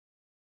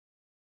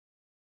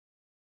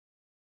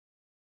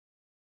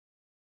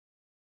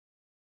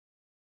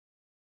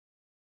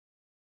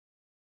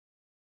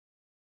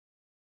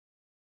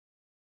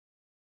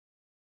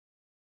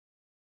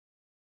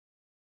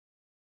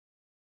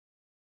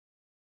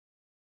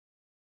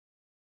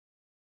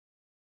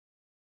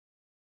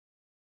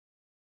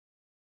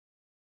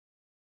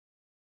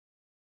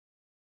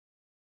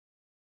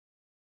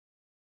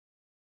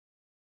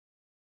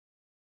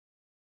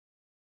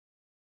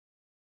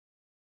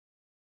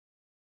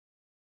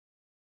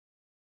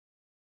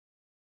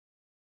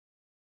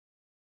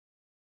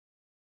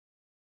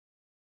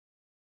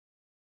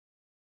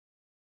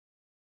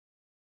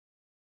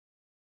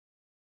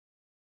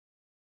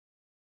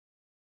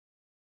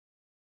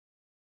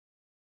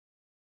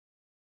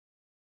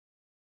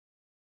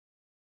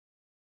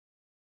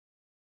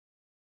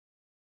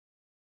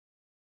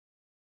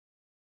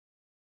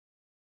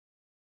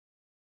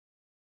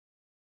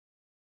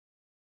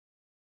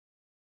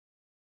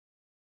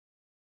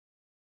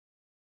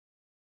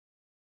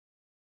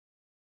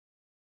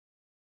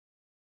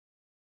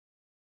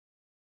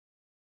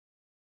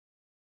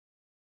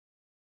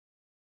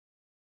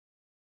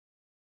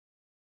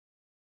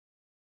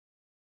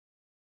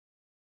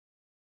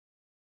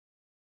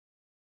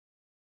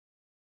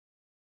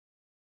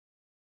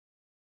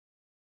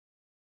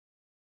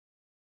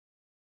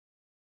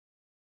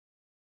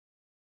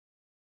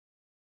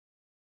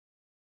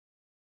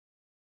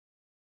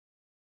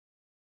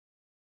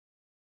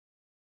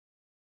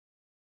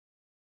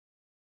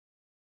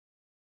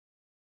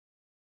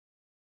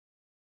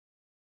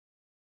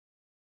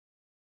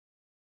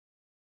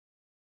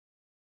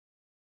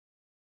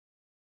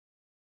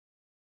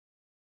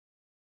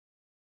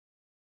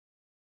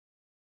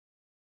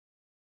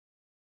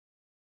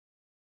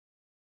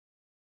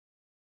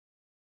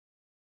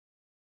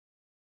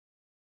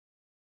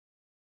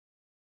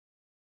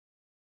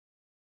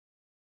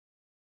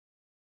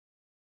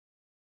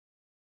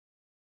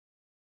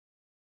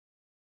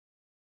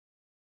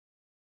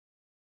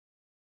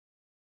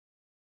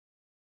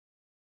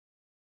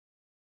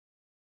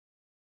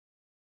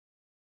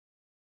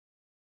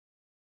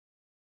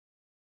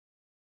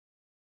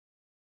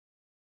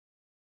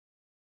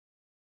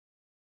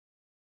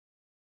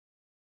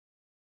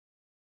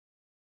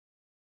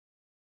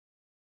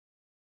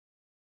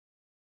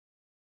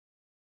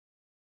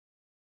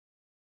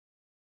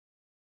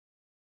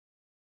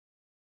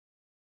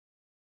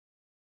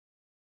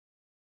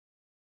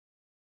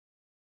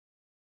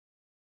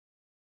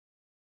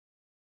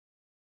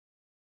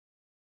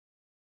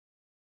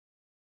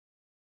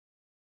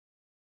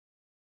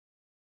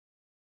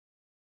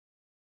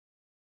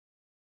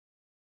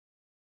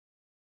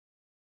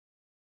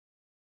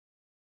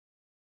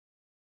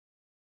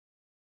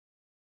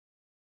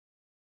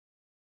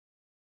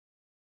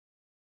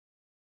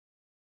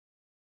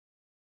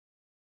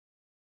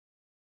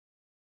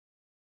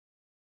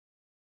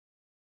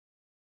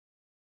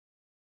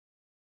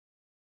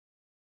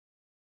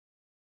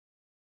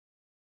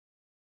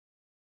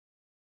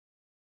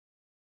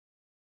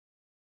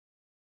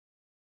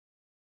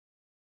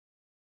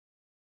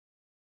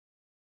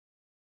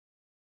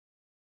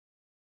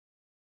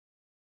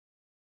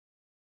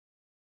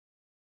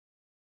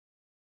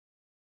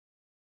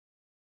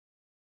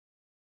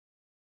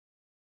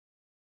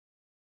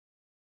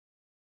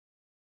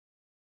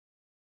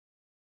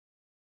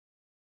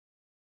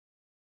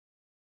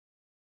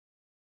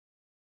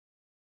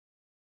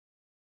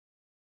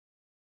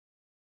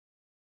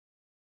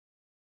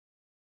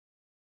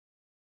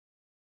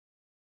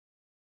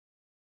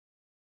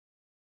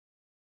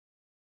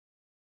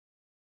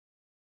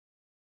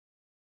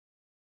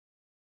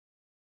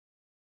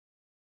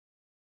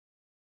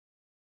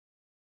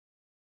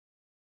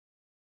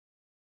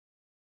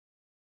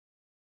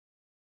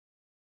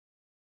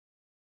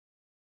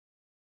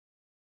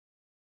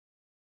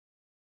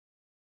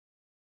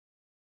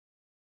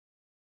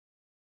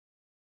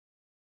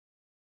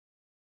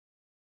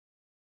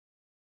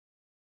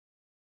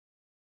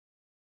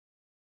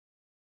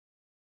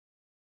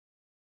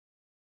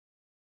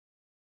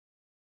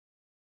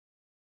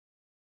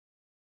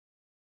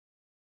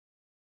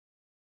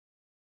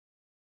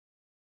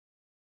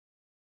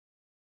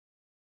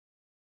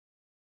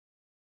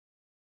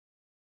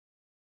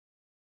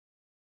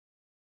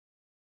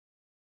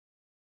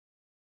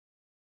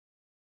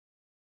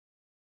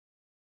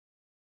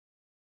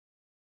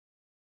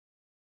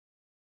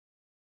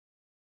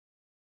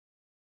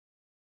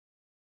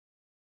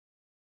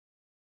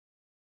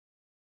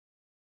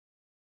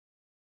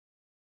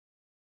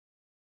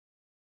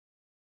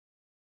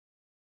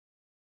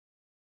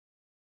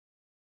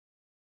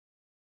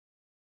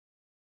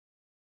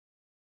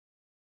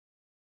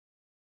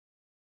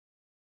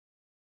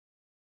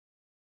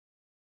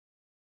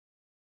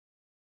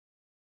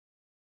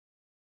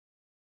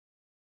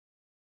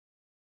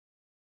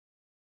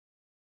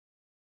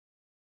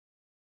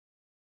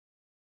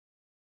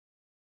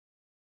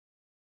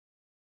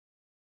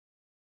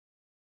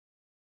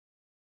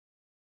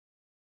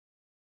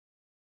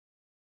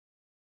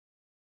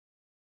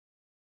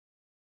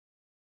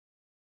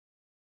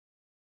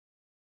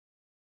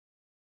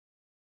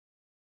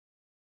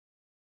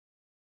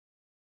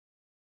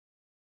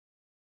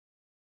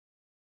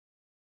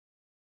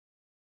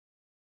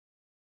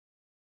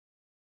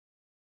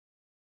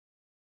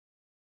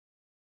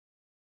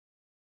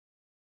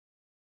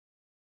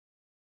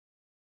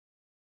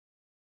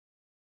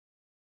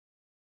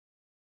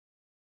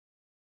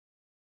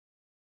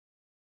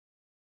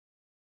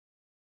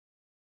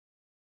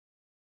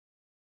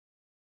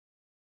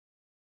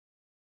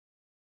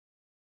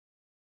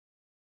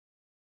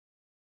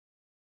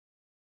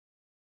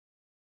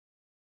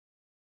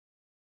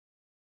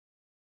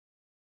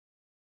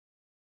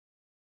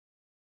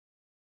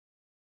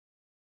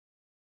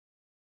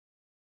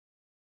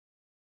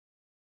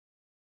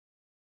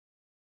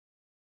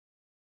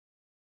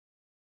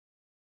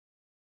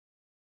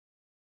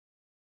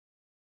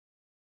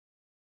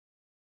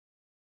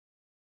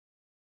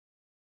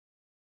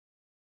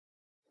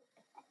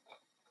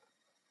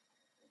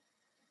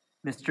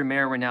Mr.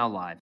 Mayor, we're now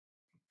live.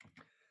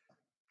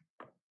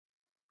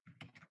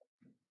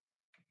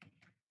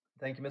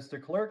 Thank you,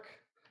 Mr. Clerk.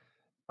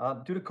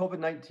 Due to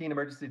COVID-19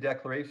 emergency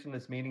declaration,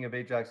 this meeting of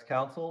Ajax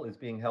Council is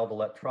being held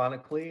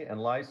electronically and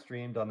live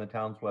streamed on the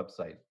town's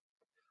website.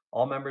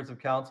 All members of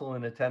council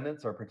in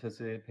attendance are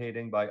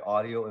participating by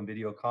audio and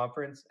video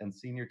conference, and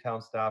senior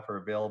town staff are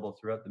available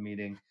throughout the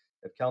meeting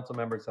if council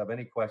members have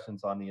any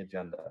questions on the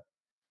agenda.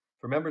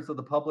 For members of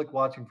the public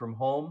watching from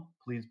home,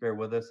 please bear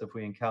with us if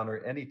we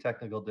encounter any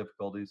technical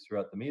difficulties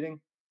throughout the meeting.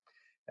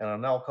 And I'll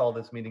now call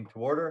this meeting to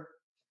order.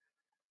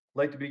 I'd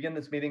like to begin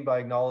this meeting by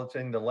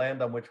acknowledging the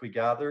land on which we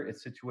gather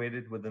is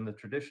situated within the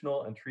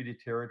traditional and treaty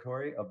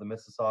territory of the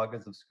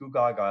Mississaugas of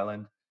Scugog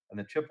Island and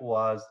the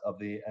Chippewas of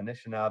the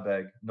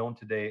Anishinaabeg, known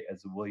today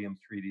as the Williams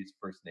Treaties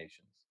First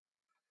Nations.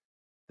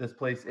 This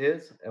place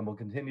is and will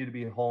continue to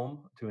be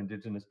home to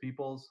Indigenous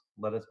peoples.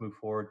 Let us move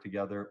forward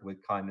together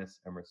with kindness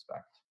and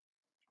respect.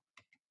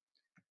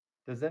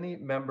 Does any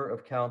member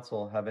of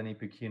council have any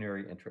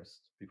pecuniary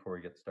interest before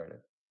we get started?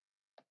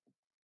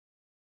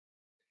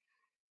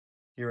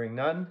 Hearing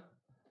none,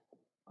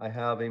 I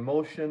have a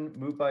motion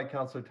moved by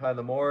Councillor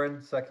Tyler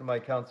Morin, seconded by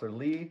Councillor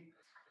Lee.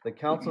 The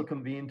council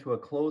convened to a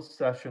closed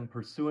session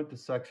pursuant to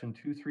section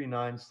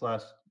 239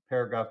 slash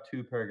paragraph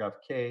 2, paragraph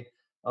K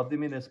of the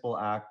Municipal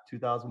Act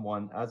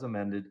 2001 as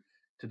amended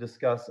to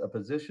discuss a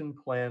position,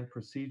 plan,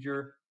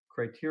 procedure,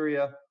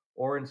 criteria,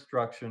 or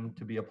instruction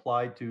to be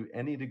applied to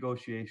any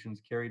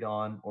negotiations carried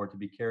on or to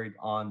be carried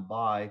on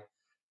by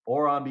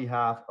or on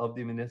behalf of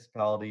the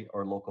municipality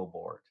or local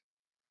board.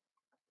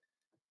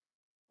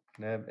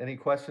 Can I have any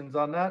questions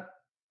on that?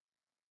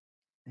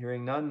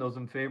 Hearing none, those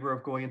in favor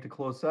of going into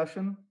closed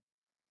session?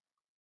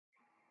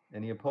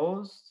 Any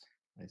opposed?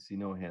 I see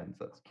no hands.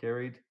 That's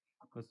carried.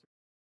 Mr.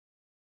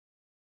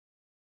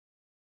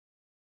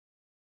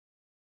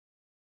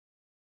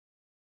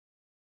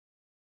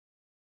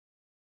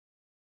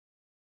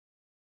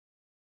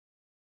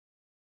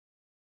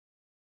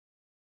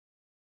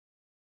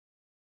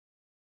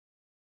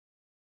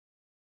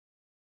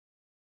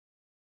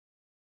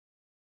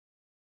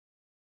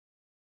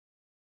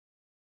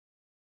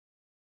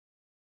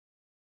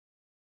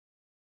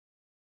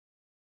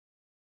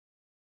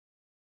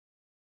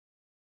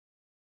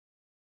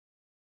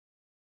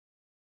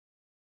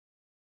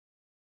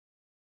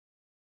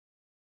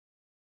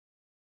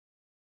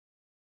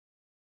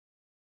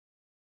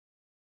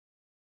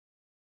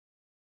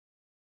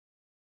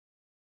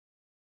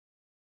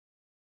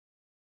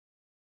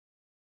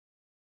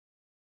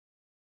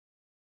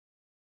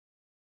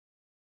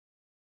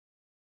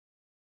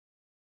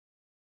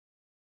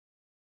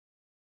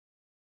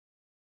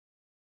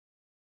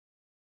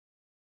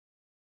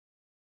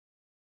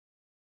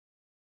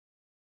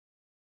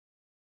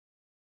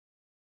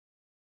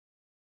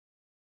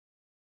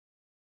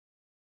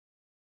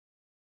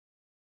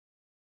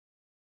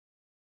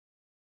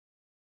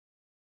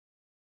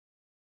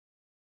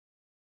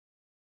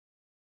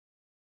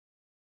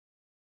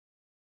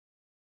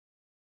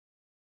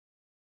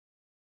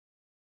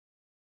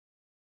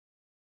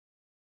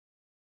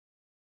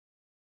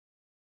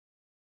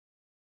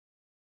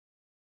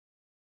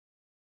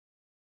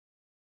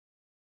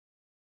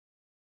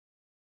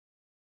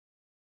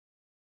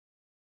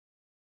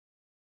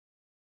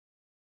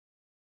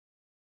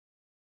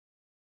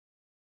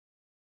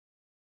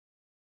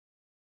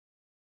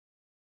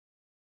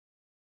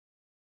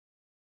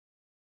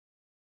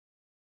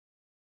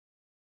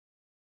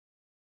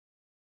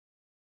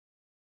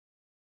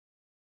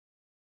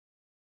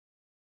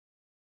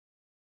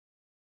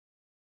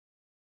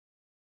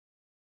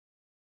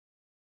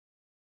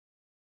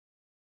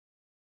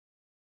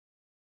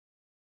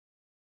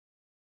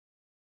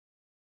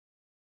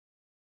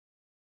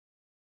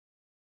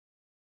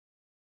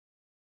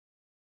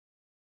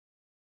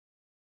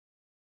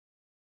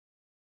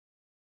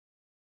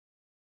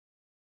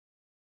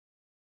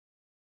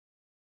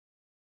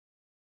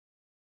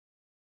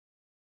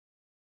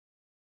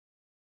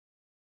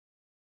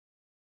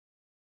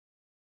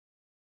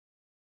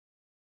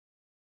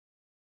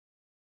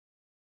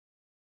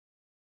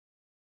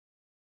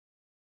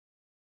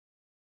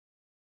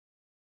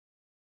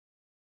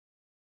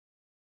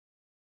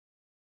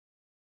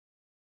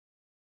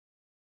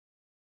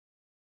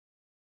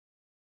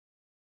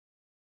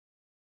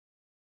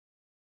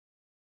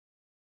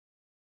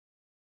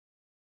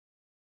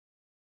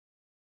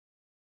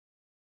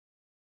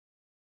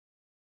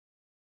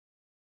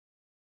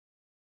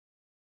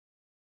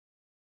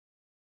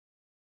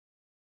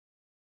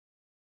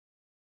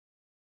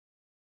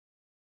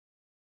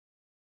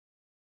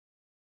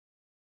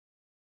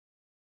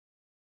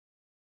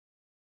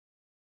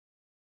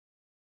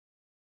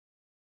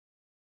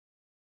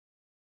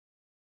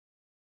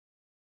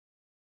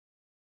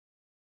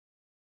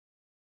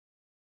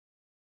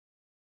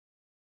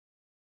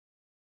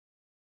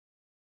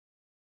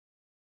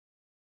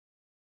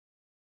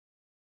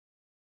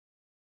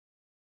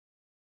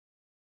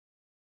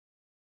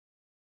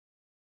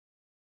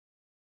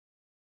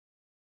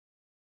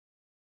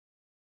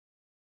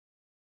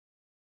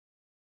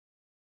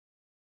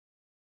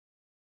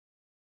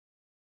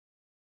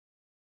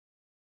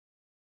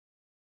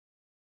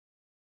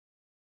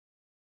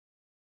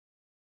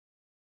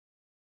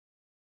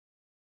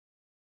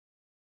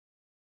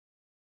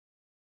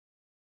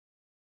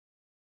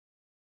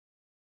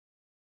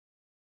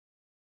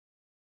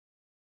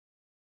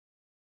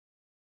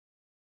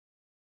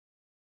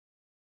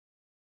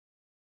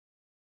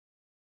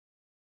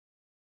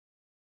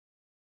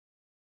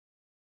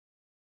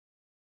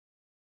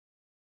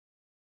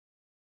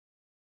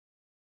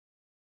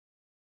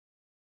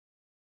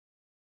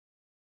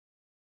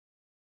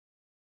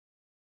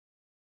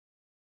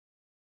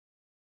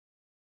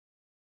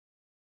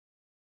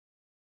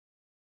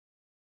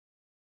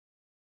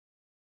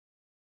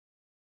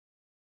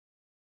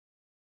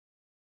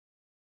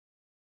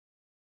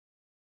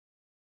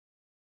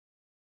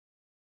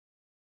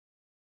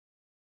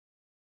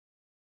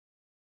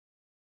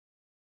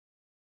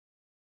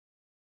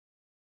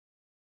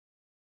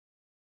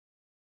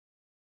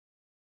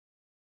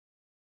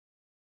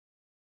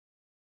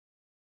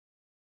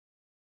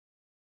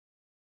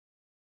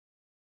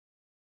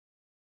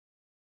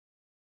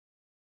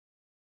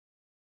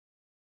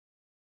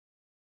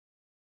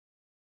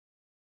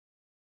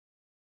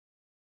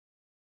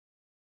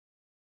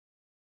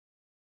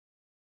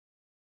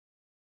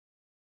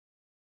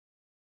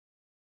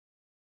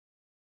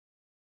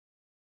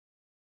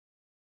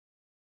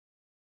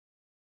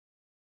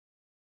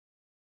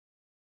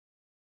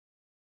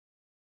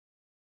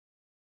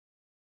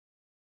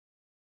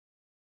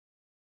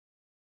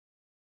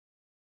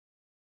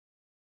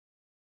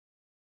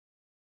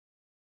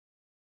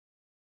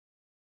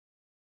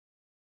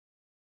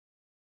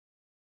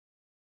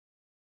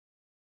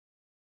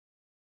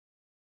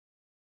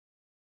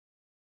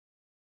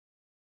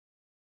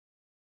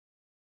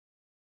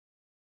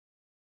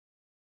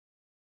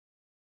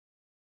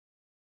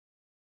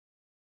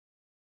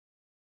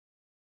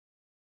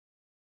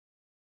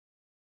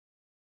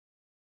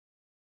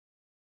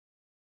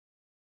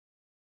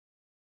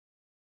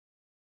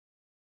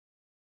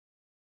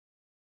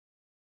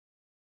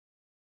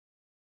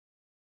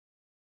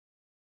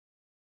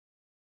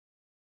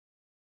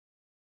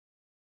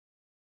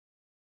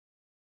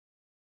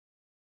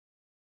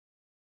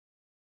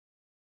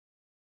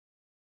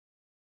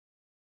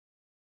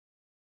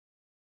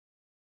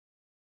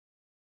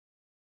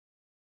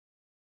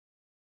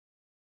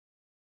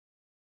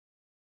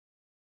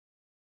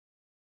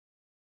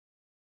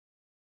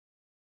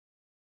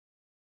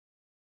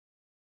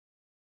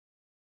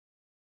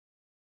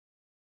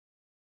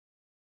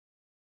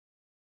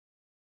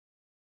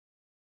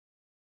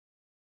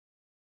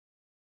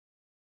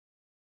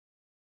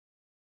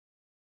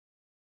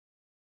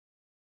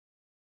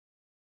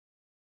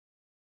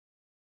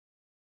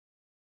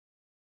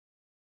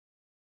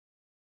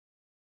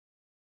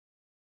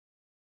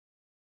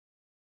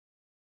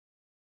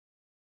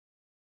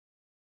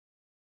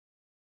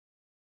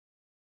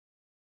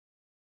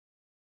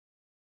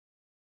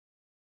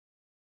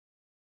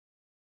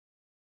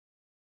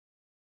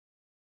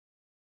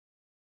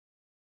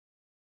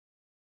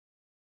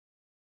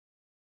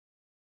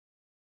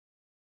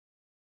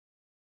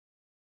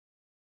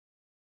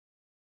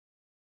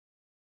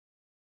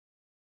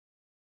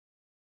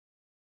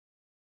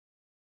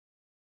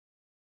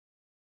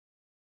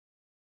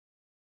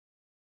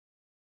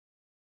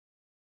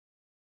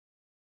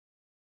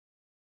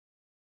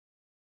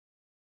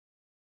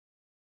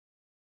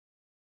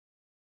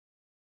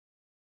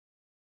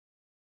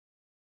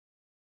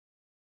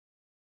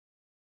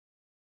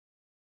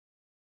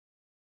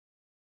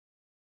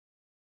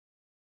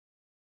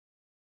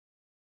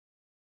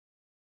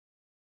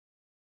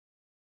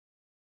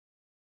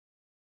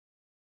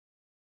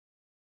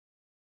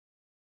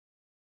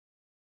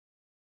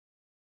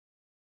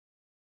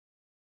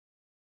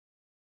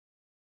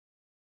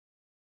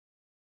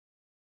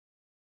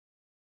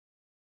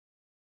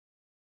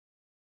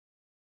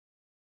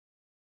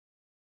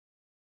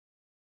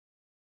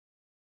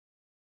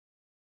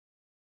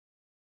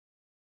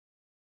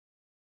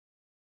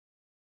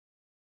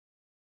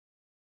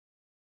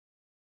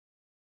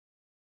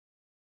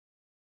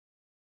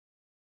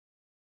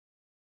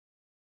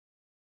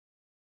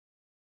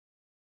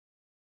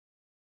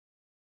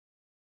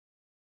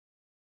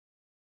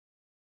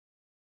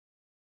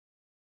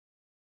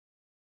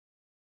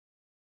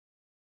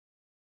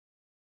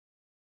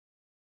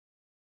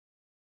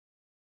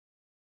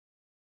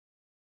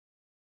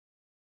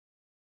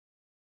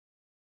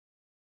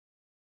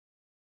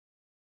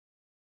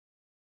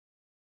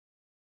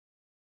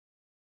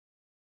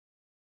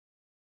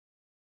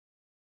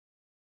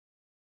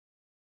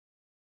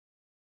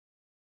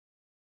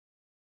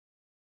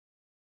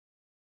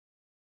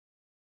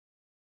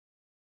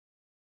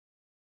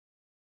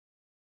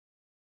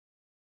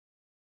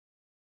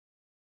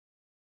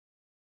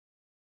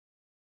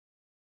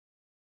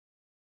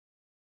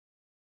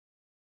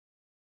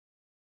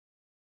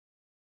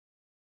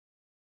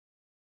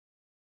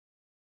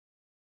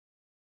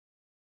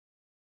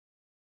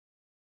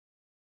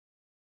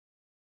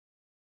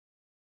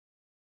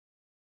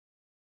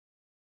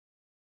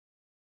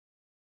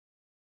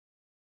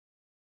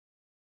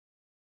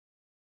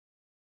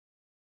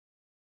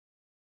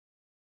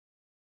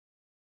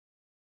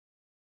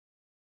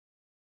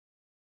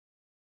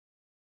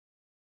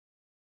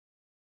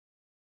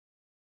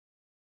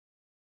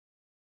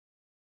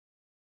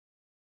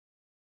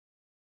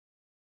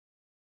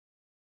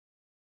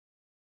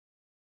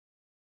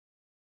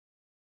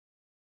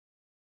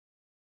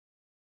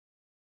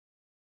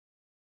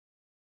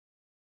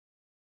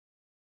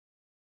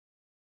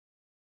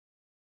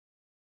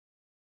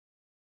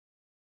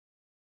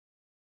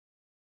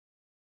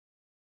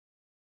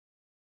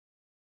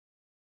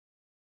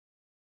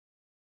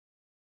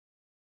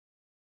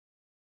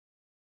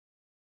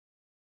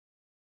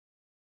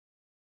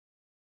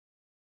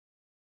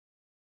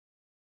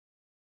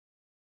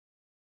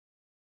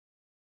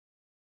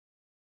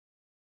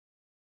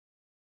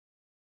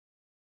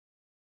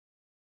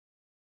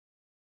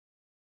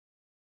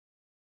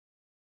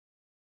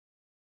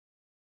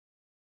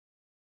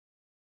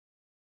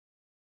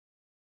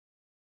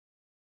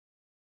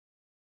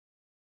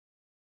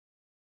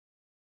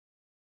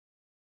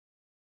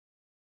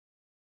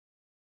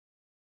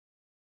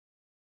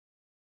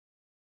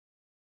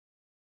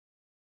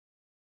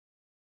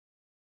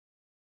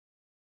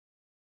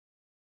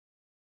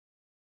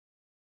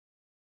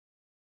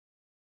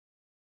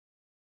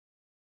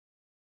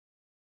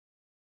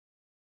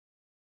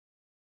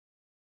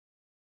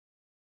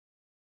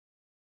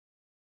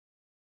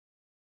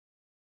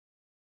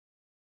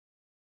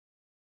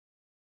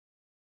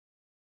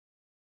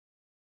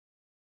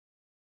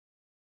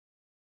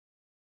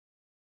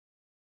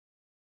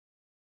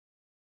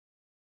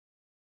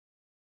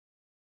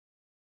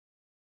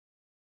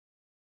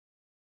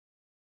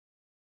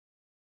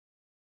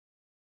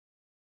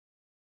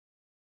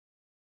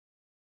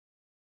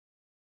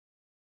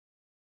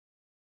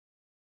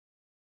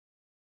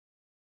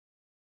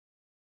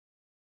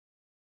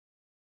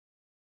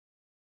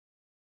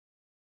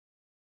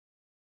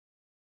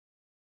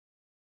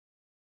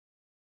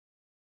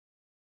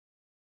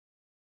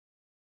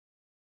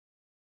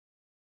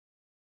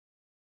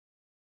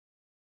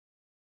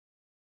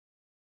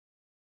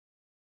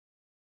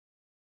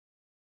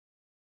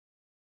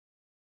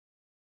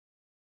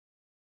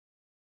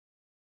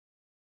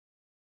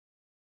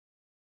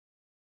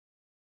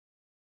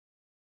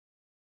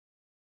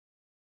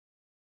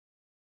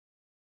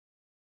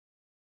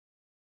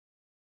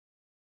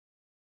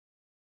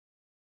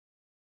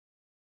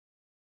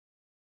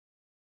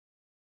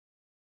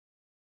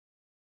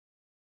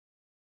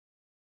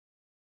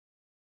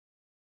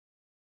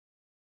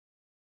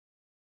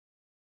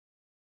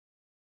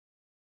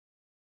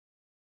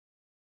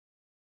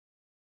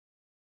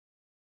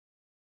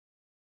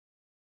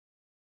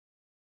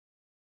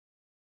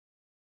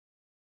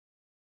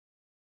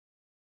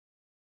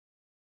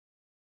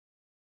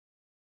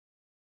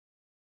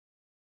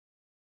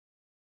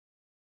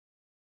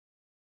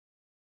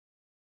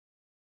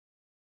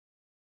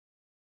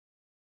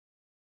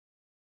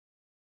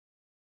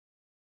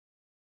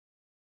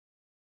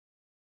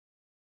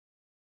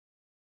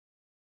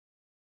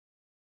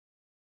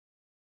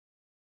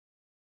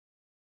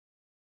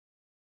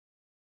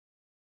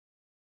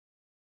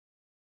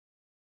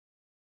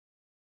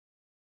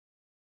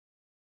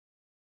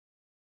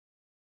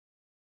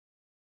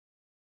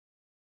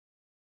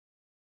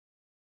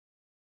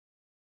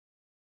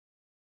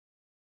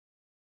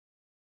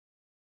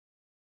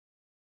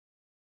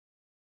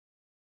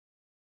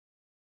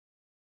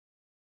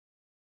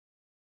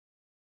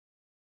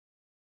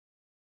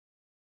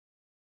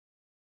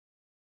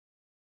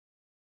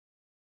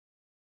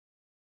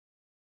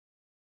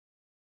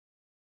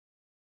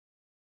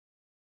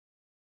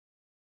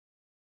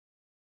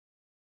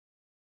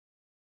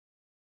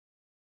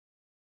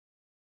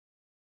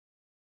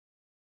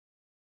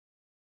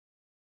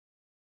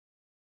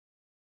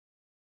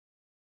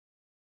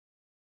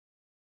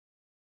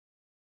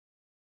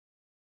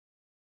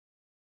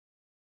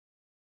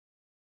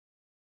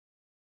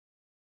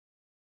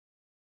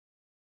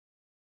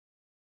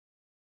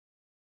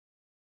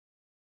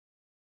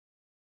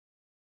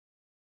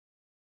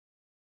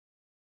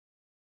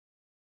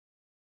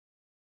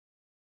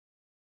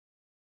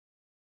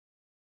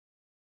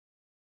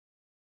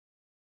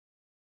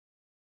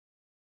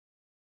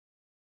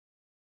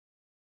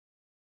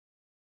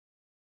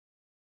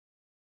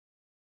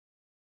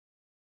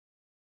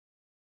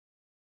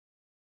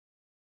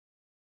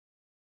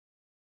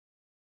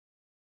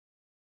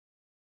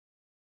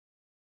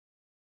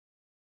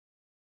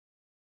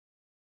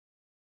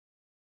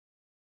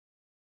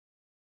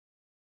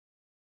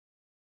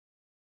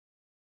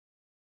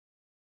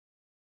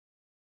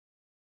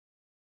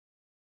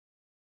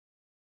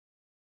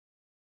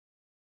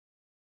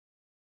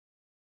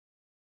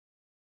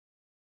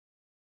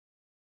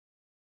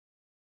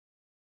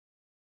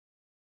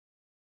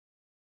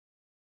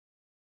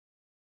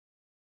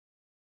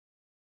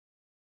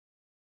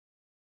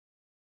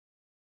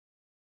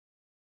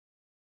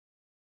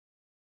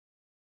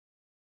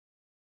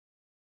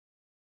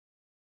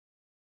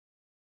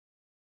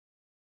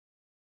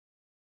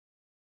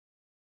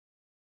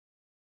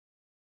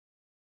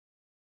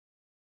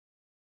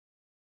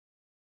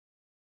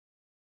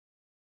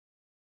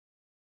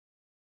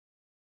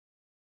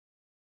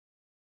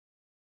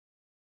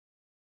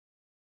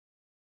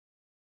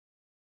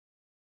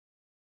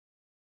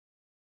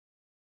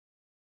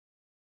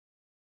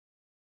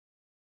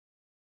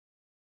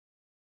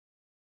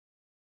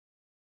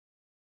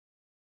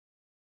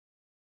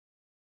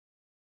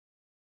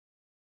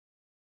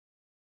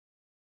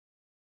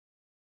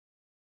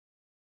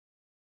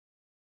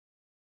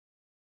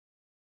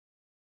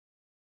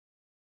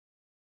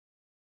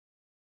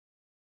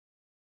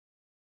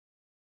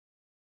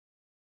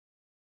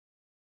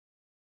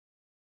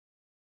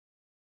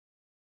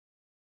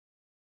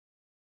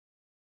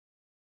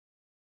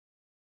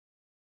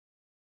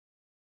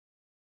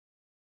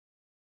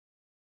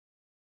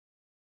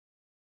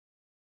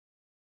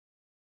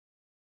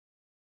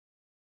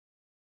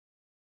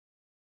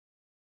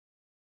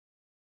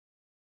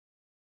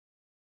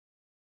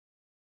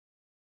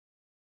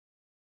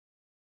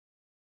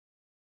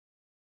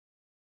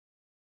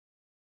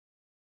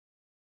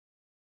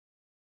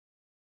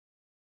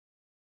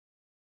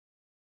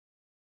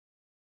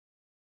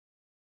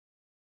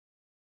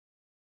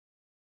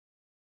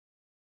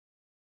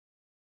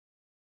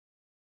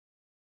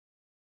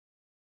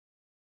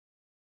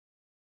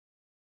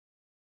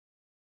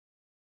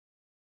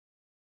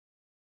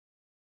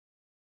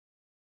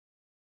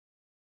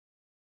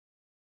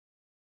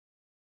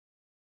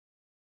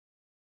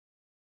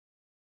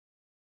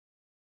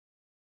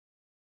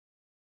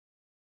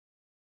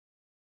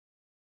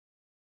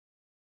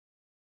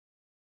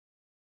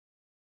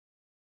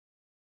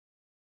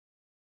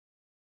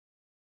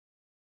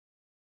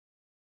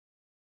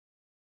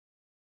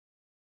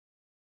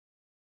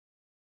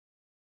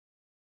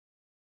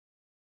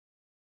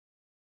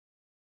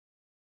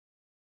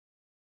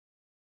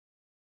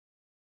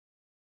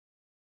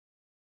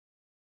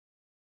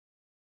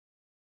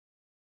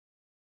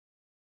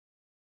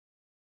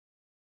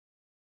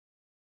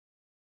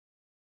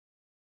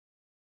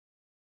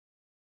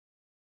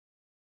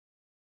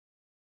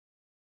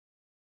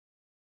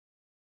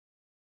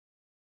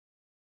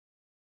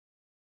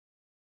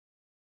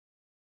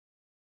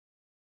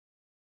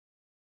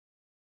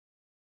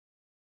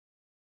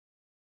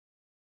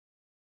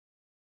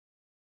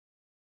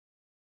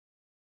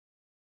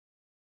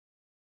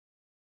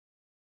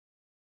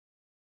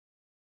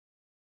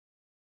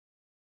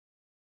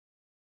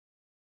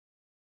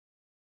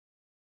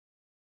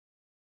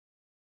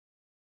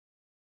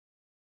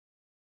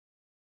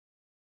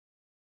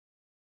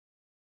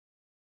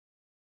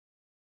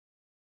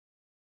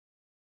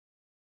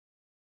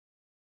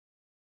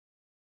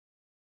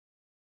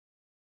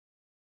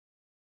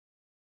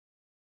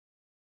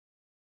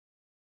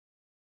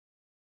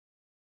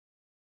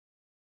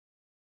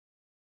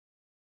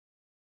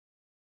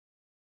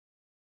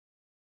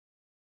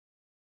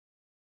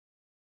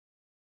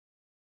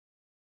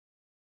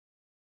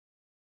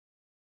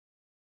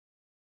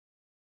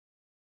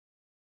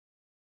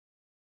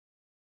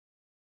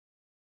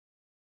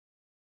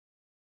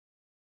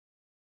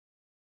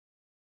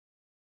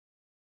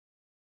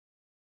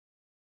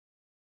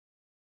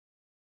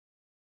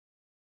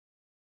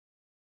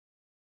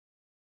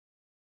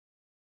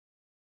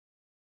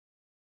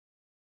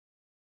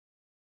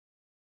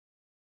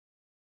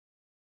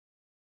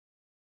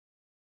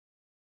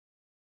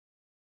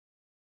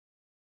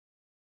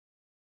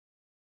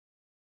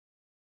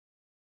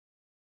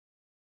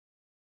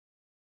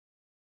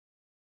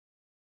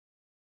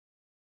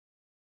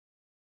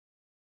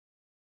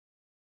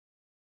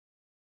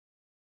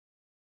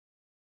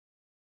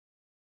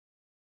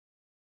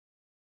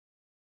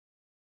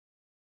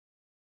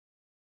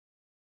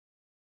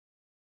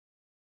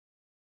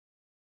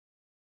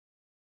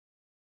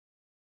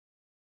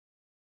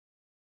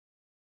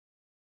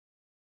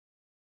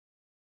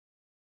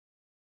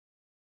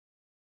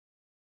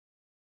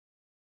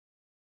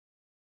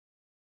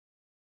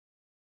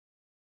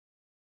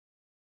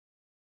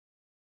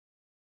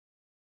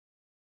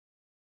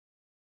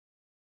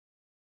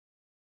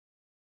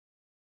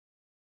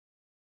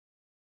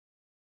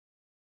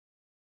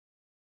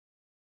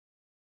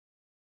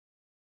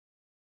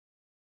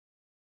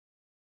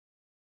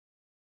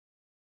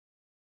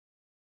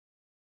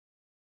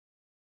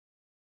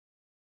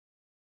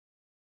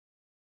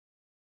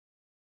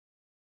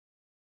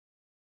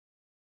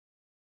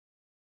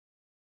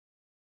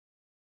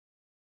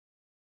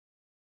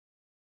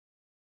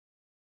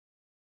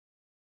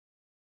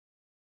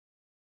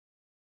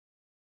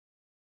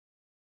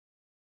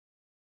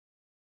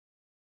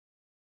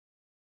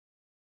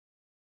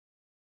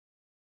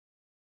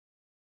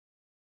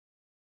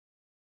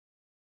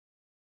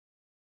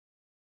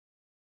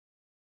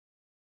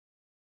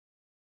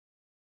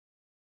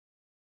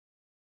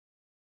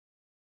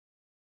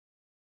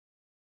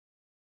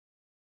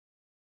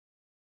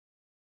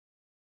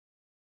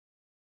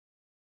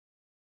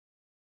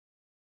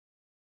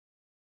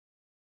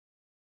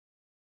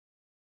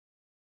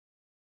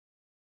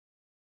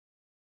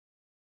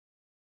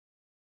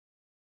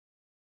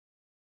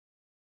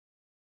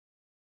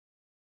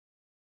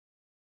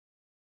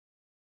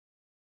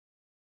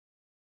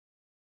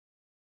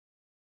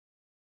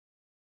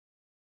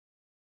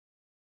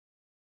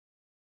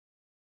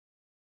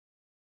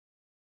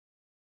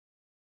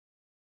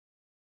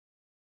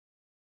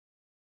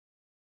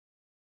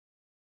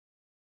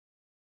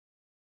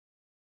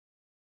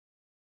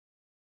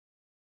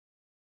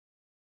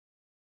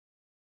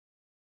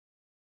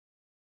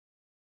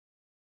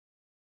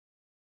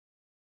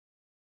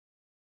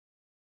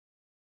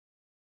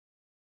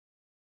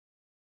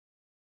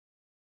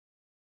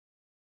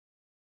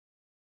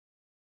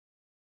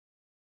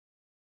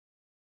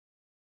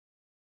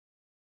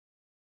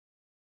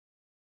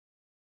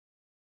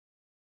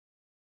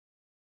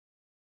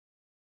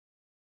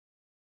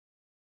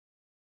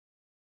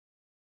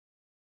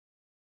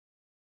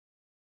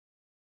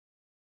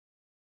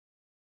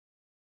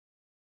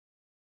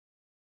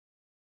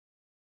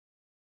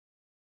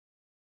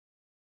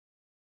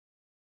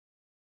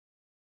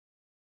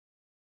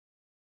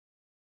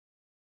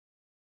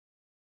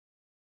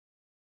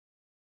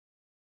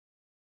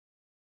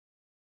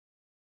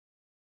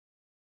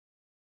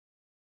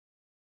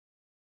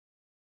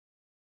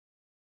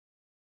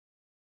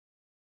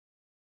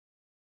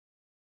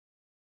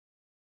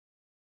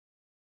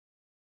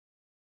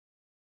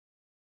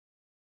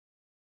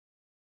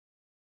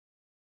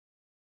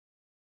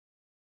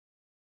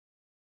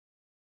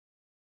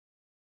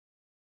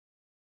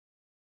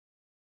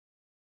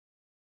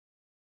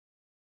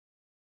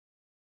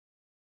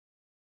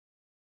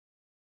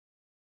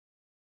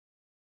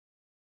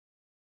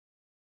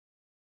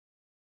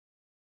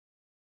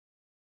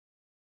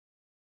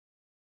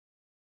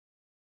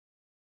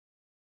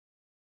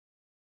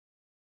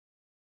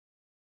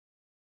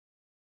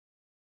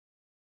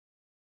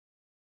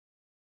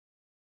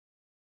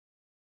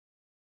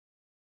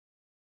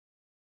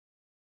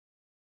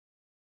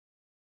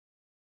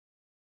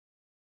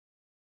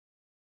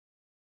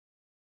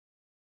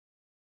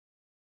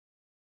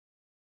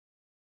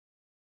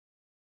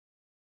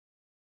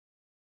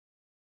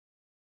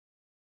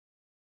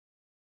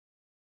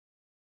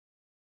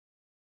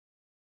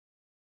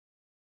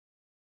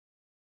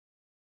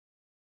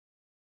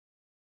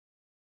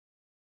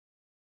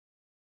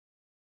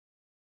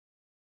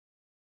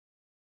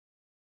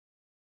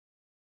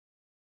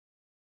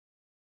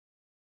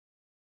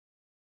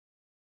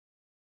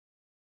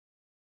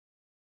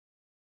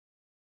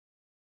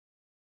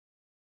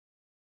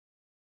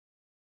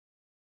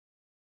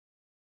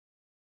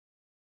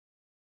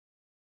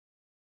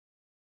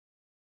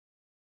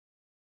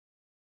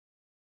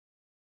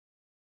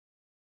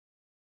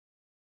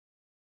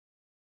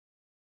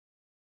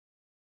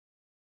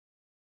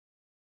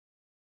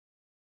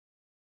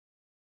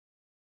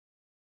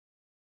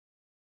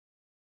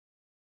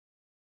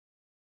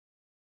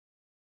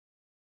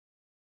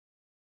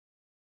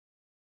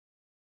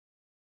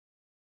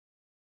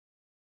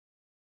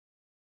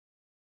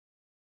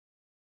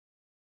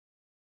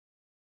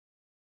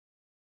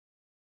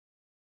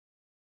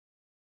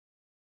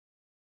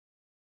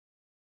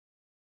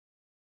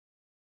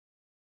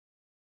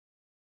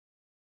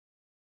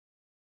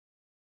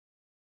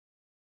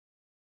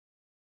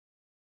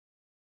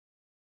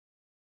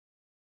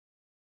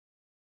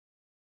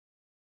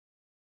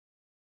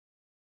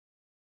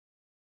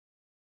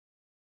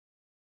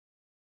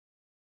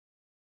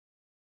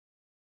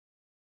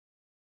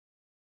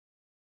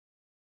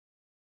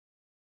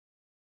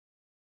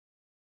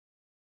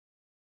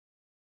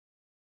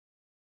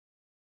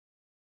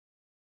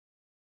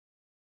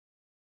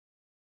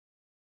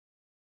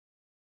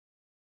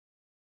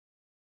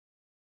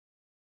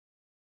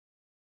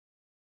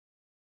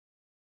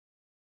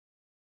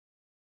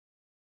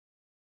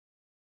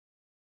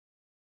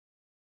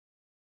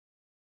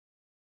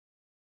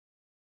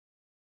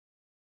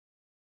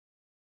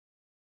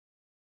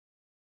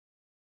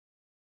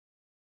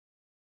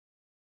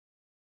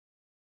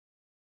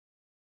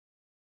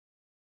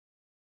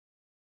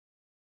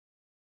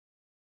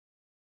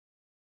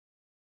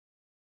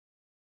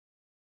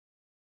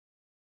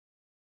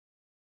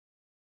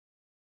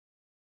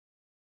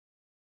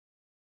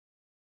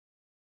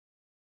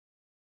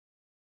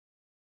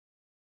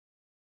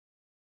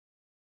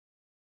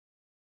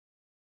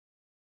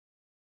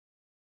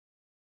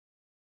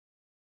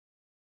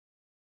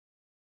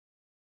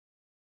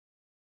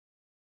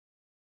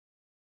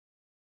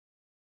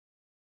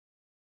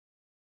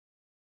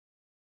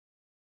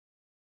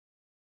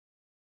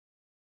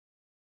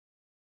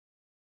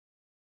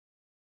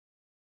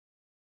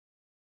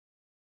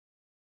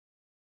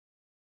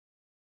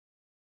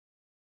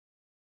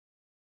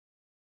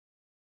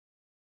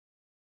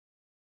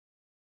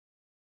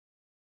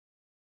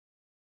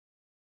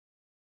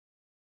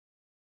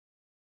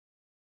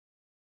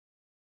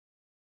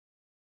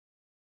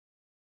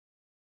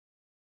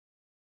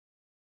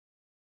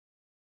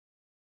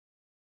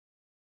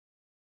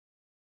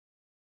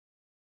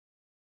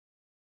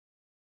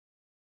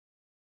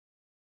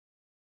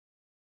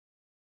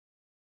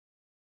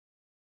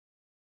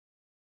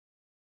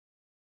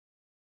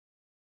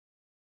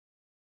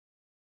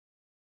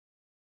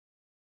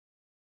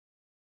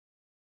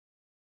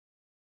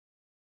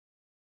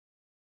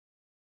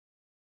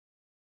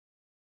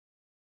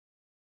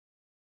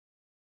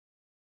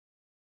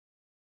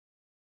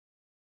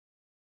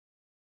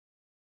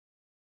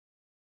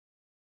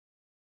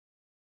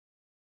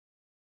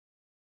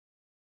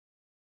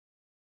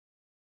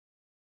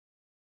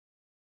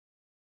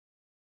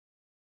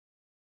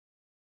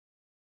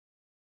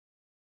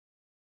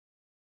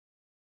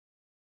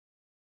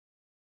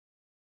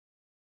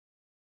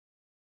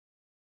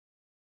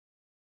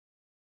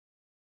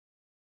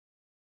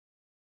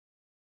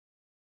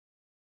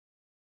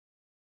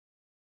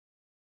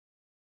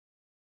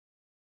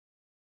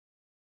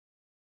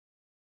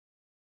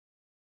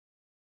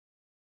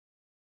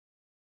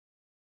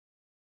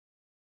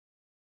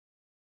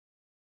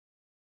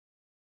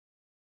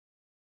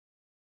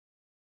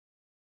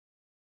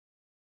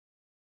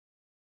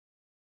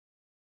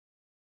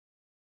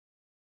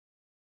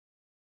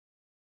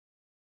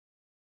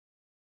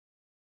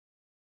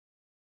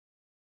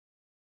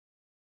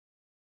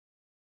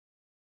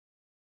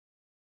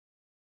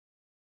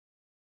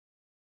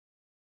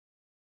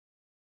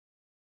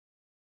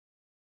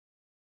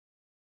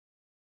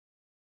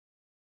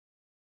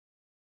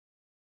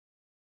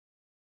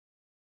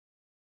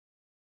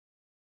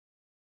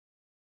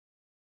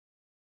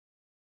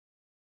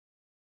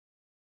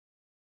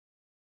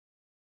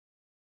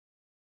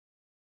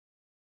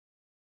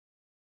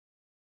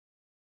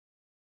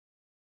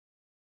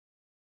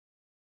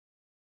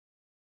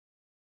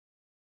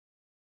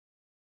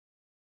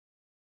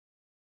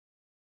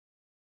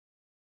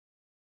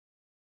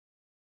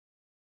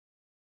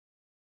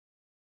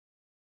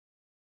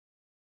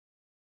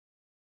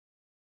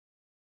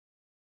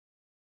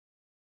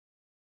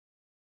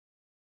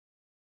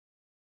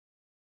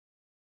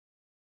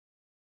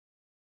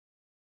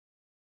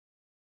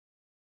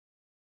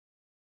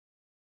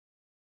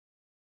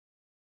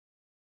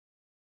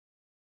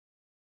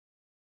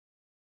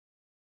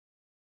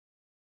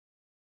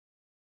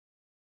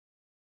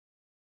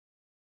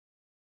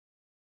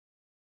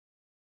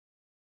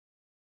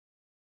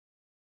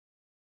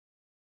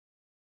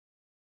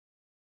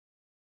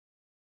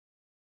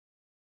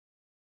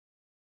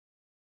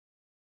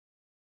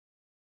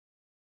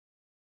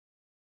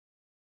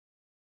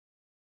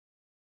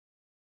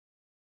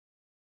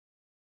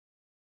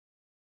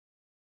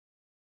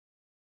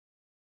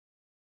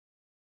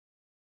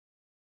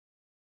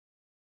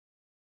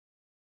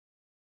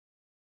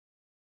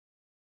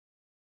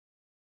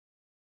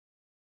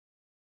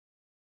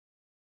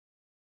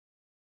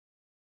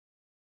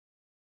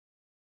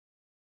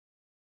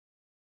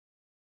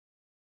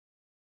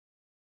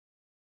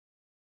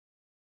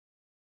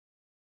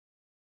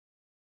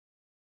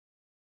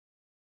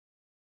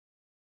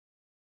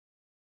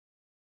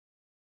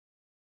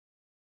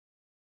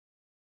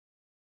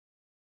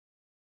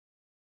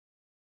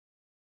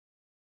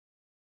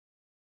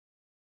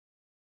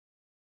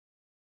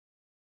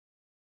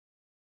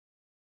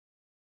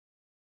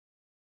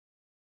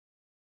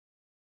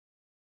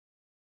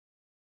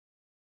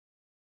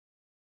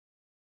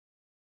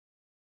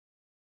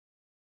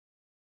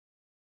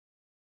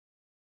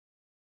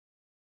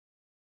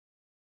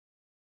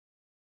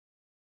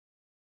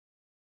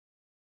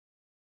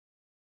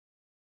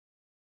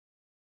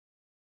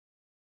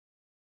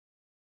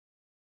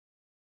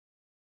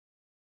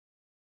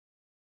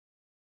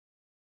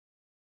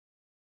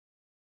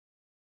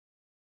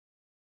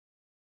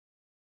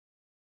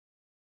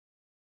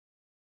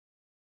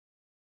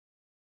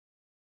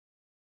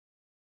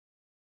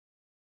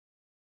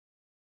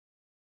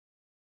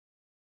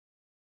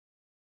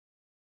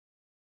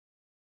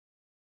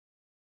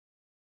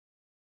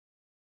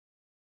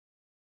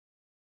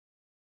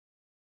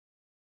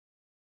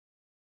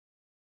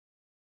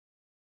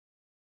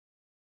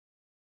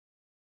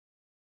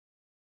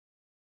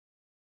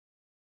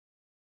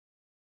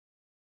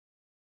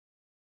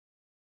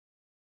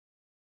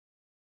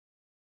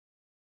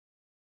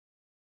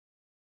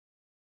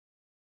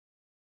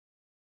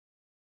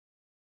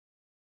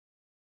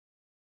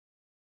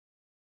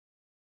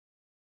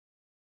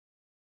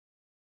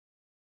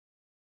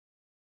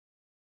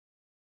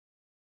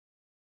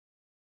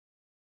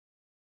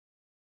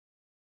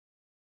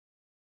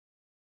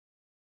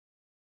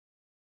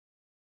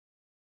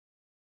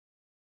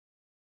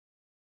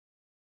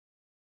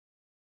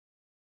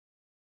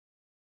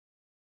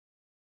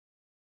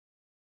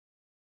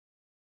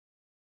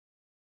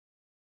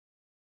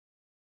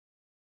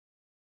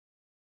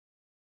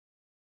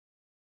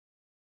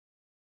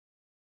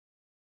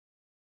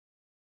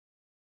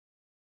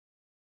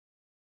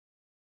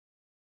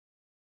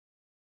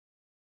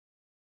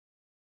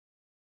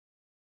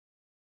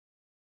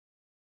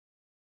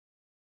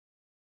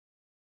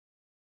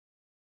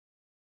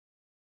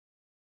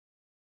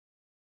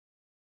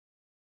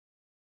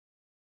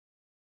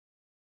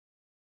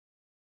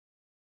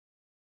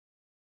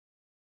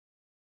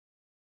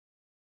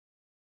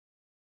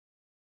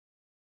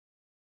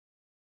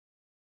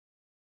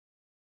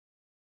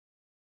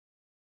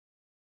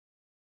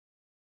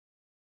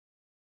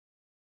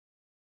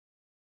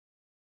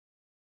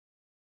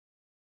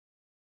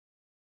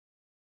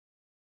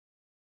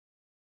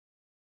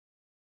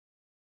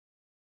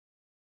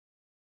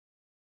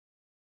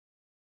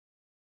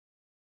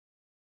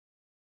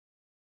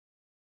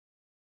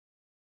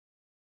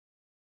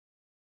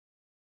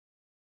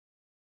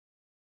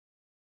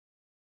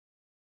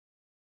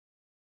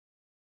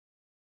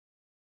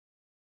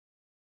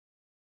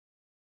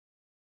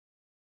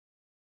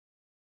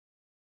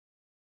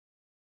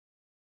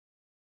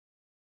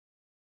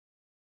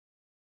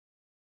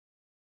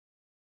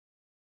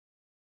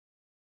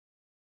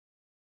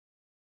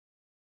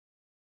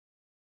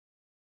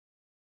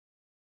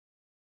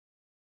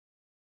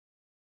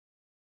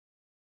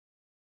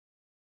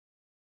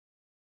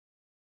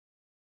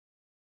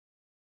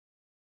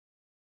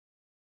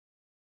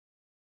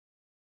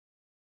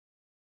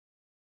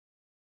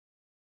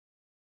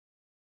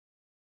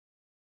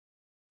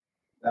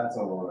 That's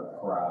a load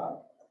of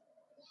crap.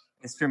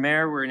 Mr.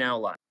 Mayor, we're now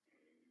live.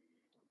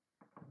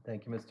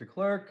 Thank you, Mr.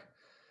 Clerk.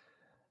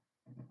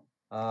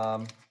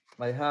 I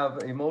have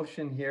a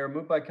motion here,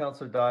 moved by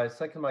Councillor Dye,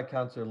 second by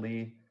Councillor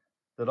Lee,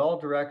 that all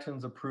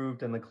directions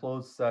approved in the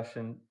closed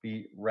session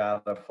be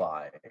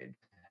ratified.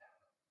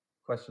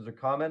 Questions or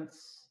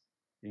comments?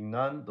 Being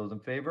none, those in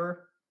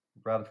favor,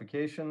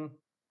 ratification?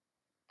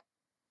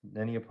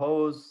 Any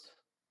opposed?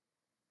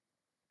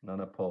 None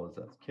opposed,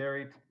 that's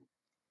carried.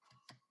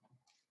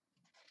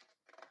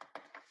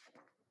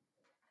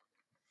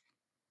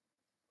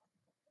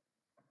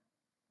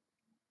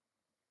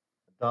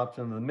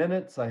 Adoption of the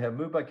minutes. I have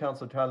moved by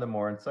Councillor Tyler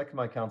Moore and second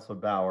by Councillor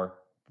Bauer.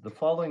 The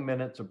following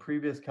minutes of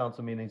previous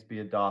council meetings be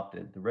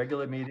adopted. The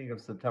regular meeting of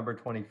September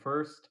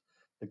 21st,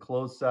 the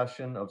closed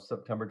session of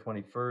September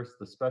 21st,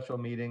 the special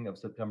meeting of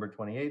September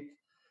 28th,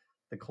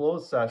 the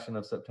closed session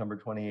of September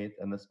 28th,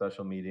 and the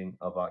special meeting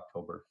of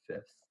October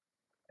 5th.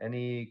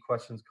 Any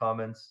questions,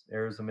 comments,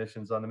 errors,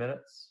 omissions on the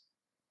minutes?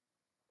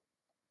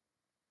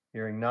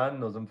 Hearing none,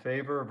 those in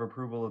favor of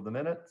approval of the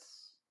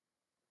minutes?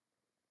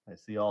 I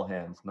see all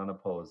hands, none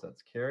opposed,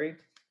 that's carried.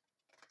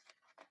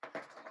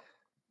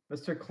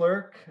 Mr.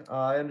 Clerk,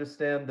 I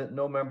understand that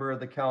no member of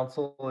the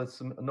council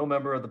no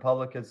member of the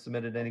public has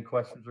submitted any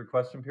questions or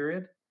question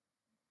period.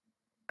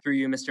 Through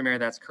you, Mr. Mayor,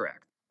 that's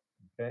correct.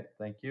 Okay,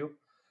 thank you.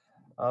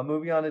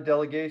 Moving on to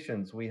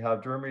delegations, we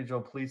have Durham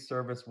Regional Police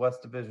Service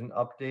West Division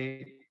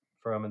update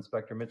from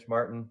Inspector Mitch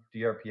Martin,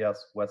 DRPS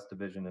West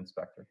Division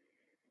Inspector.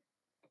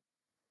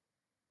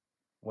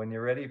 When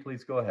you're ready,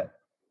 please go ahead.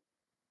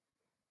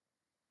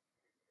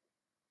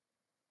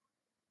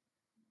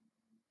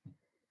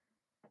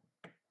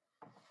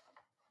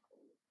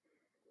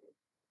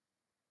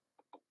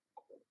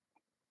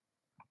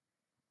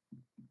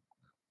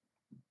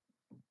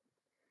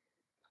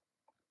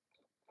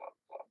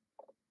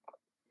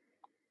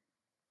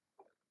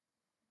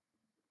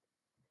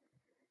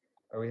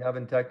 Are we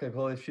having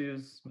technical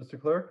issues, Mr.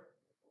 Clerk?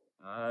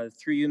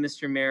 Through you,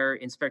 Mr. Mayor,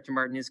 Inspector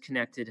Martin is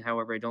connected.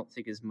 However, I don't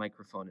think his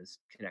microphone is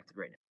connected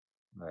right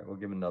now. All right, we'll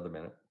give him another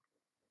minute.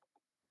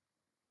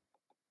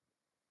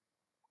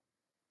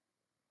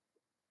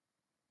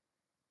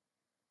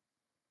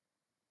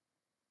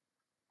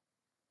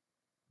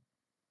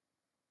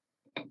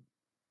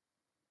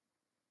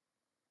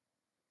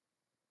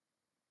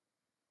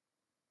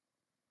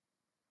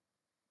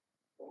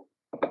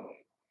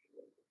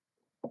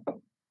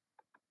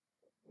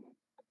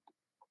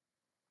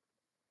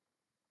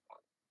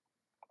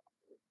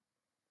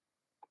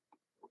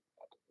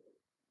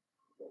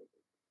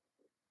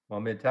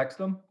 Want me to text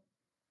him?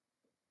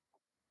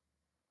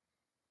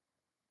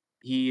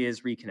 He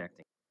is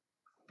reconnecting.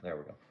 There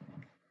we go.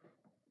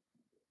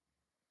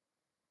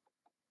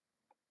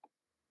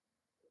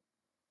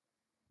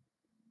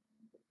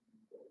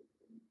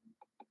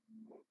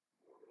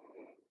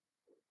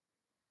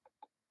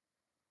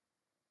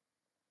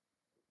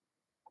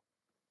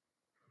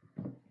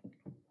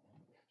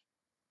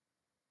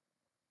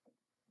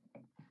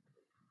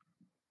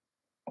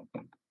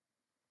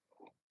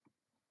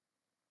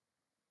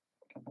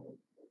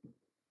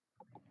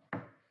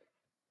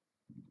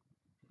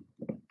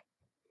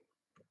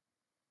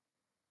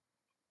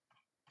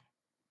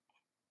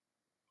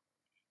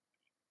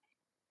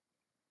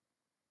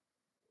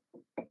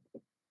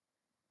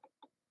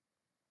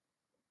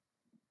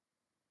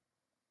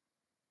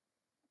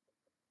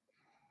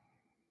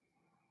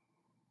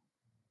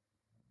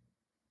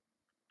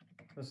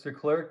 Mr.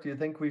 Clerk, do you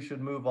think we should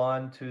move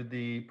on to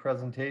the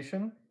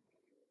presentation?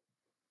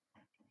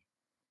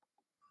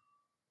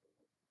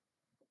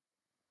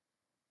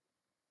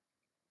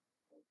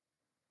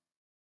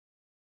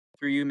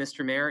 Through you,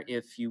 Mr. Mayor,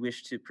 if you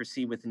wish to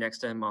proceed with the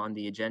next item on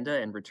the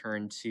agenda and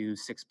return to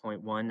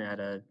 6.1 at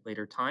a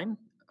later time,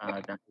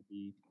 that would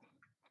be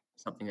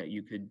something that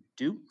you could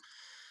do.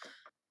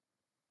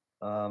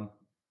 Well,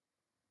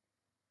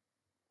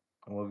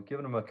 we've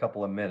given him a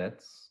couple of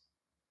minutes.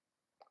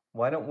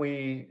 Why don't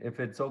we,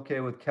 if it's okay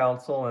with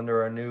council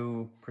under our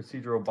new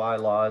procedural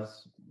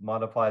bylaws,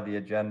 modify the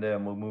agenda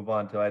and we'll move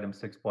on to item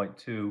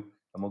 6.2 and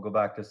we'll go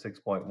back to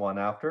 6.1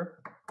 after.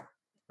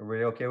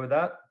 Everybody okay with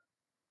that?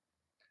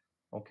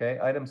 Okay,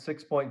 item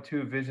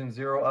 6.2 Vision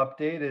Zero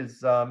update. Is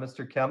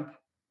Mr. Kemp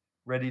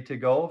ready to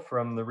go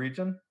from the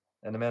region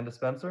and Amanda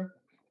Spencer?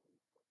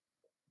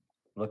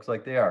 Looks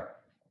like they are.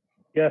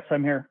 Yes,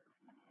 I'm here.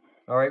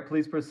 All right,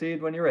 please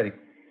proceed when you're ready.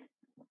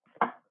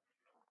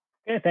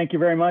 Okay, thank you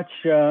very much,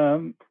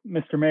 Mr.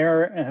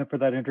 Mayor, for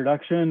that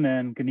introduction,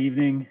 and good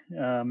evening,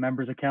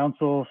 members of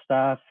council,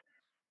 staff,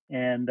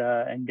 and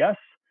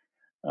guests.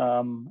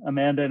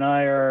 Amanda and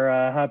I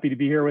are happy to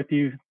be here with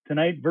you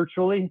tonight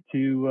virtually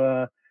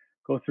to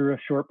go through a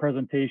short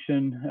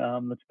presentation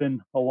that's been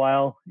a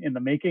while in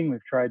the making. We've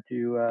tried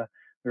to,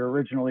 we were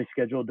originally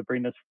scheduled to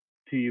bring this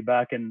to you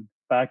back in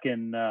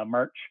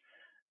March,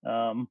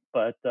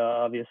 but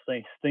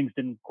obviously things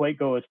didn't quite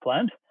go as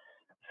planned.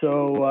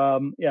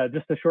 So yeah,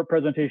 just a short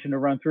presentation to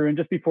run through. And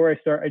just before I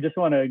start, I just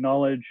want to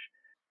acknowledge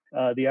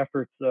the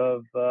efforts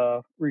of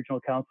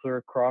Regional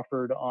Councillor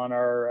Crawford on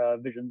our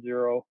Vision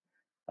Zero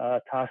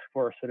task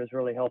force that has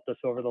really helped us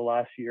over the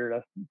last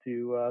year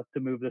to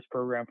move this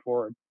program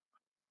forward.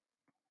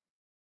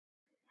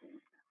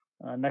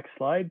 Next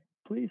slide,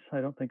 please.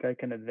 I don't think I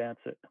can advance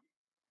it.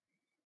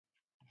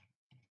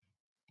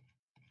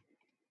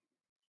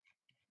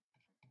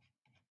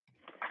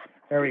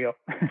 There we go.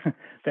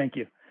 Thank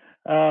you.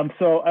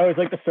 So I always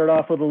like to start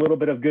off with a little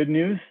bit of good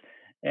news.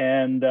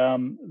 And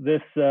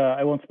this,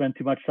 I won't spend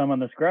too much time on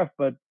this graph,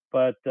 but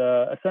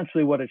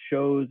essentially what it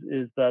shows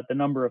is that the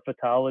number of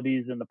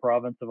fatalities in the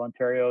province of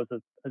Ontario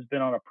has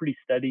been on a pretty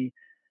steady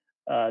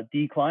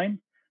decline,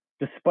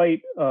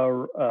 despite a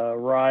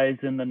rise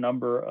in the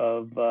number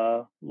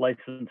of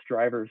licensed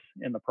drivers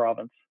in the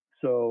province.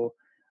 So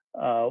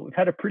we've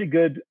had a pretty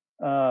good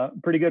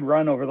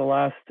run over the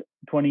last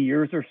 20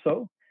 years or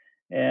so,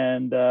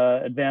 and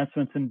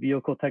advancements in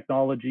vehicle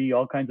technology,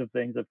 all kinds of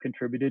things have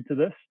contributed to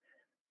this.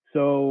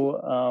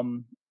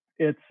 So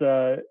it's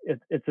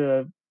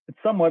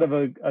somewhat of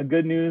a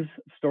good news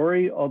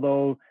story.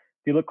 Although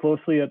if you look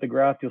closely at the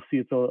graph, you'll see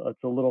it's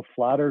a little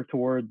flatter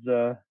towards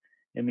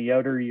in the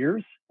outer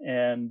years,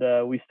 and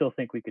we still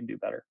think we can do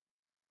better.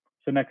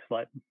 So next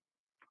slide.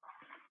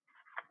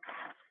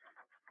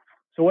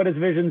 So what is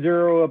Vision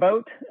Zero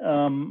about?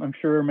 I'm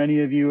sure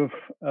many of you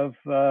have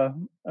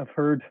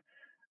heard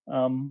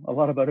a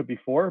lot about it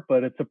before,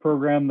 but it's a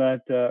program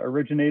that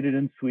originated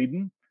in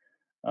Sweden.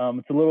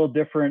 It's a little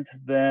different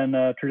than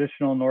a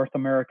traditional North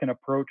American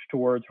approach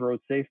towards road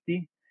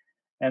safety.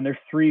 And there's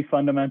three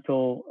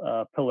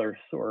fundamental pillars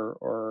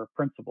or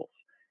principles.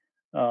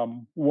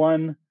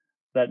 One,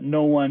 that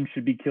no one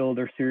should be killed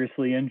or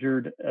seriously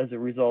injured as a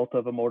result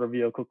of a motor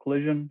vehicle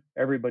collision.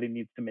 Everybody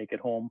needs to make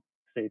it home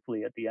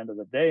safely at the end of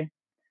the day.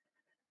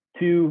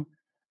 Two,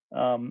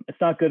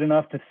 it's not good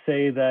enough to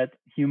say that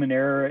human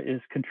error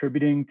is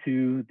contributing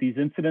to these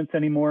incidents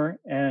anymore.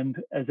 And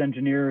as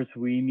engineers,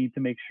 we need to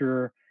make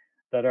sure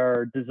that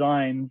our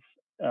designs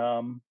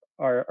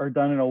are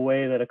done in a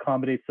way that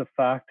accommodates the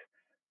fact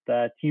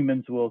that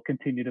humans will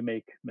continue to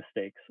make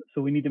mistakes.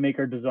 So we need to make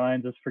our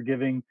designs as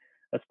forgiving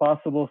as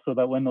possible so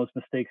that when those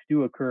mistakes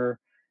do occur,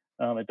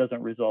 it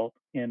doesn't result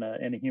in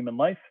a human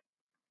life.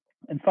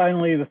 And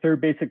finally, the third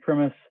basic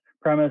premise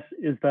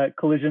is that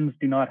collisions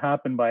do not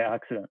happen by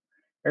accident.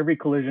 Every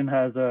collision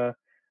has a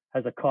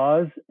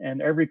cause,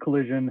 and every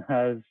collision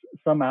has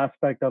some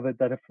aspect of it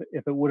that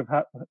if it would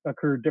have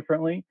occurred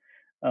differently,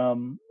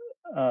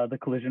 the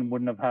collision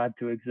wouldn't have had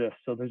to exist.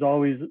 So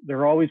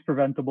they're always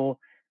preventable,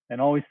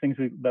 and always things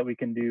that we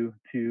can do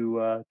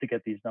to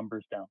get these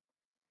numbers down.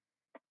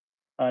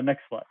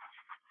 Next slide.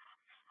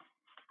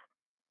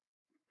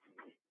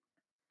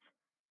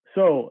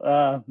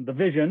 So the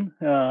vision,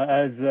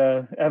 as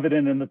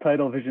evident in the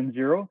title, Vision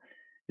Zero,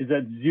 is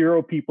that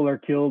 0 people are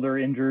killed or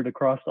injured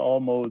across all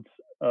modes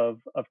of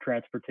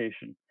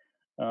transportation.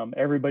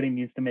 Everybody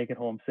needs to make it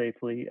home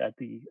safely at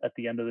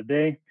the end of the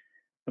day.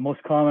 The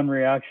most common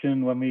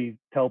reaction when we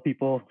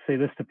say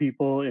this to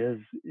people is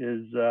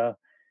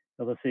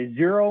they'll say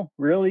 0,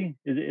 really?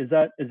 Is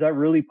that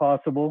really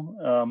possible?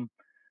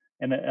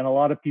 And a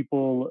lot of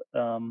people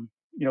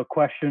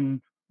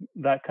question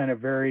that kind of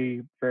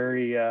very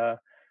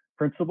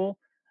principle.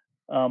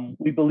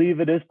 We believe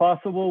it is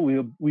possible.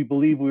 We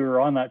believe we were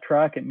on that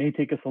track. It may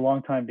take us a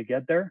long time to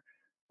get there,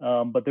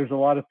 but there's a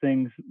lot of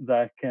things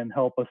that can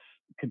help us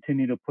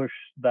continue to push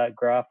that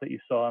graph that you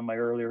saw on my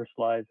earlier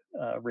slide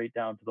right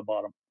down to the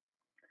bottom.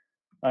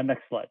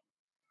 Next slide.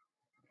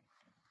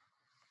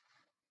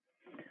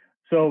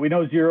 So we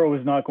know 0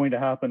 is not going to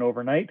happen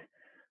overnight.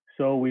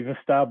 So we've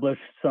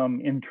established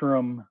some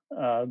interim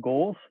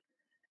goals.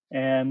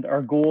 And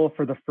our goal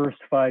for the first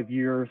 5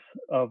 years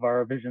of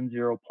our Vision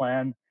Zero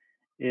plan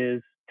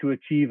is to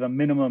achieve a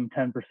minimum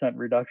 10%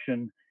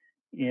 reduction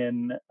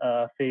in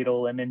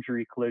fatal and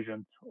injury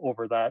collisions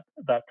over that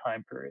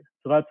time period.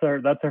 So that's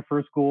our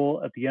first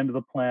goal. At the end of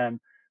the plan,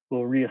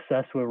 we'll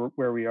reassess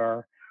where we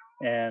are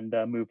and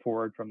move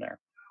forward from there.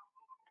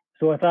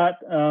 So with that,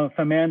 if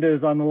Amanda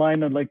is on the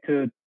line, I'd like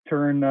to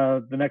turn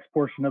the next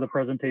portion of the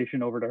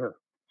presentation over to her.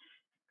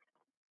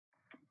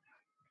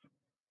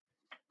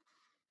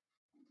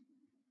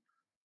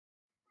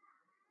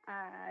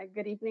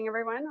 Good evening,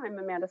 everyone. I'm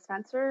Amanda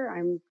Spencer.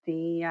 I'm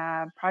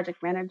the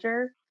project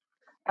manager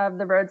of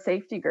the Road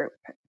Safety Group.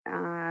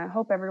 I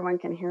hope everyone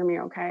can hear me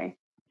okay.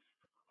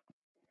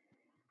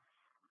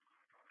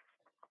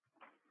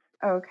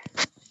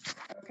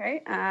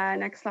 Okay,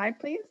 next slide,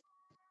 please.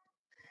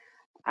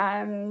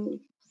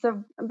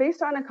 So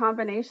based on a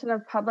combination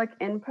of public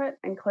input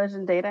and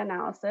collision data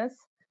analysis,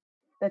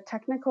 the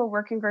technical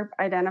working group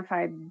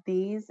identified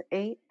these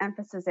 8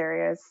 emphasis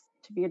areas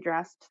to be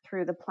addressed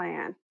through the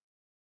plan: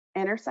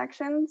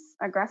 intersections,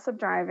 aggressive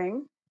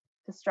driving,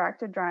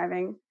 distracted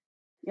driving,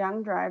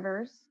 young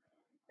drivers,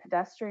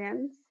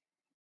 pedestrians,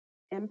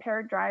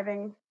 impaired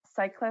driving,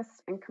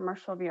 cyclists, and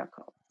commercial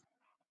vehicles.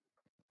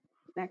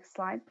 Next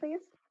slide,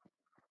 please.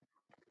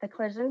 The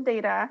collision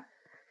data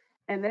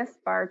in this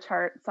bar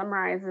chart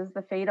summarizes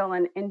the fatal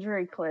and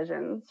injury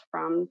collisions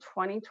from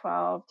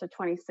 2012 to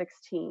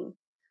 2016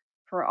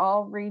 for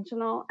all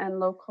regional and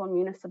local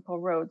municipal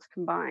roads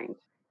combined.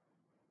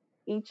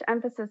 Each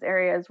emphasis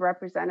area is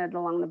represented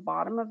along the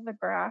bottom of the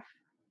graph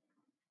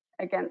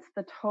against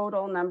the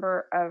total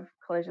number of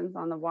collisions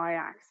on the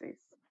y-axis.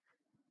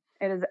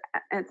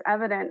 It's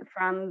evident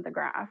from the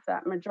graph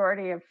that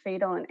majority of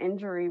fatal and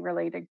injury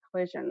related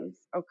collisions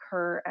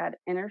occur at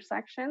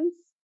intersections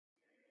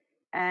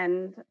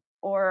and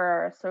or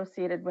are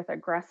associated with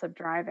aggressive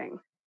driving.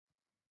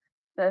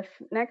 The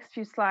next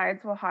few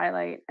slides will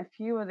highlight a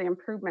few of the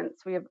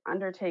improvements we have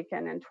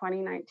undertaken in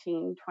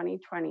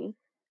 2019-2020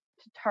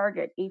 to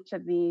target each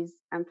of these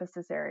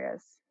emphasis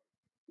areas.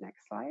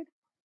 Next slide.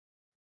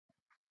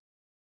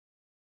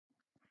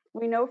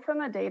 We know from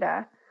the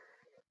data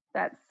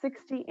that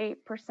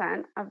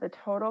 68% of the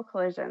total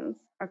collisions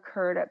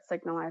occurred at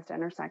signalized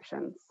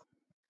intersections.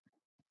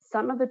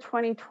 Some of the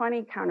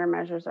 2020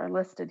 countermeasures are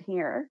listed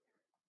here.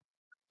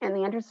 In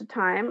the interest of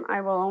time,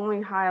 I will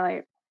only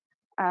highlight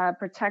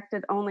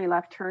protected only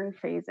left turn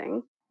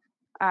phasing,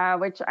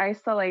 which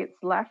isolates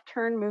left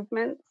turn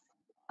movements,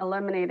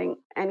 eliminating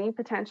any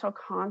potential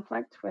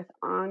conflict with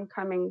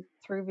oncoming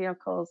through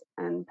vehicles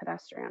and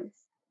pedestrians.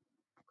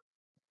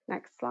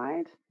 Next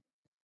slide.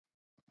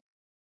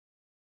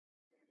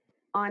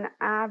 On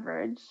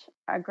average,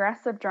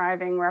 aggressive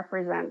driving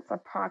represents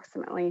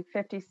approximately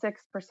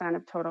 56%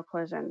 of total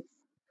collisions.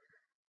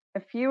 A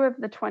few of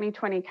the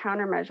 2020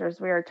 countermeasures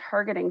we are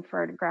targeting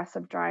for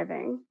aggressive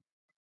driving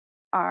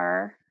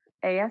are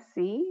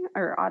ASE,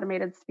 or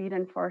automated speed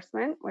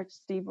enforcement, which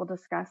Steve will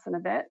discuss in a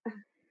bit,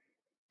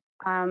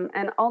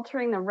 and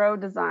altering the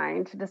road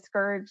design to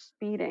discourage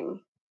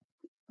speeding,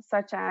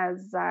 such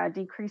as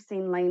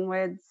decreasing lane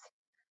widths,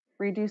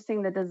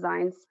 reducing the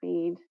design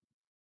speed,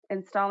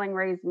 installing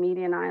raised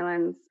median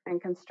islands,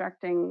 and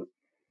constructing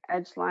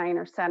edge line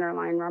or center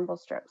line rumble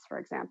strips, for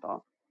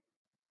example.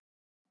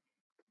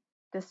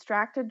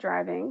 Distracted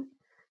driving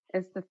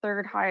is the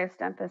third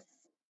highest emphasis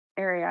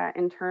area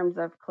in terms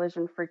of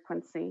collision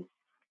frequency.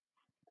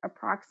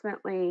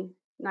 Approximately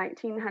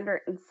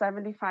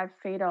 1,975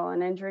 fatal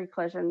and injury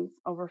collisions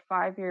over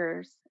 5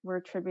 years were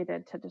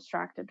attributed to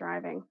distracted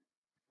driving.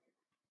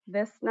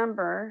 This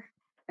number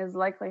is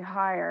likely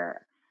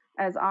higher,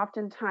 as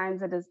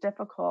oftentimes it is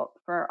difficult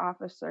for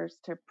officers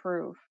to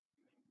prove.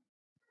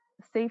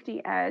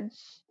 Safety edge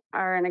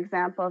are an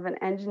example of an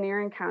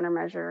engineering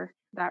countermeasure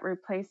that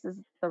replaces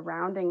the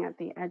rounding at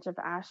the edge of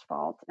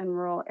asphalt in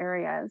rural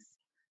areas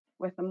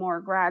with a more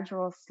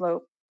gradual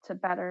slope to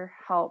better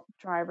help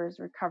drivers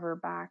recover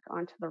back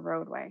onto the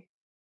roadway.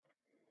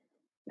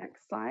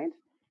 Next slide.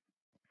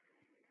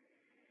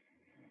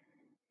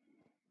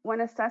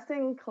 When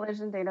assessing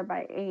collision data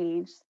by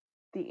age,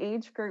 the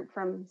age group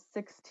from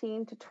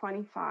 16 to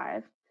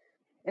 25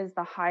 is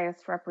the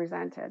highest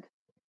represented.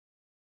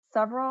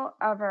 Several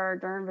of our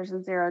Durham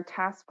Vision Zero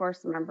task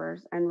force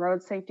members and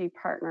road safety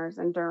partners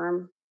in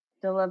Durham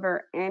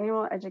deliver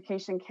annual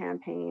education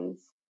campaigns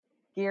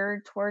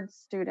geared towards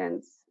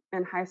students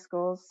in high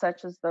schools,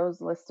 such as those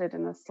listed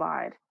in the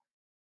slide.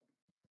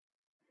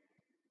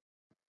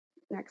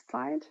 Next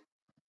slide.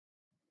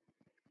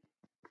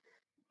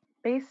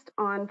 Based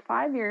on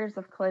 5 years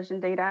of collision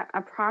data,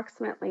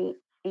 approximately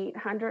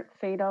 800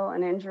 fatal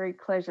and injury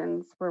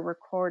collisions were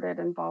recorded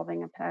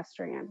involving a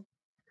pedestrian.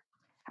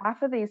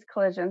 Half of these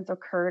collisions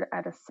occurred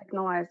at a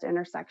signalized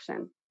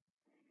intersection.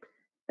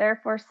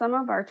 Therefore, some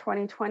of our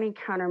 2020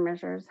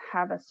 countermeasures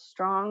have a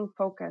strong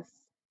focus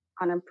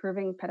on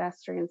improving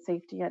pedestrian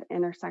safety at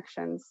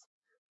intersections,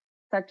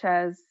 such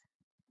as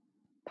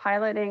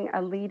piloting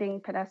a leading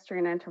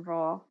pedestrian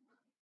interval,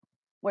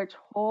 which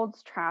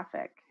holds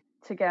traffic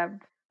to give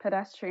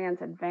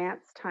pedestrians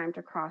advance time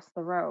to cross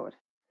the road.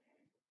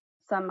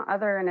 Some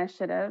other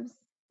initiatives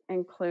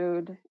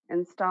include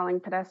installing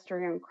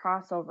pedestrian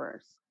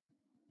crossovers,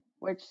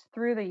 which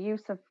through the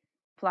use of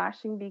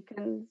flashing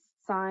beacons,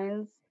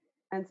 signs,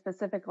 and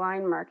specific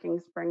line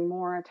markings bring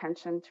more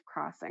attention to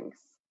crossings.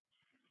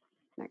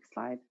 Next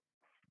slide.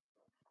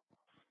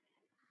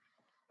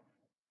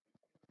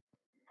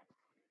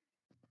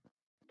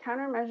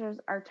 Countermeasures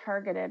are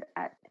targeted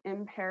at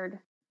impaired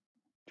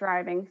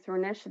driving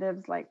through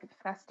initiatives like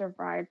Festive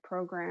Ride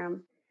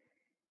Program,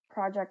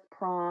 Project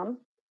Prom,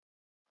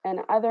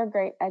 and other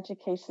great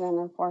education and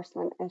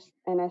enforcement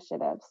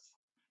initiatives.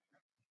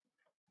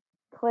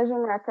 Collision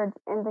records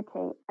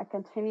indicate a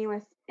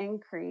continuous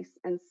increase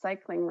in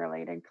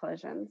cycling-related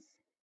collisions,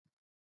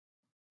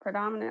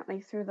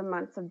 predominantly through the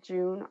months of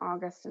June,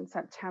 August, and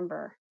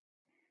September.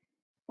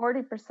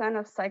 40%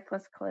 of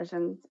cyclist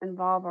collisions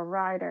involve a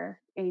rider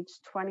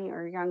aged 20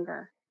 or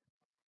younger.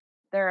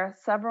 There are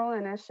several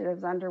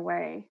initiatives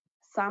underway.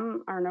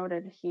 Some are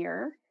noted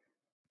here.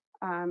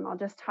 I'll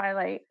just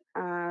highlight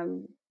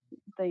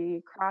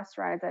the cross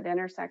rides at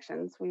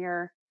intersections. We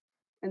are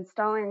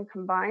installing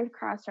combined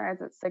cross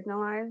rides at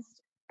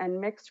signalized and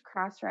mixed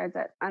cross rides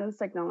at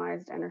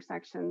unsignalized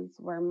intersections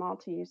where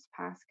multi-use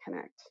paths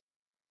connect.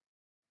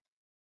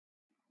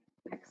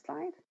 Next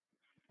slide.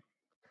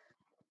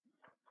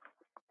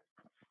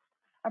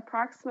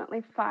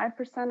 Approximately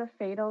 5% of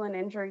fatal and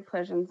injury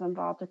collisions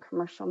involved a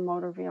commercial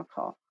motor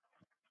vehicle.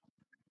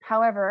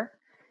 However,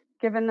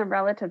 Given the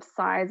relative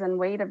size and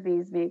weight of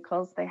these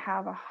vehicles, they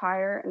have a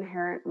higher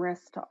inherent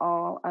risk to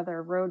all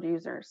other road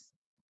users.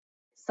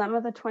 Some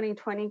of the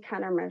 2020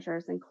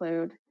 countermeasures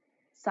include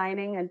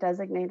signing a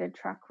designated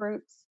truck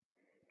routes,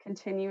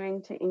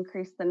 continuing to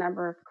increase the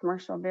number of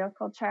commercial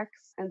vehicle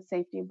checks and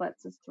safety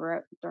blitzes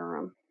throughout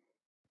Durham.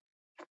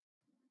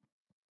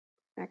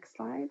 Next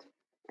slide.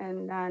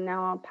 And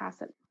now I'll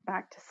pass it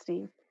back to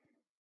Steve.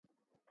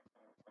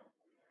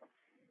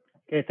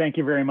 Okay, thank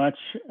you very much,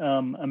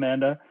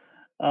 Amanda.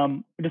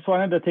 I just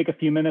wanted to take a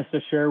few minutes to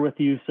share with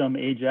you some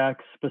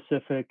Ajax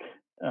specific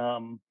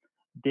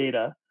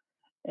data.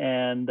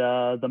 And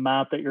the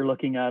map that you're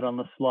looking at on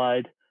the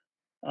slide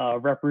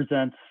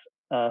represents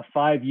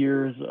 5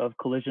 years of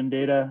collision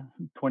data,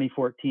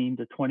 2014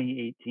 to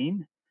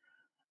 2018.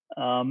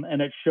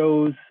 And it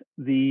shows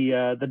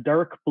the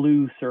dark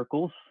blue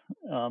circles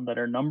that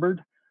are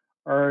numbered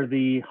are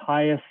the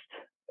highest,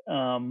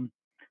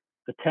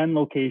 the 10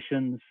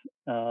 locations,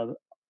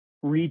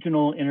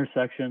 regional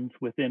intersections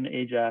within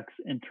Ajax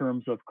in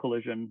terms of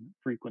collision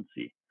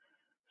frequency.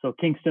 So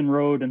Kingston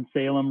Road and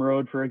Salem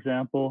Road, for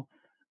example,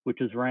 which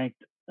is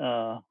ranked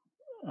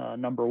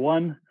number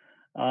 1,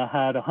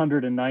 had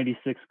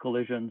 196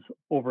 collisions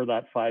over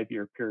that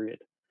 5-year period.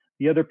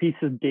 The other piece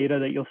of data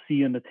that you'll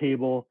see in the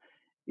table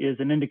is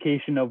an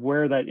indication of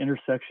where that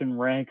intersection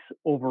ranks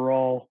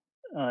overall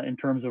in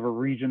terms of a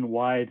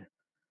region-wide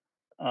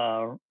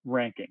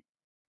ranking.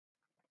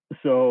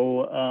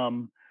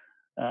 So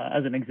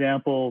as an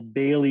example,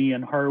 Bailey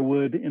and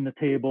Harwood in the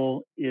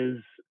table is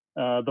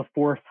the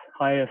 4th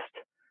highest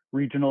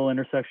regional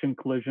intersection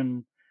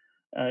collision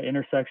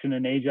intersection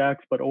in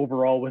Ajax, but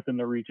overall within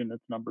the region,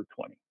 it's number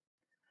 20.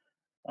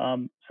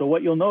 So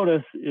what you'll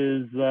notice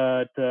is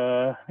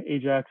that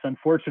Ajax,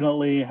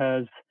 unfortunately,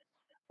 has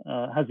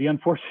the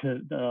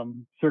unfortunate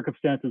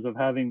circumstances of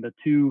having the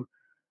 2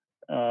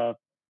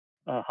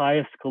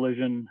 highest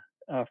collision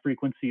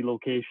frequency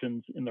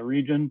locations in the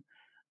region,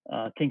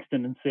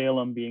 Kingston and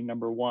Salem being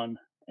number 1,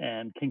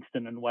 and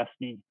Kingston and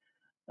Westney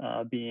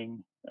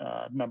being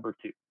number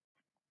 2.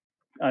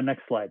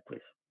 Next slide,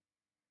 please.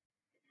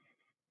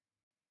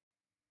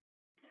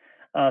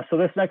 So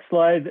this next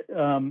slide,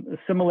 a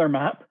similar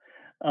map,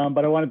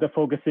 but I wanted to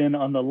focus in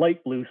on the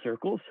light blue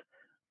circles,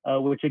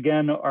 which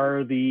again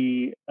are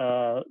the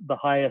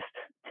highest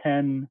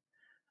 10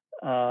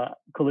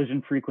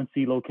 collision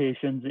frequency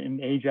locations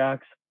in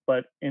Ajax.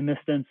 But in this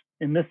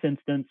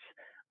instance,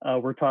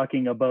 we're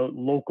talking about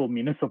local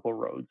municipal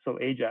roads, so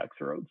Ajax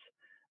roads.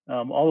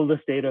 All of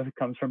this data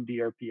comes from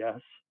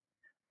DRPS.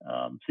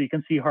 So you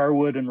can see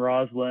Harwood and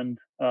Roslyn,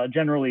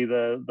 generally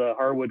the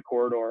Harwood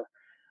corridor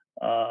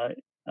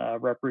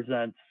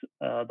represents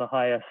the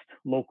highest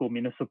local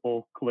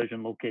municipal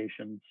collision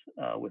locations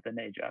within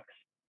Ajax.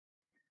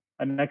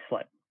 And next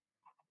slide.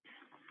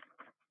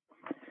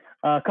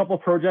 A couple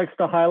projects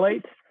to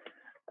highlight.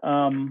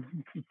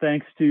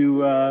 Thanks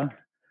to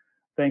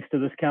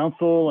this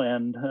council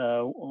and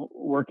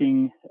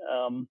working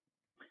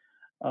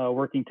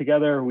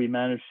together, we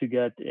managed to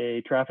get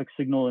a traffic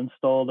signal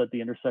installed at the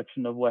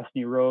intersection of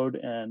Westney Road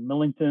and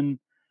Millington,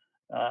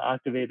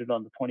 activated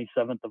on the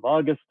 27th of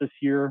August this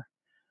year.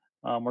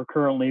 We're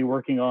currently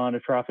working on a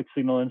traffic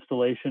signal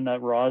installation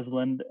at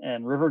Roslyn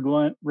and River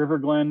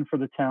Glen for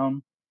the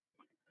town.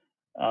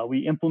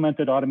 We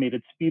implemented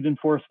automated speed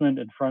enforcement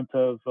in front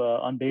of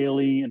on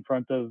Bailey, in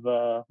front of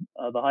the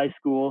high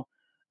school,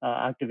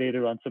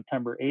 activated on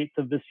September 8th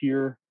of this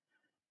year.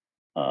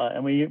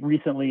 And we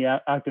recently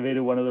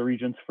activated one of the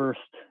region's first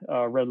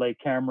red light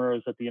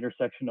cameras at the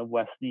intersection of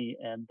Westney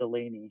and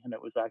Delaney, and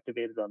it was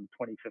activated on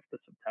the 25th of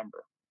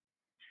September.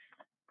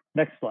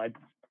 Next slide.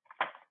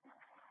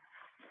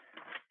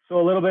 So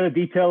a little bit of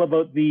detail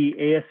about the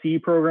ASE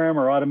program,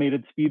 or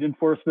automated speed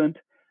enforcement.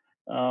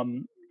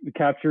 We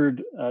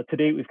captured, to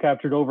date, we've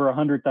captured over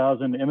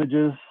 100,000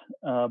 images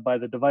by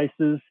the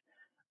devices.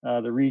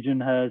 The region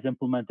has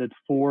implemented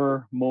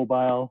 4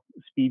 mobile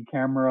speed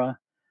camera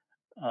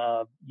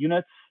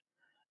units.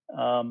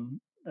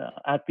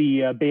 At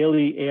the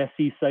Bailey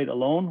ASC site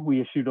alone,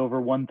 we issued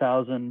over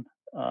 1,000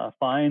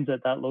 fines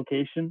at that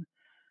location.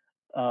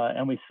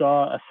 And we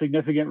saw a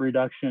significant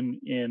reduction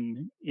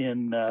in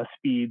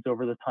speeds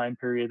over the time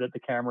period that the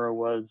camera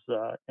was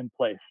in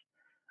place.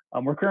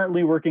 We're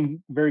currently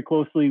working very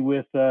closely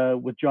with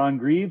John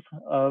Grieve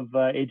of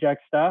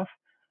Ajax staff,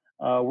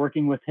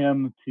 working with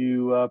him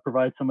to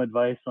provide some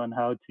advice on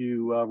how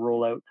to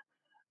roll out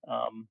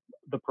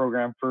the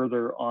program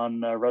further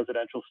on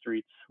residential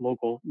streets,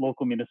 local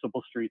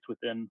municipal streets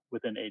within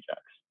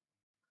Ajax.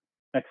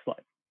 Next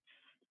slide.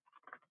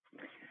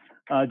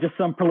 Just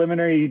some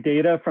preliminary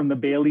data from the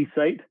Bailey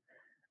site.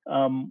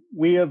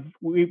 We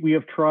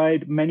have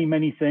tried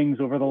many things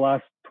over the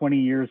last 20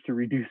 years to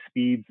reduce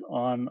speeds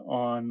on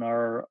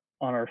our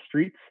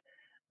streets.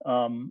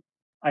 I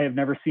have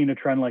never seen a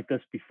trend like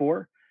this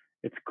before.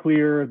 It's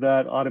clear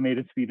that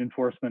automated speed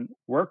enforcement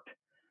worked,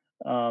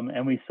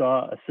 and we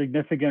saw a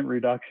significant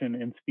reduction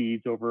in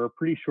speeds over a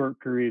pretty short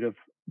period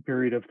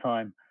of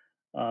time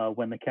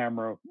when the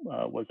camera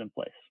was in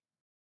place.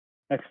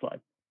 Next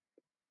slide.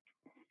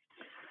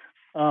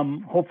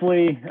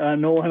 Hopefully,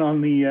 no one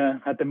on the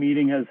at the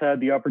meeting has had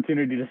the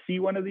opportunity to see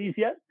one of these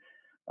yet,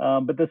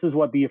 but this is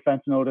what the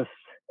offense notice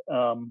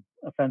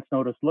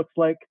looks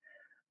like.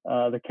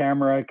 The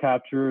camera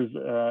captures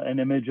an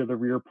image of the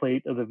rear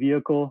plate of the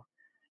vehicle,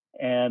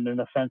 and an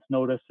offense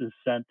notice is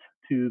sent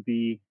to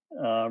the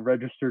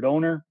registered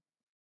owner,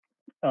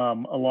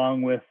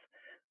 along with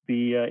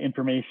the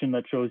information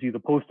that shows you the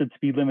posted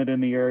speed limit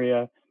in the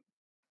area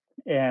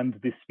and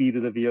the speed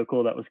of the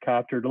vehicle that was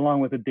captured, along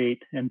with the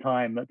date and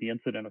time that the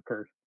incident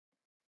occurred.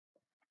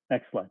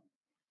 Next slide.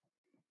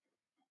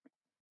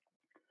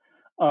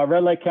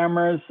 Red light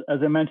cameras, as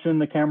I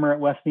mentioned, the camera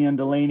at Westney and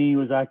Delaney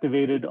was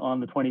activated on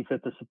the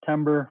 25th of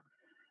September.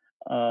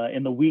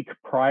 In the week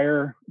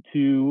prior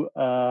to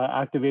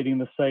activating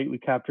the site, we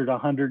captured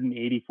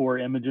 184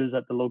 images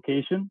at the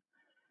location,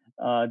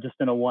 just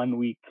in a one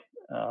week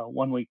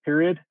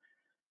period.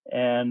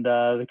 And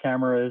the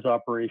camera is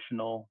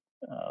operational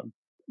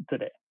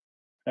today.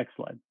 Next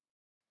slide.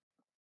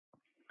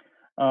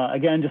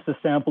 Again, just a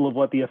sample of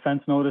what the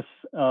offense notice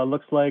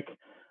looks like.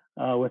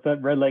 With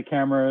that red light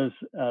cameras,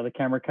 the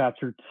camera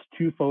captured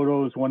 2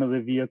 photos, one of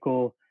the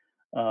vehicle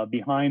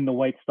behind the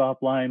white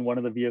stop line, one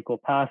of the vehicle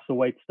past the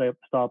white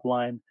stop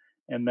line,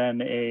 and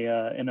then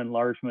an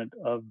enlargement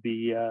of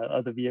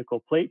the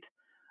vehicle plate.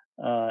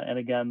 And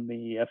again,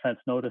 the offense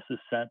notice is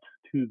sent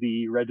to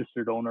the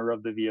registered owner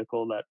of the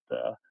vehicle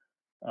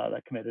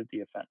that committed the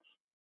offense.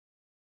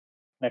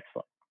 Next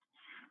slide.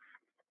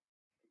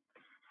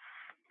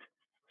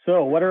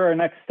 So what are our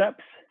next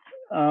steps?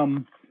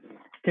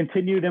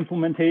 Continued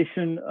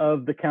implementation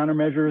of the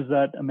countermeasures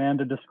that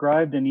Amanda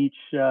described in each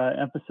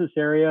emphasis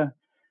area.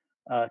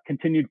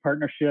 Continued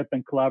partnership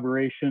and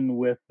collaboration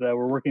with,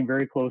 we're working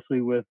very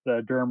closely with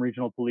Durham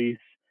Regional Police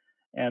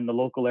and the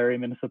local area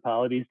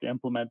municipalities to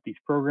implement these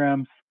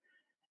programs,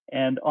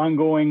 and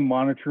ongoing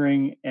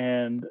monitoring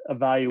and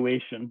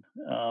evaluation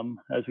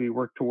as we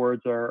work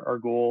towards our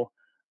goal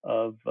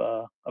of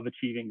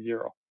achieving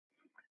zero.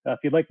 If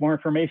you'd like more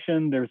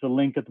information, there's a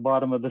link at the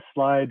bottom of the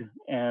slide,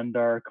 and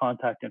our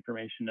contact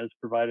information is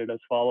provided as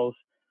follows.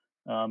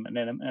 And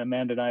then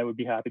Amanda and I would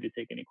be happy to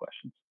take any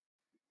questions.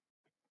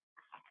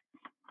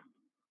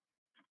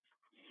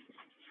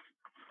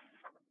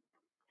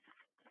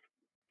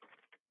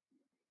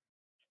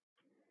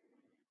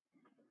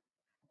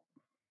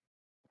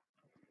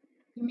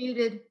 You're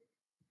muted.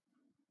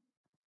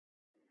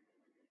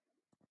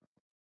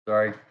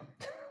 Sorry.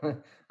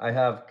 I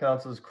have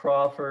Councilors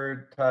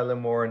Crawford, Tyler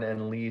Moore,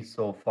 and Lee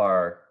so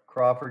far.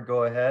 Crawford,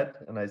 go ahead,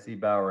 and I see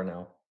Bauer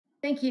now.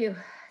 Thank you.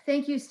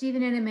 Thank you,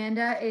 Stephen and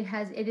Amanda. It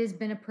has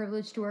been a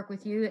privilege to work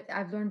with you.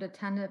 I've learned a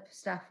ton of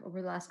stuff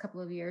over the last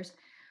couple of years.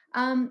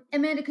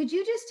 Amanda, could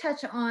you just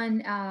touch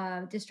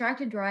on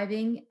distracted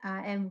driving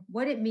and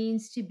what it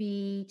means to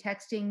be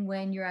texting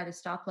when you're at a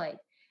stoplight?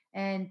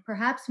 And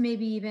perhaps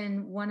maybe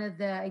even one of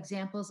the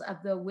examples of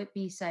the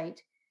Whitby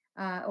site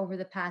over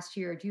the past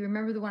year. Do you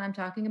remember the one I'm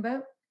talking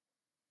about?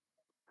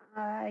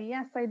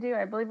 Yes, I do.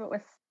 I believe it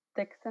was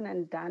Dixon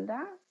and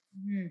Dundas.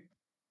 Mm-hmm.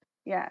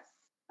 Yes.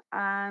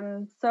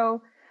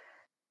 So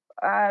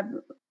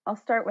I'll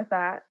start with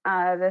that.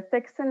 The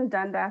Dixon and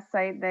Dundas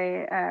site,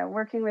 they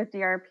working with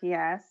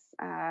DRPS.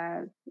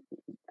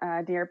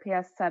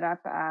 DRPS set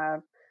up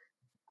a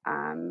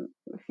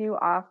few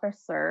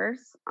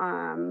officers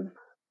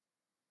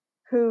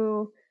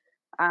who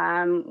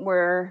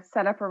were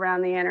set up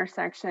around the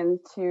intersection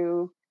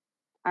to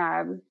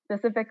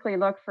specifically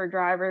look for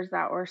drivers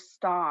that were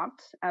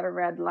stopped at a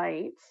red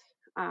light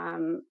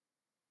and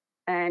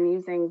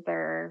using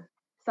their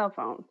cell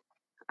phone.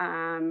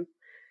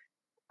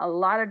 A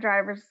lot of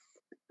drivers,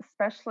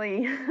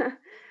 especially,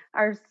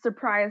 are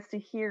surprised to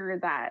hear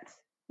that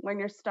when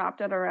you're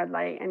stopped at a red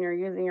light and you're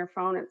using your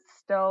phone, it's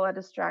still a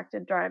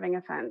distracted driving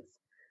offense.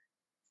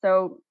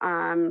 So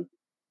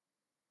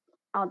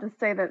I'll just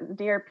say that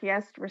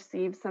DRPS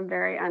received some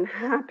very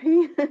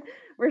unhappy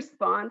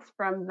response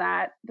from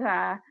that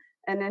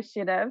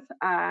initiative.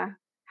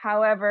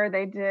 However,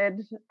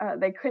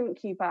 they couldn't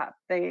keep up.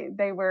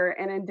 They were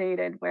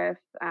inundated with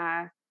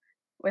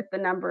the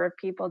number of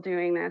people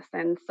doing this,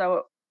 and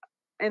so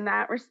in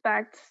that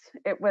respect,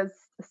 it was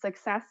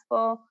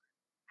successful.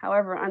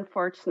 However,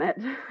 unfortunate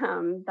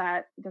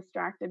that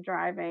distracted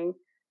driving,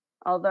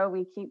 although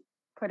we keep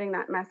putting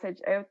that message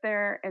out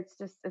there, it's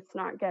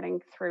not getting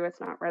through.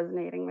 It's not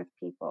resonating with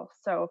people.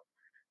 So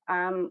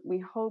we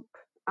hope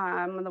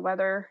when the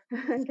weather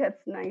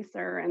gets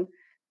nicer and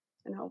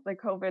hopefully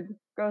COVID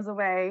goes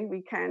away,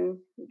 we can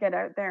get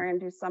out there and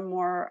do some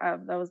more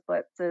of those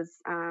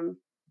blitzes.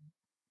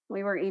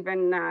 We were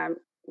even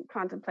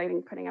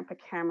contemplating putting up a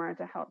camera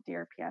to help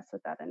DRPS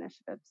with that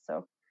initiative.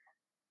 So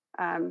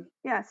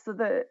yeah, so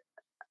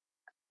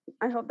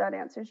I hope that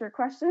answers your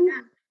question.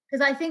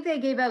 Because I think they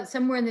gave out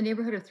somewhere in the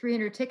neighborhood of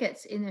 300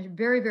 tickets in a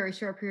very, very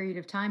short period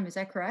of time. Is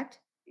that correct?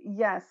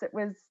 Yes, it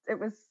was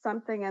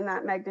something in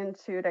that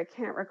magnitude. I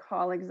can't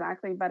recall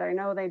exactly, but I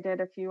know they did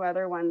a few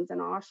other ones in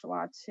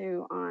Oshawa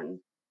too,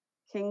 on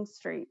King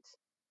Street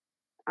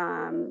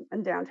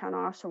in downtown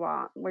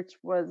Oshawa, which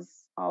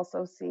was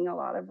also seeing a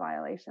lot of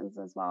violations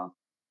as well.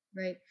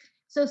 Right.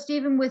 So,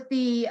 Stephen, with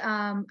the,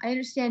 I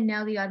understand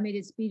now the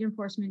automated speed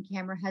enforcement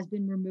camera has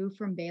been removed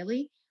from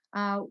Bailey.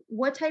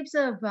 What types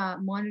of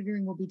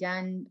monitoring will be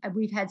done?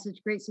 We've had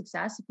such great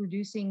success of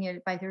reducing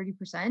it by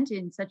 30%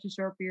 in such a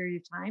short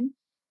period of time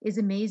is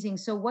amazing.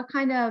 So, what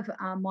kind of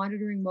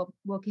monitoring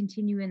will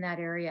continue in that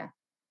area?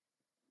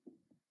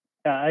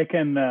 Yeah, I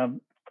can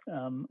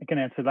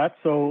answer that.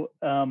 So,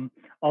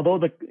 although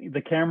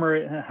the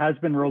camera has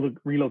been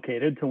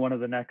relocated to one of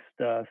the next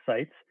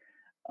sites,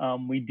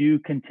 we do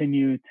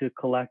continue to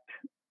collect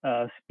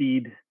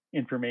speed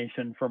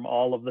information from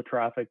all of the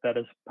traffic that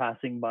is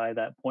passing by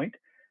that point.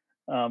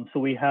 So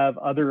we have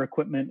other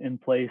equipment in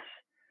place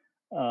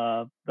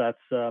that's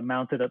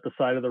mounted at the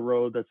side of the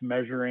road that's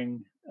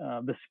measuring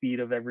the speed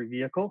of every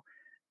vehicle.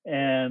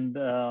 And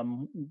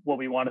what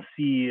we want to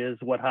see is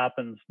what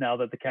happens now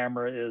that the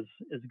camera is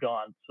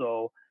gone.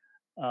 So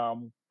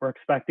we're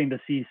expecting to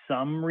see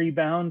some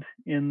rebound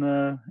in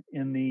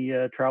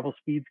the travel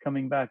speeds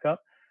coming back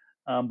up,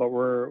 but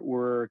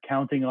we're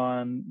counting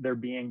on there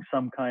being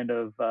some kind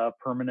of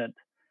permanent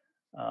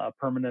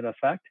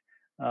effect.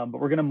 But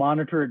we're going to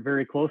monitor it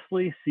very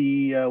closely,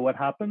 see what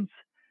happens,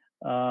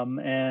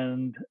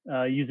 and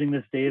using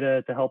this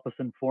data to help us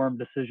inform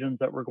decisions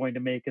that we're going to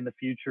make in the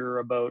future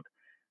about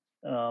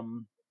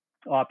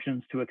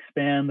options to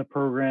expand the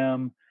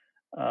program,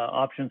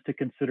 options to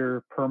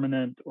consider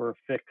permanent or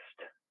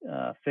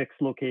fixed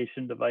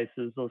location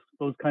devices,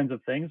 those kinds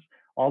of things.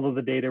 All of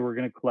the data we're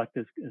going to collect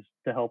is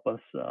to help us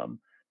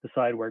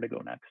decide where to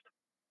go next.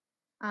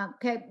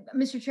 Okay,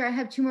 Mr. Chair, I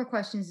have two more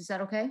questions. Is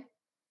that okay?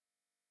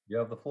 You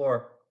have the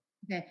floor.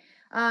 Okay.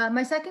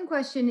 My second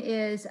question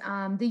is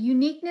the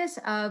uniqueness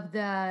of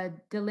the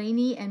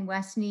Delaney and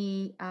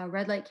Westney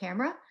red light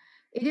camera.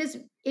 It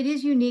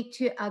is unique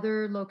to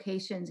other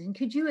locations, and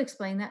could you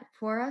explain that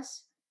for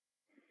us?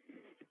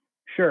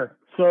 Sure.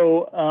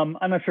 So I'm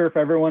not sure if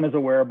everyone is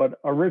aware, but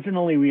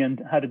originally we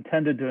had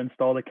intended to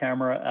install the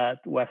camera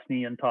at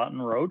Westney and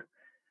Taunton Road.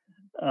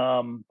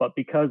 But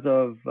because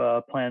of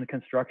planned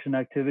construction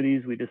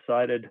activities, we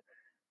decided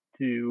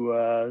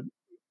to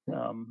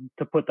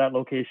put that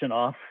location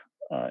off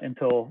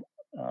until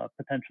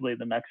potentially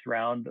the next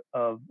round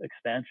of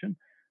expansion.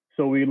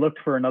 So we looked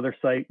for another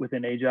site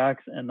within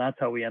Ajax, and that's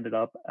how we ended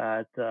up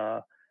at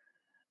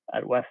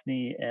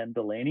Westney and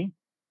Delaney.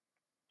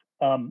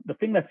 The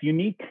thing that's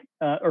unique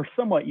or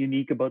somewhat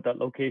unique about that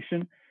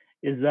location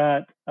is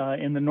that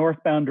in the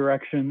northbound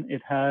direction,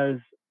 it has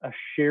a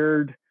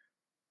shared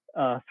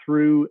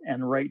through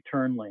and right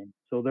turn lane.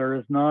 So there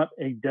is not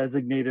a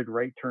designated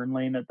right turn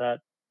lane at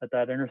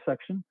that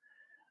intersection.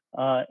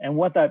 And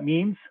what that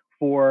means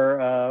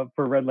for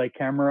red light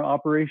camera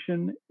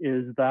operation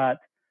is that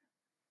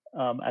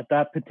at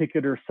that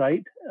particular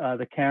site,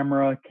 the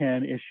camera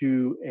can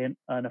issue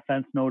an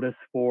offense notice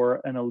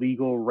for an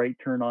illegal right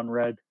turn on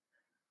red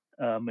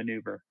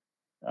maneuver.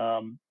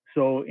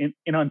 So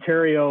in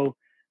Ontario,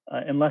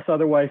 unless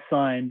otherwise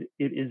signed,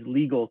 it is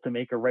legal to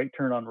make a right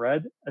turn on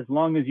red as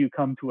long as you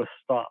come to a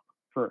stop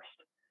first.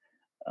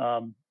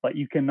 But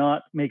you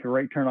cannot make a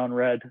right turn on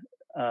red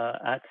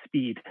at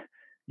speed.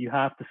 You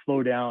have to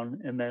slow down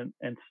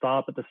and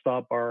stop at the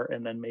stop bar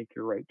and then make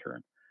your right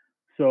turn.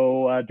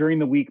 So during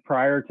the week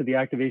prior to the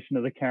activation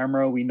of the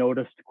camera, we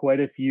noticed quite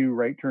a few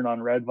right turn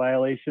on red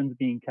violations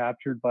being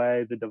captured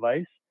by the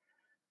device.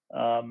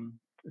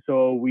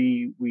 So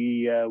we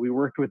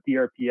worked with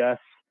DRPS.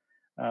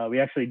 We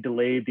actually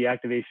delayed the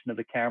activation of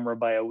the camera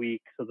by a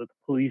week so that the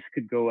police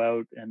could go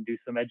out and do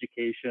some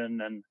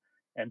education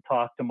and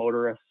talk to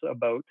motorists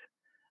about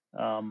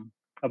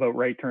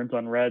right turns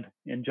on red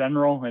in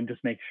general, and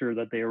just make sure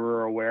that they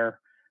were aware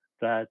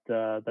that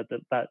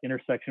that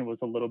intersection was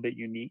a little bit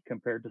unique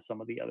compared to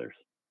some of the others.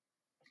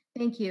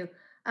 Thank you.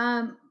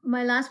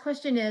 My last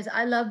question is,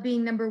 I love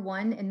being number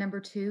 1 and number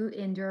 2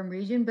 in Durham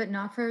region, but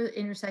not for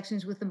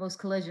intersections with the most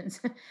collisions.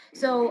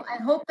 So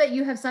I hope that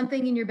you have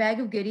something in your bag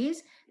of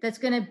goodies that's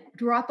going to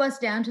drop us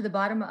down to the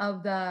bottom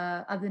of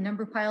the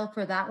number pile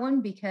for that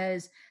one,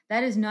 because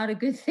that is not a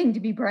good thing to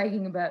be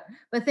bragging about.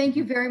 But thank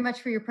you very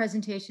much for your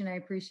presentation. I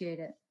appreciate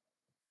it.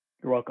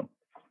 You're welcome.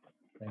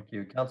 Thank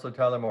you. Councillor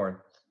Tyler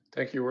Moore.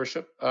 Thank you,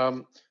 Worship.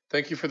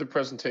 Thank you for the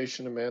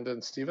presentation, Amanda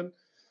and Stephen,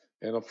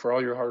 and for all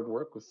your hard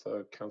work with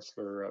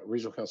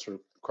Regional Councillor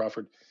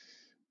Crawford.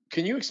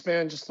 Can you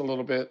expand just a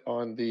little bit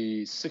on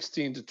the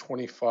 16 to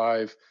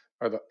 25,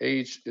 or the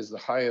age is the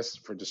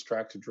highest for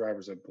distracted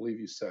drivers, I believe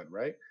you said,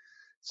 right?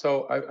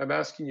 So I'm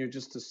asking you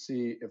just to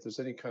see if there's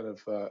any kind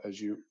of, as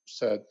you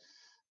said,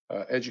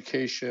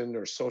 education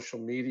or social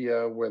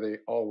media where they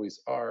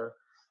always are,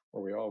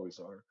 or we always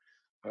are.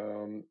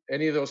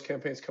 Any of those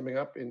campaigns coming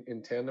up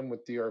in tandem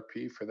with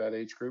DRP for that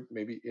age group,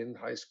 maybe in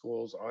high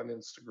schools, on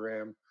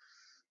Instagram,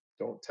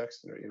 don't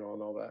text, and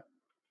all that?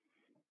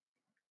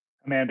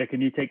 Amanda,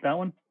 can you take that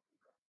one?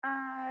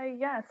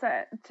 Yes.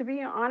 To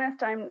be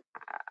honest,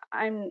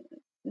 I'm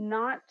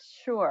not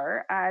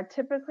sure.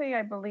 Typically,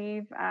 I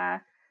believe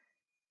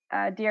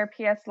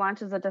DRPS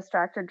launches a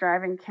distracted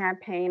driving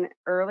campaign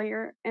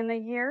earlier in the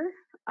year.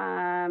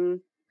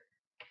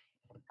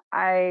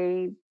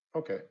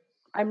 Okay.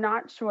 I'm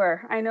not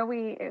sure. I know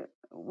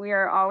we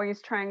are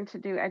always trying to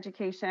do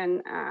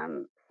education,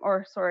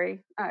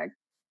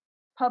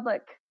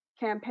 public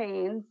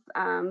campaigns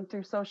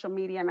through social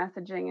media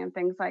messaging and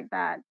things like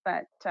that.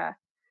 But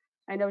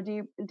I know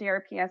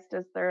DRPS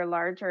does their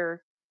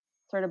larger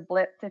sort of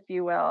blitz, if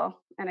you will,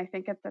 and I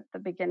think it's at the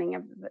beginning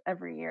of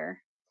every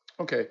year.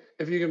 Okay,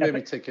 if you can Yeah,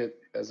 maybe take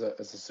it as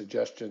a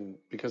suggestion,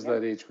 because Yeah.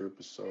 that age group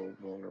is so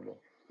vulnerable.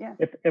 Yeah.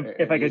 If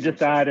I could using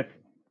just add, social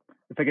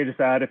if I could just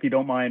add, if you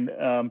don't mind,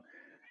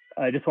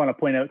 I just want to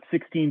point out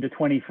 16 to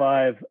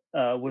 25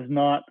 was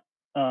not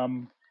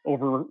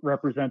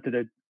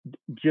overrepresented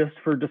just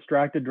for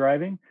distracted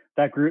driving.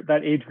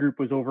 That age group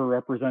was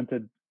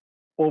overrepresented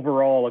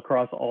overall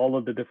across all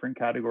of the different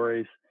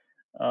categories.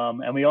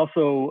 And we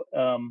also,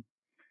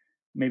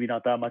 maybe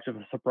not that much of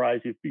a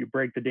surprise, you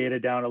break the data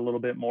down a little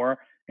bit more,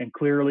 and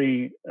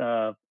clearly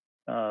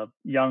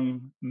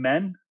young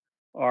men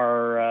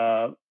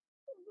are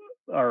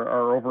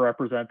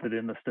overrepresented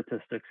in the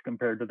statistics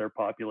compared to their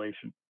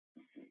population.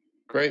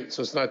 Great.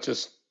 So it's not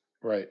just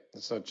right.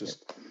 It's not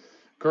just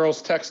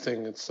girls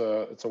texting. It's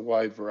a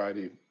wide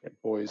variety.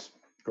 Boys,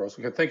 girls.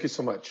 Okay. Thank you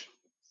so much.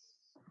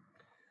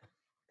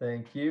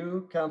 Thank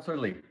you, Councillor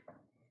Lee.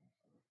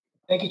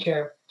 Thank you,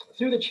 Chair.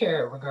 Through the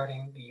chair,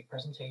 regarding the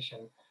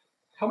presentation,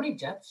 how many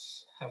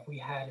deaths have we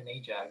had in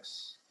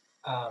Ajax?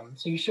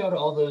 So you showed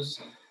all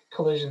those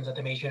collisions at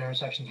the major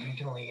intersections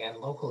regionally and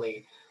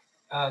locally.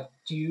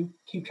 Do you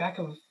keep track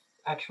of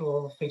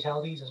actual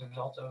fatalities as a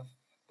result of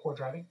poor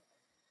driving?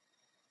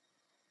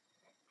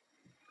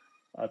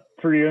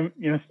 Through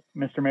you,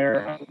 Mr.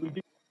 Mayor, we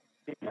do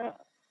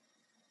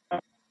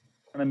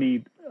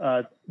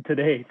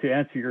today to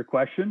answer your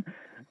question.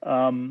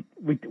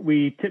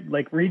 We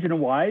like region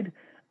wide,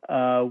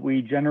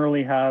 we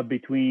generally have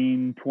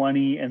between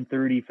 20 and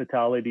 30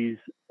 fatalities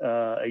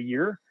a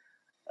year,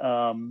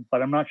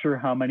 but I'm not sure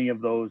how many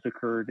of those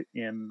occurred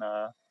in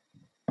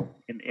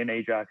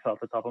Ajax off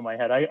the top of my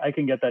head. I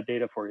can get that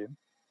data for you.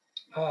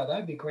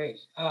 That'd be great.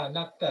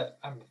 Not that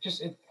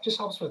it just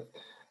helps with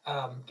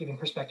giving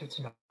perspective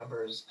to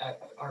numbers at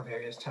our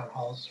various town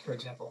halls, for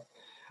example.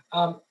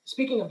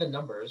 Speaking of the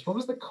numbers, what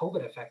was the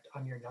COVID effect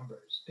on your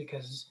numbers?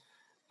 Because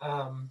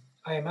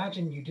I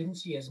imagine you didn't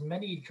see as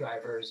many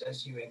drivers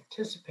as you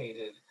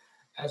anticipated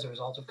as a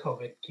result of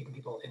COVID keeping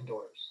people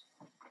indoors.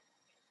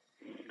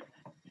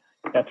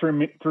 Yeah,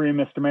 through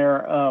Mr.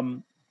 Mayor,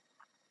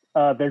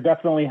 there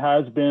definitely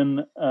has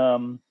been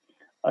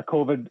a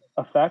COVID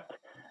effect.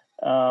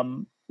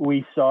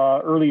 We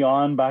saw early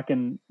on back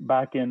in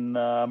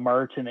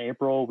March and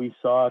April, we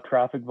saw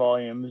traffic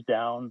volumes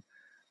down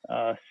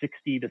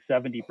 60 to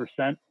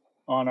 70%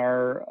 on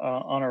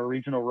our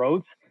regional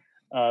roads.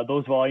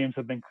 Those volumes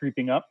have been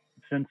creeping up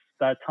since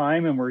that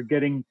time, and we're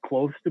getting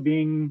close to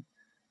being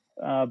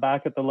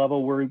back at the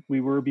level where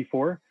we were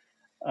before.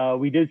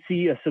 We did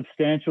see a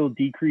substantial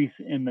decrease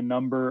in the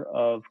number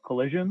of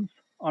collisions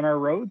on our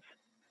roads,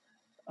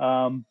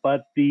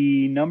 but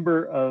the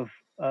number of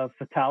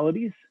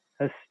fatalities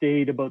has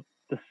stayed about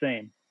the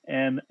same.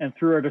 And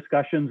through our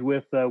discussions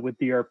with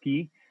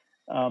DRP,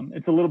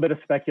 it's a little bit of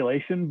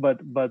speculation, but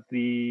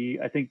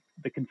I think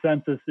the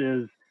consensus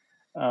is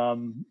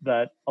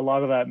that a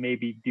lot of that may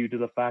be due to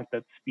the fact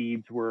that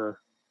speeds were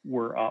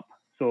up.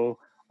 So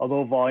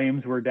although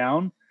volumes were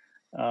down,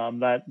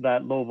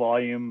 that low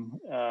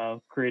volume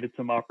created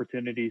some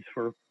opportunities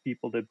for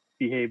people to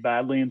behave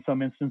badly in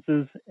some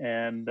instances,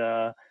 and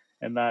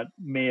that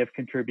may have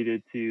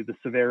contributed to the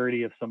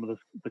severity of some of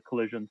the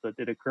collisions that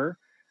did occur.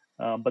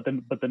 But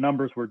the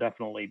numbers were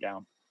definitely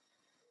down.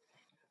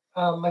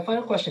 My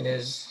final question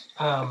is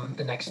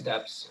the next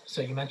steps.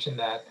 So you mentioned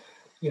that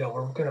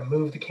we're going to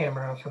move the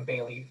camera from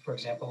Bailey, for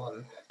example,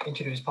 and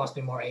introduce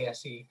possibly more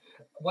ASE.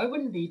 Why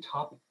wouldn't the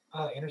top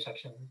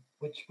intersection,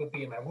 which would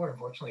be in my ward,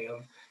 unfortunately,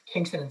 of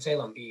Kingston and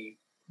Salem, be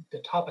the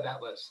top of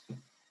that list?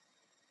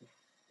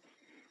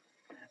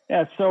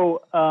 Yeah.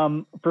 So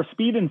for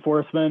speed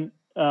enforcement,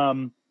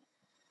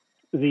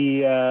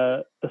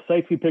 the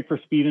sites we pick for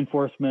speed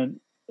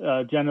enforcement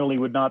generally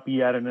would not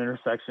be at an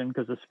intersection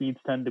because the speeds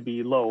tend to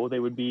be low. They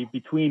would be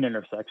between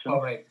intersections.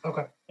 Oh, right.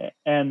 Okay.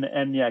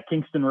 And yeah,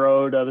 Kingston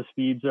Road, the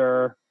speeds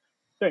are,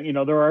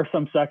 there are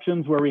some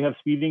sections where we have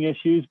speeding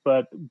issues,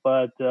 but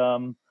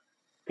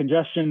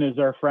congestion is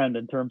our friend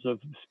in terms of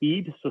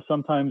speed. So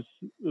sometimes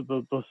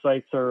those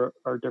sites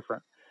are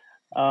different.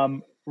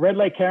 Red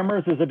light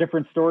cameras is a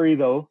different story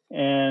though,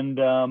 and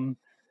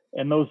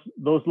those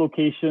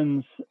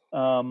locations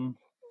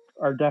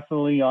are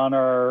definitely on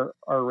our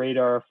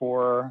radar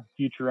for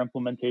future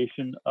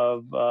implementation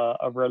of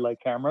red light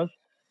cameras.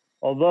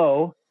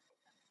 Although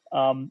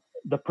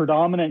the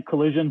predominant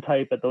collision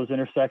type at those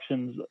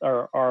intersections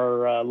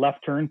are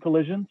left turn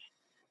collisions,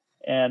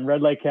 and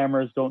red light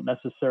cameras don't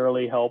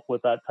necessarily help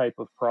with that type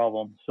of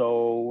problem.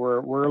 So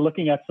we're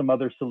looking at some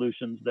other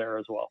solutions there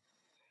as well.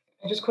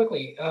 And just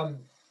quickly,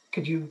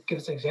 could you give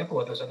us an example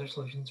of what those other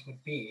solutions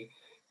would be?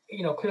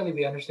 Clearly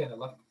we understand that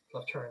left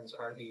turns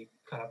are the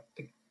kind of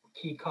the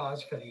key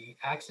cause for the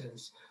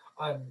accidents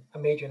on a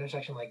major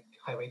intersection like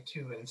Highway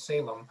 2 in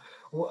Salem.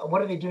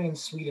 What are they doing in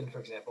Sweden, for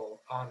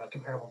example, on a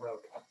comparable road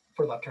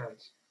for left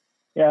turns?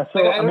 Yeah, so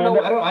Like, I don't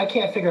Amanda, know. I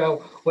can't figure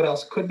out what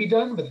else could be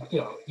done, but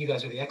you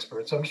guys are the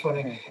experts. So I'm just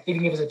wondering if you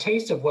can give us a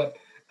taste of what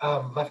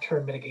left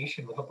turn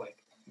mitigation would look like.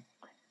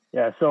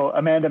 Yeah, so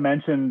Amanda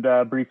mentioned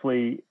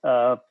briefly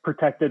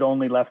protected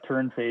only left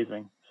turn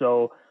phasing.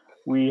 So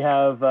we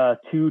have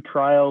 2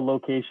 trial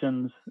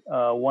locations,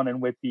 one in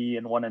Whitby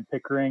and one in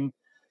Pickering,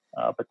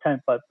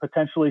 but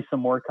potentially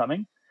some more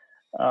coming.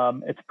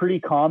 It's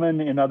pretty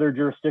common in other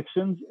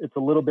jurisdictions. It's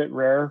a little bit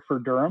rare for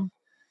Durham,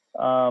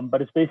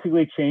 but it's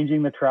basically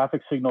changing the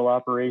traffic signal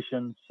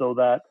operation so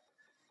that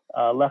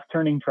left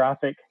turning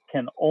traffic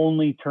can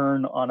only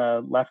turn on a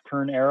left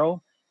turn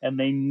arrow, and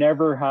they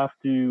never have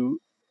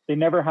to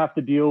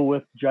deal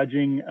with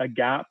judging a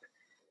gap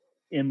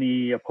in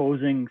the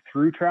opposing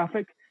through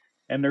traffic,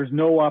 and there's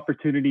no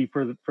opportunity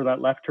for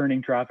that left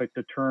turning traffic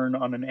to turn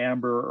on an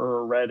amber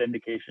or a red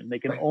indication. They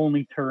can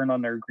only turn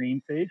on their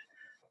green phase.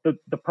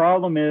 The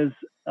problem is,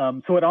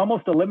 so it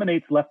almost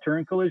eliminates left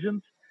turn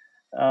collisions,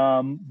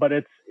 but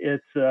it's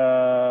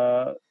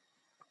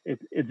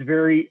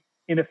very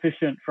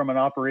inefficient from an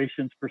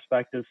operations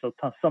perspective. So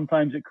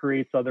sometimes it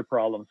creates other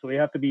problems. So we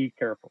have to be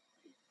careful.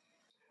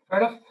 Fair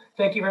enough.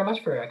 Thank you very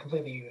much for a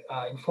completely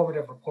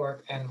informative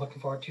report, and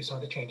looking forward to some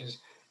of the changes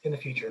in the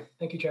future.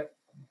 Thank you, Chair.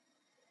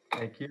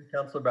 Thank you.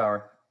 Councillor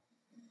Bauer.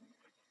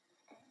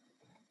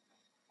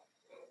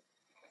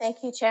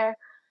 Thank you, Chair.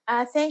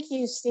 Thank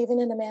you,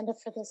 Stephen and Amanda,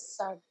 for this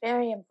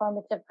very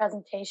informative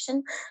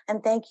presentation.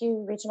 And thank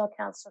you, Regional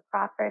Councillor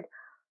Crawford,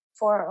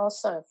 for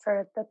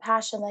the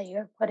passion that you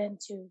have put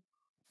into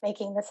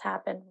making this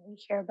happen. We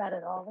hear about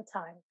it all the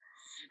time.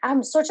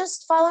 So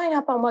just following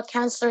up on what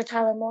Councillor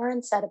Tyler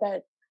Morin said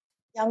about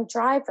young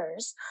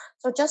drivers.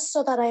 So just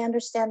so that I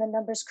understand the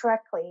numbers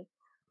correctly,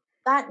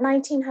 that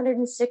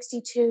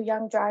 1,962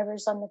 young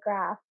drivers on the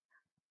graph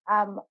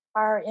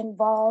are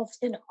involved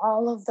in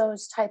all of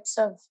those types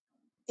of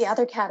the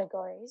other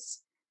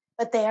categories,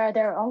 but they are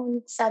their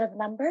own set of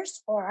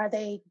numbers, or are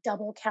they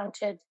double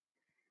counted?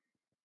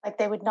 Like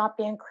they would not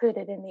be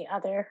included in the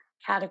other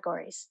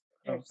categories?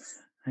 They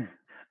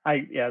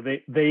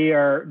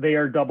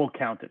are double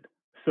counted.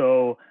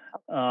 So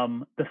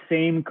the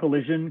same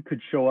collision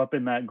could show up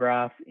in that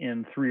graph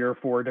in 3 or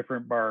 4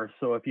 different bars.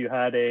 So if you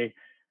had a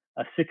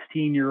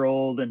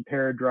 16-year-old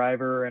impaired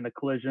driver and a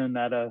collision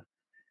at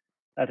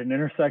an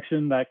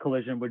intersection, that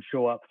collision would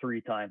show up 3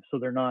 times. So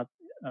they're not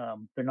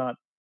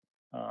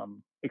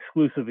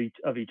exclusive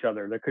of each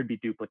other. There could be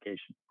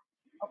duplication.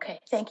 Okay,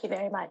 thank you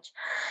very much.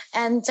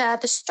 And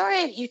the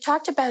story you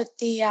talked about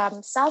the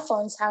cell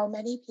phones, how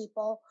many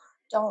people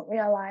don't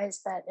realize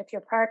that if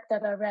you're parked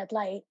at a red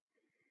light,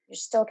 you're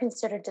still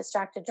considered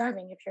distracted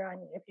driving if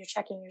you're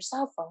checking your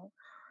cell phone.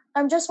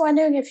 I'm just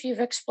wondering if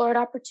you've explored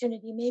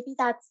opportunity. Maybe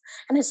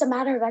and it's a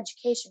matter of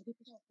education.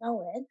 People don't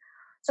know it.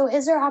 So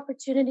is there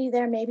opportunity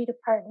there maybe to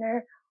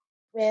partner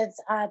with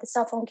the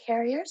cell phone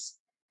carriers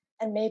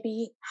and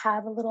maybe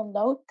have a little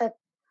note that,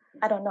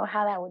 I don't know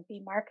how that would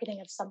be,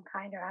 marketing of some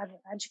kind or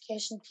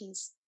education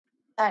piece,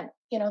 that,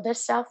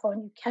 this cell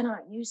phone, you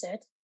cannot use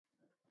it.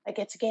 Like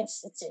it's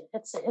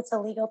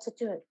illegal to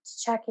do it,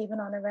 to check even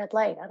on a red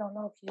light. I don't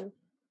know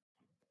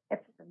if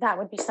that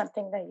would be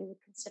something that you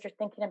would consider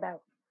thinking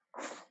about.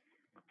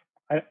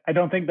 I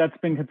don't think that's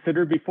been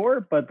considered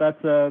before, but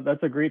that's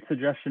a great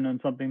suggestion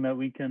and something that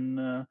we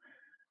can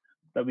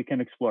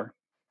explore.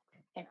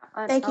 Okay.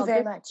 Thank you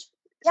very much.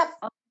 Yep.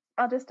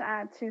 I'll just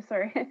add too,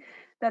 sorry,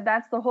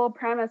 that's the whole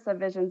premise of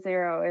Vision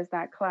Zero, is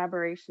that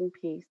collaboration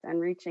piece and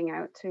reaching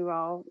out to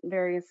all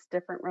various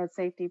different road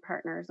safety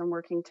partners and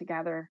working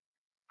together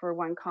for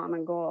one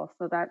common goal.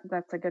 So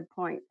that's a good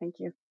point. Thank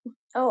you.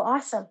 Oh,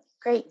 awesome.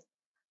 Great.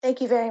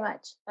 Thank you very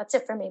much. That's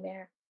it for me,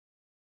 Mayor.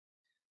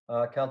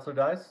 Councillor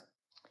Dice.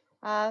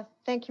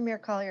 Thank you, Mayor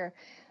Collier.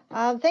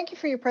 Thank you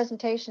for your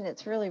presentation.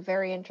 It's really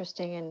very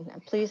interesting, and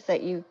I'm pleased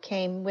that you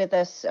came with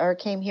us or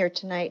came here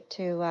tonight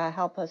to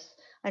help us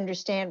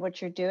understand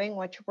what you're doing,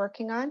 what you're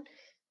working on.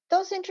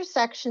 Those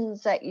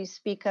intersections that you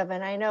speak of,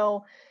 and I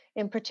know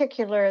in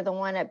particular the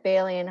one at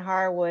Bailey and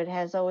Harwood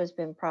has always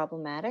been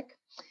problematic.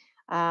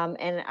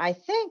 And I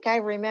think I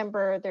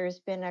remember there's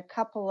been a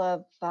couple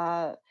of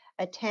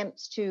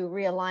attempts to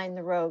realign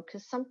the road,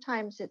 because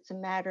sometimes it's a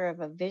matter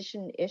of a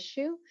vision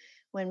issue.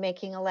 When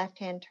making a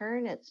left-hand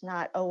turn, it's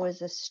not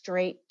always a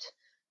straight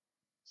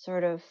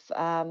sort of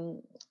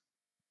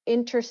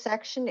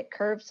intersection. It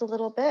curves a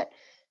little bit.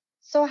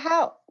 So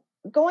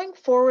going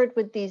forward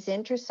with these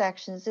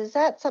intersections, is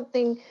that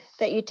something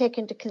that you take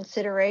into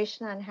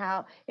consideration on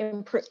how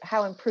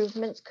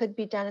improvements could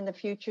be done in the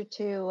future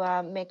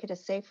to make it a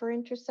safer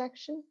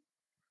intersection?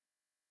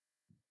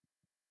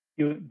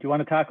 Do you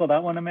want to tackle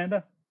that one,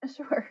 Amanda?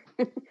 Sure.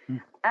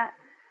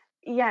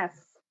 Yes.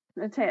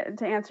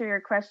 To answer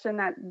your question,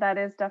 that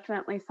is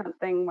definitely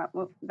something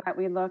that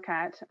we look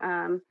at.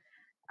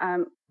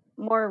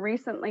 More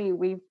recently,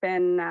 we've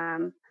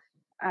been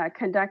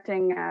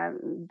conducting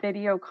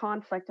video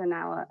conflict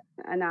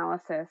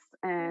analysis,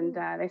 and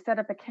they set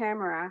up a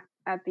camera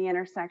at the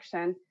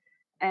intersection,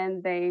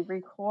 and they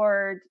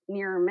record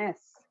near miss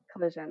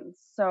collisions.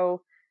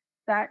 So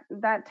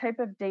that type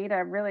of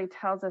data really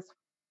tells us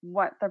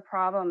what the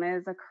problem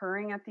is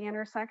occurring at the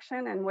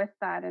intersection, and with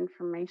that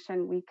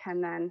information we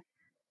can then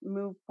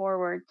move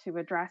forward to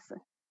address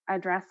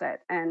it.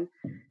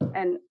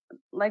 And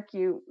like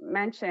you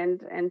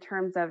mentioned, in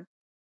terms of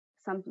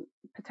some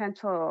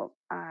potential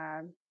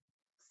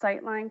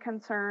sightline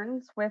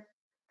concerns with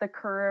the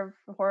curve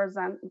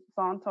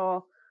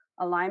horizontal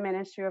alignment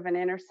issue of an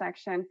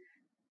intersection,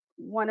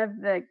 one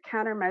of the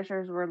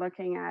countermeasures we're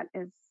looking at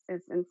is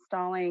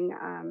installing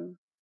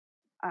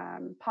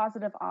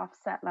positive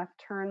offset left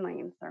turn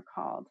lanes, they're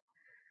called.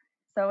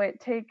 So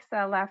it takes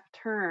a left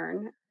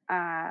turn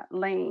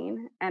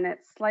lane and it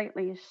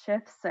slightly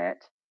shifts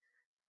it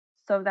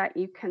so that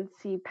you can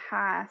see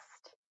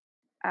past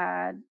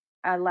a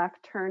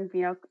left turn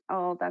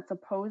vehicle that's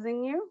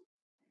opposing you.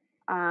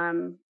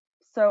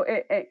 So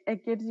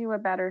it gives you a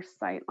better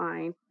sight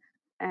line,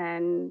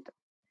 and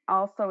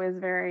also is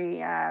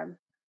very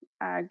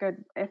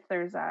good if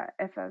there's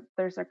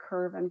a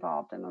curve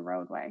involved in the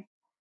roadway.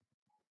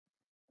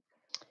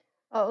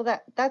 Oh,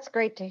 that's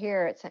great to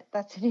hear.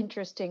 That's an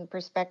interesting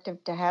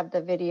perspective to have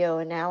the video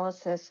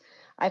analysis.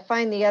 I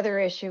find the other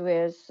issue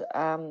is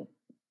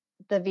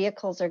the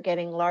vehicles are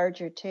getting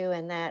larger too,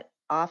 and that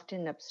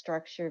often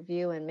obstructs your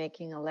view in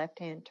making a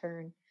left-hand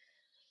turn.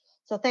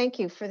 So thank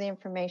you for the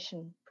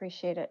information.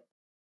 Appreciate it.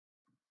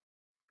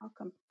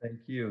 Welcome.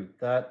 Thank you.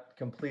 That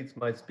completes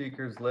my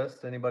speakers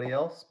list. Anybody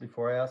else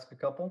before I ask a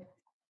couple?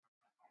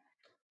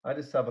 I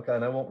just have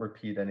and I won't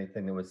repeat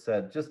anything that was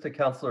said. Just to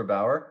Councillor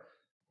Bauer,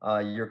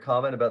 your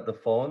comment about the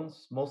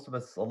phones,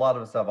 a lot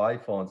of us have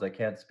iPhones. I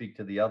can't speak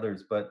to the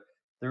others, but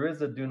there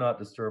is a do not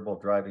disturb while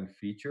driving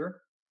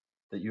feature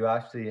that you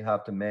actually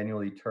have to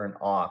manually turn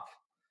off.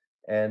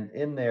 And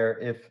in there,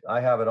 if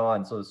I have it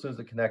on, so as soon as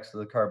it connects to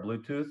the car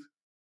Bluetooth,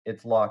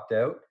 it's locked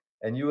out.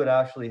 And you would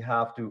actually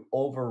have to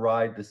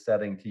override the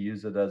setting to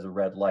use it as a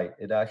red light.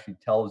 It actually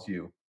tells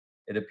you,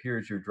 it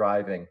appears you're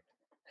driving.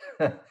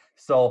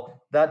 So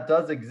that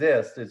does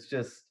exist. It's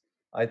just,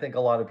 I think a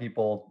lot of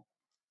people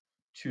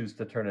choose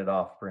to turn it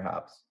off,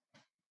 perhaps.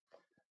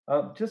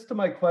 Just to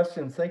my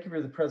questions, thank you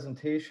for the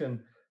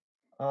presentation.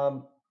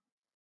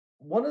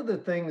 One of the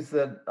things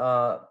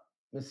that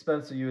Ms.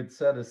 Spencer, you had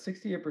said is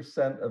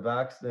 68% of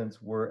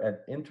accidents were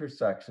at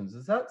intersections.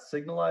 Is that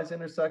signalized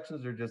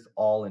intersections or just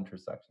all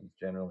intersections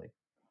generally?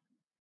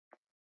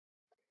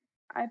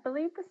 I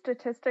believe the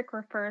statistic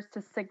refers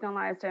to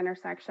signalized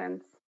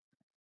intersections.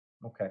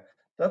 Okay,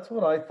 that's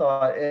what I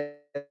thought.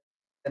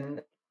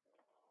 And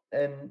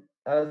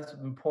as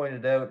been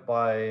pointed out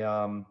by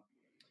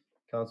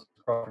Councilor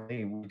Crawford,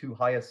 we two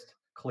highest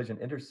collision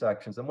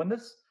intersections. And when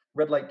this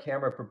red light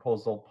camera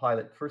proposal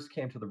pilot first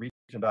came to the region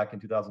back in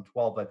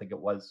 2012, I think it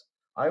was,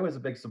 I was a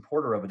big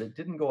supporter of it. It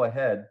didn't go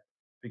ahead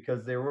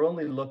because they were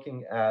only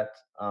looking at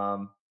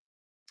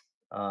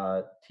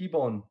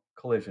T-bone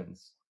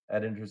collisions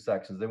at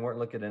intersections. They weren't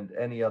looking at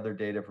any other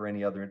data for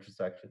any other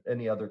intersection,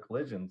 any other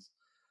collisions.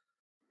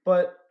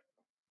 But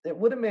it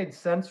would have made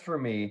sense for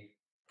me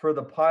for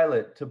the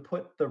pilot to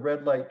put the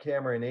red light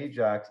camera in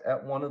Ajax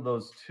at one of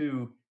those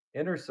two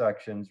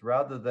intersections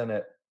rather than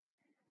at,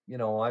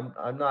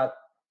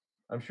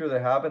 I'm sure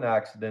there have been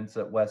accidents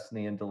at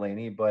Westney and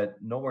Delaney,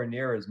 but nowhere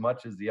near as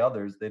much as the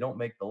others. They don't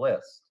make the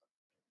list.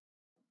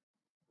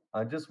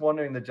 I'm just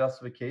wondering the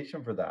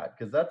justification for that,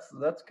 because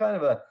that's kind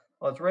of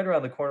it's right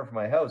around the corner from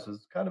my house.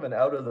 It's kind of an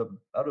out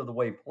of the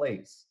way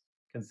place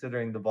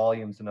considering the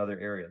volumes in other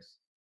areas.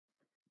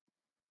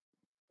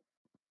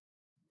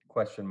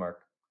 Question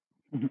mark.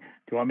 Do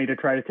you want me to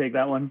try to take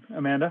that one,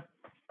 Amanda?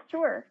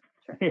 Sure.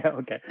 Yeah,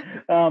 okay.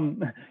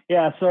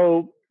 Yeah,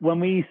 so when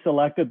we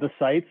selected the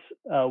sites,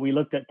 we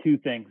looked at two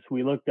things.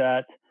 We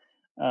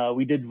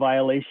did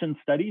violation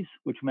studies,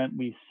 which meant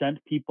we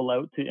sent people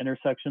out to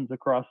intersections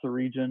across the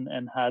region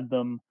and had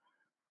them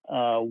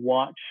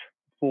watch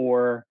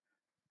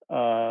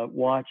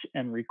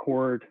and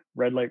record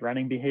red light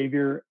running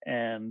behavior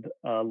and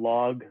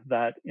log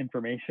that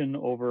information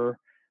over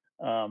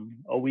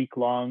a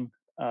week-long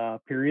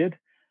period.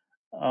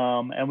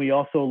 And we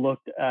also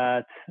looked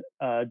at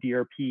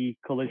DRP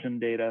collision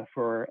data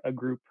for a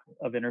group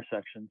of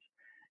intersections.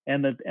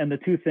 And the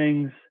two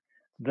things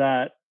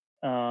that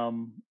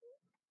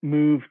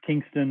move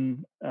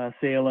Kingston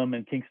Salem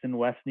and Kingston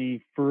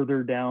Westney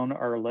further down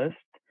our list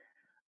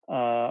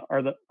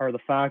are the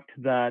fact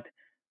that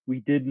we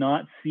did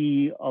not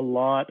see a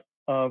lot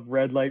of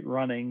red light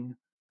running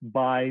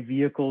by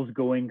vehicles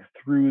going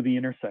through the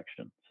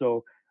intersection.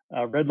 So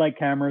red light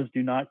cameras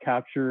do not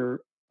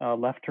capture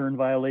left turn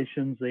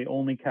violations. They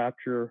only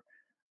capture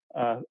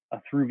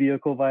through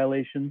vehicle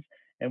violations.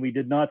 And we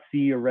did not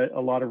see a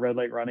lot of red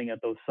light running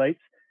at those sites.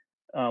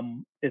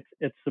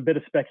 It's a bit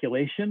of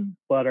speculation,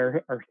 but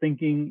our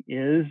thinking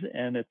is,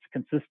 and it's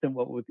consistent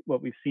with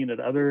what we've seen at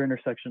other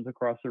intersections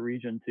across the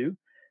region too,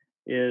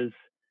 is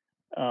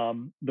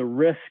the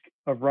risk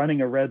of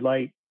running a red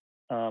light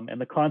and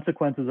the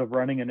consequences of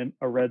running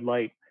a red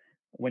light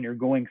when you're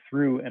going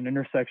through an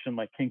intersection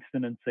like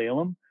Kingston and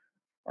Salem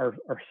are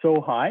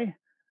so high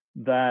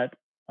that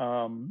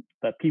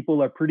that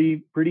people are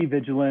pretty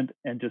vigilant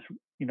and just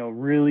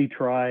really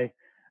try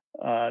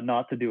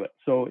not to do it.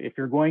 So if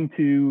you're going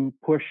to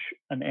push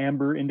an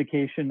amber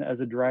indication as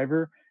a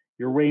driver,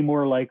 you're way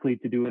more likely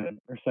to do an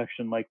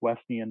intersection like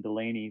Westney and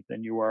Delaney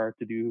than you are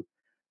to do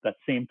that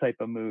same type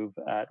of move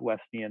at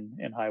Westney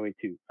and Highway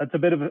 2. That's a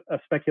bit of a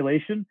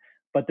speculation,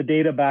 but the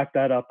data backed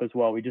that up as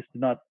well. We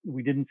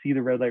didn't see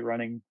the red light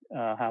running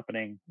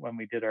happening when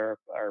we did our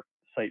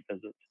site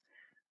visits.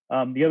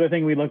 The other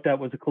thing we looked at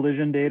was the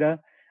collision data.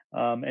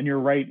 And you're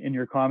right in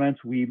your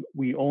comments,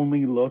 we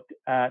only looked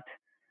at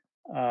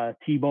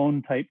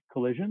T-bone type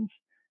collisions.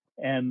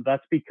 And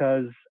that's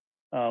because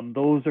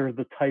those are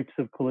the types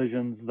of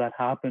collisions that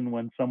happen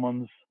when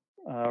someone's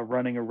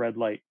running a red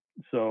light.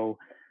 So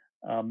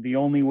the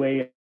only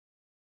way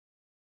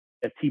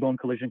a T-bone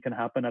collision can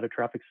happen at a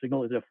traffic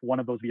signal is if one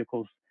of those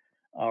vehicles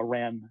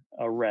ran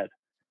a red.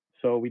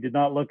 So we did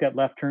not look at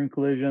left turn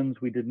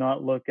collisions. We did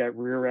not look at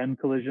rear end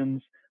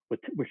collisions,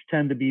 which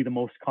tend to be the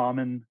most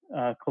common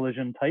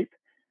collision type.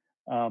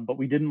 But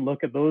we didn't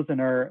look at those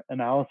in our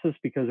analysis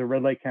because a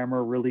red light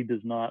camera really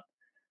does not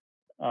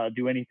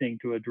do anything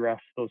to address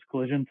those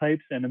collision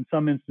types. And in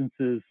some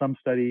instances, some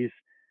studies,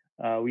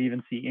 we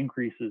even see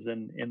increases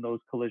in those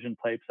collision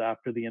types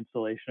after the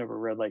installation of a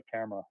red light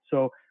camera.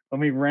 So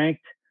when we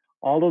ranked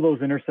all of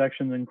those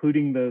intersections,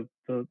 including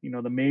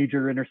the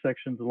major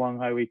intersections along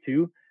Highway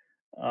 2,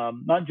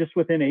 not just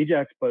within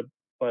Ajax, but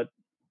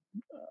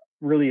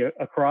really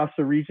across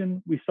the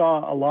region, we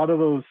saw a lot of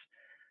those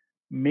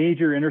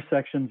major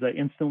intersections that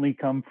instantly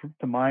come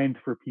to mind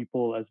for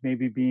people as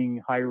maybe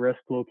being high risk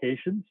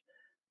locations.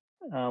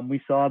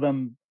 We saw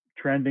them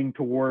trending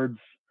towards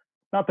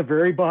not the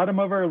very bottom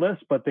of our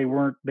list, but they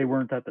weren't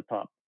at the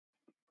top.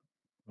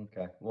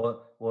 Okay.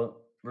 Well,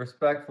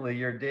 respectfully,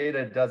 your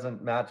data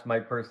doesn't match my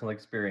personal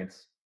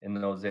experience in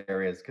those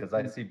areas because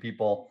I see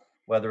people,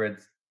 whether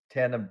it's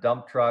tandem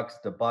dump trucks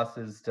to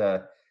buses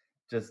to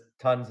just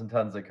tons and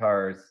tons of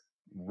cars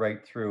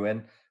right through.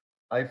 And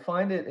I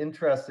find it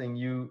interesting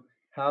you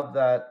have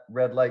that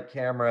red light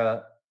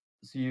camera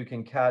so you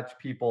can catch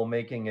people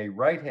making a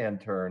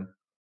right-hand turn,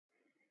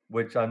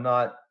 which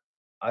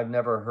I've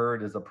never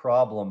heard is a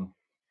problem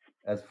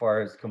as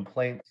far as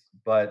complaints,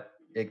 but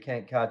it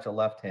can't catch a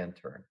left-hand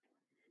turn.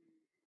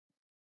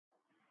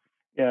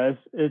 Yeah,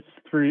 it's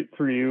through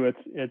you.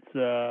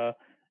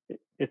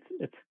 It's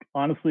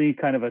honestly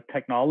kind of a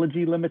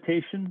technology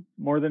limitation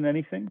more than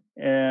anything,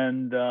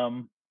 and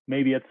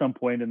maybe at some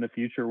point in the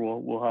future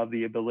we'll have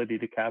the ability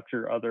to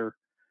capture other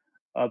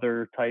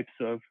types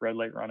of red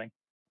light running.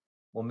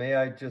 Well, may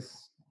I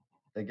just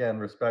again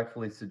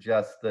respectfully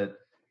suggest that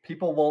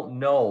people won't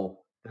know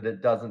that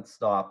it doesn't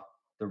stop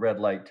the red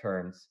light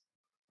turns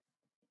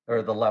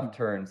or the left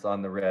turns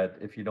on the red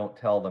if you don't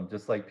tell them.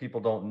 Just like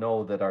people don't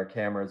know that our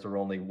cameras are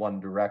only one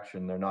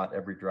direction, they're not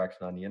every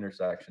direction on the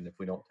intersection if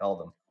we don't tell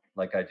them,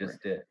 like I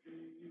just did.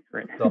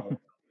 Right. So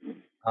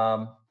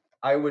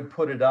I would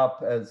put it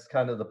up as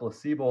kind of the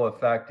placebo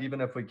effect.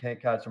 Even if we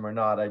can't catch them or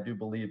not, I do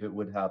believe it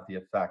would have the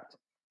effect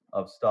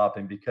of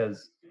stopping,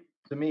 because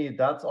to me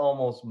that's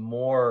almost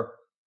more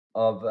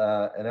of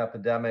an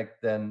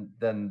epidemic than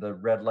the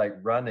red light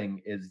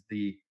running is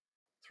the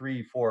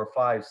 3, 4,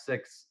 5,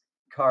 6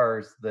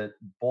 cars that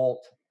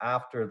bolt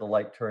after the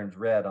light turns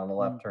red on the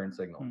left turn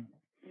signal.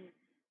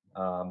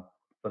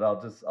 But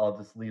I'll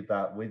just leave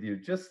that with you.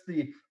 Just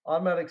the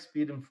automatic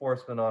speed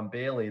enforcement on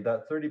Bailey,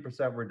 that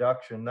 30%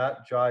 reduction,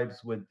 that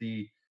jives with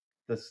the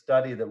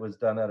study that was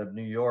done out of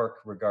New York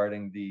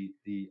regarding the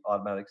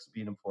automatic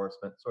speed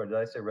enforcement. Sorry, did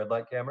I say red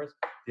light cameras?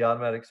 The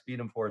automatic speed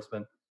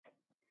enforcement.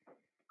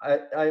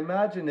 I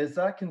imagine, is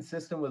that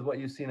consistent with what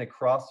you've seen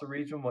across the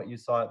region, what you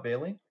saw at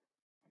Bailey?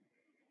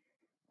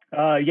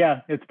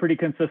 Yeah, it's pretty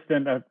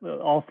consistent at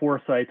all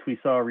 4 sites. We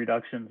saw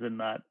reductions in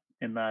that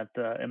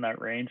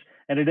range,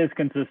 and it is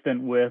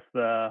consistent with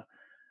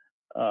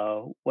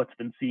what's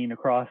been seen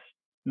across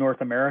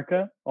North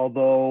America.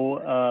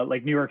 Although,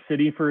 like New York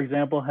City, for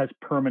example, has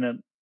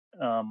permanent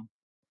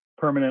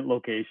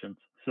locations.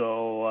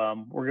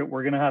 So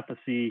we're gonna have to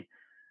see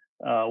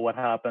what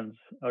happens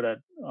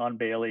on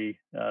Bailey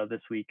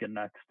this week and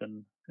next,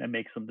 and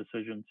make some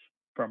decisions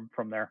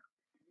from there.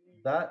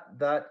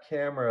 That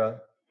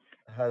camera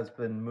has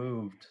been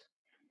moved.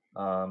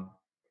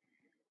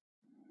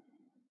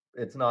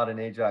 It's not in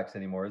Ajax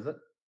anymore, is it?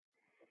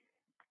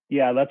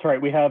 Yeah, that's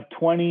right. We have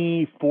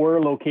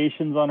 24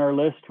 locations on our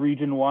list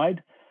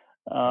region-wide,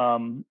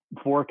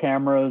 4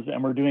 cameras,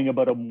 and we're doing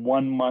about a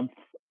 1-month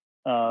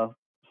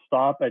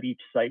stop at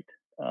each site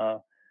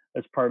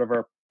as part of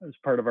our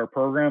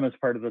program, as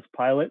part of this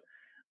pilot.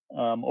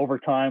 Over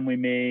time, we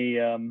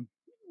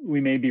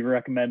may be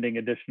recommending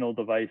additional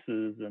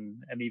devices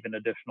and even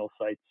additional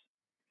sites.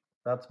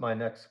 That's my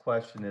next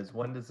question: is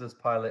when does this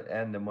pilot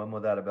end, and when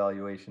will that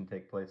evaluation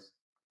take place?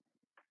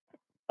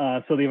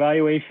 So the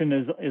evaluation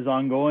is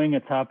ongoing.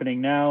 It's happening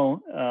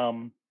now.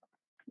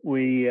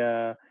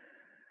 We're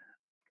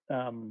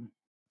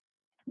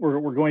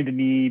going to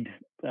need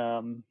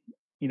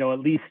at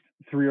least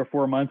 3 or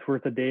 4 months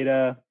worth of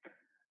data.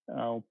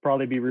 I'll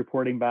probably be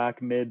reporting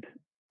back mid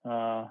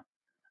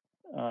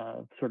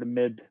sort of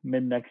mid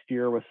next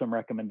year with some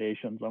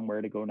recommendations on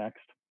where to go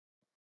next.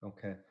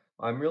 Okay.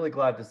 I'm really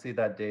glad to see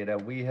that data.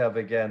 We have,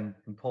 again,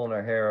 been pulling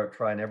our hair out,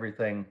 trying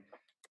everything,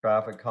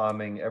 traffic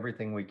calming,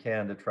 everything we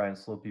can to try and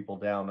slow people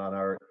down on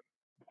our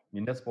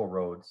municipal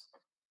roads.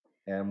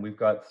 And we've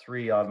got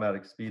 3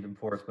 automatic speed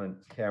enforcement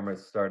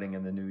cameras starting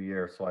in the new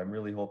year. So I'm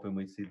really hoping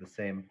we see the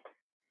same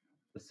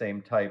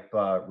type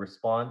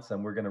response,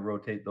 and we're going to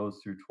rotate those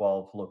through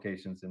 12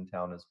 locations in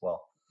town as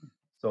well.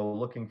 So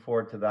looking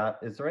forward to that.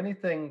 Is there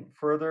anything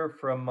further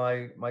from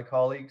my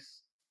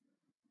colleagues?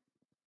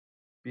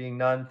 Being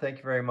none, thank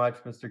you very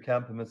much, Mr.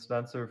 Kemp and Ms.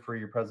 Spencer, for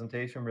your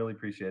presentation. Really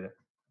appreciate it.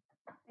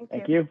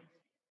 Thank you.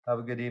 Have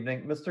a good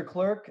evening. Mr.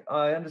 Clerk,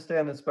 I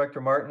understand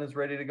Inspector Martin is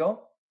ready to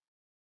go.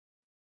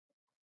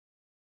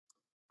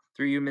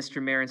 Through you,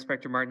 Mr. Mayor,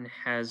 Inspector Martin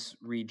has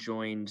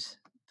rejoined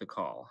the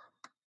call.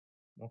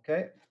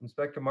 Okay,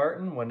 Inspector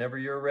Martin, whenever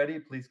you're ready,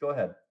 please go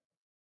ahead.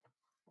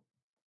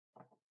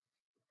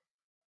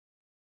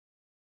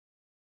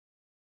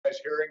 You guys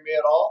hearing me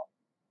at all?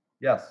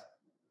 Yes.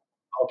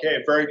 Okay,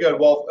 very good.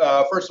 Well,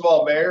 first of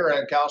all, Mayor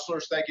and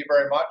councillors, thank you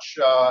very much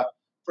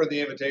for the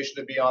invitation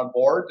to be on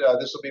board.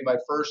 This will be my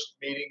first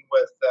meeting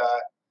with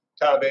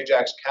Town of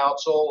Ajax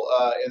Council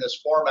in this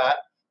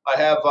format. I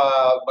have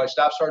my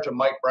Staff Sergeant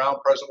Mike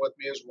Brown present with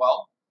me as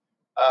well.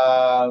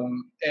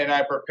 And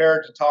I'm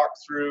prepared to talk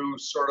through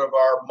sort of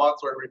our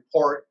monthly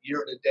report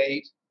year to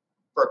date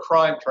for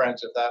crime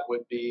trends, if that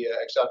would be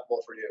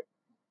acceptable for you.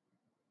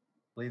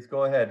 Please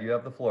go ahead. You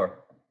have the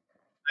floor.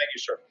 Thank you,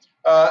 sir.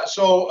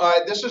 So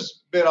this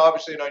has been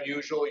obviously an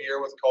unusual year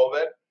with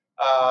COVID.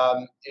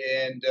 I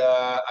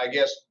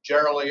guess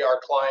generally our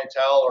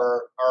clientele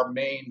or our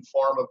main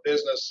form of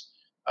business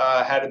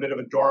had a bit of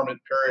a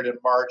dormant period in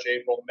March,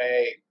 April,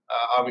 May.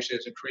 Obviously,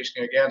 it's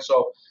increasing again.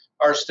 So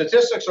our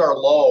statistics are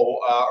low,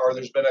 or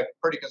there's been a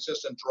pretty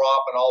consistent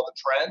drop in all the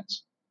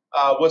trends,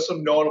 with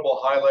some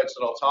notable highlights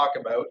that I'll talk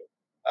about.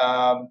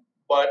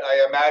 But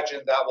I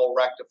imagine that will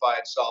rectify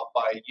itself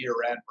by year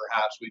end,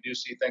 perhaps. We do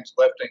see things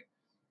lifting.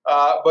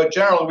 But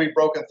generally, we've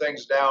broken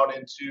things down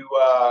into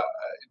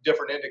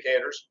different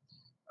indicators.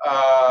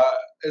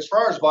 As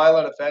far as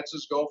violent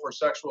offenses go for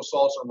sexual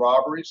assaults and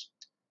robberies,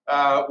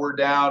 we're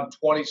down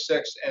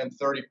 26 and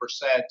 30%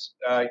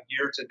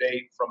 year to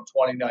date from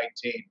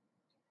 2019.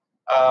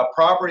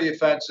 Property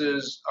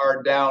offenses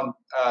are down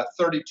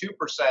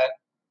 32%.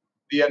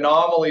 The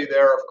anomaly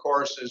there, of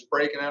course, is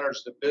break and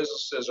enters to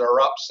businesses are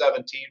up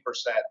 17%.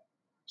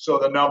 So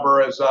the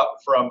number is up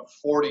from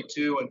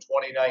 42 in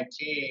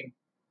 2019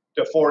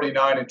 to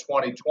 49 in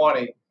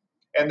 2020.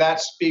 And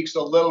that speaks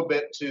a little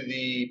bit to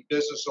the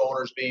business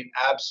owners being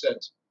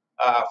absent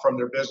from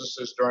their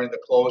businesses during the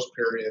closed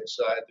periods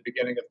at the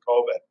beginning of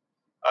COVID.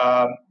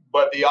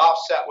 But the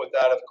offset with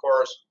that, of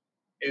course,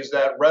 is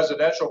that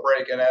residential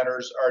break and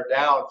enters are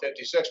down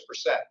 56%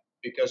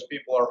 because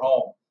people are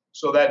home.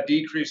 So that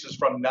decreases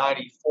from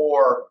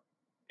 94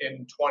 in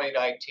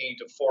 2019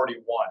 to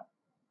 41.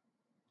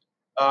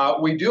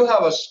 We do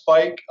have a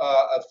spike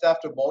of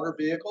theft of motor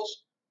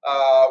vehicles.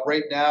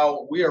 Right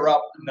now, we are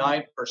up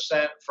 9%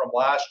 from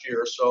last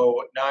year,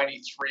 so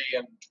 93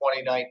 in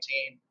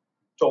 2019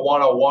 to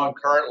 101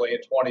 currently in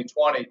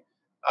 2020.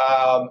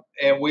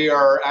 And we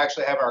are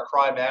actually having our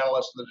crime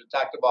analysts in the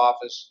detective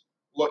office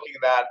looking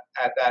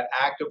at that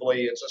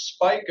actively. It's a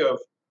spike of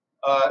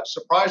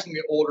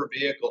surprisingly older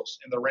vehicles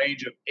in the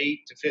range of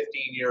 8 to 15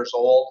 years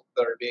old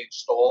that are being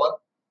stolen.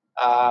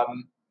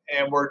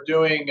 And we're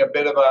doing a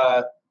bit of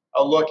a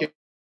look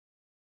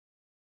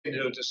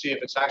into it to see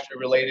if it's actually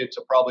related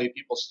to probably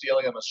people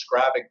stealing them and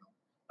scrapping them.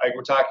 Like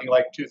we're talking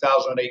like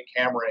 2008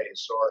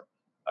 Camrys or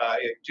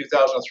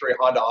 2003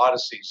 Honda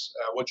Odysseys,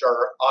 which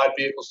are odd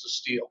vehicles to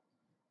steal.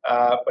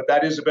 But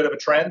that is a bit of a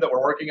trend that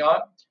we're working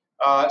on.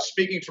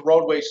 Speaking to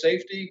roadway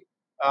safety,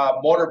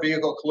 motor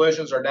vehicle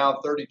collisions are down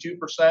 32%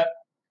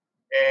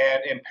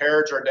 and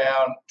impaireds are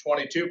down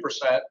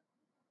 22%.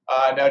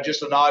 Now,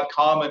 just an odd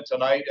comment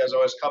tonight, as I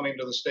was coming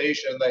to the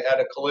station, they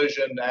had a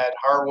collision at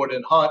Harwood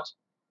and Hunt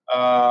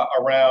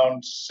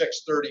around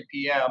 6:30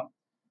 p.m.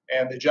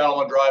 And the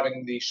gentleman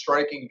driving the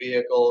striking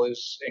vehicle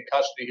is in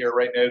custody here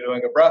right now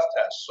doing a breath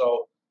test.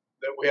 So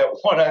that we have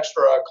one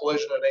extra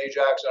collision at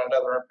Ajax and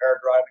another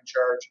impaired driving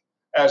charge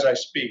as I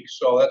speak.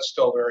 So that's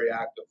still very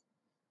active.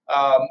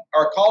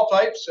 Our call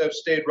types have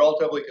stayed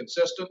relatively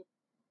consistent,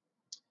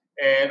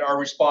 and our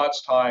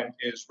response time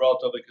is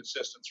relatively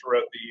consistent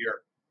throughout the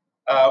year.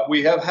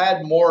 We have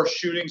had more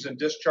shootings and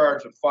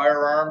discharge of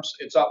firearms.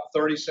 It's up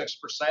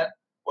 36%,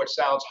 which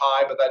sounds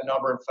high, but that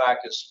number, in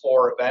fact, is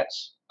 4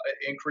 events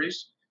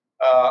increase.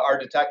 Our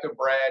detective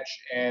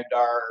branch and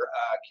our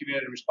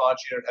community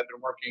response unit have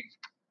been working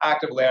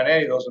actively on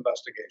any of those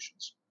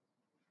investigations.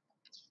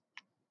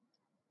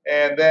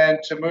 And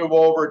then to move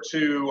over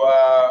to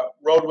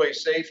roadway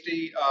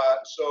safety.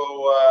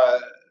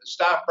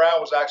 Staff Brown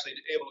was actually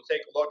able to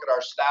take a look at our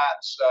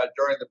stats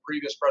during the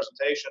previous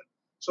presentation.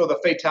 So the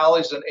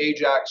fatalities in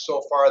Ajax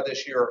so far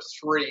this year are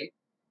 3.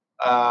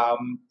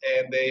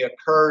 And they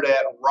occurred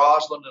at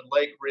Roslyn and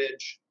Lake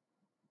Ridge,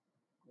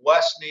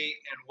 Westney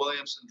and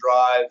Williamson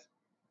Drive,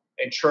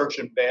 and Church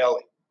and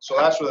Bailey. So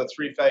that's where the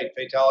 3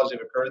 fatalities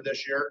have occurred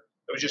this year.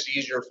 It was just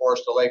easier for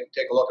us to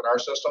take a look at our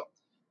system.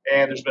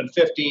 And there's been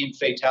 15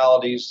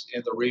 fatalities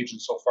in the region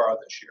so far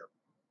this year.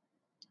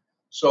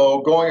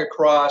 So going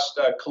across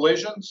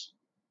collisions,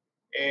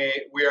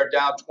 we are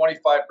down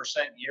 25%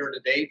 year to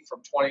date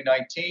from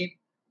 2019,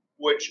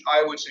 which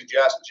I would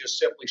suggest just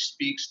simply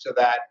speaks to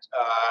that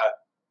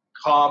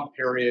calm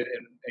period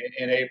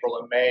in April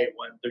and May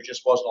when there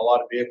just wasn't a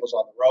lot of vehicles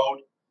on the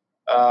road.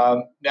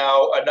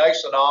 Now, a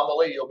nice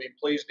anomaly, you'll be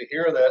pleased to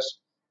hear this,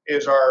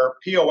 is our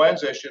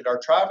PONs issued, our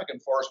traffic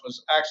enforcement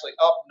is actually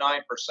up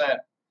 9%.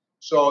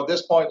 So at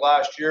this point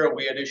last year,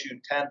 we had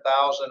issued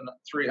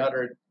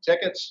 10,300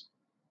 tickets.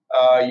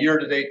 Year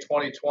to date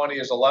 2020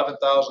 is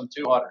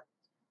 11,200.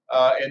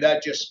 And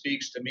that just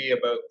speaks to me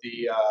about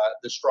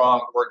the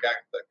strong work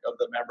ethic of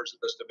the members of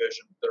this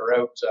division.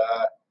 They're out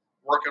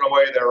working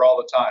away there all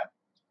the time.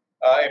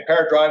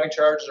 Impaired driving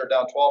charges are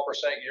down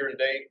 12% year to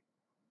date.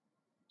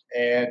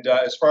 And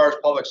as far as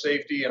public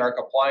safety and our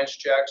compliance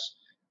checks,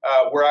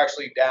 we're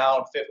actually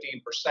down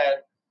 15%,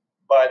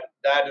 but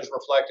that is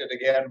reflected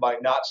again by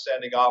not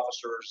sending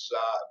officers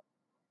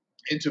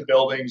into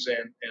buildings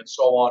and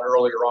so on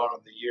earlier on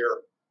in the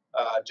year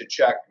to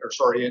check,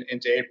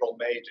 into April,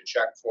 May to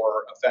check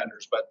for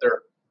offenders, but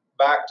they're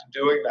back to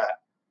doing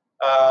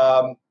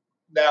that.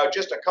 Now,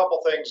 just a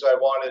couple things I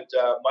wanted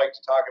Mike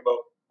to talk about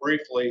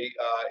briefly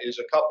is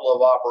a couple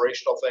of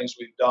operational things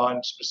we've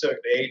done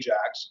specific to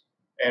Ajax.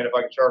 And if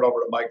I can turn it over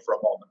to Mike for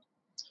a moment.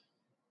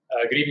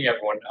 Good evening,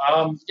 everyone.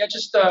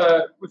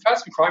 We've had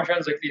some crime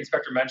trends, like the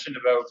inspector mentioned,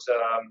 about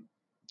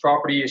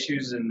property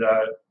issues and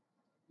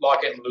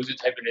lock it and lose it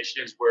type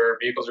initiatives where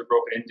vehicles are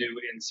broken into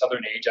in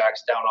southern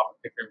Ajax down off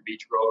of Pickering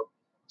Beach Road.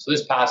 So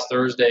this past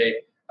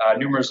Thursday,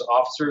 numerous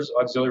officers,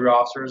 auxiliary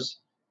officers,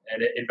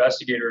 and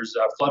investigators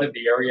flooded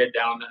the area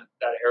down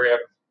that area.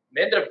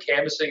 They ended up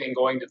canvassing and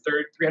going to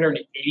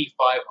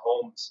 385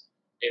 homes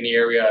in the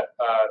area,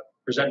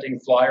 presenting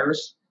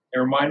flyers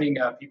and reminding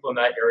people in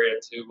that area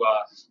to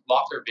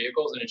lock their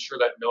vehicles and ensure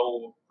that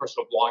no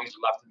personal belongings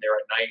are left in there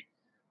at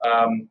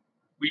night.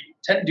 We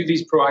tend to do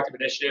these proactive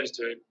initiatives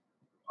to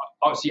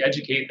obviously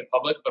educate the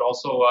public, but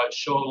also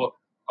show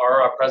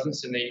our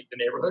presence in the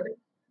neighborhood.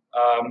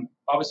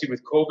 Obviously,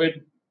 with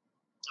COVID,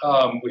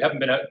 we haven't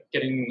been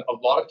getting a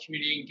lot of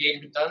community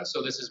engagement done,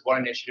 so this is one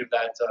initiative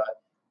that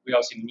we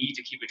obviously need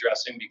to keep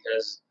addressing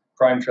because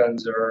crime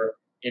trends are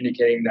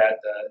indicating that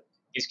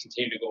these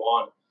continue to go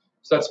on.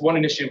 So that's one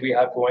initiative we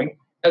have going.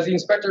 As the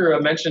inspector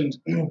mentioned,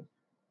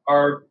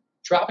 our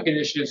traffic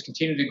initiatives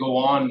continue to go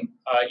on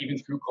even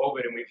through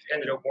COVID, and we've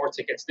handed out more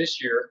tickets this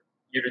year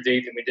to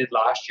date, than we did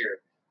last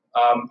year.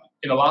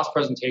 In the last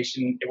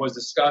presentation, it was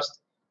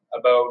discussed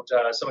about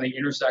some of the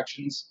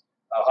intersections,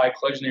 high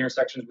collision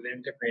intersections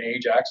within Pickering and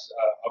Ajax,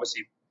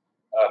 obviously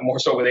more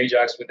so with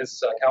Ajax with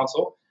this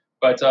council.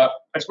 But I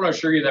just want to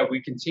assure you that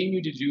we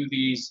continue to do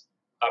these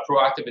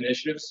proactive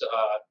initiatives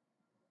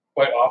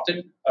quite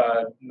often.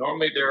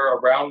 Normally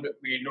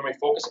we normally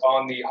focus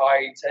on the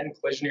high 10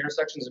 collision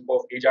intersections in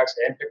both Ajax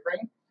and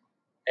Pickering.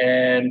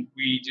 And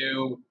we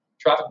do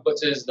traffic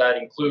blitzes that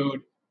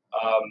include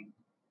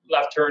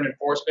left turn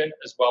enforcement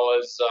as well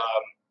as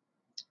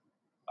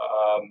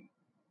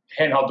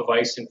handheld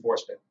device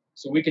enforcement.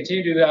 So we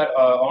continue to do that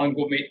on an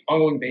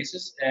ongoing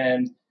basis,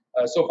 and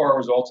so far our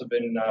results have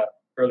been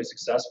fairly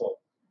successful.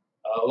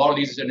 A lot of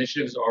these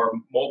initiatives are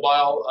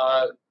mobile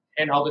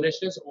handheld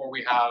initiatives, or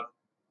we have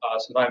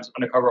sometimes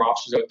undercover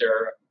officers out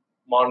there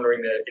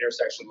monitoring the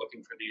intersection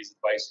looking for these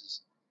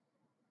devices.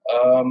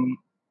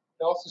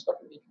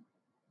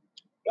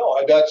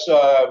 No, that's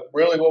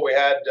really what we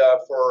had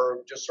for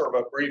just sort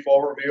of a brief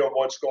overview of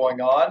what's going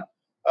on.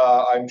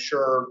 I'm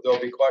sure there'll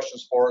be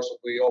questions for us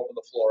if we open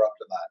the floor up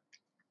to that.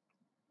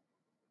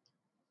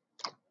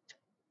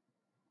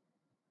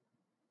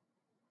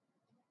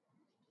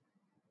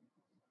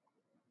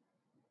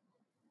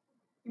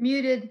 You're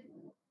muted.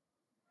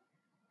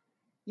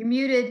 You're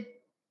muted.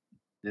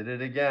 Did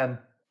it again.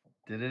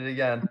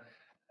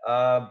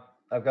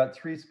 I've got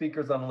 3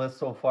 speakers on the list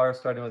so far,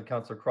 starting with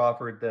Councillor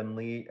Crawford, then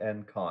Lee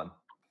and Khan.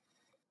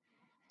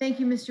 Thank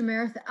you, Mr.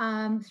 Mayor.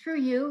 Through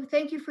you,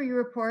 thank you for your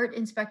report,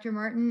 Inspector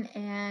Martin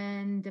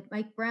and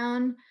Mike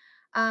Brown.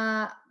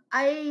 I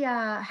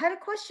had a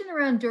question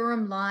around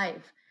Durham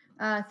Live.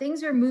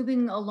 Things are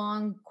moving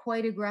along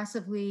quite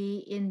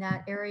aggressively in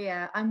that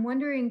area. I'm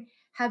wondering,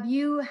 have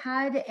you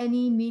had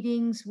any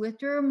meetings with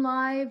Durham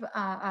Live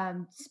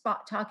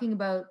talking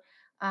about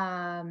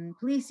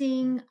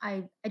policing?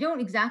 I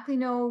don't exactly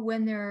know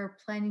when they're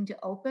planning to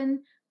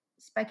open.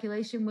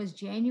 Speculation was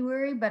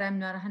January, but I'm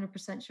not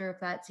 100% sure if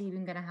that's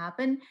even going to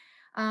happen.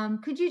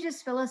 Could you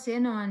just fill us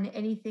in on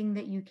anything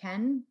that you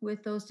can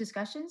with those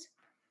discussions?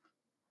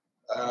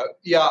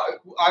 Yeah,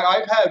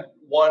 I've had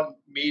one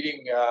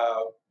meeting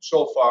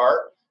so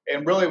far,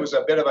 and really it was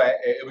a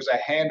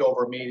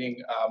handover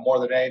meeting more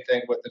than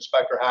anything with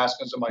Inspector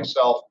Haskins and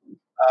myself.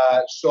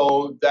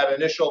 So that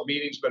initial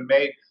meeting's been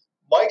made.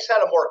 Mike's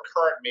had a more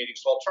current meeting,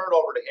 so I'll turn it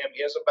over to him.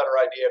 He has a better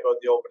idea about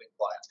the opening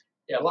plan.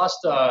 Yeah,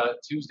 last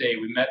Tuesday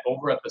we met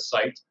over at the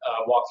site,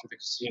 walked through the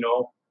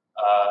casino.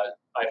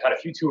 I've had a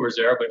few tours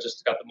there, but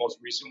just got the most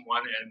recent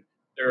one, and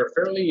they're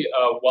fairly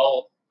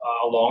well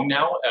along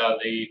now. I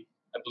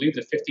believe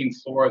the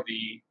 15th floor of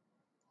the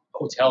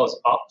hotel is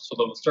up, so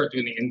they'll start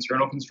doing the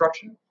internal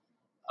construction.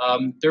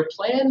 Their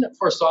plan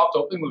for a soft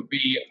opening would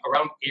be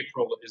around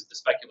April is the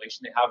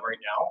speculation they have right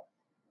now.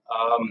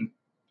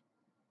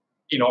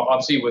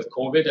 Obviously with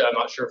COVID, I'm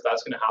not sure if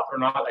that's going to happen or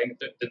not. I think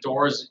the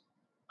doors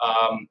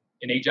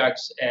in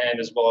Ajax and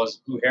as well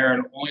as Blue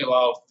Heron only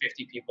allow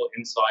 50 people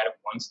inside at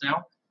once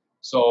now.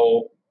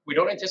 So we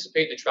don't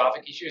anticipate the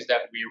traffic issues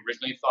that we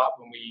originally thought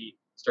when we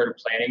started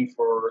planning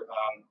for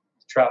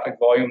traffic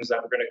volumes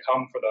that were going to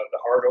come for the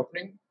hard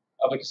opening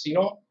of the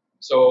casino.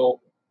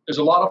 So there's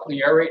a lot up in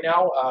the air right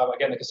now.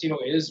 Again, the casino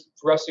is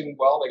progressing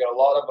well. They got a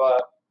lot of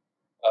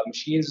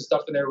machines and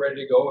stuff in there ready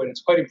to go, and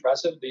it's quite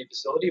impressive, the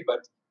facility.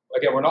 But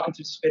again, we're not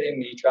anticipating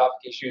the traffic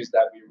issues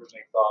that we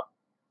originally thought.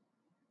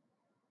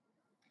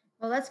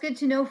 Well, that's good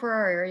to know for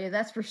our area,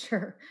 that's for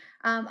sure.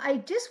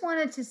 I just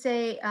wanted to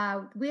say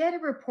we had a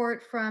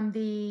report from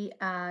the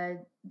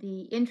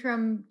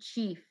interim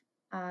chief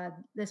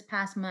this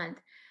past month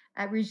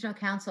at Regional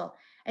Council,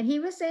 and he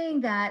was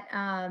saying that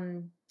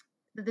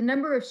the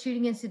number of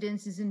shooting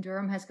incidences in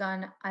Durham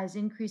has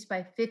increased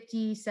by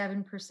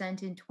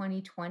 57% in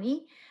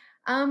 2020.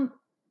 I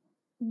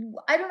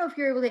don't know if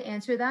you're able to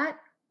answer that.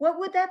 What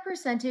would that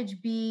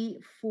percentage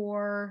be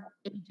for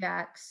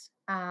Ajax,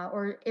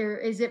 or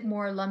is it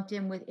more lumped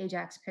in with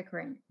Ajax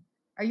Pickering?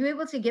 Are you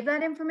able to give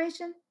that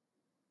information?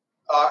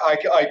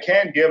 I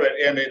can give it,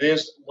 and it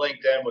is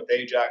linked in with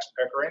Ajax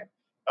Pickering.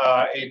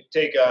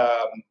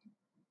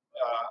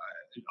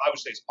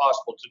 Obviously it's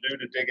possible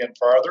to dig in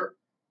farther,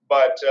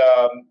 but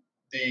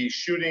the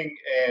shooting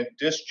and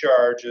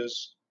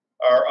discharges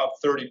are up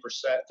 30%,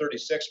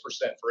 36%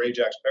 for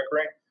Ajax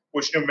Pickering,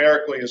 which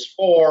numerically is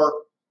 4,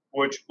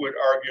 which would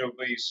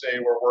arguably say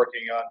we're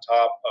working on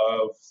top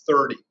of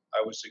 30,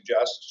 I would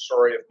suggest.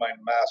 Sorry if my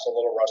math's a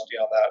little rusty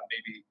on that.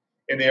 Maybe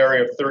in the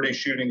area of 30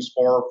 shootings,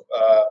 4.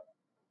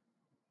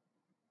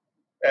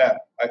 Yeah,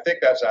 I think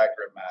that's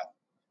accurate math.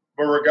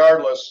 But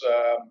regardless,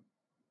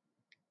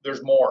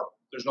 there's more.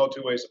 There's no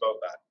two ways about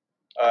that.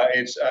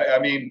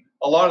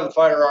 A lot of the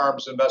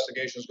firearms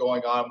investigations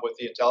going on with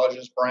the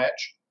intelligence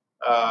branch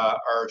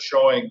are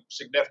showing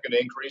significant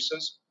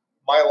increases.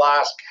 My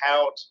last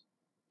count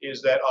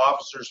is that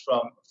officers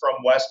from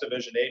West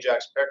Division,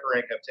 Ajax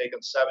Pickering, have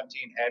taken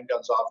 17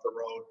 handguns off the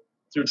road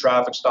through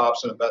traffic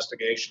stops and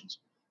investigations,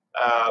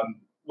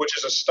 which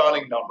is a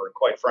stunning number,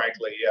 quite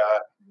frankly.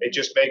 It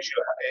just makes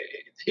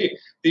you,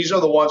 these are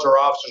the ones our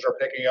officers are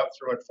picking up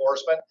through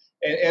enforcement.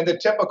 And the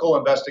typical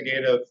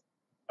investigative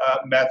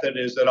method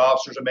is that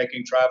officers are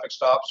making traffic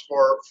stops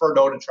for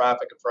noted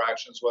traffic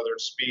infractions, whether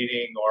it's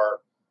speeding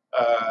or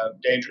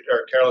danger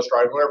or careless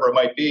driving, whatever it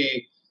might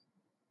be.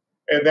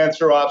 And then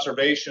through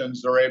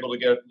observations, they're able to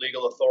get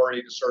legal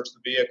authority to search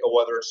the vehicle,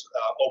 whether it's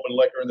open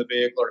liquor in the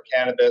vehicle or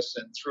cannabis.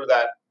 And through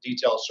that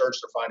detailed search,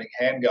 they're finding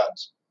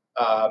handguns,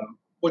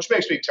 which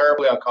makes me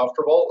terribly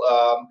uncomfortable.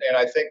 And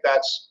I think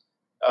that's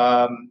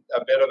a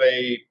bit of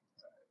a,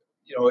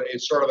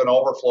 it's sort of an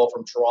overflow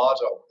from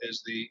Toronto.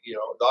 Is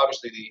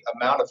obviously the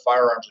amount of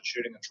firearms and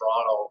shooting in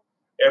Toronto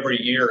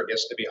every year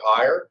gets to be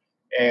higher.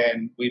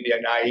 And we'd be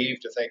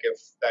naive to think if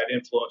that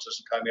influence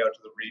isn't coming out to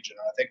the region.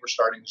 And I think we're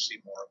starting to see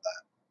more of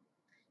that.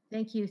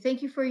 Thank you.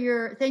 Thank you for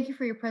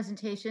your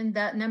presentation.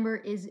 That number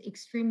is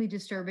extremely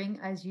disturbing,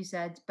 as you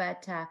said,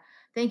 but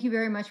thank you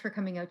very much for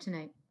coming out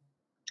tonight.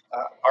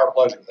 Our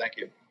pleasure. Thank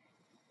you.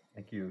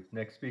 Thank you.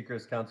 Next speaker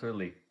is Councillor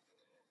Lee.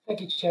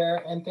 Thank you,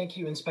 Chair, and thank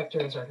you, Inspector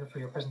Zarker, for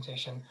your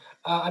presentation.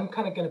 I'm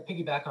kind of going to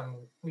piggyback on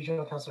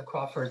Regional Councillor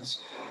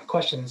Crawford's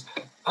questions.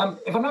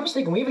 If I'm not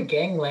mistaken, we have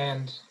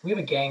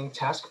a gang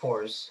task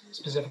force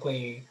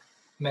specifically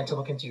meant to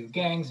look into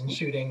gangs and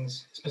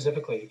shootings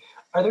specifically.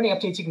 Are there any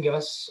updates you can give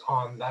us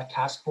on that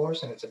task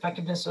force and its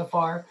effectiveness so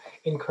far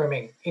in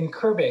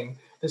curbing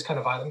this kind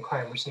of violent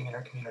crime we're seeing in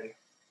our community?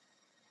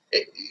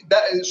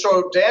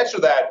 So to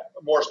answer that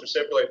more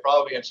specifically,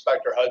 probably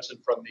Inspector Hudson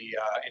from the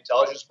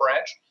intelligence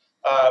branch.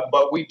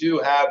 But we do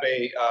have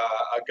a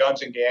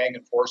guns and gang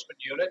enforcement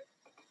unit.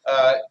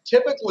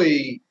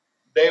 Typically,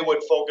 they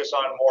would focus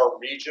on more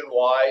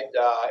region-wide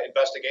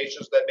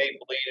investigations that may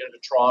bleed into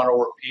Toronto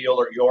or Peel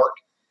or York.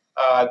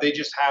 They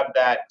just have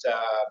that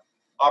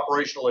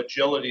operational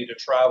agility to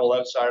travel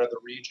outside of the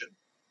region.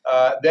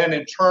 Then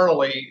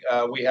internally,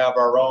 we have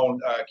our own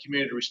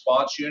community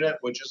response unit,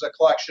 which is a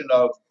collection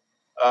of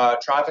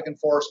traffic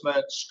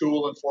enforcement,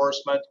 school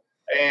enforcement,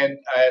 and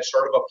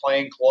sort of a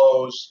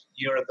plainclothes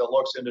unit that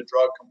looks into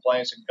drug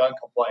complaints and gun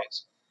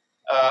complaints.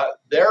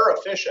 They're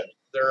efficient.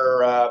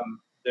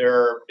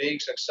 They're being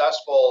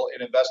successful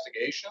in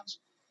investigations.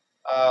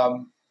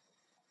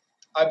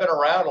 I've been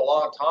around a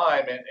long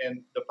time,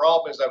 and the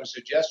problem is, I would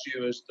suggest to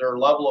you, is their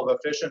level of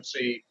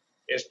efficiency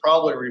is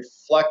probably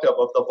reflective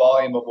of the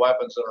volume of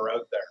weapons that are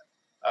out there.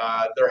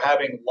 They're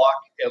having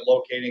luck at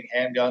locating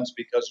handguns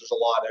because there's a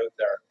lot out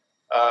there.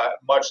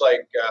 Much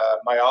like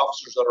my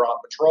officers that are on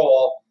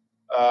patrol,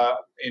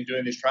 in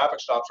doing these traffic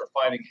stops are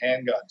finding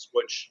handguns,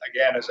 which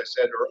again, as I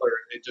said earlier,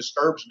 it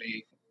disturbs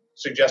me,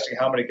 suggesting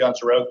how many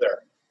guns are out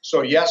there.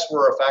 So yes,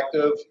 we're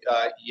effective.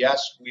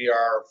 Yes, we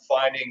are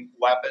finding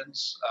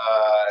weapons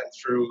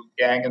through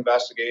gang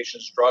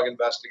investigations, drug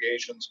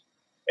investigations,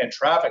 and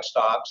traffic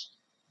stops.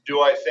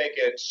 Do I think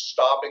it's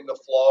stopping the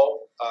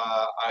flow?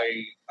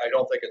 I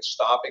don't think it's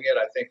stopping it.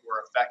 I think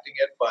we're affecting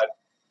it, but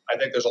I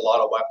think there's a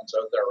lot of weapons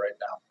out there right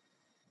now.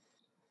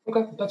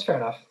 Okay, that's fair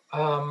enough.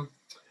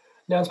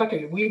 Now,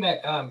 Inspector, we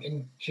met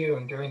in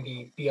June during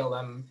the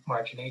BLM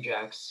March in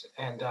Ajax,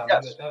 and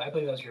Yes. I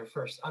believe that was your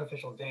first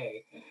unofficial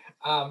day.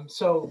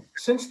 So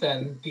since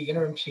then, the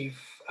interim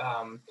chief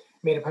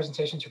made a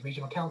presentation to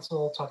regional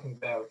council talking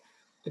about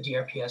the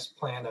DRPS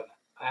plan of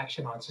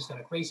action on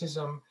systemic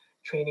racism,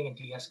 training, and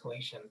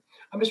de-escalation.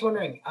 I'm just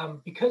wondering,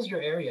 because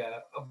your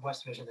area of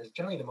West Division is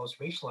generally the most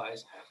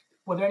racialized,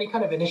 were there any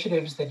kind of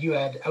initiatives that you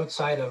had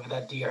outside of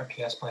that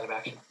DRPS plan of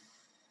action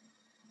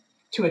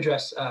to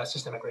address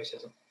systemic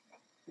racism?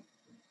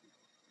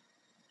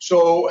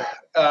 So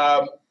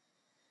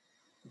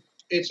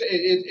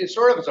it's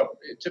sort of,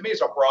 to me,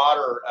 it's a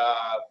broader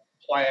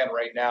plan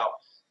right now.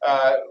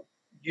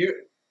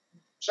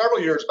 Several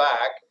years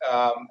back,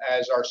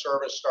 as our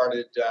service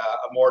started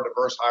a more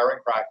diverse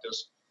hiring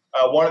practice,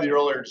 one of the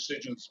earlier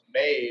decisions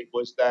made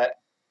was that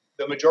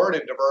the majority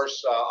of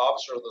diverse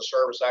officers of the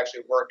service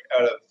actually work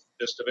out of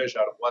this division,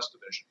 out of West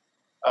Division.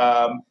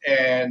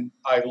 And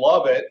I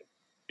love it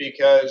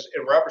because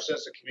it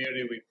represents the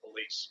community we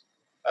police.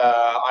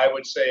 I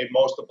would say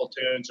most of the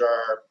platoons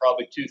are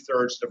probably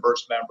 2/3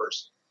 diverse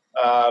members.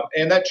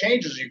 And that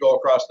changes as you go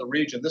across the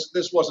region.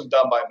 This wasn't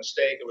done by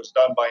mistake. It was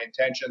done by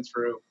intention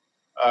through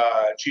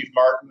Chief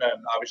Martin,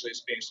 and obviously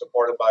it's being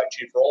supported by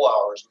Chief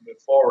Rollauer as we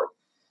move forward.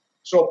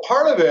 So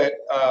part of it,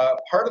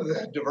 part of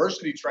the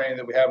diversity training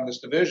that we have in this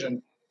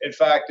division, in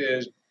fact,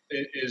 is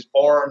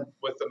born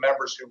with the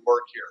members who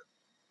work here.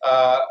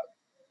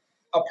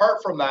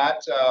 Apart from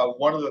that,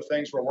 one of the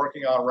things we're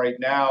working on right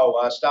now,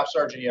 Staff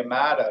Sergeant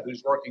Yamada,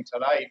 who's working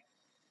tonight,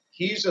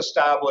 he's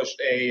established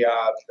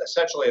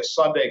essentially a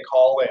Sunday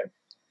call-in.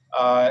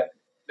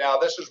 Now,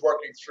 this is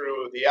working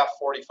through the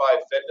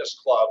F45 Fitness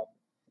Club.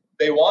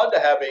 They wanted to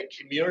have a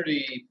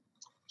community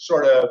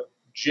sort of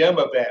gym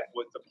event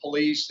with the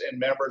police and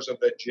members of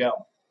the gym.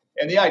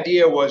 And the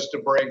idea was to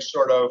bring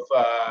sort of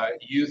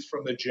youth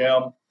from the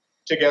gym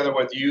together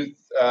with youth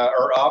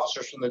or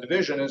officers from the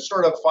division and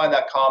sort of find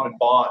that common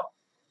bond.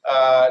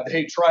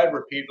 They tried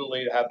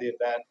repeatedly to have the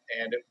event,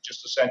 and it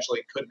just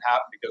essentially couldn't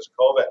happen because of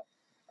COVID.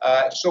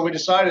 So we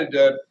decided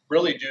to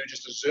really do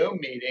just a Zoom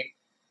meeting,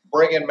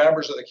 bring in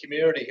members of the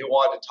community who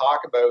wanted to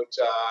talk about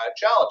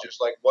challenges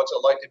like what's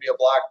it like to be a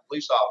Black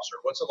police officer?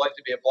 What's it like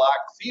to be a Black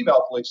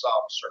female police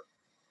officer?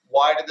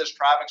 Why did this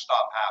traffic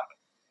stop happen?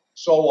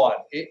 So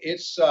on.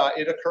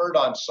 It occurred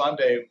on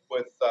Sunday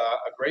with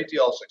a great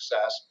deal of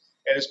success,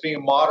 and it's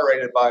being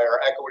moderated by our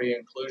Equity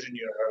and Inclusion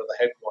Unit out of the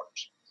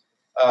headquarters.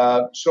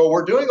 So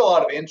we're doing a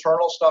lot of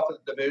internal stuff at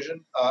the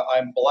division.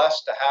 I'm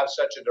blessed to have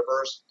such a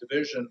diverse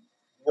division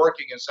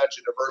working in such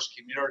a diverse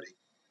community.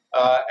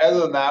 Other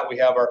than that, we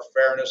have our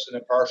fairness and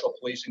impartial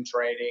policing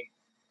training,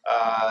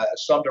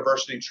 some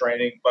diversity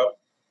training, but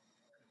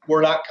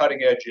we're not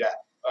cutting edge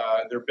yet.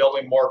 They're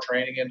building more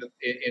training into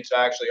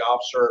actually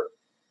officer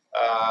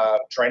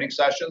training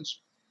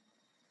sessions.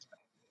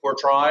 We're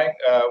trying.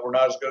 We're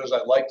not as good as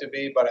I'd like to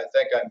be, but I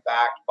think I'm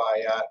backed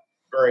by a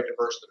very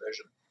diverse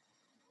division.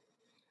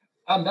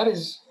 That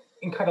is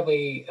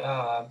incredibly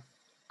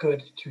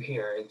good to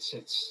hear.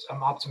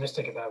 I'm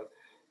optimistic about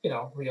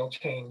real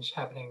change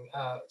happening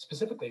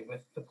specifically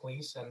with the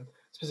police and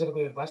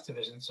specifically with West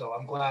Division. So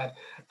I'm glad.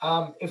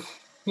 If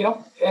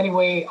any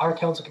way our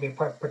council can be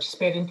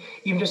participating,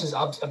 even just as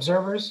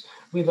observers,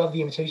 we love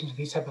the invitation to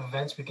these type of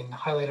events. We can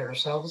highlight it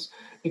ourselves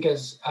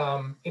because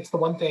it's the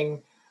one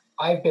thing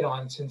I've been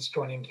on since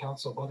joining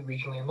council, both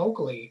regionally and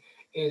locally,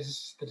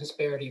 is the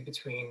disparity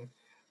between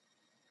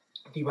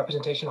the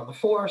representation on the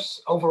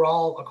force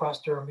overall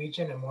across Durham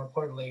region, and more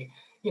importantly,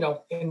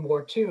 in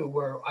Ward 2,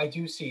 where I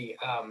do see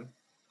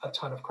a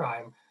ton of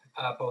crime,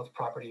 both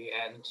property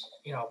and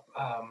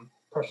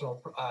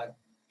personal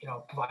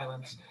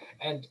violence,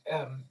 and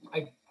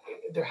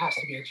there has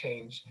to be a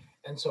change.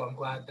 And so I'm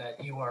glad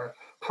that you are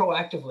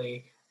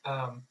proactively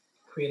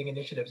creating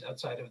initiatives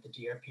outside of the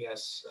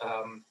DRPS,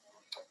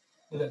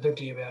 the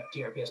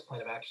DRPS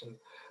plan of action.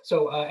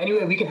 So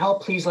anyway, we can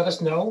help. Please let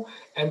us know,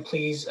 and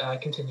please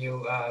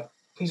continue.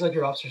 Please let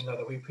your officers know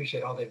that we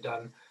appreciate all they've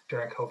done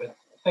during COVID.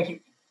 Thank you.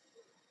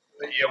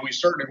 Yeah, we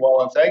certainly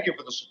will, and thank you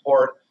for the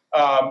support.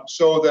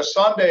 So the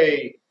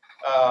Sunday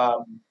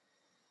talk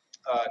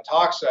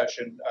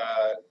session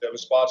that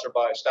was sponsored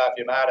by Staff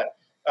Yamada,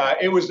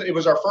 it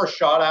was our first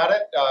shot at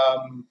it,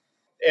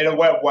 and it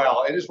went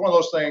well. It is one of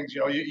those things,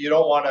 you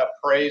don't want to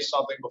praise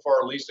something before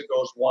at least it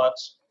goes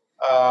once.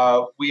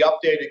 We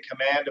updated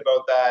command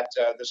about that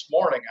this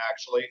morning,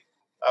 actually,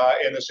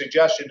 and the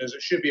suggestion is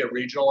it should be a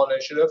regional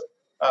initiative.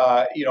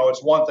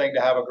 It's one thing to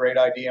have a great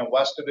idea in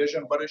West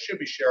Division, but it should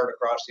be shared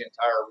across the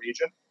entire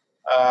region.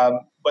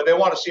 But they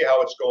want to see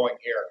how it's going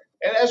here.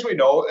 And as we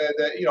know,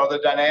 the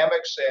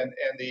dynamics and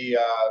the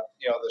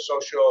the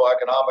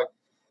socioeconomic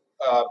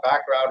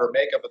background or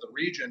makeup of the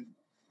region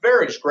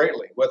varies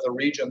greatly with a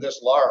region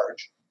this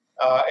large,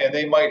 and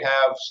they might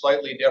have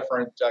slightly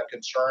different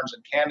concerns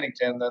in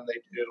Cannington than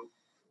they do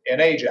in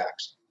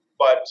Ajax.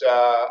 But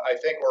I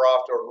think we're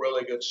off to a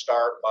really good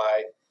start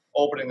by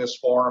opening this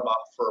forum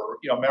up for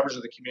members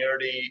of the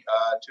community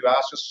to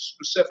ask us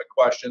specific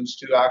questions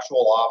to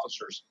actual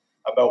officers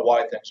about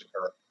why things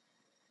occur.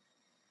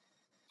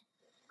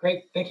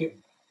 Great, thank you.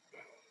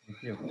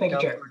 Thank you. Thank you,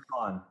 Chair. Councillor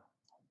Khan,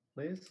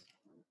 please.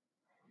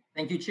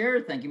 Thank you,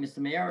 Chair. Thank you, Mr.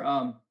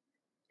 Mayor.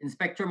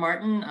 Inspector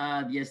Martin,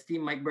 the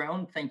esteemed Mike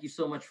Brown, thank you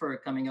so much for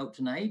coming out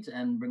tonight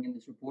and bringing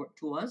this report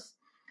to us.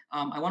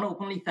 I want to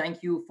openly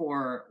thank you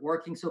for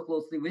working so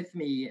closely with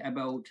me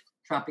about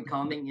traffic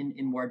calming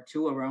in Ward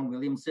 2 around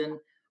Williamson,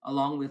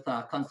 along with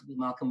Constable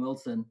Malcolm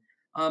Wilson.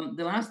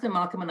 The last time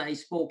Malcolm and I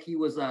spoke, he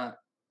was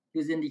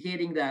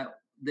indicating that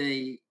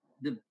the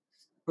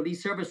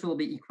police service will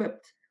be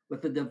equipped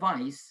with a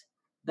device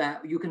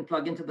that you can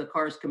plug into the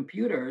car's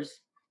computers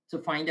to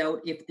find out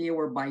if they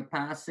were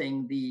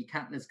bypassing the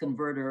catalyst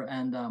converter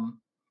and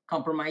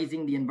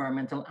compromising the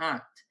Environmental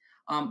Act.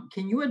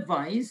 Can you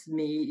advise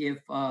me if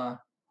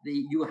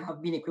you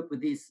have been equipped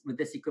with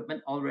this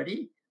equipment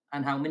already,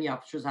 and how many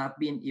officers have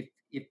been,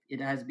 if it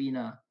has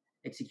been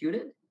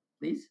executed,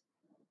 please?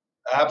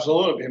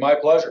 Absolutely, my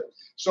pleasure.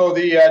 So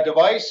the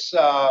device,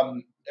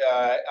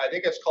 I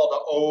think it's called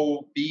an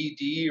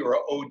OBD or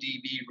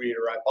ODB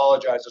reader. I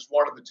apologize, it's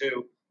one of the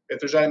two. If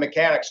there's any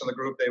mechanics in the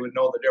group, they would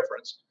know the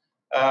difference.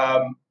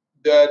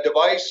 The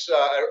device,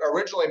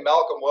 originally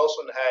Malcolm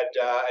Wilson had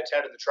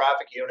attended the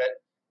traffic unit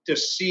to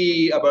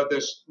see about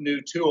this new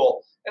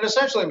tool. And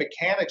essentially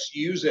mechanics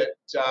use it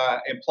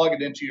and plug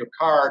it into your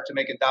car to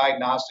make a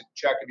diagnostic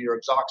check of your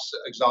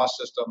exhaust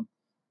system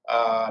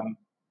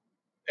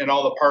and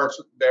all the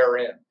parts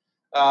therein.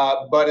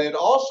 But it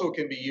also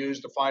can be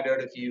used to find out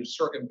if you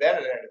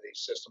circumvented any of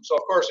these systems. So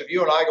of course, if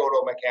you and I go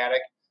to a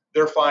mechanic,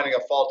 they're finding a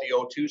faulty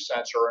O2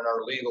 sensor in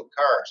our legal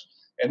cars.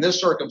 In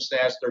this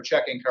circumstance, they're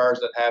checking cars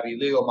that have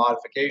illegal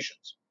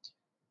modifications.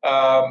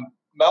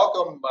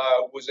 Malcolm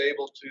was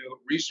able to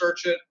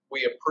research it.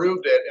 We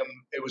approved it, and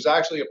it was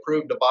actually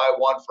approved to buy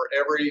one for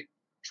every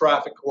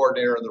traffic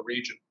coordinator in the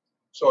region.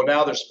 So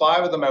now there's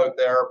 5 of them out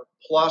there,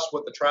 plus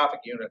what the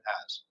traffic unit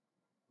has.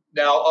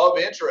 Now, of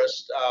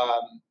interest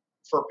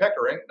for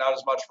Pickering, not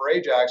as much for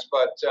Ajax,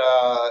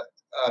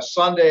 but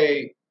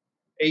Sunday,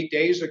 8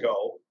 days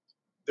ago,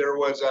 there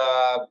was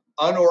a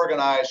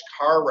unorganized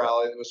car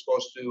rally that was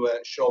supposed to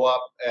show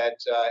up at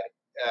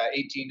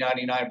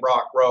 1899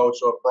 Brock Road,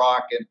 so at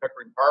Brock and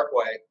Pickering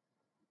Parkway.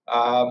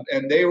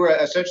 And they were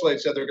essentially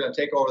said they're going to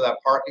take over that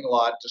parking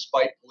lot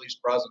despite police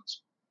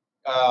presence.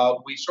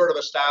 We sort of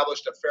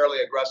established a fairly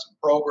aggressive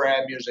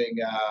program using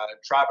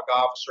traffic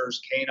officers,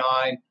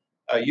 canine,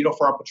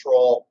 uniform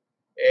patrol,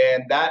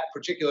 and that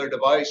particular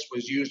device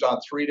was used on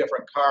 3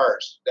 different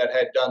cars that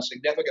had done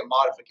significant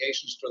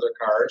modifications to their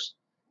cars.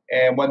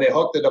 And when they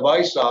hooked the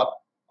device up,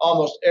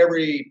 almost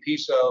every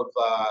piece of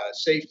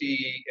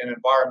safety and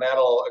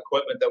environmental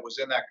equipment that was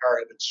in that car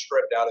had been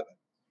stripped out of it,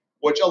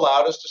 which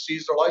allowed us to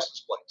seize their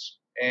license plates.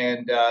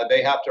 And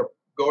they have to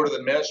go to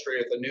the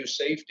Ministry of the New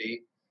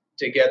Safety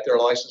to get their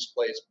license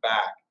plates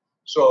back.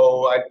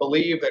 So I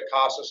believe it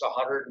cost us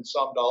 $100 and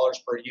some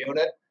per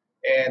unit.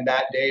 And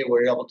that day we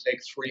were able to take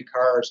 3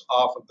 cars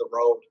off of the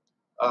road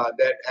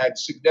that had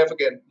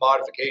significant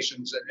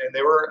modifications, and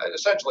they were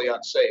essentially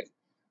unsafe.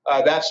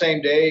 That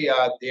same day,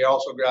 they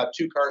also got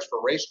 2 cars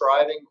for race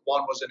driving.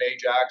 One was in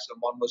Ajax and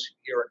one was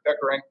here in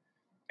Pickering.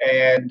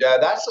 And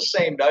that's the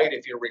same night,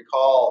 if you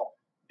recall,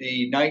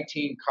 the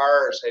 19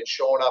 cars had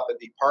shown up at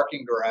the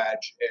parking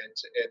garage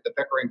at the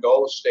Pickering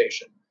GO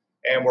station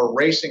and were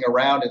racing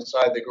around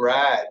inside the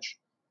garage.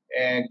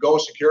 And GO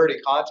security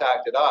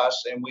contacted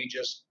us, and we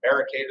just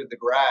barricaded the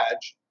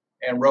garage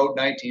and wrote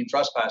 19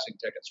 trespassing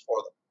tickets for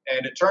them.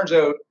 And it turns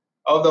out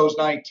of those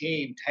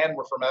 19, 10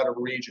 were from out of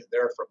region.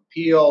 They're from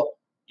Peel,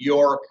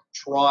 York,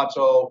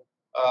 Toronto,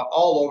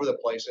 all over the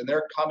place, and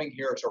they're coming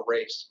here to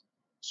race.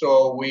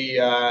 So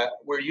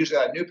we're using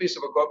that new piece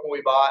of equipment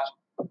we bought,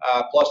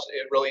 plus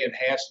it really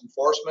enhanced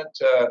enforcement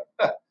to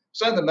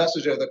send the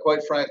message out that,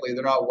 quite frankly,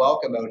 they're not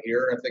welcome out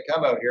here. And if they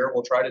come out here,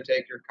 we'll try to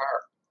take your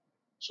car.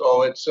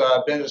 So it's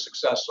been a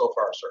success so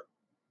far, sir.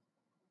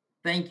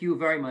 Thank you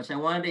very much. I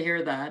wanted to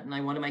hear that, and I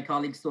wanted my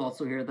colleagues to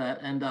also hear that.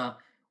 And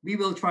we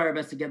will try our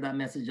best to get that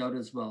message out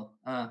as well.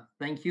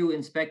 Thank you,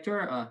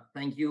 Inspector.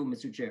 Thank you,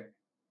 Mr. Chair.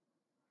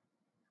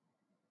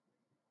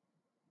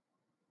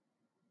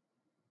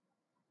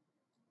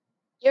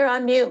 You're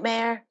on mute,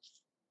 Mayor.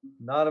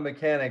 Not a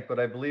mechanic, but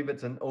I believe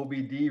it's an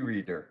OBD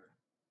reader.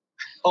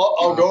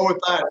 I'll go with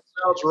that.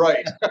 Sounds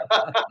right.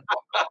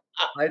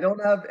 I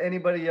don't have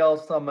anybody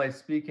else on my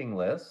speaking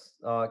list.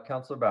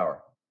 Councillor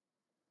Bauer.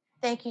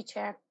 Thank you,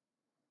 Chair.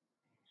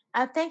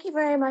 Thank you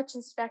very much,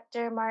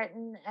 Inspector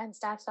Martin and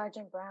Staff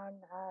Sergeant Brown.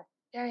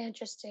 Very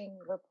interesting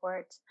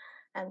report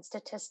and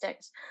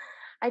statistics.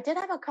 I did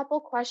have a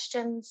couple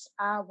questions.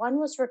 One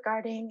was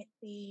regarding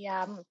the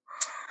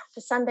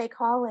the Sunday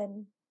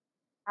call-in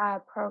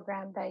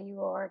program that you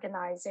are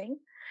organizing.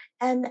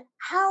 And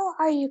how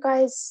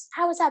is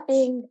that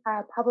being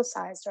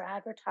publicized or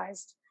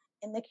advertised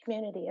in the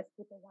community if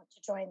people want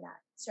to join that?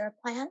 Is there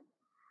a plan?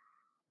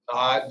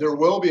 There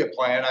will be a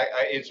plan.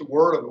 It's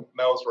word of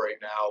mouth right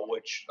now,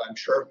 which I'm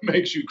sure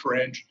makes you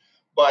cringe.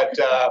 But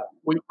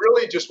we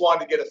really just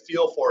wanted to get a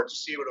feel for it to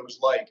see what it was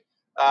like.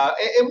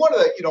 And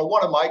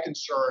one of my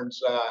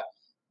concerns,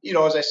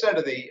 as I said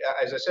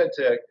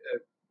to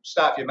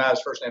Staff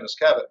Yamada's first name is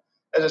Kevin.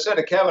 As I said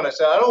to Kevin, I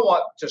said I don't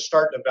want to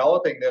start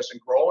developing this and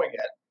growing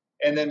it,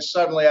 and then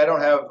suddenly I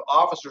don't have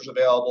officers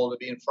available to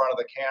be in front of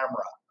the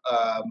camera.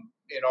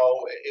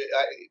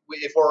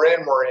 If we're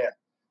in, we're in.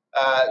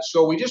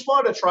 So we just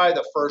wanted to try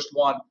the first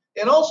one,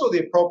 and also the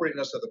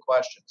appropriateness of the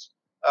questions.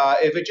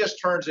 If it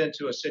just turns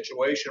into a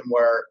situation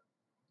where,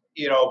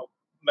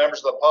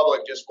 members of the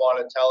public just want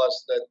to tell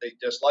us that they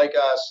dislike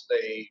us,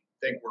 they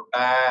think we're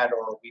bad,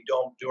 or we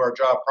don't do our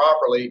job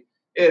properly,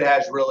 it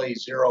has really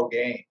zero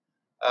gain.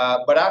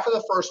 But after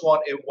the first one,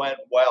 it went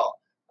well.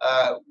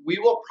 We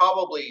will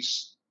probably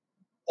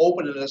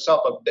open this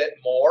up a bit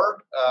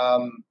more,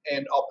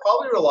 and I'll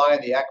probably rely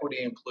on the Equity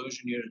and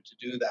Inclusion Unit to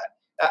do that.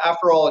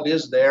 After all, it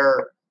is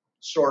their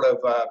sort of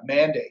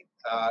mandate.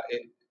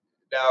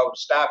 Now,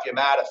 Staff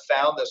Yamada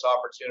found this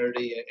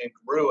opportunity and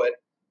grew it,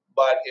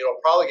 but it'll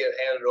probably get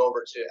handed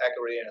over to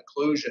Equity and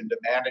Inclusion to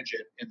manage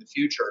it in the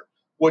future,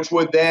 which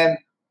would then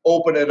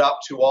open it up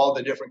to all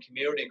the different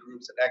community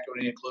groups that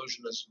Equity and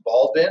Inclusion is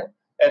involved in,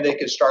 and they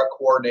could start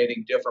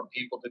coordinating different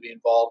people to be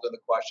involved in the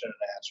question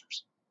and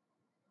answers.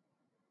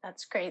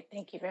 That's great.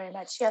 Thank you very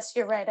much. Yes,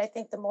 you're right. I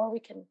think the more we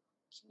can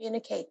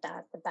communicate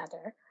that, the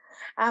better.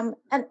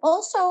 And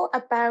also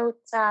about,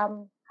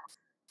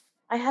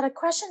 I had a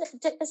question.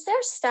 Is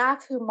there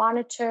staff who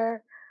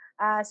monitor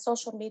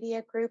social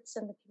media groups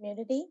in the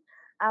community?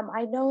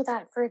 I know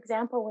that, for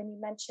example, when you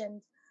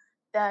mentioned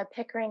the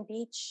Pickering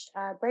Beach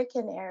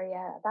break-in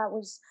area,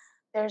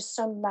 there's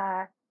some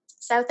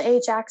South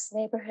Ajax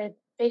neighborhood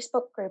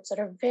Facebook groups that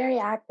are very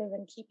active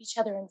and keep each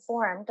other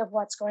informed of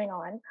what's going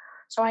on.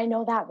 So I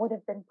know that would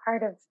have been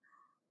part of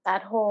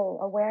that whole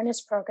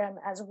awareness program,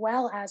 as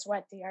well as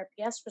what the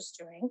RPS was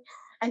doing.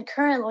 And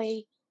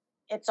currently,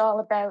 it's all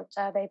about,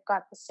 they've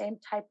got the same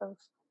type of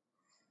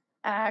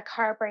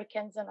car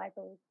break-ins, and I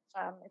believe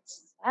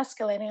it's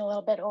escalating a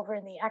little bit over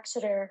in the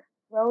Exeter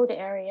Road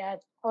area,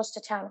 close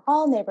to Town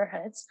Hall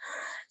neighborhoods.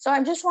 So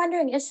I'm just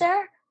wondering, is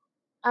there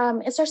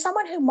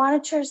someone who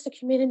monitors the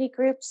community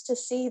groups to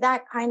see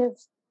that kind of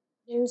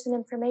news and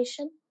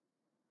information?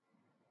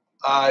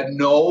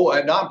 No,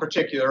 not in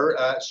particular.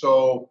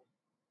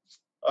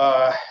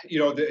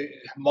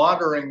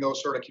 Monitoring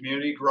those sort of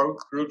community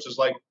groups is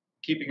like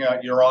keeping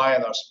your eye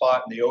on a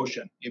spot in the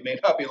ocean. You may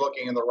not be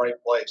looking in the right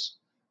place.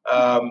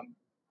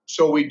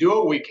 So we do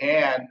what we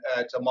can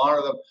to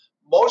monitor them.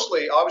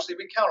 Mostly, obviously,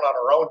 we count on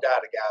our own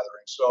data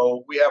gathering.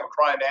 So we have a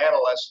crime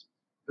analyst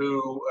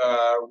who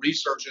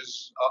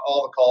researches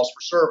all the calls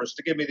for service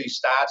to give me these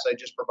stats I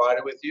just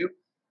provided with you.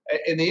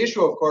 And the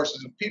issue, of course,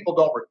 is if people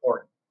don't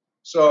report it.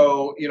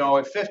 So,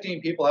 if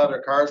 15 people have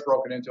their cars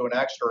broken into in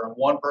Exeter and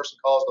one person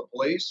calls the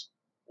police,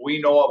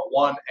 we know of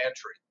one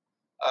entry.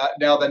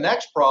 Now, the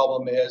next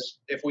problem is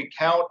if we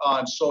count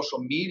on social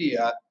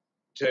media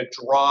to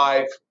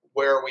drive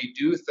where we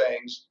do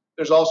things,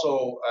 there's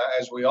also,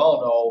 as we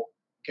all know,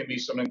 can be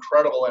some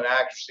incredible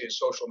inaccuracy in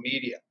social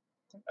media.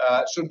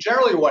 So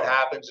generally what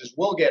happens is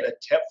we'll get a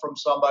tip from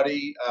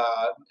somebody,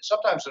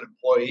 sometimes an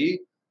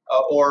employee,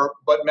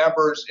 but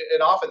members,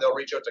 and often they'll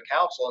reach out to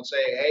council and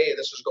say, hey,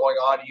 this is going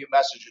on, you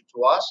message it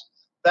to us.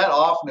 That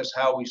often is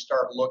how we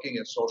start looking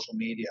at social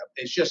media.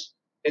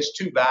 It's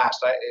too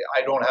vast.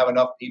 I don't have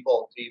enough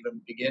people to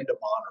even begin to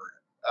monitor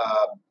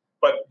it.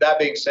 But that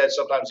being said,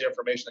 sometimes the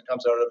information that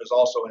comes out of it is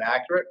also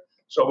inaccurate.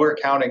 So we're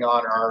counting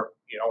on our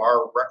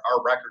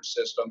record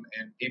system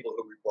and people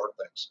who report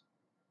things.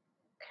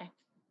 Okay.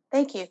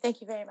 Thank you. Thank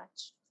you very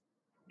much.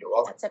 You're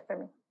welcome. That's it for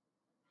me.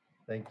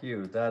 Thank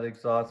you. That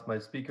exhausts my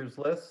speakers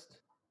list.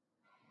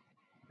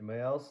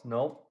 Anybody else?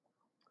 Nope.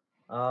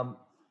 I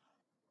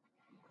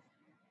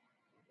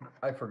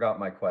forgot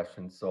my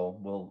question, so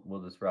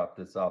we'll just wrap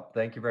this up.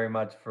 Thank you very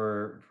much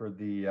for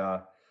the.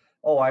 I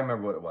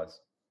remember what it was.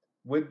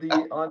 With the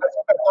I thought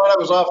I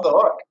was off the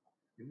hook.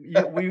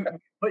 We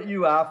put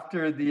you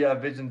after the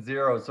Vision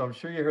Zero, so I'm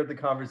sure you heard the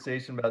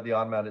conversation about the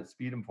automated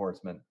speed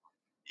enforcement.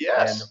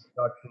 Yes. And a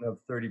reduction of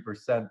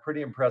 30%.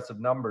 Pretty impressive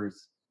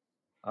numbers.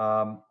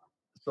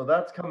 So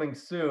that's coming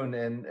soon,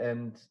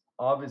 and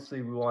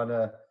obviously we want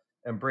to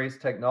embrace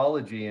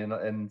technology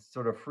and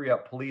sort of free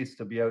up police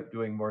to be out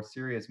doing more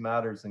serious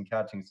matters than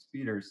catching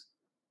speeders.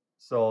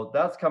 So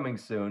that's coming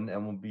soon,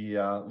 and we'll be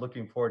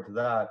looking forward to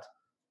that.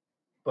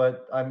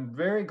 But I'm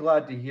very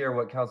glad to hear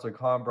what Councillor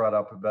Khan brought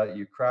up about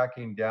you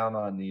cracking down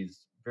on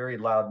these very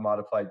loud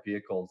modified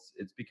vehicles.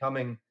 It's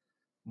becoming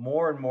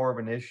more and more of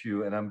an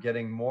issue, and I'm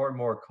getting more and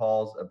more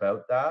calls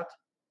about that.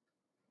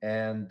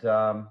 And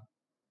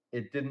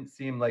it didn't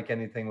seem like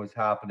anything was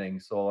happening.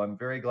 So I'm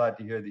very glad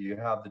to hear that you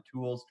have the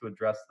tools to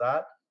address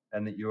that.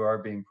 and that you are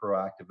being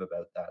proactive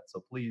about that.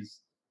 So please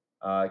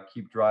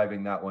keep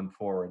driving that one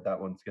forward. That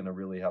one's going to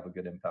really have a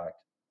good impact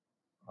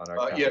on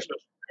our county. Yes,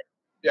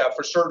 yeah,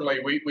 for certainly.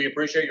 We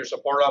appreciate your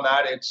support on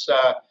that. It's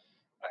sort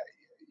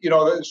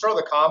of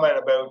the comment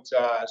about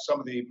some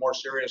of the more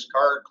serious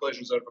car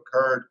collisions that have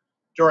occurred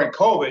during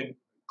COVID.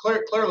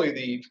 Clearly,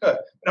 the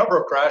number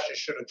of crashes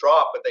should have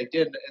dropped, but they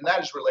didn't, and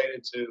that is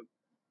related to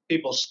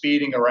people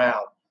speeding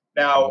around.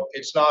 Now,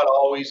 it's not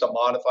always a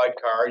modified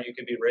car. You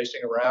could be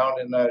racing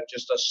around in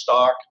just a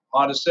stock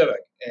Honda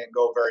Civic and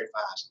go very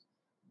fast.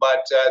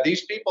 But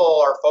these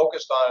people are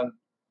focused on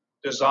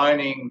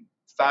designing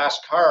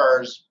fast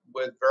cars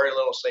with very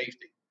little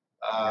safety.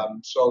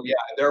 So yeah,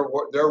 they're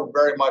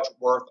very much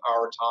worth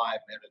our time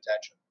and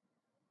attention.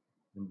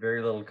 And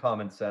very little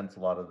common sense a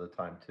lot of the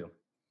time too.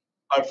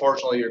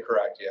 Unfortunately, you're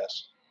correct.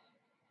 Yes.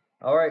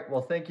 All right.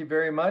 Well, thank you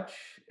very much,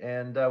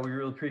 and we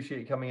really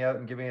appreciate you coming out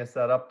and giving us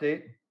that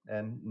update.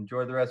 And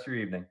enjoy the rest of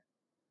your evening.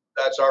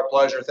 That's our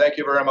pleasure. Thank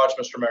you very much,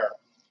 Mr. Mayor.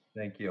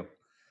 Thank you.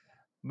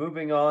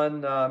 Moving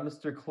on,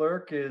 Mr.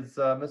 Clerk, is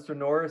Mr.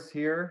 Norris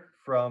here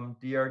from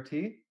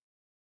DRT?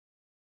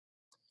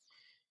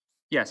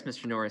 Yes,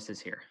 Mr. Norris is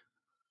here.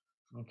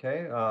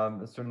 Okay,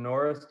 Mr.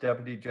 Norris,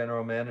 Deputy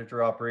General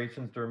Manager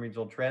Operations, Durham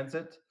Regional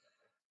Transit,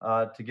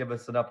 to give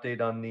us an update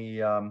on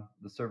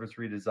the service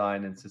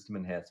redesign and system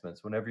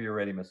enhancements. Whenever you're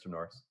ready, Mr.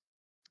 Norris.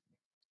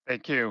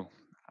 Thank you.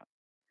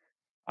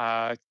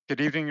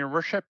 Good evening, Your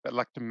Worship,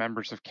 elected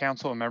members of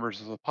council and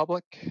members of the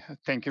public.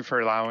 Thank you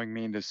for allowing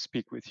me to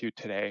speak with you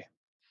today.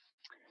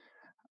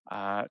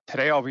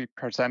 Today I'll be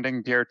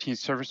presenting DRT's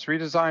service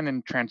redesign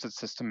and transit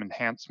system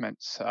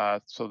enhancements.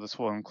 So this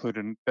will include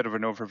a bit of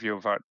an overview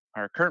of what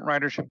our current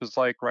ridership is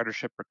like,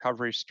 ridership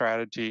recovery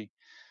strategy,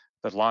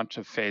 the launch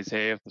of Phase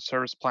A of the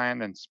service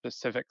plan, and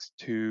specifics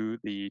to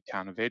the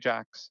town of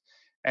Ajax,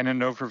 and an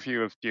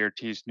overview of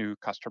DRT's new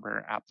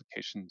customer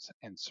applications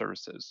and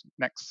services.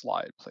 Next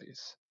slide,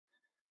 please.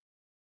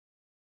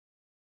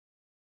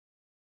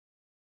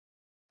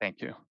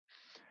 Thank you.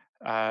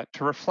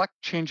 To reflect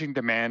changing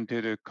demand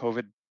due to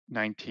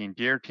COVID-19,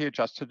 DRT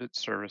adjusted its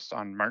service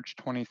on March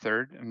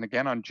 23rd and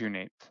again on June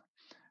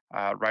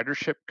 8th.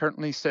 Ridership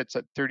currently sits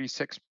at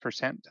 36%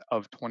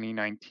 of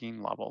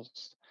 2019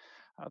 levels.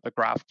 The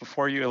graph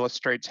before you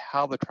illustrates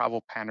how the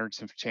travel patterns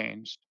have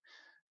changed.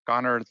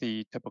 Gone are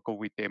the typical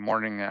weekday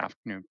morning and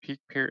afternoon peak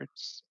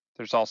periods.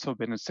 There's also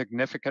been a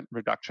significant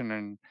reduction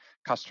in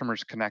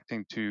customers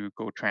connecting to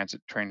GO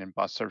Transit train and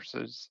bus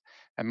services,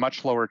 and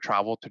much lower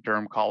travel to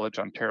Durham College,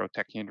 Ontario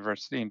Tech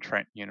University, and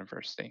Trent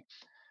University.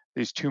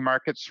 These two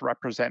markets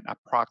represent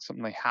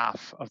approximately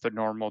half of the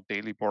normal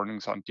daily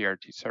boardings on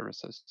DRT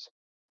services.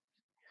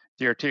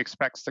 DRT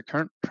expects the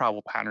current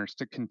travel patterns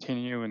to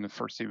continue in the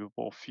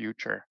foreseeable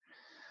future.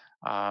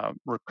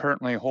 We're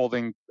currently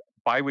holding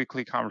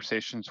bi-weekly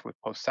conversations with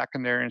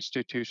post-secondary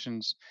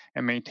institutions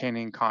and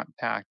maintaining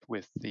contact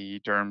with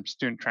the Durham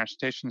Student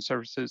Transportation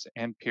Services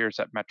and peers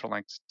at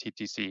Metrolinx,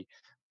 TTC,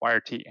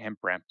 YRT, and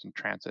Brampton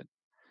Transit.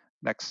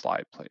 Next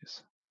slide,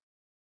 please.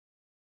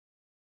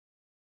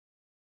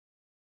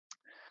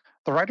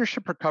 The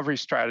ridership recovery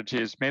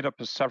strategy is made up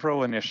of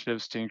several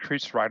initiatives to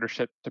increase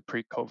ridership to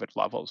pre-COVID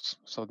levels.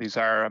 So these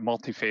are a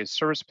multi-phase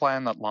service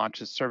plan that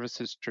launches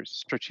services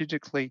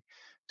strategically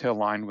to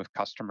align with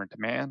customer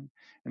demand,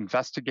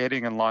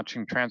 investigating and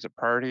launching transit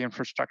priority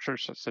infrastructure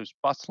such as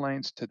bus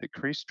lanes to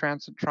decrease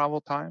transit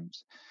travel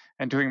times,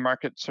 and doing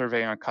market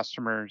survey on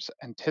customers'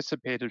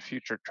 anticipated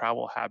future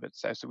travel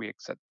habits as we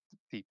exit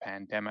the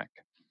pandemic.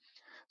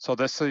 So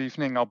this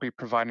evening, I'll be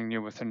providing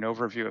you with an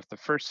overview of the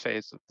first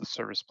phase of the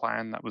service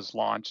plan that was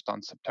launched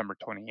on September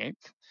 28th.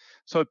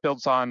 So it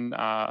builds on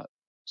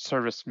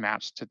service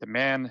matched to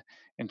demand,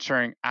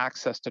 ensuring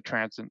access to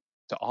transit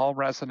to all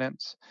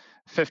residents,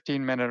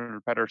 15-minute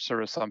or better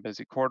service on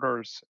busy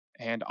corridors,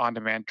 and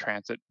on-demand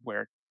transit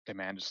where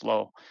demand is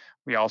low.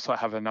 We also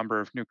have a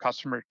number of new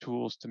customer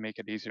tools to make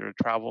it easier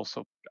to travel.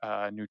 So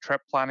new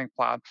trip planning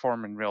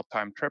platform and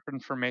real-time trip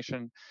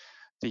information,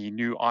 the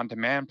new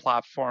on-demand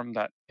platform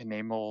that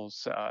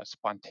enables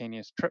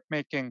spontaneous trip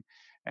making,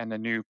 and the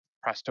new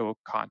Presto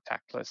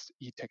contactless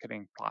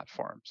e-ticketing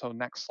platform. So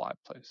next slide,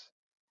 please.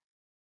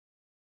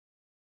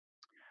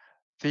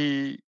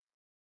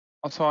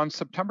 Also on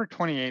September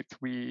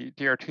 28th,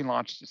 DRT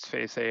launched its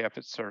Phase A of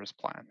its service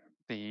plan.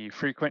 The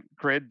frequent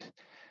grid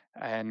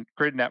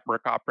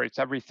network operates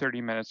every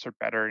 30 minutes or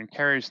better and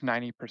carries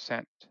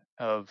 90%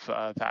 of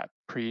that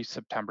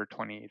pre-September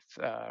 28th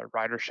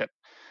ridership.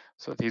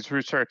 So these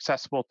routes are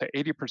accessible to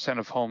 80%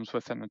 of homes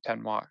within a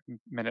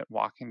 10-minute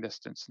walking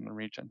distance in the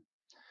region.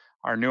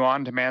 Our new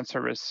on-demand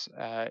service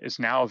is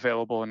now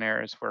available in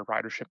areas where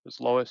ridership is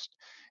lowest,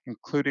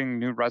 including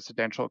new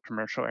residential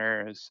commercial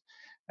areas,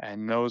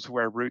 and those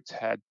where routes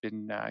had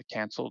been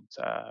canceled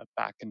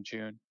back in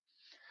June.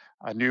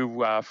 A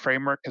new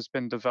framework has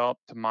been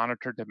developed to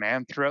monitor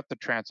demand throughout the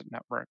transit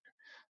network.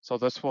 So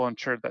this will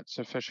ensure that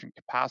sufficient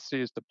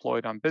capacity is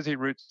deployed on busy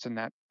routes and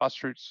that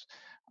bus routes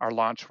are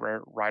launched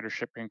where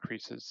ridership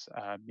increases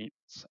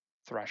meets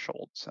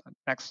thresholds.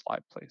 Next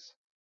slide, please.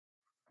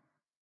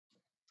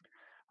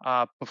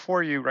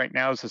 Before you right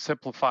now is a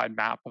simplified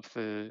map of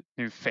the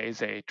new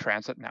Phase A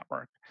transit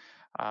network.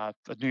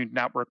 The new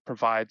network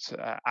provides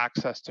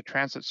access to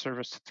transit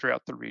service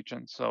throughout the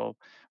region. So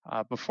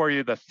before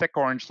you, the thick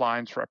orange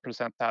lines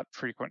represent that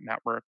frequent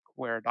network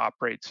where it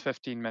operates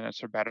 15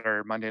 minutes or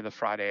better Monday to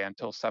Friday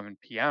until 7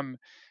 p.m.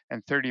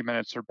 and 30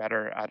 minutes or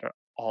better at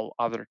all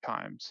other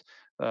times.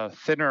 The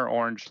thinner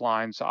orange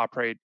lines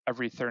operate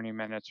every 30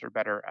 minutes or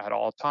better at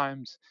all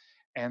times.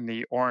 And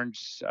the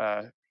orange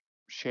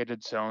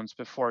shaded zones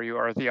before you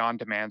are the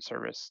on-demand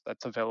service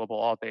that's available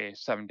all day,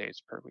 7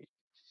 days per week.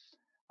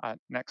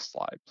 Next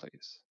slide,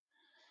 please.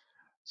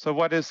 So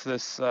what is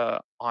this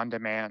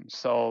on-demand?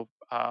 So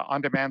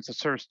on-demand is a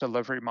service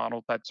delivery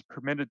model that's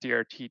permitted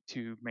DRT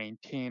to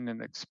maintain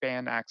and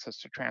expand access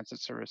to transit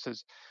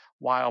services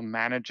while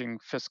managing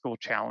fiscal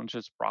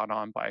challenges brought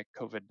on by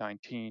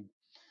COVID-19.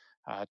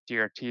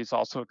 DRT has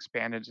also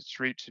expanded its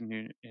reach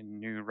in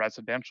new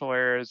residential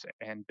areas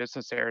and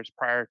business areas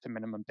prior to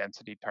minimum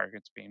density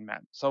targets being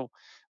met. So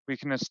we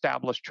can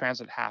establish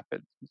transit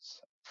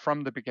habits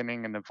from the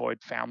beginning and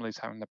avoid families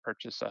having to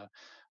purchase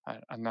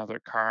another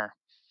car.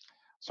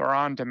 So our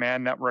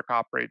on-demand network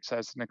operates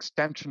as an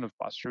extension of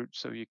bus routes,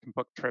 so you can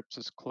book trips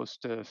as close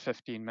to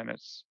 15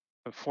 minutes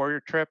before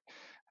your trip.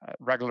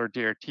 Regular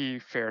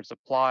DRT fares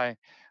apply,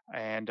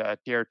 and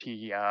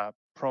DRT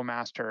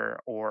ProMaster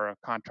or a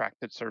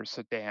contracted service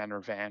sedan or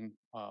van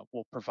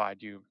will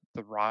provide you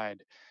the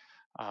ride.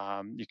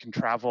 You can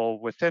travel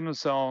within a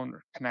zone,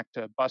 or connect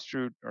to a bus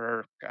route,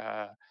 or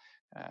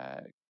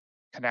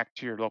connect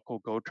to your local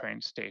GO train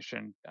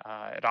station.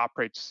 It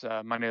operates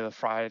Monday to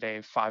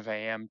Friday, 5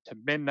 a.m. to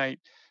midnight,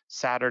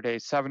 Saturday,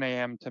 7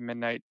 a.m. to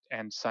midnight,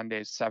 and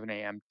Sundays, 7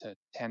 a.m. to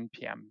 10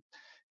 p.m.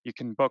 You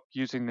can book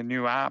using the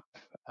new app,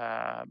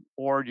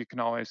 or you can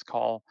always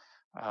call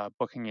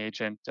booking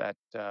agent at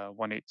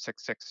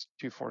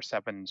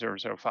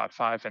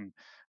 1-866-247-0055, and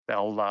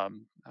they'll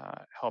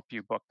help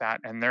you book that.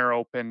 And they're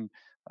open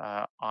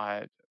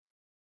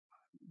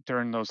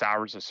during those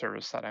hours of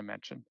service that I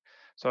mentioned.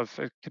 So if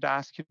I could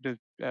ask you to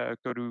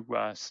go to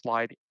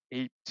slide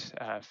 8,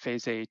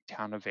 Phase A,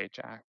 Town of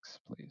Ajax,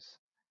 please.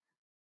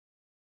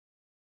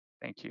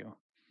 Thank you.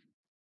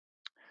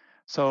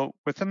 So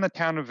within the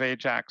Town of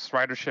Ajax,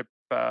 ridership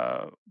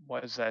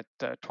was at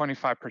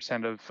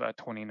 25% of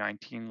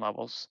 2019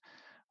 levels.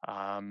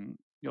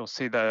 You'll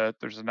see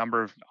there's a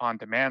number of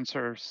on-demand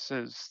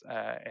services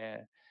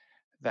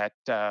that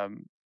are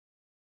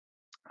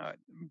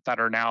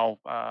now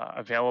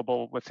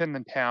available within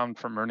the town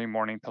from early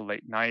morning to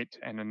late night,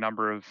 and a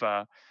number of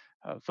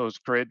those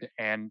grid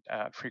and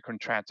frequent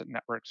transit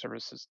network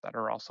services that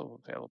are also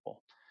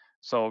available.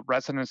 So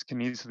residents can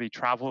easily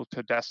travel to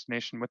a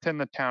destination within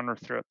the town or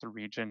throughout the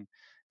region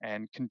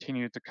and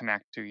continue to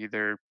connect to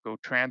either GO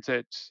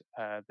Transit,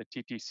 the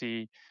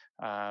TTC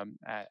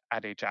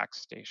at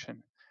Ajax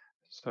Station.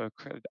 So I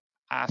could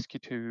ask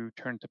you to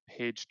turn to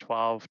page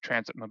 12,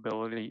 Transit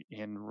Mobility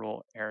in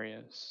Rural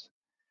Areas.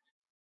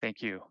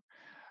 Thank you.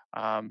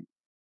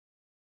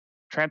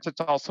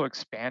 Transit's also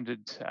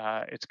expanded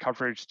its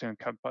coverage to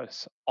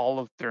encompass all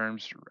of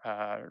Durham's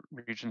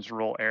region's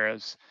rural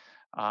areas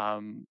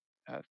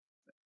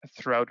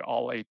throughout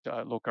all 8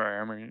 local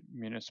area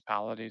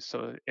municipalities.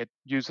 So it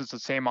uses the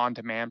same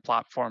on-demand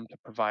platform to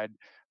provide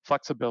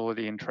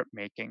flexibility in trip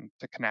making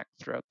to connect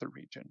throughout the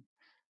region.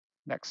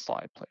 Next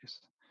slide, please.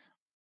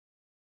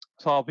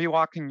 So I'll be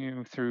walking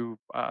you through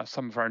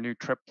some of our new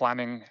trip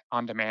planning,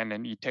 on-demand,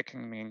 and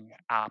e-ticketing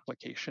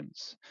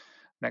applications.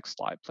 Next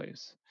slide,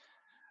 please.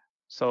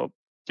 So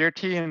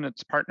DRT and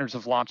its partners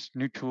have launched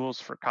new tools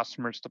for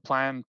customers to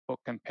plan, book,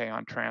 and pay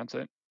on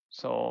transit.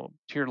 So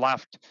to your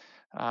left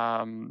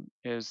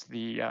is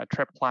the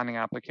trip planning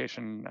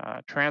application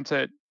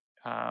Transit.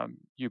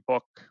 You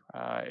book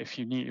if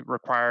you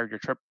your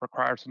trip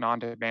requires an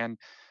on-demand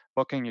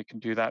booking, you can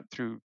do that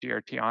through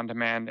DRT On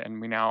Demand,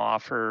 and we now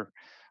offer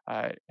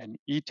an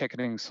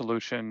e-ticketing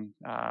solution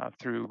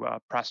through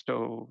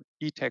Presto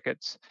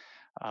e-tickets,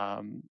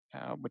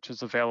 which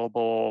is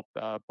available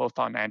both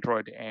on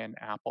Android and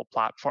Apple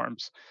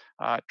platforms.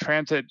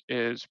 Transit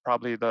is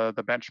probably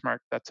the benchmark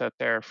that's out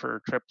there for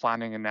trip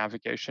planning and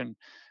navigation.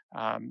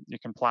 You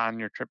can plan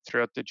your trip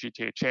throughout the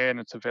GTHA, and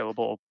it's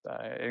available.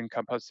 It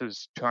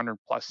encompasses 200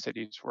 plus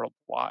cities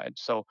worldwide.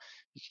 So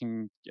you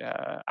can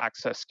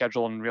access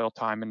schedule and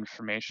real-time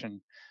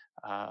information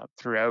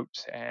throughout,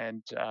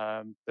 and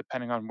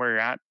depending on where you're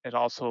at, it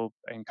also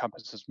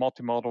encompasses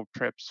multimodal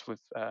trips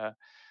with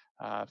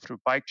through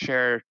bike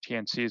share,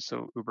 TNC,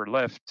 so Uber,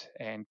 Lyft,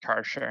 and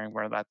car sharing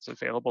where that's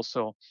available.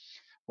 So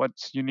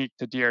what's unique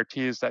to DRT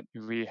is that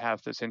we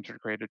have this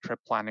integrated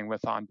trip planning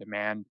with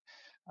on-demand.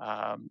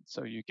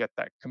 So you get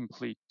that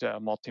complete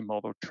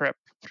multimodal trip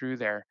through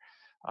there.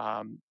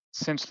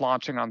 Since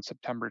launching on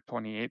September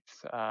 28th,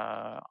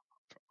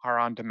 our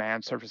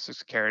on-demand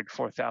services carried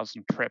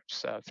 4,000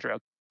 trips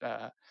throughout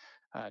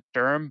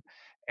Durham,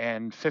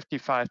 and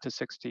 55 to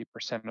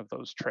 60% of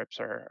those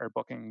trips are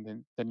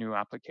booking the new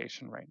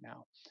application right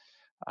now.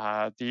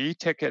 The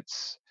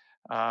e-tickets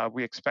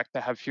We expect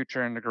to have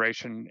future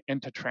integration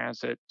into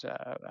transit,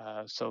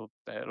 so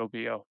that it'll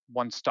be a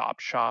one-stop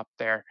shop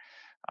there.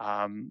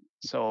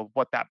 So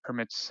what that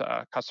permits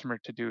a customer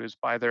to do is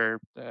buy their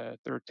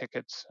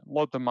tickets,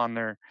 load them on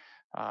their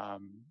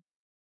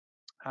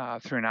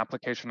through an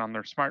application on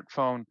their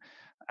smartphone,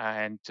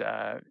 and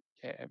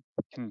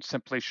can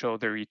simply show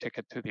their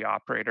e-ticket to the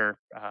operator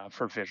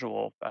for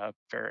visual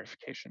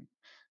verification.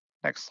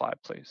 Next slide,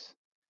 please.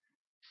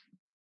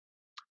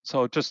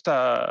 So just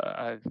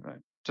a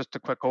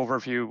quick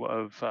overview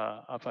of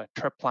a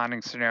trip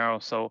planning scenario.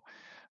 So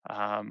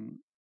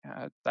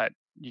that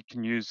you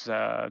can use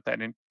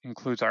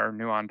includes our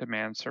new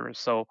on-demand service.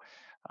 So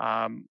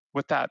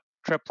with that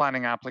trip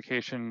planning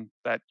application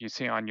that you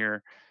see on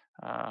your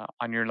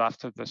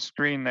left of the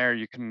screen there,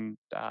 you can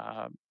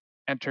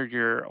enter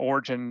your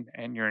origin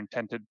and your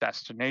intended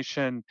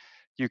destination.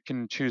 You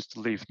can choose to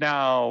leave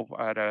now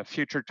at a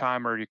future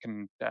time, or you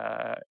can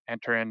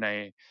enter in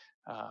a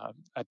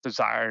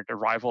desired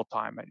arrival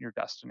time at your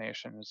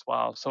destination as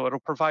well. So it'll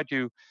provide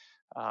you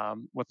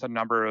with a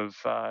number of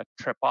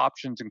trip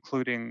options,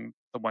 including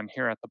the one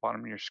here at the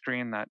bottom of your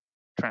screen, that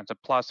Transit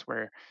Plus,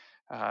 where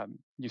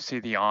you see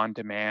the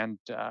on-demand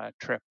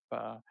trip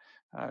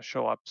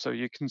show up. So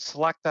you can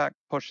select that,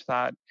 push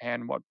that,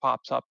 and what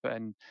pops up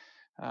and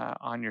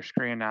on your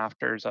screen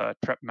after is a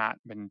trip map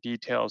and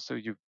details. So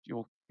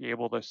you'll be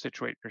able to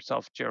situate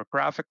yourself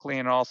geographically,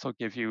 and also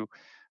give you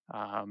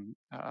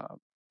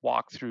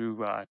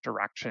walk-through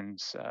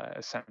directions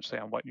essentially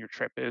on what your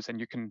trip is. And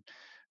you can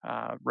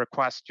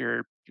request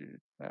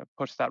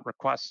push that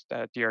request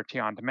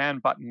DRT on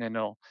demand button, and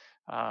it'll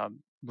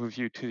move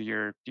you to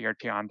your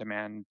DRT on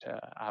demand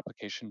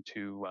application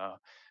to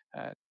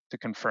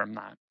confirm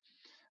that.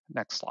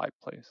 Next slide,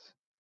 please.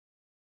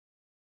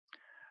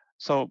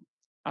 So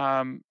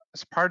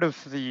as part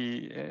of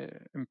the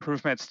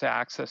improvements to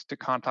access to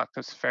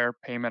contactless fare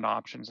payment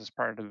options, as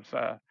part of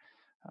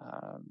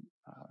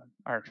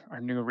our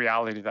new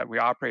reality that we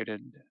operate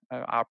in,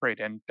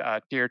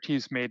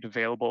 DRT's made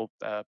available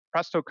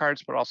Presto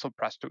cards, but also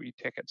Presto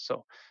e-tickets.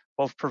 So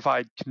both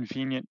provide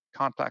convenient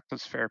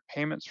contactless fare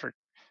payments for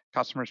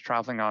customers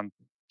traveling on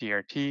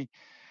DRT.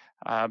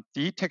 The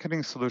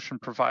e-ticketing solution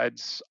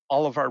provides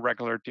all of our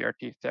regular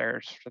DRT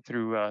fares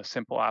through a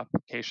simple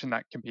application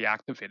that can be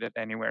activated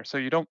anywhere. So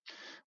you don't,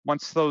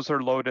 once those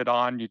are loaded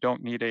on, you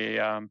don't need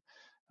a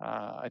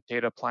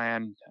data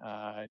plan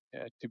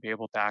to be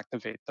able to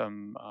activate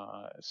them,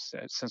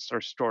 since they're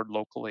stored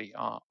locally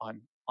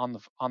on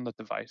the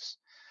device.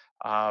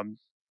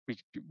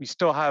 We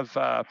still have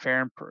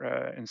fare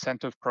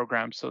incentive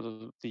programs,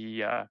 so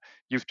the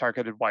Youth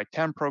Targeted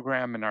Y10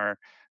 program and our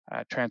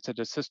transit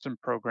assistant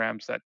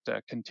programs that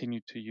continue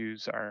to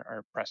use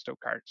our Presto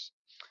cards.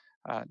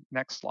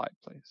 Next slide,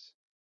 please.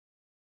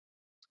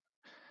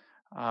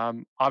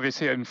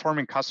 Obviously,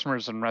 informing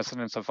customers and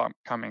residents of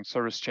upcoming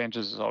service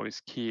changes is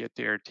always key at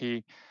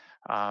DRT.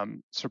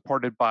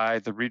 Supported by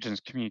the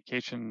region's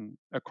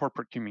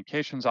corporate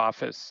communications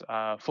office,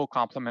 full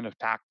complement of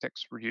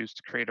tactics were used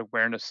to create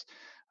awareness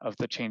of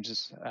the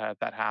changes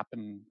that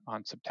happen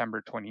on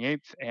September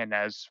 28th, and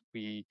as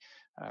we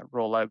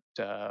roll out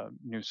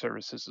new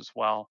services as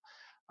well.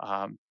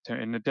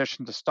 In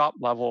addition to stop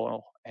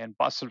level and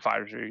bus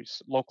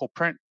advisories, local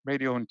print,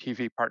 radio, and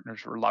TV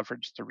partners were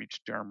leveraged to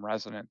reach Durham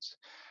residents.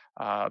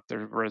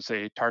 There was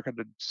a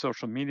targeted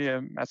social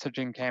media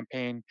messaging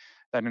campaign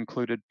that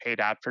included paid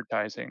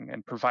advertising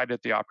and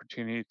provided the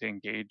opportunity to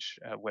engage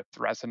with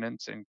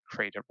residents and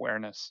create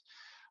awareness.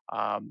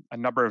 A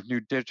number of new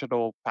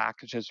digital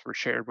packages were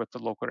shared with the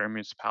local area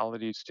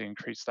municipalities to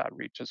increase that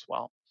reach as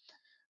well.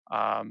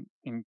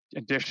 In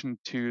addition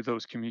to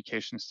those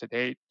communications to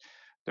date,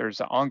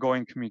 there's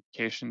ongoing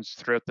communications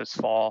throughout this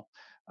fall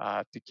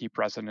to keep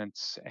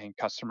residents and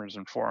customers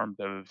informed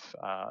of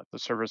the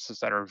services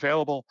that are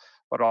available,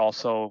 but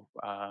also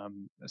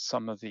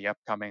some of the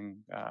upcoming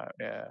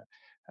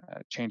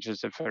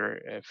changes if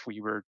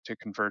we were to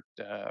convert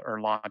or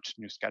launch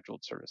new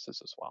scheduled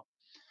services as well.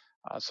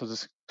 So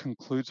this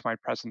concludes my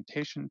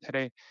presentation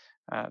today.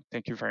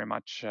 Thank you very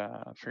much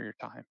for your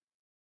time.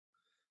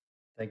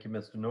 Thank you,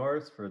 Mr.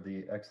 Norris, for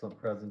the excellent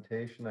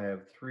presentation. I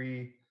have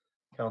 3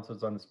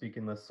 councillors on the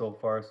speaking list so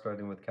far,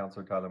 starting with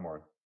Councillor Tyler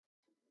Moore.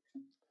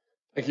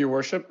 Thank you, Your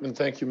Worship, and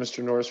thank you,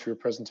 Mr. Norris, for your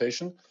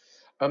presentation.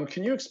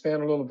 Can you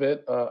expand a little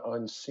bit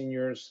on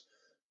seniors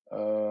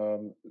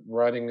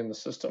riding in the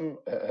system?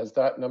 Has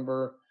that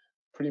number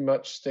pretty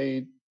much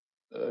stayed?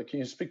 Can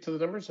you speak to the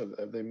numbers?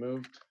 Have they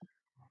moved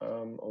a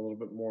little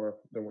bit more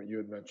than what you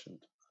had mentioned?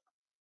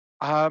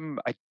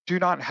 I do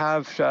not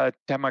have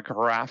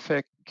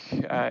demographic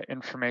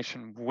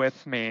information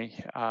with me.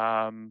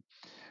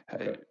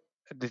 Okay.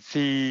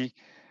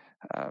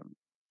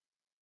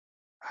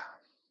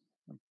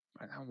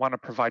 I want to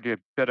provide you a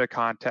bit of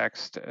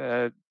context.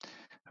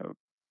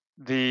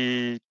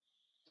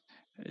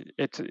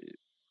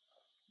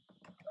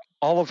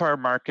 All of our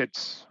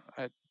markets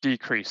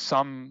decrease,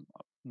 some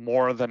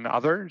more than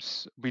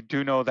others. We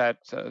do know that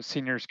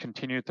seniors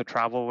continue to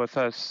travel with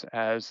us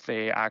as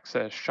they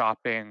access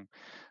shopping,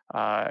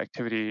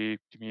 activity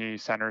community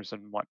centers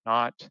and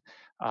whatnot.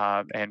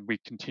 And we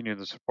continue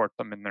to support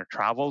them in their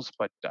travels,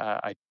 but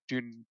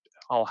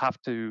I'll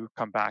have to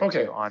come back to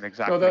Okay. you on No,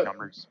 exact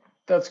numbers.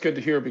 that's good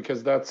to hear,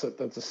 because that's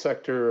a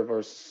sector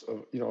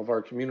of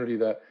our community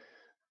that,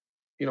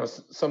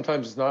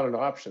 sometimes it's not an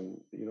option.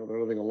 They're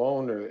living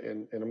alone,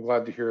 and I'm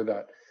glad to hear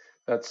that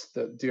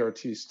the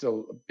DRT is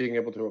still being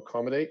able to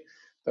accommodate.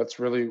 That's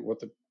really what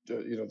the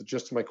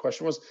gist of my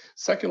question was.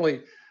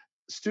 Secondly,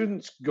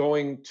 students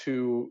going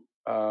to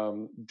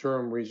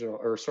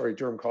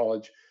Durham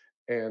College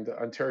and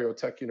Ontario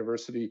Tech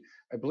University,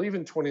 I believe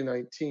in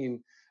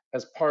 2019,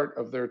 as part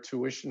of their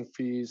tuition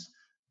fees,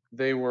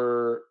 they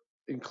were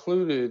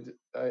included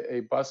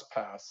a bus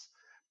pass.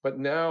 But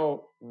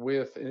now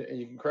and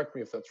you can correct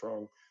me if that's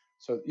wrong.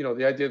 So,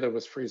 the idea that it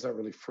was free is not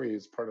really free.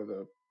 It's part of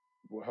the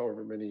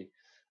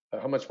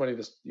how much money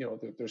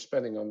they're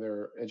spending on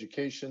their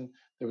education.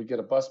 They would get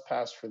a bus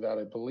pass for that,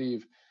 I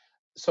believe.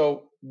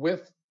 So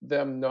with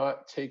them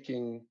not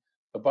taking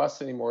the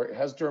bus anymore,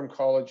 has Durham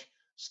College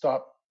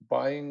stopped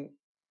buying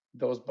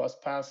those bus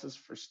passes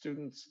for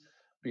students?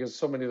 Because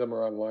so many of them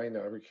are online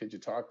now. Every kid you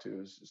talk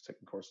to is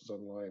taking courses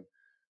online.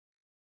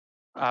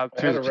 I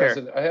had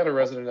a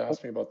resident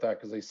ask me about that,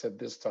 because they said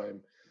this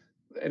time.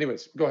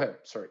 Anyways, go ahead.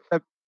 Sorry.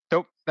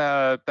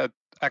 That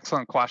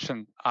excellent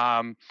question.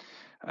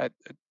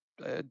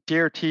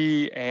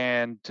 DRT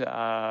and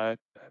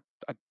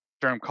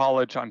Durham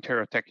College,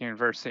 Ontario Tech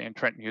University, and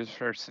Trent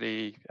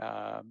University,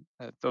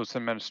 those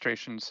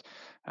administrations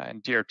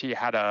and DRT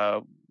had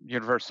a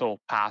universal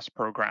pass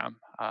program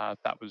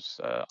that was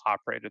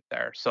operated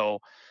there. So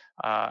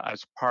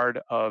as part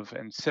of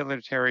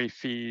ancillary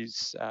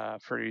fees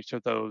for each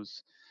of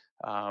those,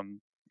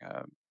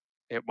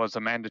 it was a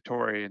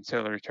mandatory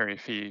ancillary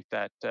fee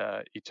that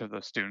each of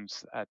the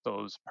students at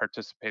those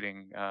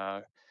participating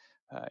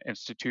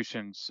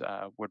institutions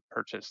would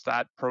purchase.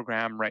 That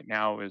program right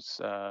now is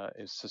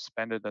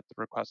suspended at the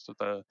request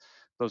of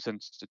those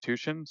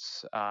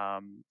institutions.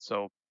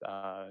 So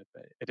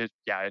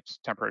it's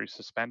temporarily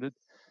suspended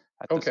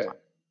at this time.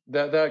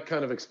 That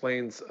kind of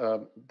explains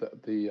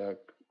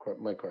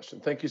my question.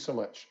 Thank you so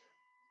much.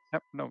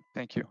 Yep. No,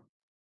 thank you.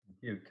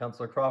 Thank you,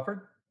 Councillor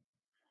Crawford.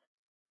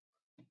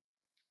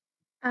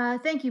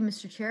 Thank you,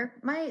 Mr. Chair.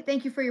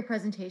 Thank you for your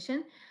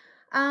presentation.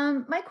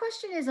 My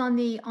question is on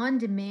the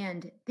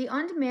on-demand. The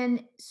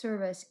on-demand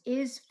service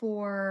is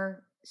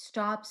for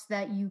stops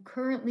that you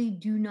currently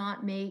do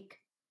not make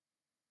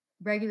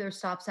regular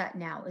stops at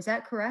now. Is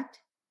that correct?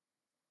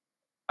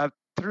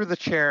 Through the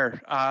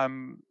chair,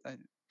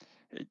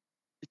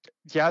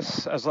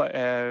 yes,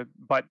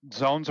 but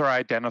zones are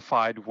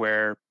identified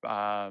where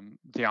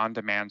the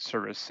on-demand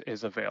service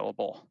is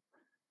available.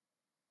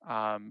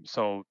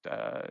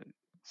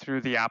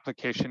 Through the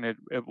application, it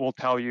will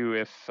tell you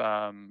if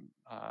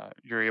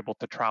you're able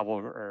to travel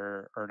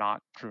or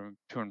not to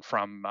and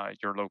from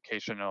your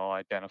location. It'll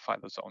identify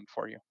the zone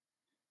for you.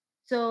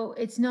 So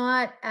it's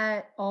not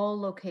at all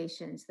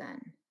locations then?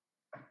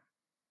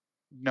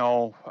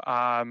 No,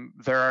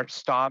 there are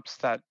stops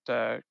that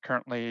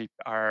currently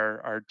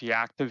are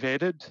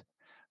deactivated,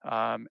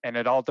 and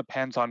it all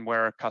depends on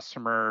where a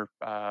customer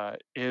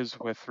is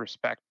with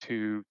respect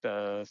to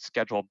the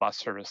scheduled bus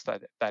service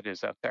that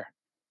is out there.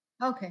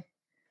 Okay.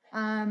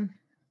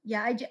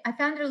 Yeah, I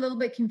found it a little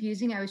bit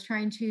confusing. I was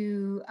trying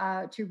to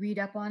read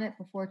up on it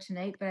before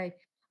tonight, but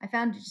I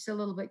found it just a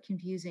little bit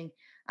confusing.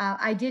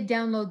 I did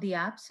download the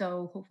app,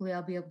 so hopefully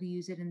I'll be able to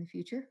use it in the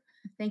future.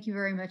 Thank you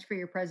very much for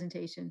your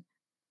presentation.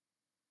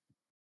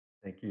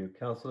 Thank you.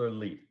 Councillor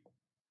Lee.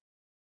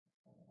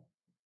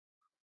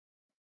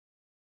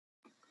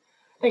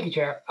 Thank you,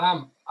 Chair.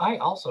 I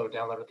also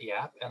downloaded the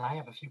app, and I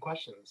have a few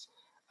questions.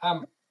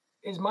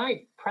 Is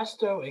my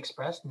Presto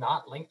Express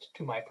not linked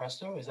to my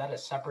Presto? Is that a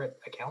separate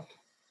account?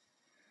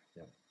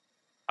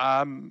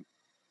 Yeah.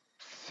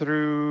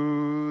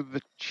 Through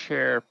the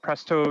chair,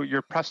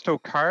 your Presto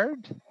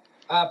card?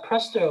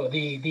 Presto,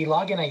 the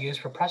login I use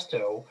for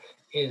Presto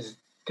is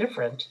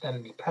different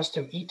than the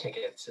Presto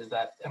e-tickets.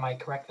 Am I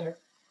correct there?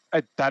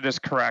 That is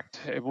correct.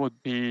 It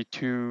would be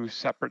two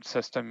separate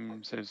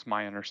systems, is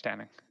my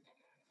understanding.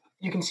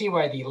 You can see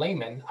why the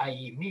layman,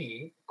 i.e.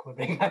 me, would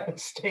make that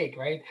mistake,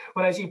 right?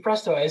 When I see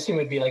Presto, I assume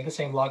it'd be like the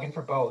same login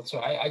for both.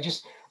 So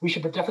we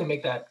should definitely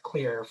make that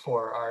clear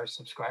for our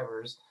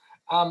subscribers.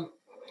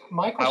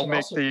 My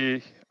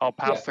question I'll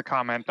pass the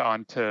comment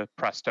on to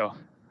Presto.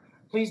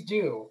 Please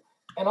do.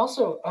 And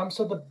also,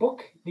 so the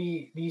book,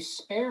 the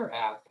Spare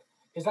app,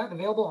 is that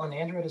available on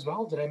Android as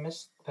well? Did I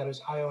miss that it was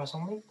iOS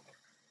only?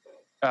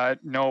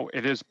 No,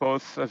 it is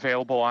both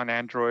available on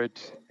Android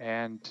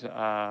and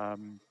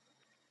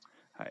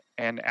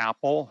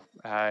Apple,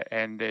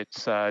 and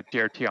it's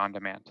DRT On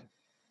Demand.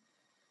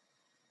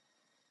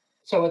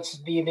 So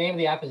the name of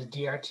the app is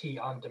DRT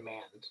On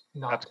Demand,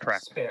 not That's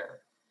correct. Spare.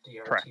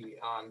 DRT correct.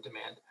 On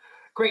Demand.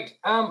 Great.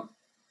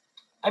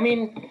 I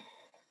mean,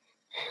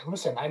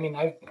 listen,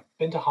 I've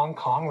been to Hong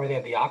Kong where they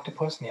have the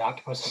octopus, and the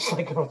octopus is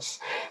like this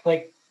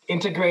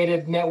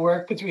integrated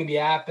network between the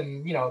app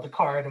and the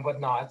card and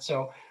whatnot.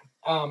 So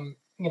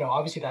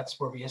obviously that's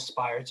where we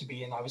aspire to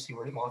be, and obviously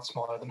we're a lot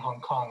smaller than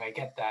Hong Kong. I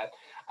get that.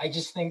 I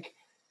just think,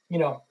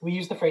 we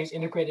use the phrase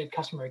integrated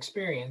customer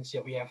experience,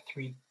 yet we have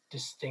three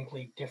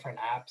distinctly different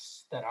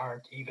apps that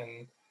aren't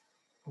even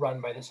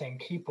run by the same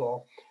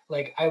people.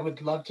 Like, I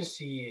would love to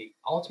see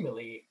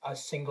ultimately a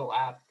single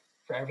app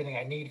for everything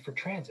I need for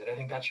transit. I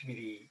think that should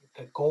be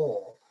the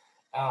goal.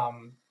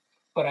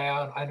 But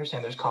I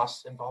understand there's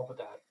costs involved with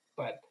that.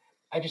 But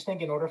I just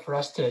think in order for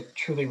us to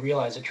truly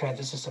realize a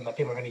transit system that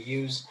people are going to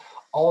use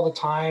all the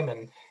time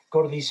and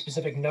go to these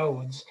specific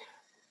nodes,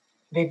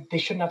 they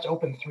shouldn't have to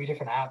open three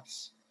different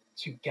apps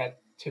to get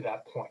to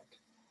that point.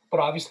 But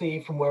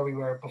obviously, from where we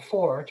were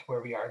before to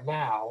where we are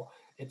now,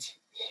 it's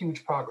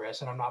huge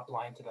progress, and I'm not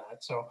blind to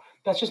that. So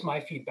that's just my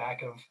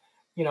feedback of,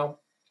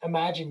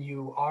 imagine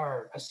you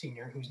are a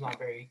senior who's not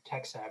very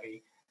tech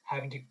savvy,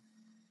 having to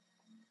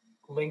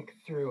link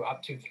through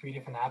up to three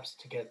different apps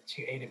to get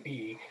to A to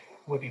B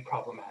would be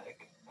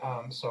problematic.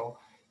 So,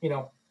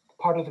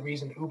 part of the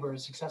reason Uber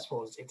is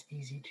successful is it's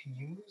easy to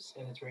use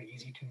and it's very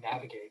easy to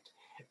navigate.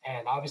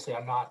 And obviously,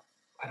 I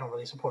don't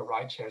really support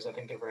ride shares. I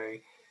think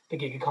the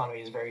gig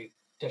economy is very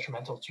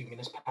detrimental to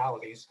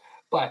municipalities,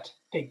 but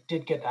they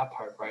did get that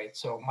part right.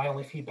 So my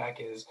only feedback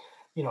is,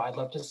 I'd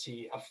love to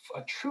see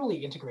a truly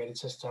integrated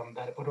system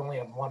that would only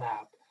have one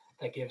app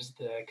that gives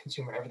the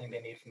consumer everything they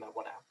need from that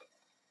one app.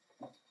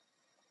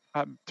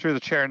 Through the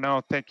chair,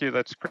 no, thank you.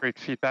 That's great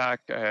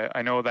feedback.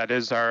 I know that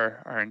is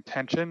our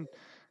intention,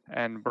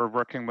 and we're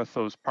working with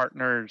those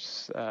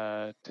partners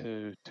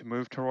to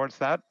move towards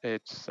that.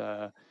 It's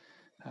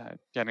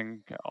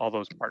getting all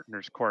those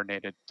partners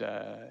coordinated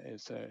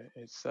is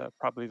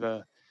probably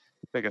the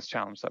biggest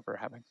challenge that we're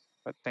having.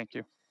 But thank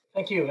you.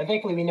 Thank you, and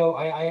thankfully we know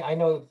I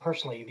know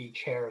personally the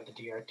chair of the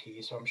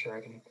DRT, so I'm sure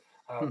I can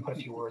put a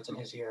few words in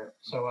his ear.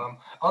 So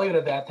I'll leave it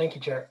at that. Thank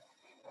you, Chair.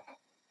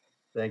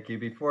 Thank you.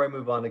 Before I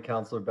move on to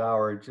Councillor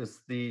Bauer,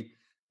 just the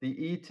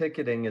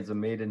e-ticketing is a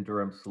made in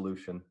Durham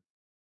solution.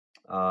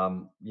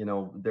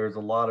 There's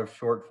a lot of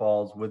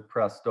shortfalls with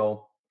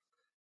Presto.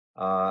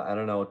 I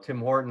don't know,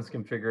 Tim Hortons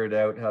can figure it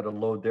out how to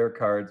load their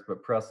cards,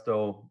 but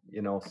Presto,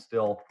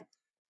 still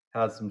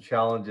has some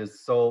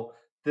challenges. So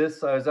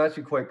I was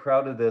actually quite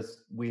proud of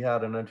this. We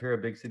had an Ontario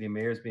Big City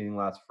Mayors meeting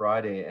last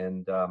Friday,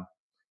 and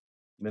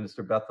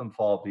Minister Betham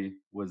Falvey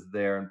was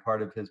there, and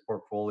part of his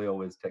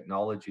portfolio is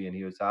technology, and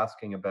he was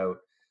asking about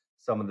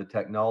some of the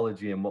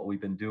technology and what we've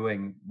been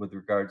doing with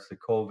regards to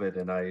COVID,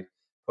 and I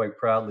quite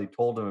proudly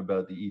told him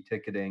about the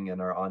e-ticketing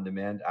and our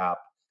on-demand app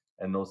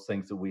and those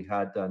things that we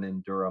had done in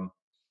Durham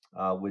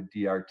with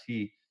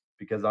DRT,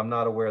 because I'm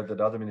not aware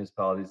that other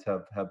municipalities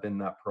have been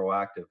that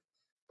proactive.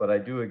 But I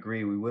do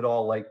agree, we would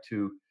all like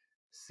to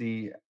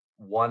see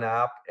one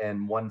app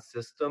and one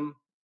system.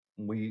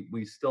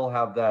 We still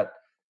have that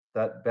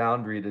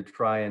boundary to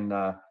try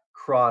and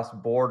cross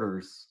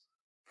borders,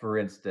 for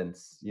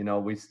instance.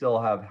 We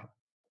still have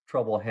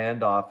trouble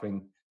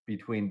handoffing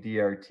between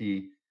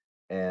DRT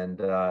and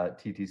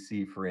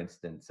TTC, for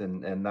instance,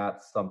 and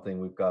that's something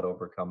we've got to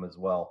overcome as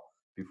well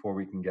before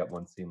we can get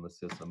one seamless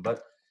system.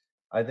 But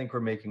I think we're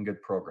making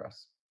good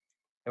progress.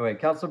 Anyway,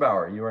 Councillor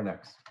Bauer, you are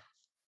next.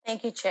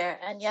 Thank you, Chair.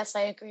 And yes,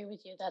 I agree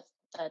with you that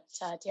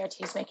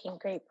DRT is making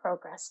great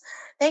progress.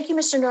 Thank you,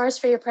 Mr. Norris,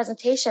 for your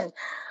presentation.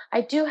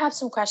 I do have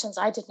some questions.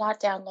 I did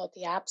not download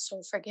the app,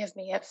 so forgive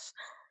me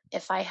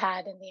if I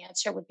had, and the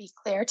answer would be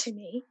clear to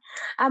me.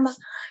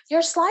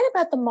 Your slide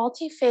about the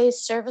multi-phase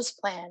service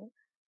plan,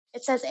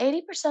 it says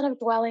 80% of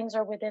dwellings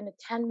are within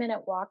a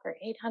 10-minute walk or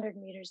 800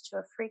 meters to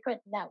a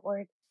frequent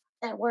network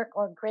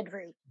or grid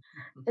route.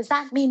 Does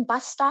that mean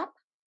bus stop?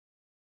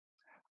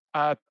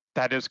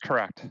 That is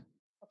correct.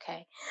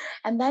 Okay.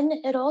 And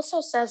then it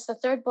also says the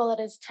third bullet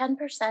is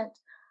 10%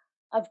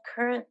 of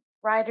current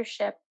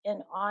ridership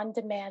in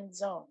on-demand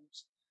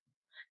zones.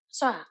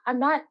 So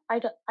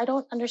I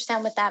don't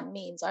understand what that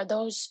means. Are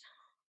those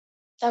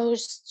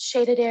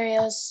shaded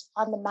areas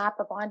on the map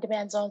of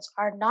on-demand zones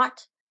are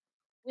not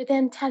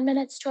within 10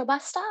 minutes to a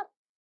bus stop?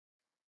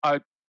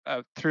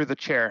 Through the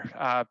chair,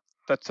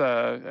 that's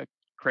a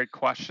great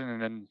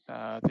question, and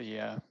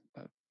the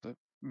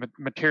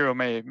material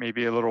may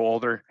be a little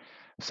older.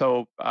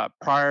 So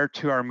prior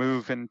to our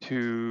move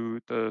into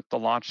the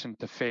launch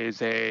into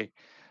Phase A,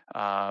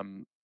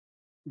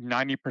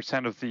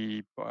 90% of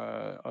the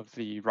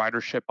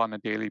ridership on a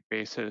daily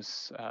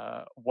basis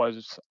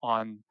was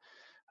on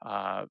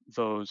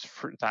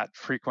that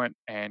frequent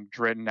and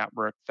grid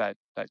network that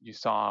you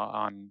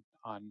saw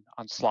on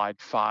slide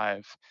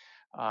 5.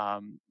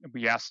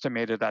 We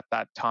estimated at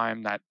that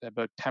time that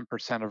about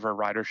 10% of our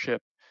ridership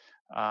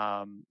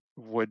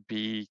would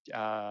be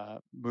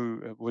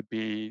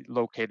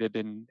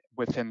located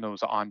within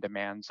those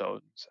on-demand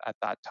zones at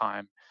that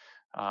time.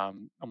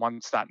 And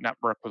once that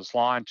network was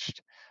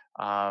launched,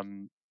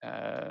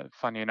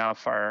 funny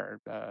enough,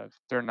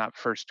 during that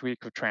first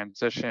week of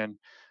transition,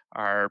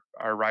 our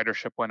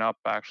ridership went up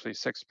actually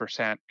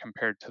 6%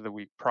 compared to the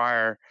week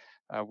prior.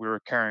 We were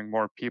carrying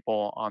more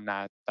people on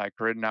that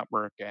grid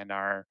network, and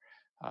our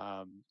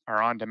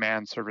our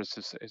on-demand service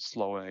is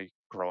slowly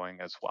growing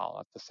as well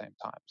at the same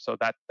time. So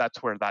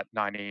that's where that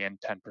 90 and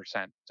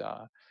 10%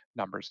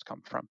 numbers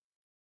come from.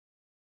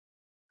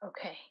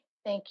 Okay,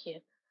 thank you.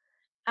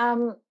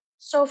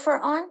 So for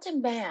on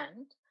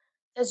demand,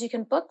 as you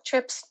can book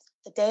trips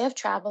the day of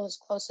travel as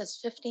close as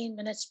 15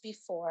 minutes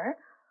before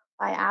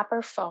by app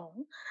or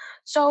phone.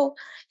 So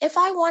if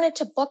I wanted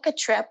to book a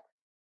trip,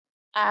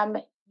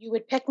 you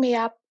would pick me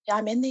up.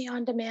 I'm in the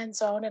on demand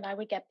zone and I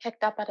would get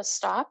picked up at a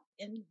stop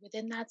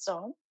within that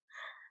zone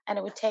and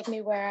it would take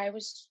me where I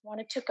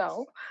wanted to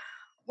go.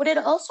 Would it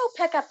also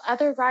pick up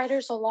other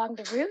riders along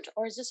the route,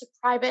 or is this a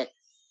private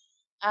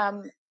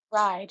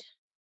ride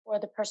for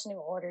the person who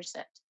orders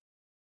it?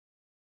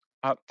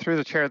 Through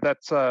the chair,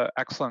 that's an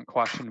excellent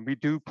question. We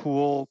do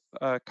pool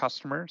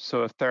customers.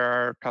 So if there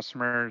are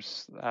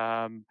customers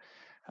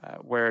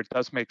where it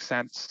does make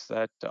sense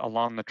that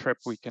along the trip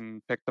we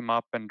can pick them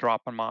up and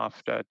drop them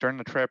off during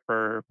the trip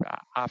or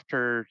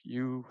after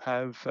you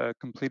have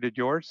completed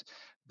yours,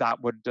 that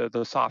would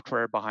the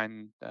software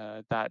behind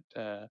that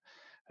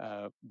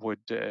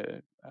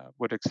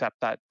would accept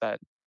that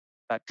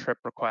trip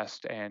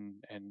request and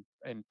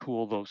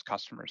pool those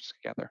customers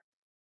together.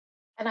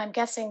 And I'm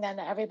guessing then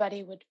that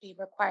everybody would be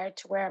required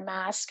to wear a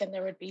mask, and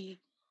there would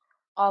be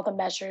all the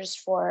measures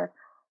for,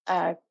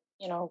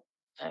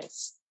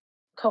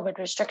 COVID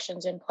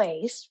restrictions in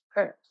place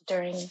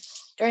during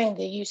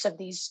the use of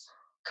these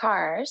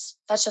cars.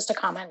 That's just a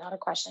comment, not a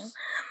question.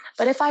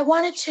 But if I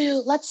wanted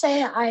to, let's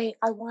say I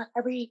want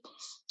every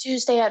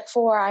Tuesday at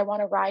 4, I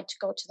want a ride to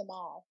go to the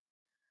mall.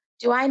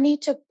 Do I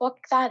need to book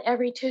that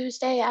every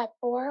Tuesday at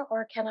 4,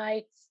 or can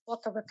I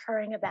book a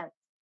recurring event?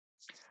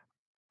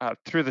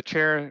 Through the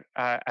chair,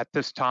 at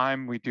this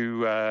time, we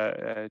do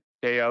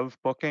day of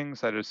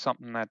bookings. That is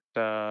something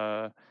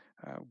that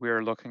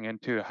we're looking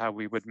into, how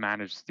we would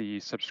manage the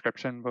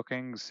subscription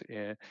bookings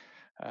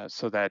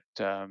so that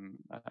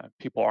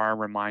people are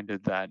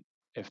reminded that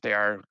if they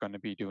are going to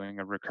be doing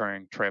a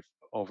recurring trip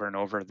over and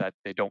over, that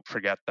they don't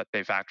forget that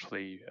they've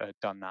actually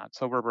done that.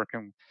 So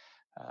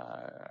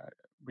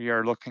we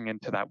are looking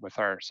into that with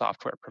our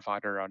software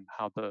provider on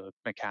how the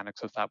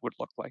mechanics of that would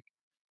look like.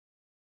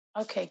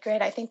 Okay,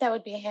 great. I think that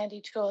would be a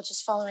handy tool.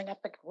 Just following up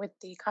with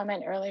the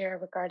comment earlier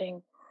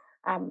regarding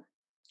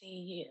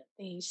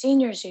the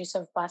seniors' use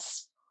of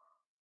bus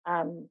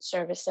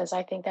services.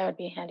 I think that would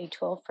be a handy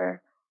tool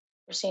for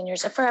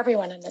seniors, for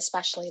everyone, and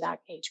especially that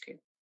age group.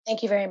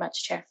 Thank you very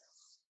much, Chair.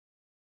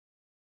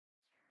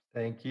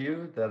 Thank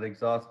you. That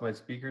exhausts my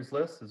speakers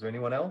list. Is there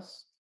anyone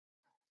else?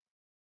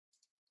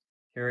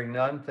 Hearing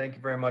none. Thank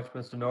you very much,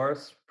 Mr.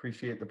 Norris.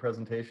 Appreciate the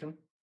presentation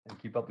and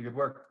keep up the good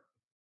work.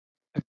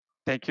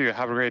 Thank you.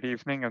 Have a great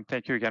evening, and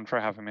thank you again for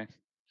having me.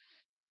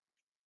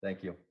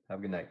 Thank you. Have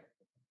a good night.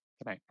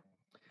 Good night.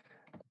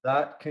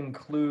 That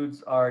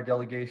concludes our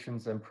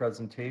delegations and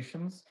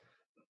presentations.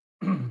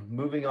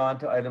 Moving on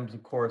to items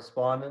of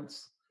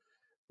correspondence.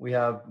 We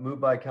have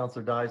moved by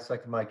Councillor Dye,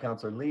 second by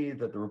Councillor Lee,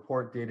 that the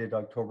report dated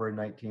October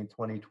 19,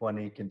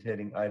 2020,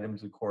 containing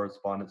items of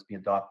correspondence be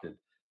adopted.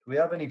 Do we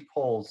have any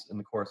polls in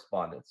the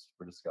correspondence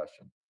for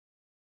discussion?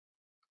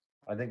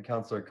 I think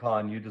Councillor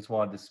Khan, you just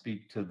wanted to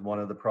speak to one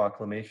of the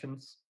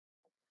proclamations.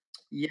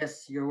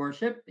 Yes, Your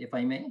Worship, if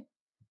I may.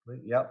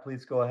 Yeah,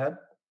 please go ahead.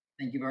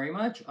 Thank you very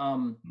much.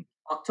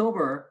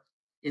 October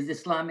is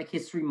Islamic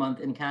History Month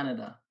in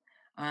Canada.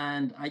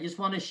 And I just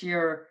want to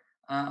share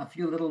a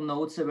few little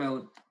notes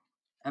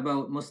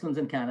about Muslims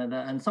in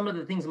Canada. And some of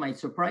the things might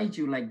surprise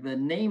you, like the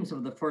names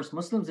of the first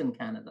Muslims in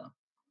Canada.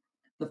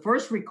 The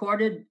first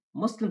recorded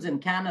Muslims in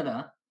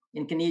Canada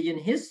in Canadian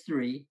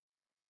history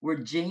were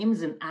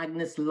James and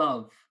Agnes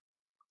Love,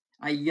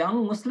 a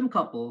young Muslim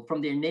couple from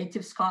their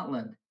native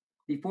Scotland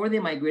before they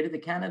migrated to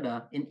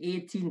Canada in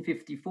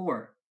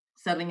 1854,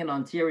 settling in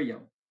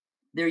Ontario.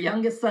 Their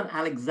youngest son,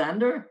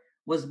 Alexander,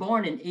 was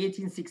born in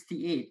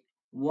 1868,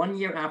 1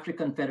 year after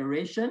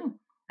Confederation,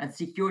 and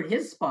secured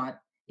his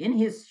spot in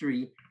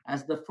history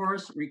as the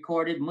first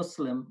recorded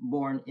Muslim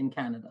born in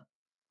Canada.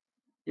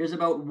 There's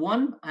about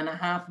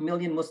 1.5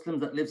 million Muslims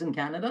that lives in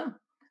Canada,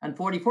 and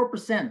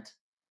 44%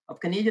 of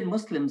Canadian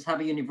Muslims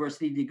have a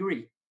university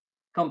degree,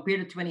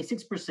 compared to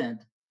 26%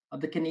 of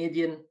the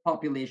Canadian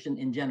population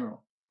in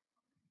general.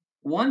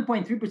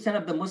 1.3%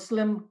 of the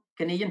Muslim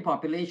Canadian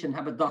population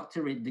have a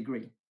doctorate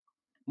degree.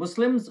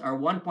 Muslims are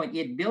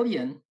 1.8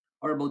 billion,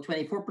 or about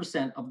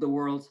 24% of the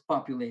world's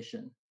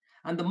population.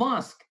 And the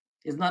mosque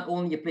is not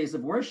only a place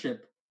of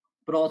worship,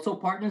 but also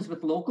partners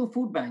with local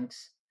food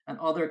banks and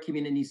other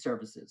community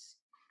services.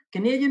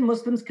 Canadian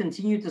Muslims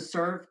continue to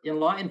serve in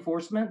law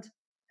enforcement,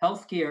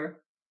 healthcare,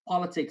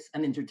 politics,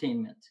 and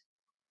entertainment.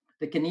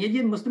 The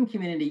Canadian Muslim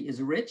community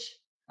is rich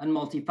and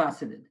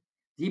multifaceted,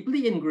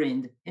 deeply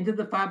ingrained into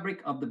the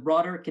fabric of the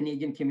broader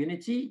Canadian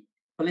community,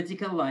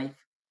 political life,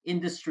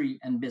 industry,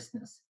 and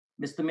business.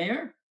 Mr.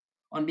 Mayor,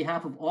 on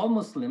behalf of all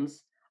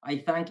Muslims, I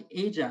thank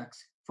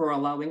Ajax for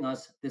allowing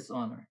us this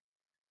honor.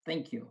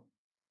 Thank you.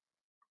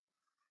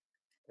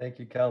 Thank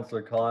you,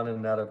 Councillor Khan.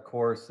 And that, of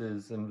course,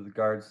 is in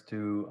regards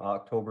to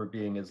October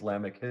being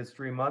Islamic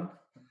History Month.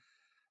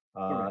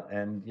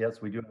 And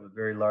yes, we do have a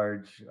very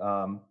large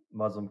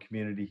Muslim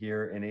community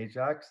here in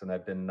Ajax, and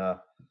I've been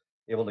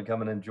able to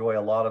come and enjoy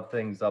a lot of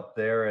things up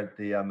there at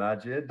the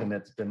Masjid, and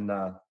it's been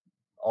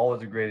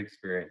always a great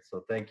experience.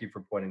 So thank you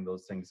for pointing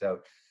those things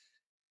out.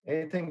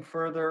 Anything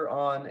further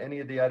on any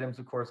of the items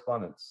of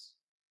correspondence?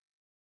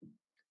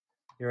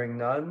 Hearing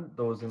none,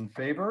 those in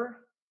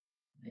favor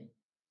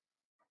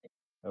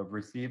of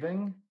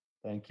receiving,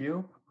 thank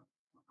you.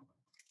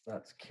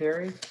 That's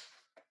carried.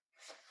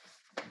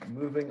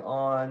 Moving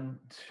on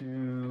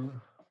to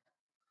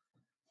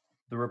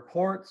the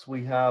reports,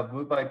 we have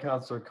moved by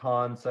Councillor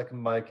Khan,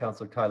 second by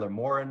Councillor Tyler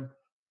Morin,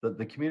 that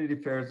the Community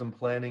Affairs and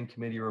Planning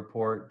Committee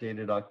report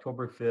dated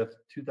October 5th,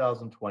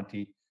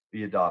 2020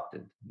 be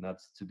adopted. And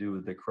that's to do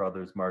with the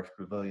Carruthers Marsh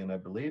Pavilion, I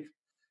believe,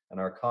 and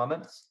our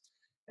comments.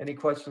 Any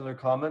questions or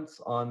comments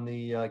on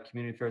the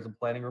Community Affairs and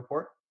Planning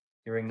report?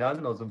 Hearing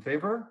none, those in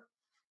favor?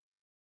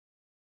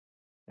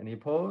 Any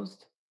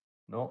opposed?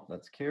 No,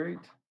 that's carried.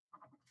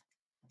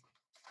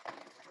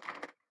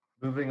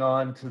 Moving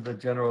on to the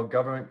General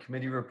Government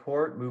Committee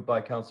report, moved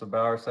by Councillor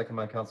Bauer, second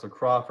by Councillor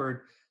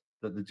Crawford,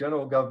 that the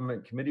General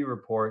Government Committee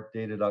report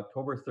dated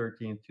October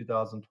 13th,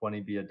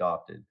 2020 be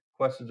adopted.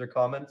 Questions or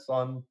comments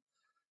on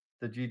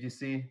the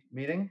GGC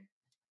meeting?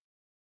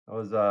 That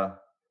was a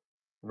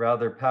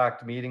rather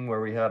packed meeting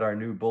where we had our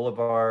new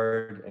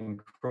boulevard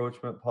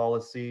encroachment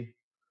policy.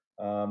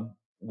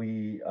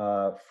 We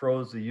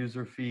froze the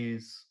user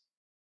fees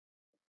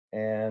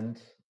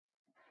and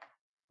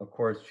of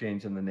course,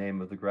 changing the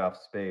name of the Graf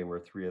Spey were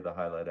three of the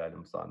highlight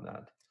items on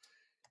that.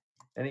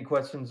 Any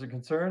questions or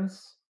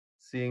concerns?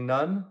 Seeing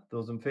none,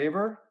 those in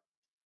favor?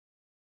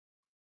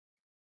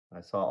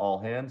 I saw all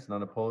hands,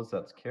 none opposed,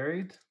 that's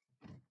carried.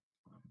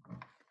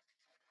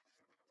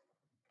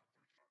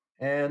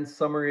 And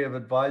summary of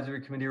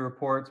advisory committee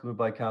reports, moved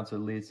by Councillor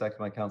Lee, second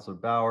by Councillor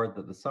Bauer,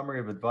 that the summary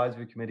of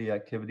advisory committee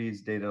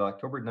activities dated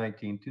October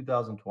 19,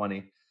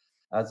 2020,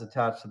 as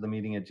attached to the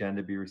meeting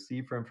agenda be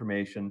received for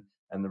information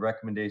and the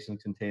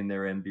recommendations contained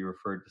therein be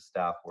referred to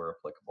staff where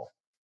applicable.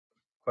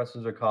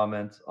 Questions or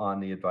comments on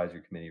the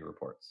advisory committee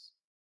reports?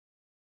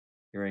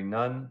 Hearing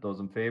none, those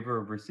in favor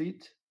of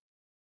receipt?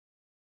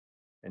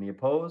 Any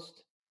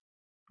opposed?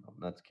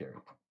 That's carried.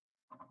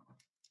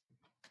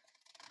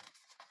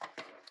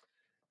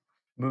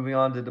 Moving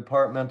on to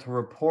departmental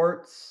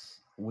reports,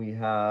 we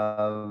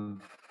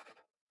have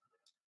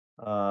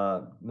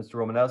Mr.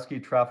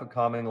 Romanowski, traffic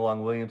calming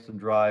along Williamson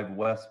Drive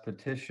West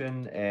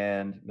petition,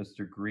 and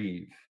Mr.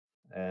 Grieve.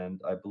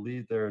 And I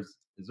believe is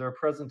there a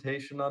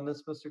presentation on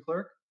this, Mr.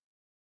 Clerk?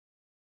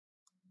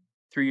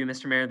 Through you,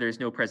 Mr. Mayor, there's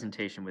no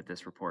presentation with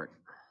this report.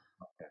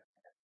 Okay.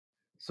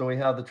 So we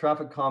have the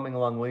traffic calming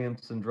along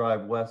Williamson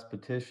Drive West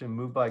petition,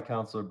 moved by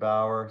Councillor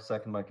Bauer,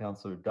 second by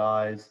Councillor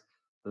Dyes,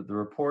 that the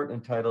report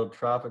entitled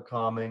Traffic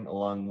Calming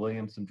Along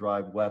Williamson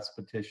Drive West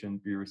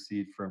petition be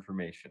received for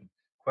information.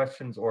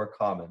 Questions or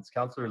comments?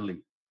 Councillor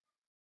Lee.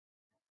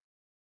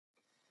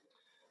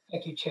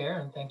 Thank you, Chair,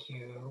 and thank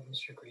you,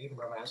 Mr. Grieve and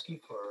Romanowski,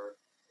 for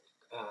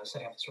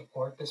setting up this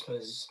report. This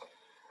was,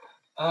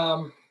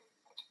 Councillor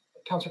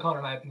Connor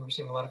and I have been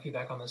receiving a lot of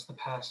feedback on this the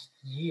past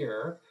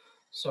year,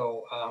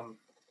 so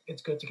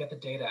it's good to get the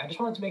data. I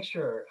just wanted to make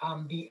sure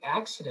the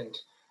accident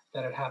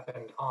that had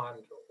happened on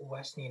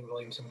Westney and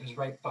Williamson, which is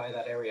right by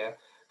that area,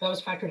 that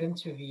was factored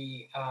into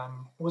the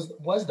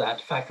was that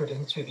factored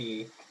into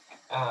the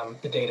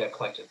data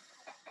collected?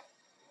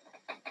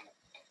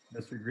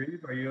 Mr.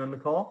 Grieve, are you on the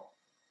call?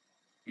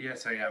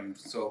 Yes, I am.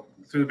 So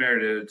through the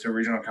mayor to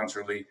Regional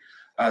Councillor Lee,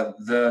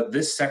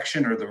 this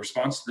section or the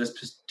response to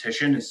this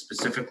petition is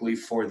specifically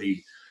for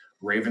the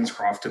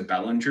Ravenscroft to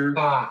Bellinger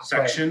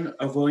section right.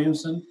 of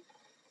Williamson.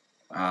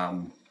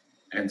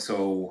 And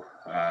so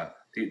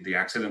the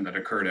accident that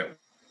occurred at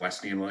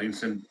Westney and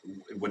Williamson,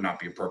 it would not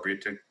be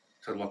appropriate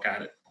to look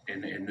at it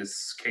in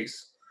this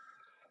case.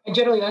 And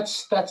generally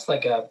that's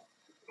like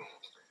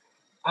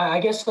I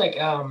guess like,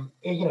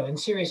 you know, in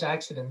serious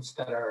accidents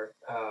that are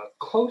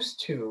close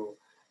to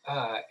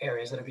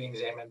areas that are being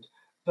examined,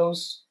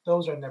 those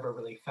are never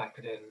really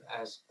factored in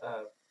as,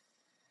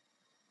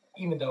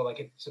 even though like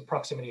it's a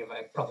proximity of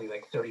probably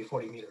like 30,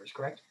 40 meters,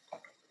 correct?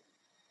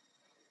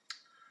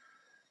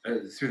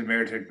 Through the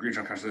mayor to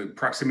Regional Council,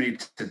 proximity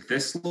to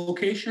this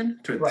location,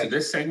 to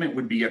this segment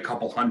would be a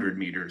couple hundred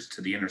meters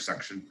to the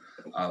intersection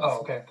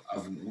of,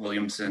 of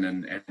Williamson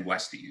and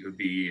Westney. It would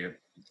be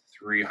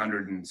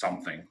 300 and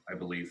something, I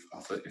believe,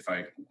 if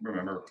I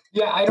remember.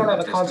 Yeah, I don't have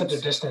a concept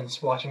of distance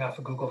watching off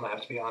of Google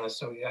Maps, to be honest.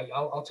 So yeah,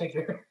 I'll take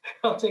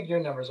your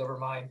numbers over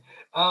mine.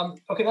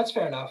 Okay, that's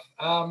fair enough.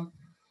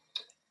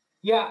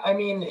 Yeah, I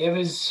mean, it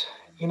was,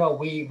 you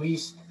know,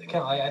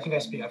 I think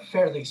I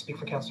fairly speak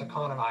for Councillor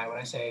Khan and I when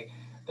I say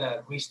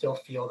that we still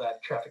feel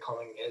that traffic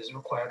calming is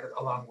required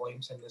along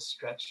Williamson this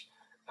stretch.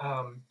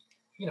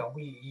 You know,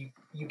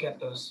 you get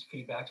those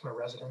feedbacks from our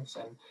residents,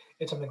 and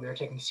it's something we are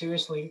taking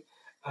seriously.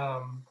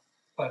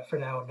 But for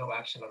now, no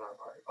action on our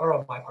part, or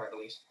on my part at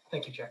least.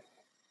 Thank you, Chair.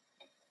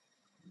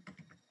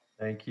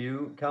 Thank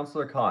you.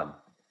 Councillor Khan.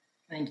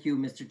 Thank you,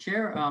 Mr.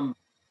 Chair.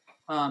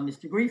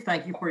 Mr. Grieve,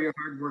 thank you for your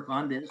hard work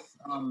on this.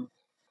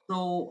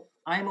 So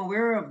I'm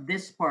aware of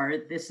this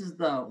part. This is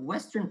the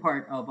western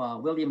part of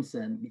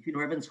Williamson between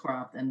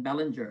Ravenscroft and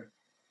Bellinger.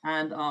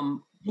 And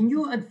can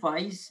you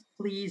advise,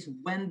 please,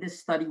 when this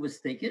study was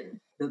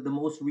taken, the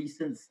most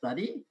recent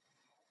study,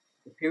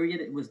 the period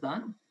it was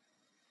done?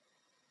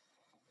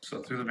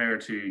 So through the mayor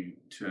to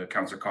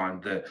Councillor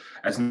Khan,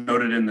 as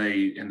noted in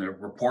the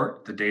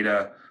report, the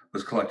data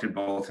was collected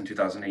both in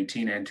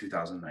 2018 and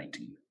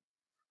 2019.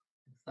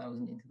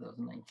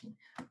 2019.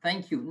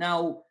 Thank you.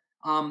 Now,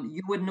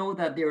 you would know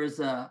that there is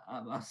a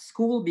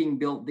school being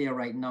built there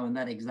right now in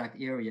that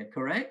exact area,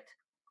 correct?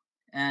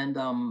 And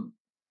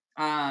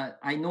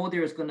I know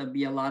there's going to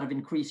be a lot of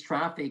increased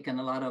traffic and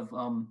a lot of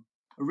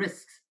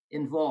risks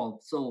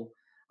involved. So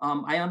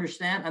I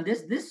understand, and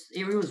this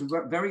area is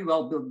very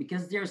well built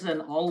because there's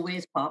an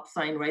always pop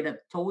sign right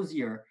at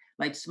Tozier,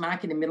 like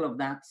smack in the middle of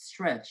that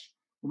stretch,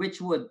 which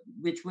would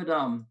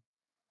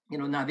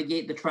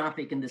navigate the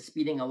traffic and the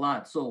speeding a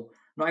lot. So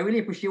no, I really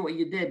appreciate what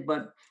you did,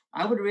 but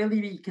I would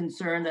really be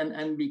concerned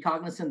and be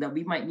cognizant that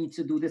we might need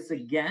to do this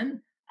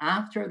again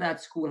after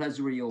that school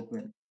has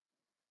reopened.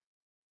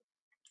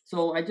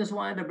 So I just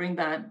wanted to bring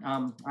that.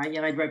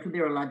 I drive through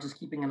there a lot, just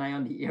keeping an eye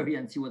on the area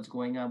and see what's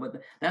going on.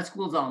 But that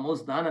school's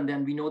almost done, and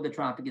then we know the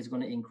traffic is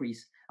going to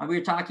increase. And we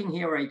were talking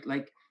here, right?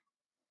 Like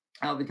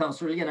the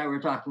Councillor Lee and I were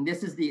talking.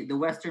 This is the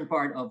western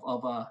part of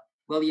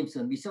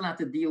Williamson. We still have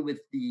to deal with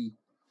the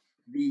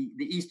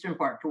eastern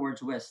part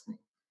towards Westney.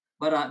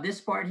 But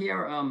this part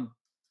here,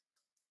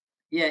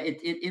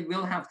 it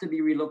will have to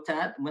be relooked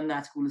at when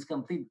that school is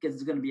complete because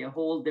it's going to be a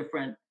whole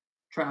different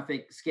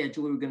traffic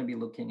schedule we're going to be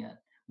looking at.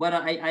 But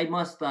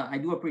I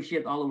do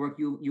appreciate all the work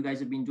you guys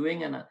have been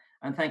doing, and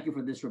thank you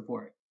for this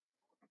report.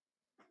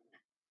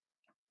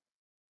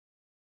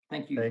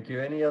 Thank you. Thank you.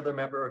 Any other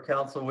member of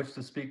council wish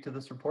to speak to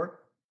this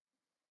report?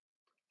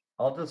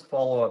 I'll just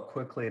follow up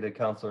quickly to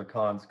Councillor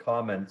Khan's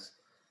comments.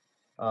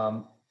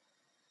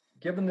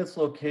 Given this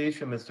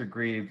location, Mr.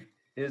 Grieve,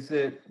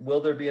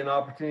 will there be an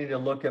opportunity to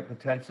look at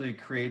potentially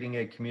creating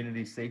a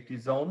community safety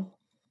zone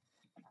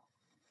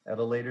at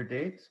a later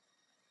date?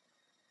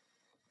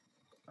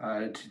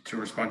 To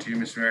respond to you,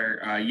 Mr.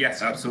 Mayor,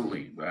 yes,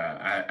 absolutely.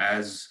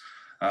 As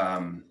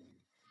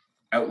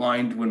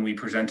outlined when we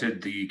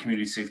presented the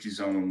community safety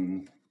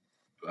zone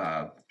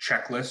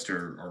checklist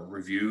or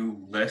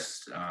review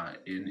list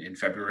in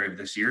February of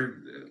this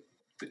year,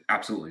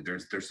 absolutely.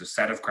 There's a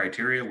set of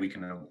criteria we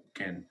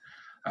can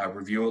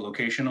review a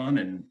location on,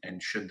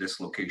 and should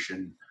this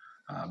location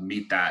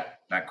meet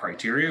that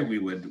criteria, we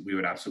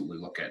would absolutely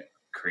look at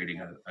creating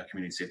a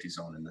community safety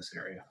zone in this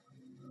area.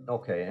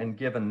 Okay, and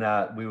given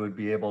that, we would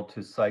be able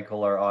to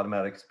cycle our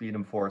automatic speed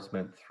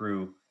enforcement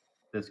through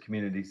this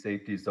community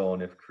safety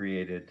zone if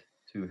created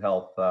to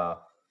help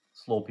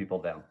slow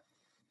people down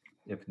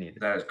if needed.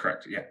 That is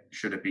correct. Yeah.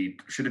 Should it be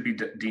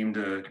deemed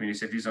a community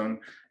safety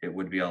zone, it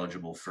would be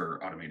eligible for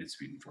automated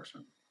speed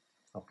enforcement.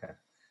 Okay.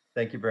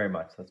 Thank you very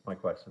much. That's my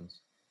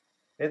questions.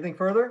 Anything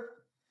further?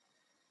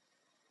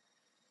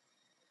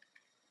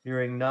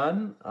 Hearing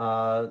none.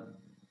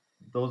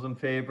 Those in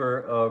favor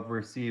of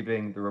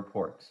receiving the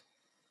report?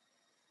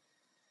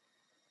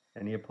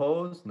 Any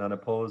opposed? None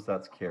opposed.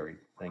 That's carried.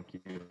 Thank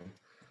you.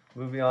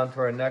 Moving on to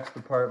our next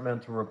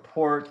departmental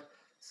report,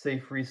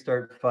 Safe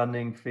Restart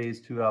Funding Phase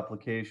 2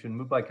 application,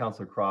 moved by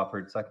Councillor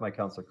Crawford, second by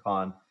Councillor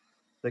Khan.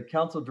 The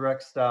council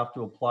directs staff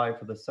to apply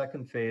for the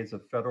second phase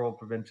of federal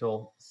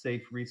provincial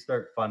Safe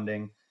Restart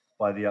funding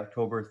by the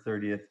October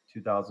 30th,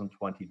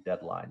 2020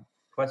 deadline.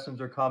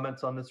 Questions or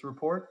comments on this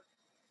report?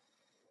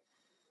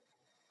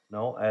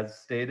 No,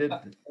 as stated.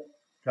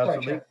 Councillor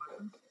Lee,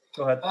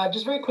 go ahead.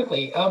 Just very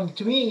quickly,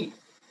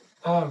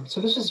 so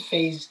this is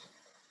phase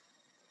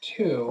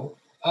 2.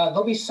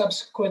 There'll be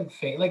subsequent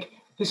phase, like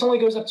this only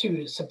goes up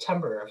to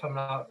September,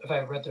 if I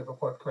read the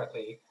report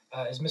correctly.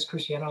 Is Ms.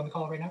 Cruciano on the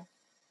call right now?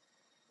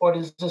 Or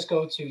does this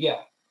go to,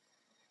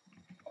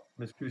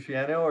 Ms.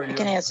 Cruciano, or you? I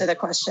can answer the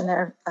question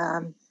there,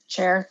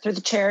 Chair, through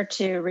the chair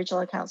to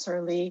Regional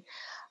Councillor Lee.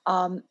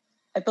 I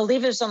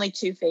believe there's only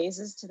 2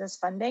 phases to this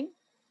funding.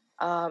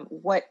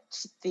 What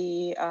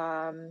the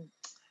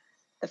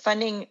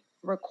funding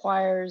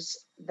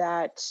requires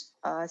that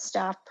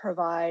staff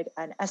provide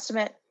an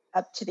estimate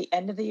up to the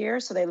end of the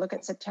year. So they look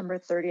at September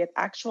 30th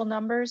actual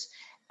numbers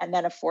and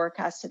then a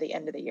forecast to the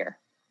end of the year.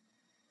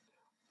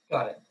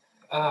 Got it.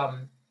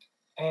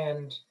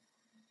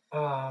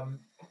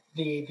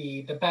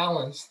 The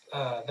balance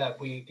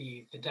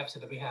the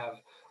deficit that we have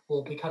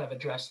will be kind of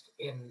addressed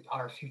in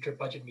our future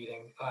budget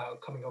meeting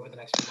coming over the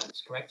next few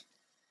months, correct?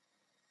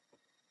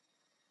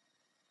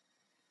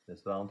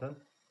 Ms. Valentin?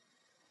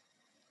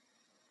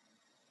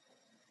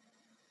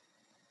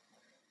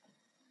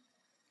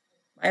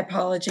 My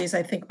apologies.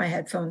 I think my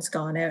headphone's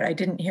gone out. I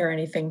didn't hear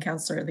anything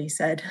Councillor Lee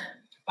said.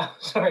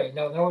 Sorry,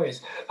 no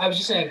worries. I was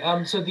just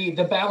saying, so the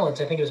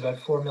balance, I think it was about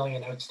 4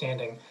 million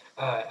outstanding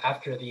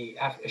after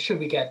should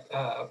we get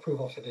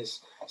approval for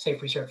this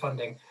Safe Restart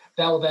funding.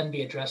 That will then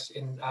be addressed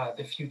in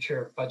the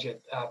future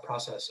budget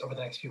process over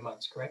the next few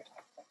months, correct?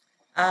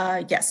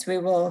 Yes, we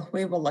will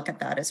look at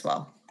that as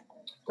well.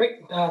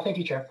 Great. Thank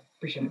you, Chair.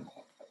 Appreciate it.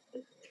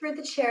 Through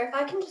the chair, if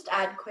I can just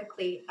add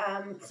quickly,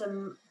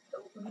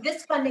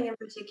 this funding in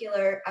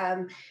particular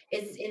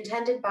is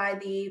intended by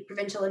the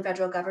provincial and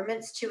federal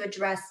governments to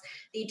address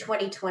the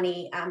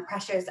 2020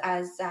 pressures,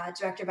 as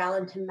Director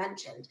Valentin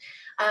mentioned.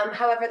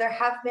 However, there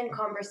have been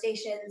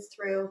conversations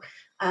through,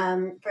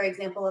 for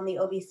example, on the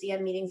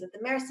OBCN meetings that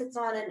the mayor sits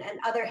on, and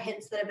other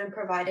hints that have been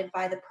provided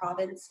by the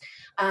province,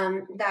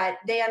 that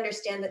they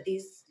understand that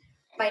these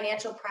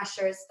financial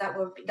pressures that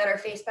are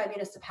faced by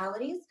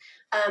municipalities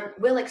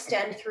will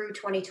extend through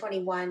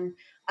 2021,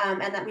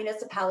 and that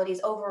municipalities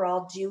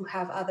overall do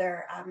have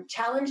other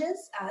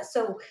challenges.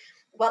 So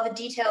while the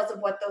details of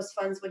what those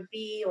funds would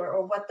be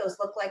or what those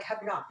look like have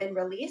not been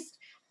released,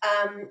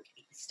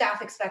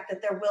 staff expect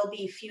that there will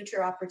be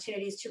future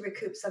opportunities to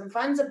recoup some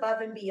funds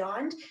above and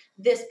beyond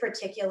this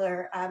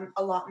particular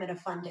allotment of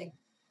funding.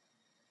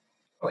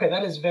 Okay,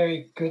 that is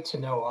very good to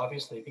know,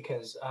 obviously,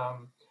 because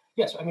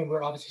yes, I mean,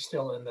 we're obviously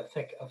still in the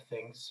thick of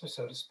things,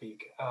 so to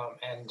speak,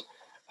 and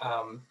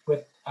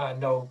with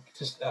no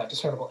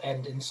discernible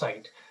end in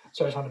sight.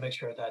 So I just want to make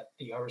sure that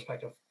our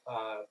respective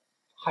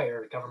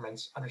higher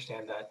governments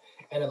understand that,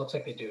 and it looks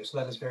like they do. So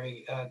that is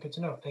very good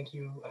to know. Thank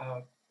you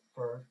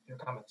for your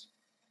comments.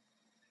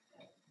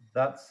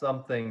 That's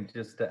something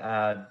just to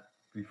add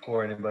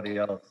before anybody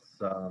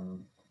else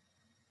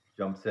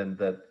jumps in,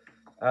 that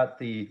at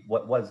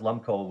what was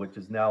LUMCO, which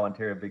is now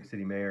Ontario Big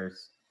City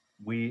Mayors,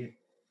 we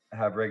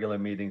have regular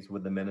meetings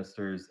with the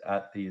ministers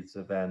at these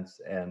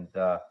events, and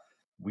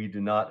we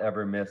do not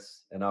ever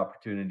miss an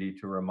opportunity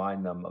to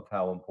remind them of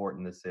how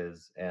important this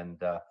is,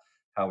 and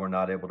how we're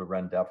not able to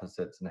run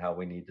deficits, and how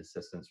we need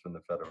assistance from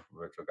the federal and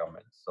provincial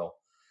government. So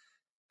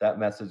that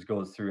message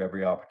goes through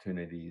every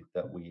opportunity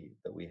that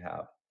we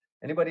have.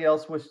 Anybody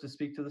else wish to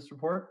speak to this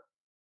report?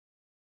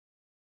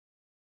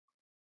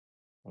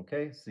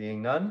 Okay,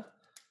 seeing none.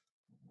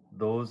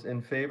 Those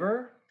in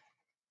favor?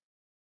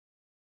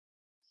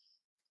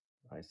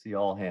 I see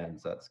all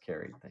hands. That's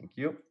carried. Thank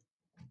you.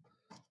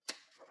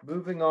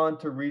 Moving on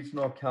to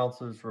regional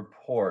councilors'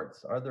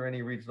 reports. Are there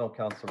any regional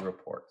council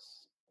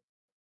reports?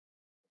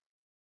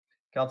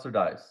 Councillor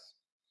Dice.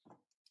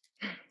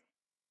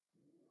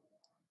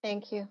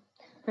 Thank you.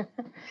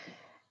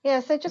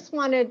 Yes, I just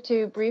wanted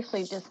to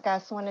briefly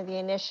discuss one of the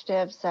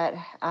initiatives that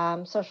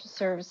social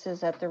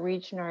services at the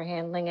region are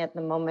handling at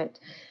the moment.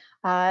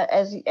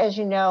 As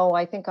you know,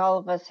 I think all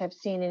of us have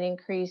seen an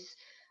increase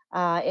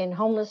in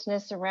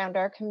homelessness around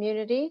our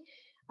community.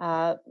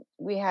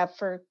 We have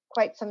for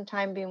quite some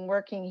time been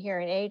working here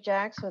in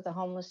Ajax with a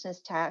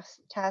homelessness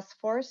task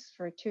force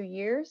for 2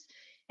 years.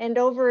 And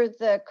over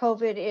the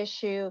COVID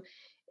issue,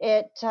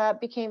 it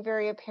became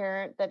very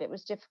apparent that it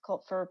was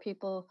difficult for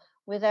people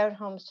without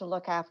homes to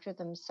look after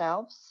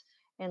themselves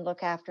and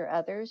look after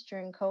others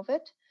during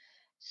COVID.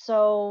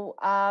 So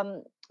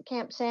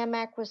Camp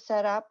Samac was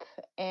set up,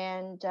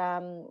 and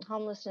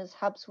homelessness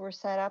hubs were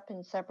set up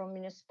in several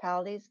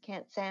municipalities.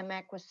 Camp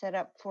Samac was set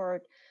up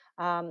for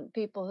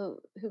people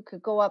who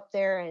could go up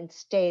there and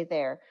stay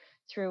there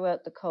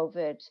throughout the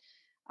COVID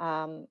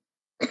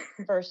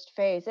first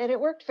phase. And it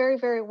worked very,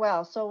 very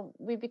well. So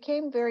we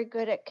became very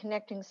good at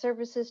connecting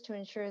services to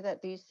ensure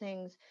that these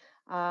things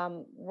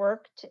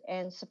worked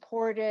and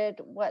supported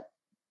what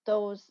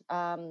those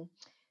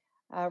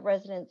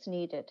residents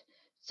needed.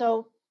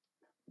 So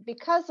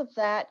because of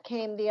that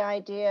came the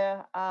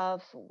idea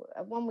of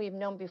one we've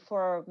known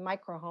before of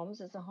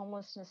microhomes, as the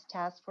homelessness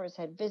task force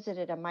had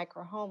visited a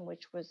microhome,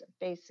 which was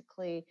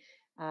basically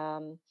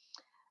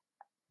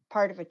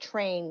part of a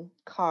train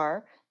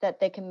car that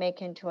they can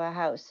make into a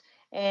house.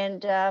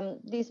 And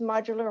these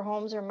modular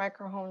homes or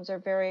microhomes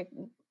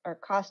are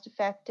cost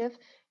effective.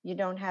 You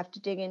don't have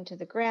to dig into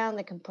the ground.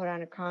 They can put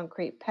on a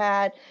concrete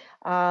pad.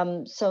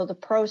 So the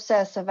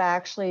process of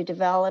actually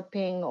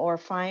developing or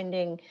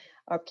finding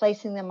or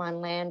placing them on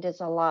land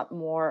is a lot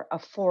more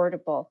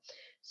affordable.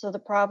 So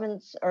the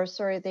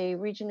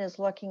region is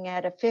looking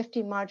at a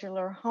 50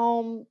 modular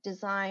home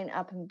design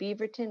up in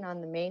Beaverton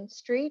on the main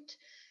street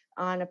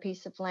on a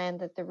piece of land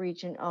that the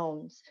region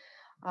owns.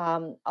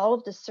 All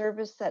of the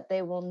service that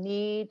they will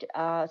need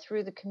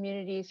through the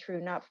community,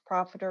 through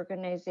not-for-profit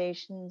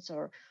organizations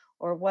or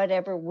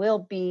whatever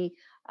will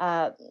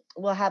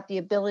have the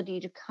ability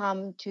to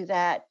come to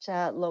that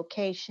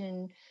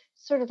location,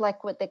 sort of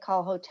like what they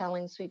call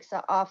hoteling suites,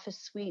 the office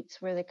suites,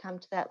 where they come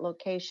to that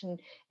location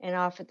and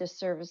offer the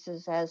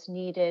services as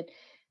needed,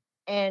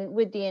 and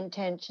with the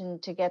intention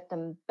to get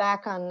them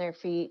back on their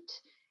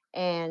feet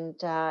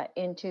and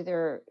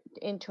into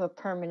a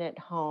permanent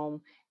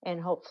home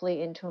and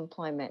hopefully into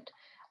employment.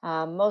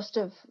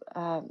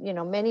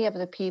 Many of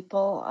the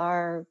people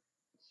are,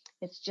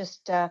 it's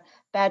just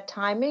bad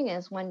timing.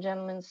 As one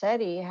gentleman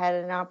said, he had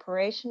an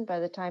operation. By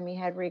the time he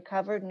had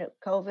recovered,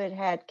 COVID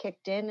had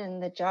kicked in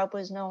and the job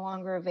was no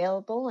longer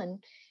available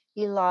and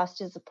he lost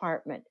his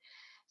apartment.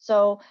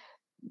 So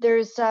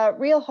there's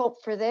real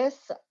hope for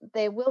this.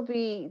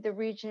 The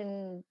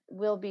region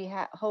will be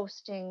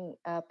hosting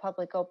a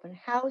public open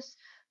house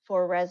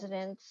for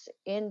residents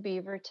in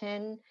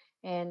Beaverton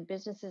and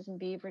businesses in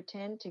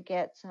Beaverton to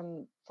get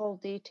some full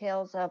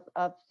details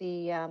of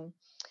the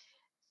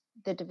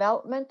the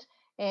development,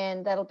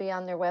 and that'll be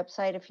on their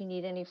website if you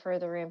need any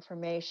further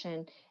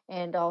information,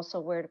 and also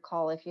where to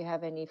call if you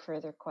have any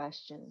further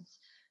questions.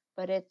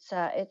 But it's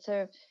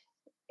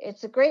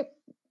great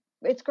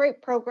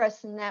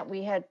progress in that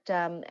we had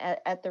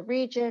at the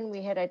region,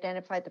 we had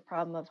identified the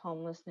problem of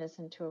homelessness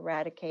and to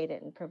eradicate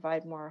it and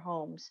provide more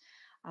homes.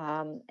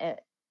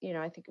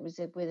 I think it was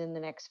within the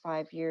next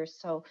 5 years.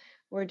 So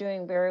we're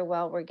doing very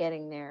well. We're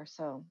getting there.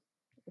 So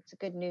it's a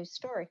good news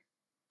story.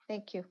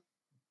 Thank you.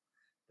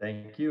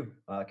 Thank you.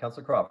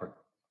 Councillor Crawford.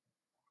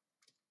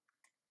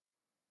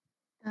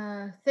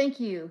 Thank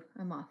you.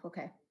 I'm off.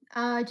 Okay.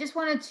 I just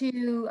wanted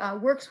to,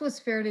 Works was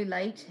fairly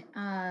light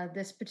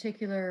this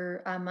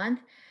particular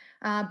month,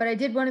 but I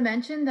did want to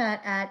mention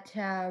that at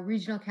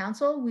Regional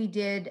Council, we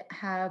did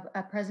have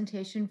a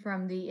presentation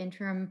from the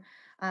interim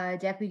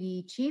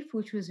Deputy Chief,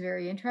 which was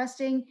very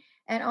interesting,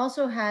 and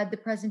also had the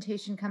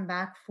presentation come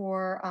back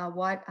for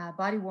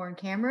body-worn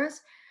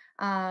cameras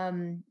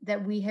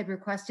that we had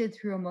requested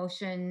through a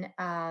motion,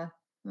 I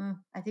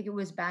think it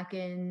was back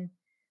in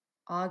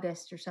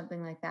August or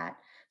something like that.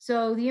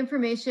 So the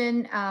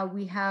information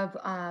we have,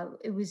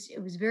 it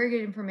was very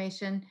good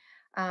information,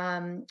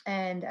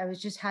 and I was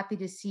just happy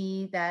to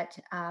see that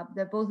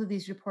that both of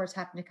these reports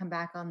happen to come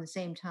back on the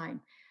same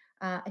time.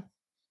 I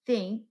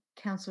think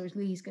Councillor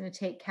Lee is going to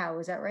take Cow.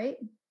 Is that right?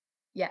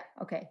 Yeah.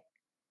 Okay.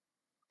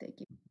 Thank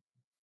you.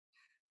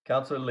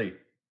 Councillor Lee.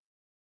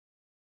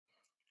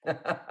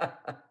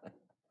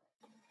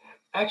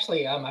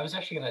 Actually, I was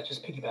actually going to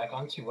just piggyback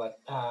onto what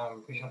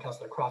Regional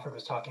Councillor Crawford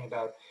was talking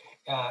about,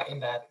 in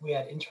that we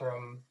had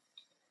interim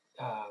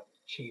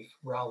Chief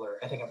Rowler,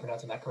 I think I'm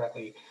pronouncing that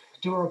correctly,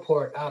 do a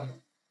report.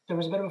 There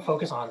was a bit of a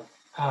focus on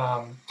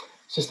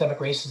systemic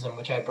racism,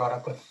 which I brought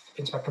up with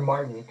Inspector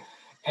Martin,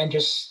 and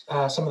just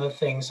some of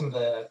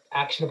the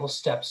actionable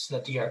steps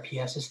that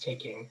DRPS is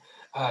taking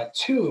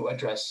to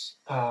address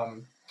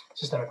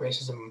systemic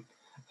racism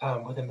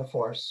within the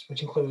force,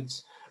 which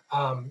includes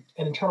an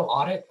internal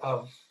audit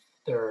of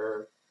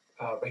their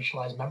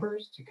racialized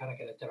members to kind of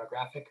get a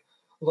demographic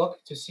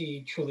look to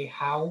see truly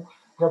how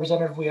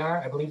representative we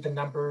are. I believe the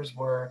numbers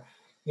were,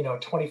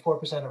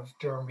 24% of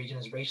Durham region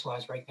is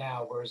racialized right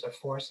now, whereas our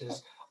force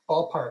is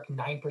ballpark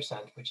 9%,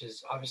 which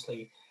is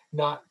obviously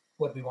not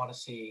what we want to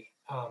see,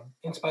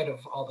 in spite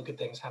of all the good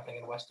things happening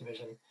in West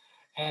Division.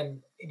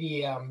 And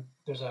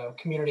there's an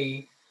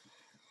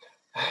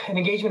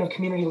engagement of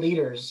community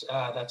leaders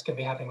that's going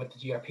to be happening with the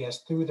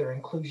DRPS through their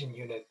inclusion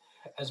unit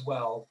as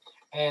well.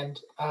 And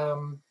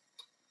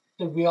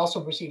we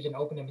also received an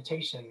open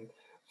invitation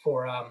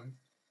for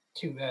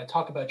to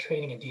talk about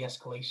training and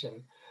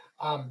de-escalation.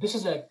 This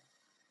is a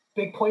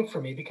big point for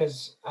me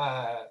because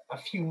a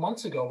few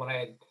months ago, when I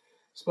had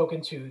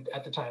spoken to,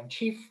 at the time,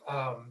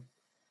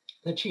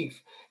 the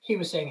chief, he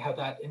was saying how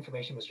that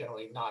information was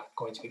generally not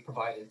going to be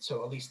provided.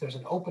 So at least there's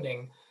an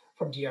opening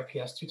from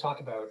DRPS to talk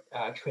about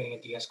training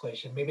and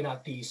de-escalation. Maybe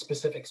not the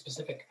specific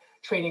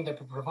training that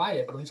we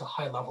provided, but at least a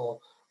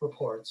high-level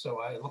report.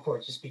 So I look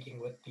forward to speaking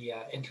with the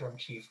interim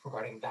chief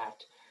regarding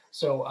that.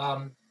 So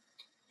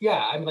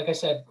yeah, I mean, like I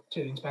said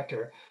to the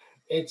inspector,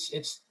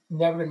 it's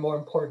never been more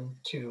important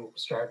to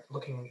start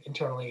looking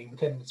internally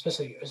within,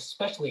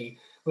 especially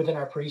within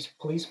our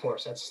police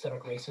force at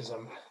systemic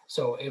racism.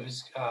 So it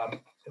was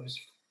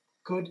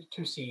good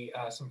to see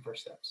some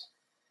first steps.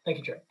 Thank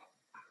you, Chair.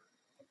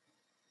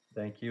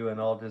 Thank you, and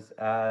I'll just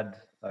add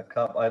a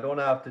couple. I don't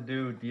have to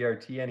do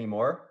DRT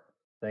anymore,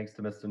 thanks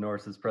to Mr.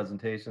 Norris's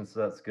presentation, so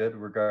that's good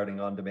regarding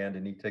on-demand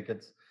and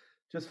e-tickets.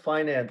 Just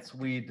finance,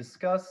 we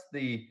discussed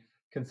the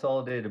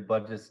consolidated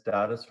budget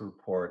status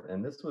report,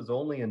 and this was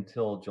only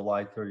until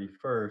July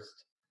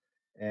 31st,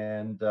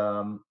 and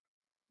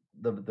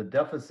the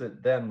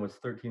deficit then was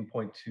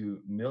 13.2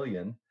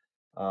 million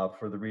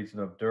for the region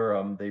of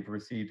Durham. They've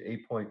received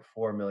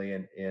 8.4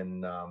 million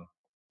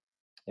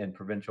in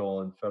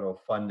provincial and federal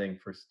funding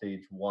for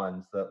stage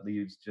 1, so that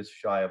leaves just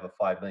shy of a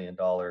 $5 million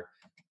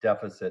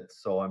deficit.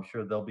 So I'm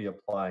sure they'll be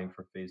applying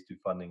for phase 2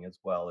 funding as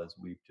well, as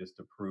we've just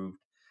approved.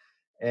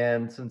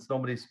 And since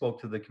nobody spoke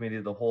to the committee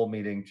of the whole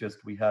meeting,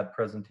 we had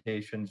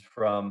presentations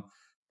from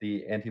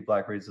the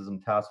Anti-Black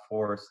Racism Task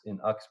Force in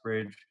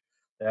Uxbridge.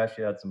 They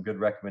actually had some good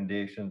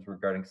recommendations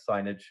regarding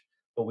signage,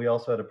 but we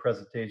also had a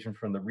presentation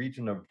from the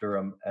region of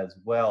Durham as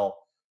well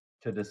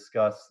to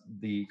discuss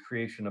the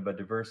creation of a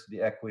diversity,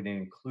 equity,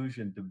 and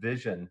inclusion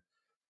division,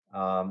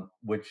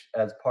 which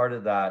as part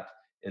of that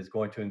is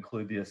going to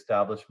include the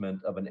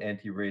establishment of an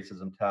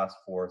anti-racism task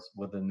force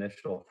with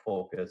initial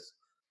focus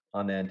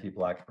on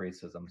anti-Black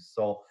racism.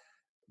 So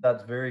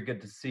that's very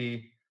good to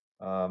see,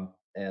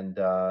 and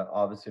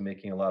obviously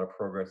making a lot of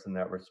progress in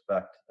that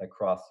respect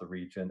across the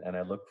region. And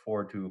I look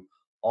forward to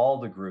all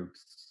the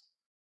groups,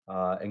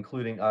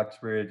 including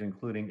Uxbridge,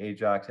 including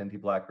Ajax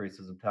Anti-Black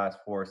Racism Task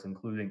Force,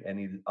 including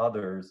any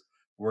others,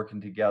 working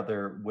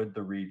together with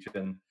the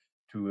region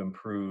to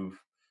improve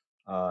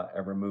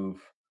and remove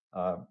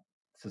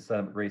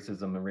systemic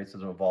racism and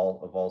racism of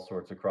all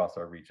sorts across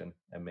our region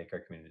and make our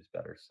communities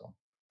better. So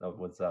that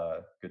was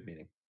a good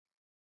meeting.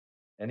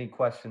 Any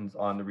questions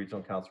on the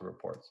regional council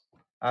reports?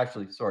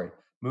 Actually, sorry,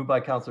 Moved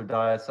by Councillor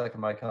Dias, second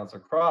by Councillor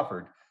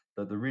Crawford,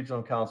 that the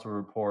Regional Council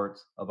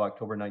reports of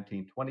October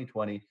 19,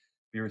 2020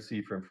 be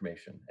received for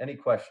information. Any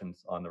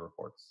questions on the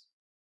reports?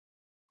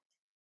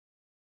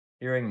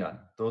 Hearing none.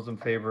 Those in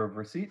favor of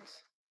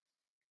receipts?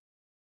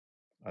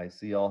 I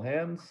see all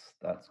hands.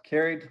 That's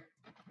carried.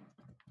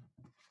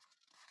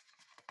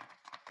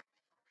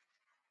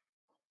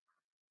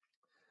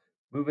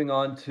 Moving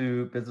on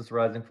to business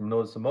arising from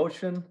notice of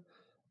motion,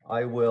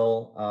 I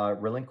will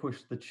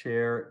relinquish the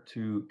chair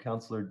to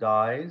Councillor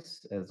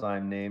Dies, as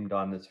I'm named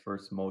on this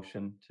first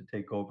motion to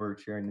take over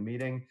chairing the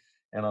meeting,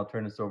 and I'll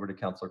turn this over to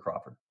Councillor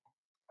Crawford.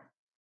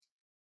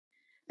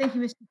 Thank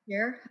you, Mr.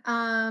 Chair.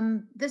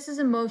 This is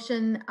a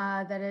motion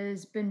that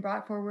has been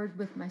brought forward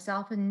with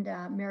myself and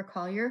Mayor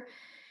Collier,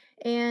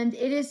 and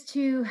it is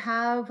to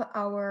have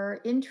our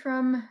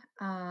interim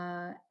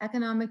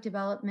economic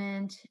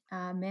development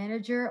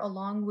manager,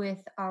 along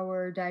with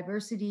our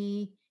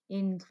diversity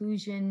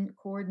inclusion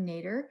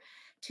coordinator,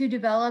 to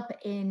develop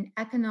an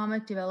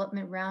economic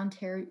development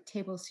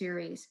roundtable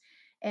series.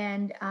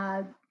 And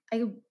I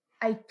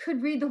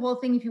could read the whole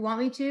thing if you want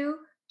me to. Do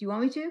you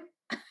want me to?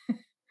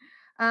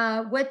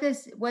 What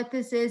this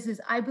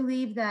is I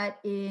believe that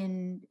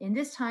in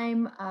this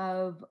time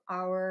of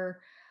our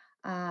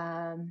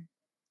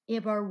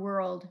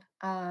world,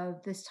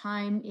 of this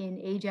time in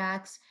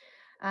Ajax,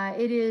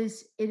 it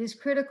is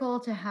critical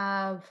to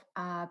have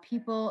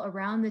people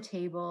around the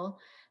table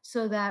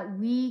so that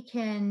we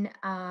can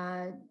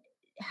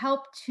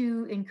help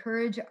to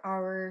encourage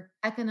our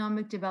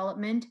economic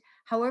development,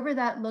 however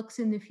that looks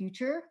in the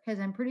future,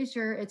 because I'm pretty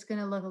sure it's going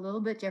to look a little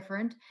bit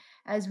different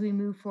as we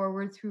move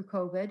forward through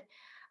COVID.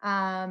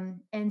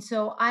 And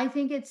so I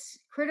think it's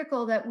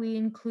critical that we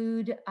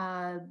include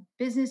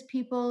business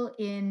people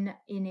in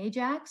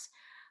Ajax,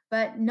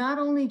 but not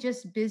only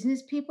just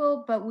business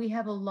people, but we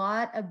have a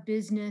lot of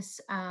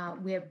business,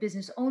 we have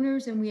business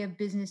owners and we have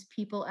business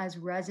people as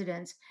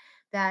residents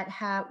that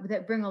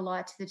bring a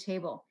lot to the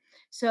table.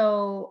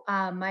 So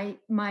my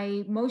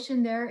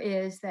motion there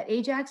is that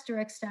Ajax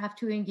directs staff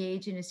to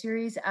engage in a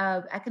series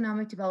of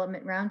economic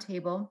development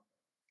roundtable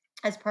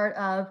as part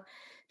of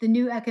the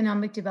new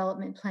economic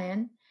development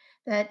plan,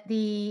 that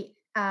the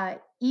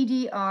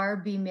EDR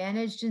be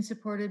managed and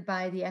supported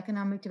by the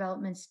economic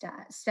development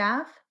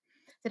staff,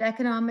 that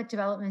economic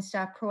development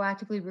staff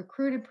proactively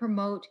recruit and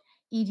promote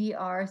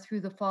EDR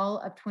through the fall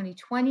of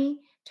 2020,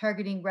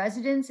 targeting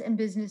residents and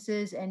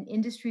businesses and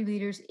industry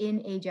leaders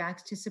in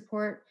Ajax to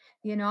support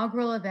the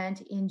inaugural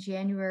event in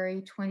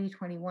January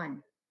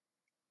 2021.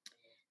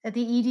 That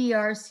the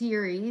EDR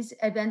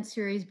event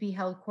series be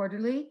held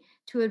quarterly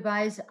to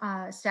advise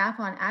staff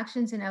on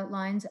actions and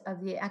outlines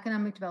of the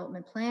economic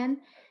development plan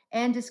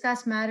and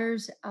discuss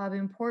matters of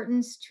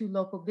importance to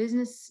local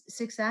business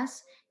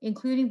success,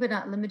 including but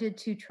not limited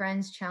to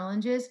trends,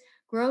 challenges,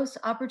 growth,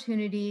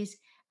 opportunities,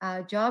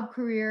 job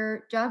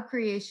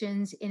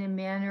creations in a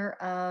manner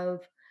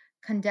of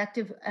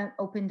conductive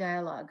open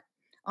dialogue,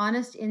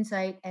 honest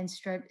insight, and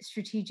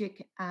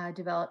strategic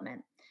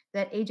development.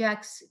 That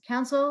Ajax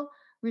Council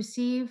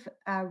receive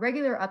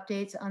regular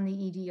updates on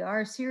the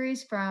EDR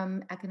series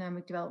from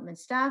economic development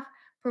staff,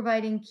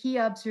 providing key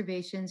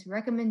observations,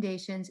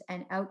 recommendations,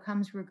 and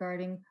outcomes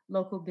regarding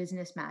local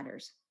business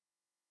matters.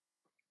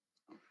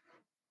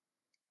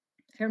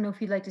 I don't know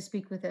if you'd like to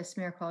speak with us,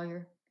 Mayor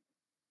Collier.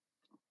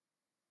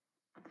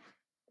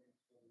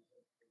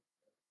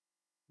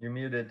 You're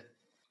muted.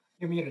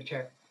 You're muted,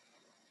 Chair.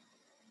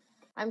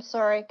 I'm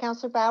sorry,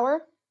 Councillor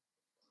Bauer?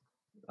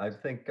 I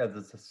think as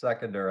it's a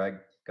seconder, I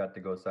got to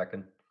go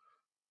second.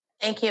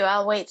 Thank you.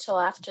 I'll wait till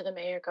after the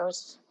mayor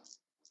goes.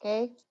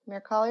 Okay,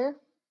 Mayor Collier?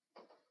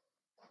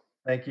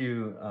 Thank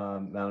you,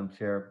 Madam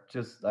Chair.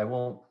 I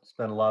won't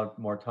spend a lot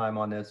more time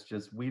on this.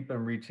 We've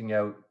been reaching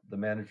out, the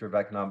manager of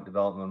economic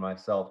development and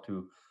myself,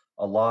 to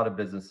a lot of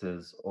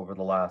businesses over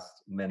the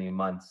last many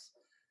months,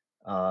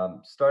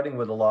 starting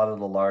with a lot of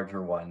the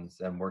larger ones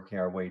and working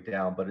our way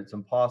down, but it's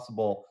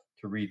impossible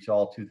to reach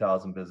all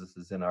 2,000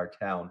 businesses in our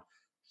town.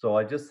 So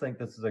I just think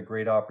this is a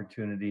great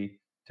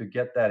opportunity to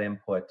get that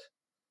input.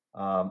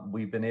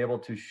 We've been able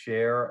to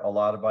share a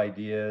lot of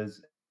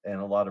ideas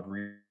and a lot of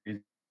resources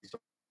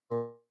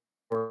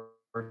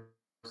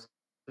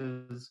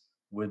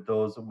with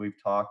those that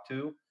we've talked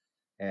to.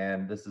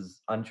 And this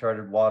is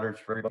uncharted waters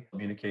for everybody to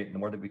communicate. And the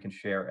more that we can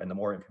share and the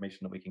more information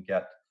that we can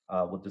get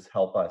will just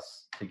help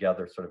us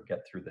together sort of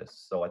get through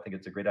this. So I think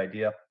it's a great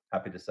idea.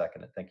 Happy to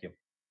second it. Thank you.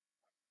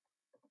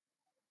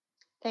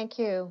 Thank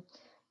you.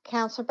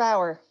 Councillor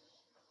Bauer.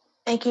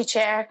 Thank you,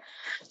 Chair.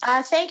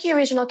 Thank you,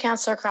 Regional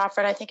Councillor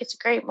Crawford. I think it's a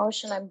great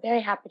motion. I'm very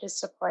happy to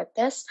support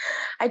this.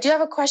 I do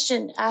have a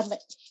question.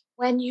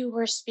 When you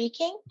were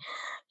speaking,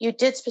 you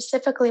did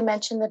specifically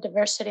mention the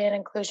Diversity and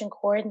Inclusion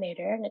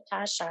Coordinator,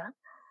 Natasha.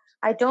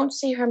 I don't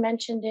see her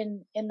mentioned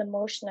in the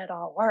motion at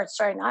all. Or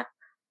sorry, not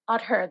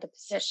her, the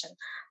position.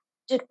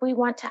 Did we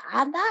want to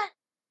add that?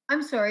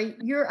 I'm sorry,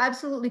 you're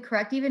absolutely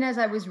correct. Even as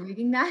I was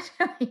reading that,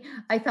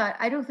 I thought,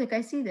 I don't think I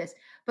see this.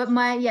 But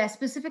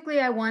specifically,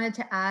 I wanted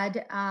to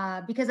add,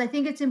 because I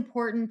think it's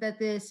important that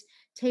this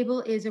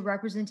table is a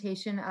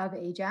representation of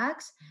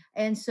Ajax.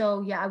 And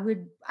so, yeah,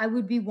 I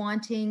would be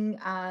wanting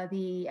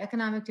the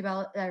economic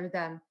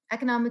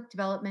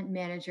development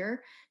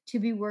manager to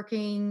be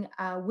working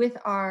with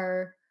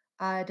our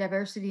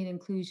diversity and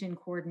inclusion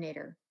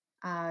coordinator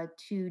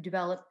to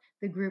develop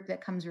the group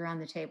that comes around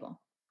the table.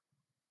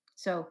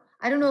 So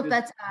I don't know if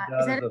that's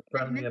is that a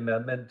friendly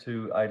amendment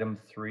to item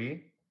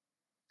 3?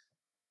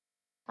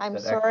 I'm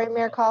sorry,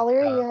 Mayor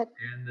Collier, you had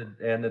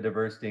and the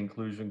diversity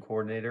inclusion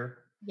coordinator.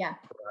 Yeah.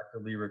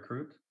 Proactively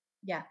recruit.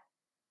 Yeah.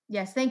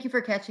 Yes. Thank you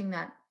for catching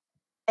that.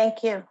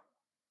 Thank you.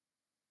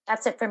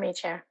 That's it for me,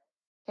 Chair.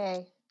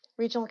 Okay.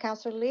 Regional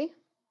Councillor Lee.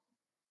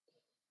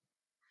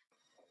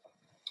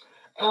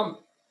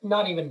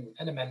 Not even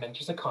an amendment,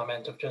 just a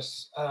comment of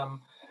just.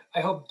 I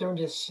hope during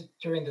this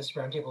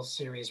roundtable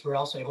series, we're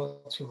also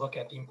able to look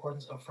at the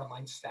importance of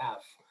frontline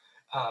staff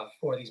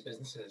for these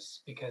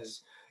businesses,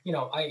 because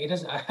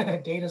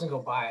a day doesn't go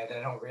by that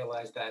I don't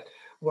realize that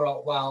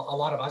while a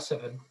lot of us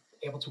have been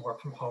able to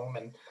work from home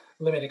and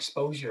limit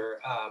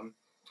exposure,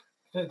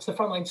 it's the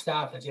frontline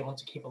staff that's able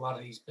to keep a lot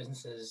of these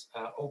businesses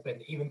open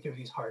even through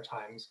these hard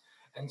times.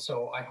 And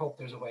so I hope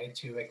there's a way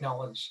to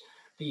acknowledge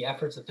the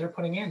efforts that they're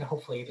putting in, and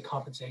hopefully the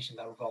compensation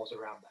that revolves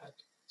around that.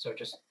 So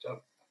just a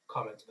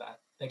comment to that.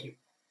 Thank you.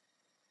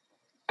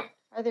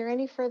 Are there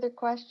any further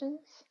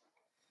questions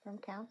from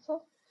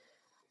council?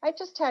 I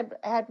just had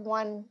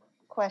one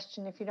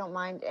question, if you don't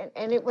mind,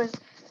 and it was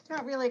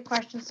not really a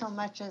question so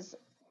much as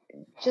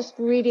just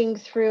reading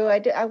through.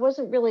 I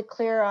wasn't really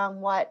clear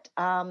on what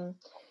the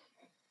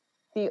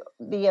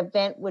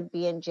event would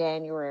be in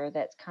January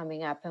that's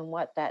coming up and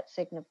what that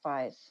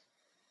signifies.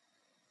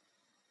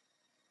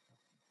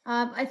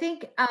 I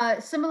think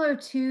similar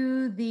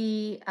to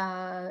the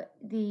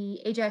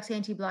Ajax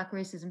Anti-Black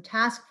Racism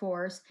Task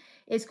Force,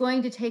 it's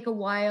going to take a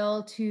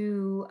while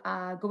to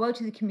go out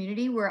to the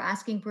community. We're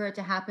asking for it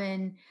to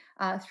happen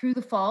through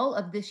the fall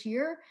of this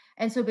year.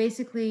 And so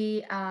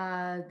basically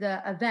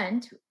the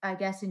event, I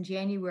guess in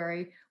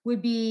January,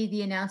 would be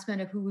the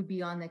announcement of who would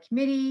be on the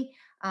committee.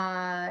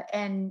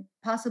 And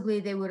possibly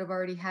they would have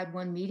already had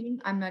one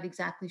meeting. I'm not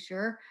exactly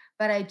sure,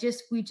 but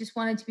we just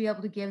wanted to be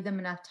able to give them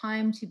enough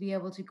time to be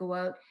able to go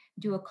out,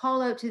 do a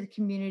call out to the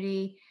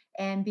community,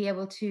 and be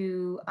able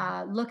to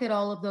look at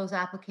all of those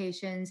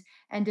applications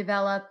and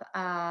develop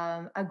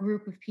a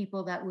group of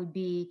people that would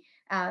be,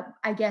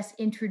 I guess,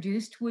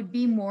 introduced would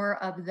be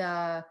more of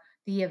the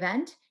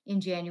event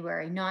in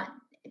January. Not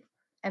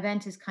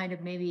event is kind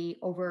of maybe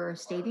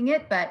overstating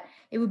it, but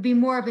it would be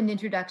more of an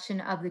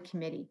introduction of the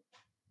committee.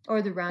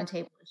 Or the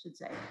roundtable, I should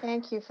say.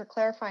 Thank you for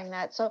clarifying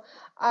that. So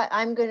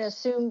I'm going to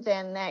assume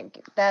then that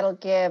that'll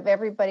give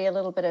everybody a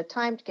little bit of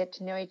time to get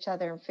to know each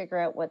other and figure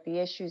out what the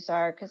issues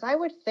are. Because I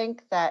would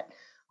think that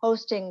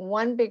hosting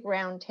one big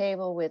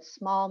roundtable with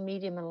small,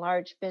 medium, and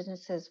large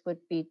businesses would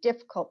be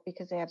difficult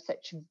because they have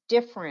such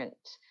different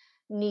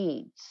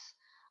needs.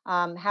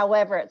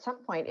 However, at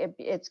some point,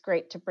 it's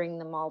great to bring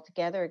them all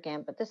together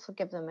again, but this will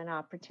give them an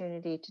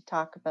opportunity to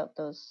talk about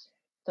those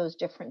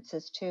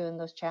differences too and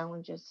those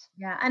challenges.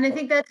 Yeah, and I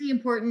think that's the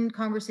important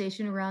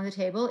conversation around the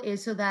table,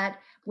 is so that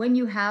when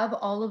you have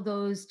all of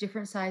those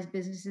different sized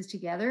businesses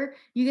together,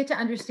 you get to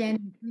understand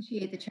and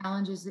appreciate the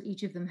challenges that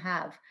each of them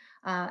have.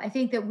 I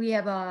think that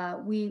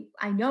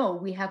I know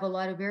we have a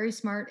lot of very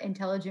smart,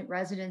 intelligent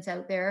residents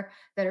out there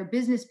that are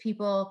business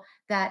people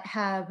that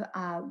have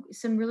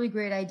some really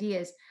great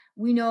ideas.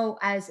 We know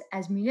as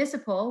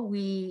municipal,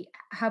 we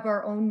have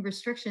our own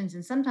restrictions,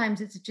 and sometimes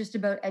it's just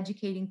about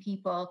educating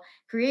people,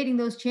 creating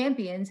those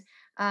champions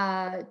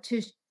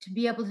to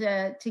be able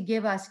to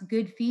give us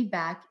good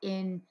feedback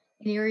in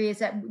areas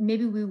that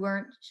maybe we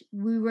weren't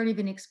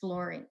even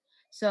exploring.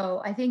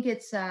 So I think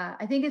it's going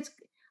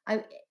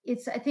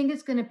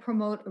to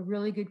promote a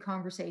really good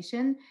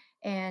conversation.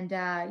 And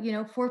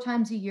 4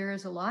 times a year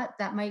is a lot.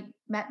 That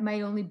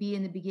might only be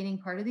in the beginning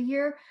part of the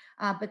year,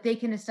 but they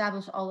can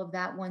establish all of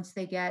that once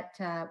they get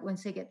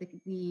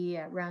the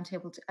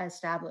roundtable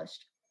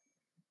established.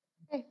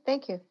 Okay,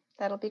 thank you.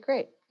 That'll be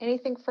great.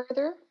 Anything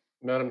further,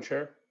 Madam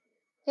Chair?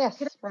 Yes,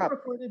 Could I have a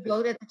recorded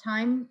vote at the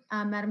time,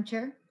 Madam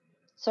Chair?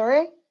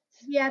 Sorry?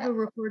 We have a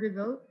recorded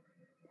vote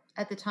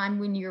at the time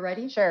when you're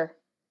ready. Sure.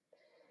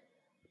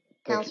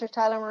 Councillor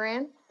Tyler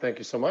Moran. Thank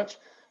you so much.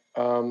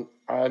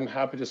 I'm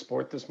happy to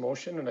support this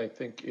motion, and I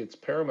think it's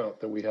paramount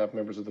that we have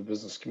members of the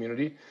business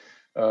community.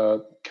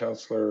 Regional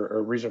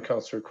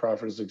Councillor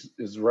Crawford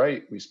is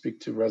right. We speak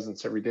to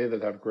residents every day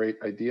that have great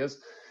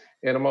ideas.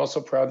 And I'm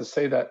also proud to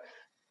say that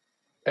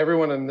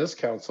everyone in this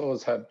council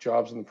has had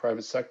jobs in the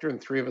private sector, and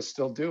 3 of us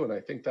still do. And I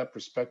think that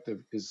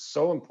perspective is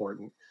so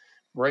important.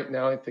 Right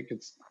now, I think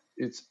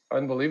it's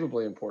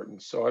unbelievably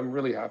important. So I'm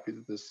really happy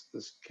that this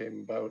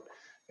came about,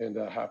 and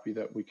happy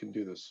that we can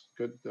do this.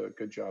 Good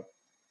job.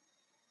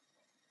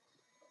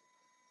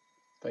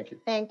 Thank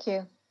you. Thank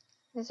you.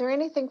 Is there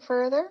anything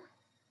further?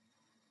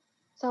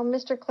 So,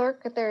 Mr.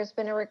 Clerk, there has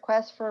been a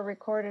request for a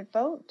recorded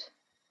vote.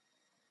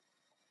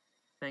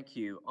 Thank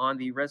you. On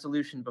the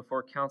resolution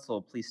before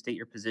council, please state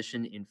your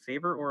position in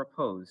favor or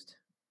opposed.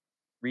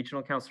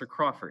 Regional Councillor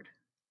Crawford.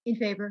 In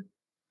favor.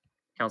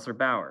 Councillor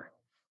Bauer.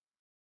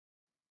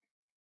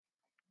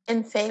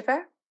 In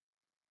favor?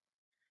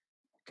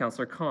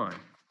 Councillor Khan.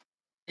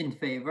 In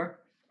favor.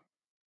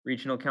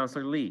 Regional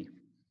Councillor Lee.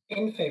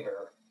 In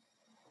favor.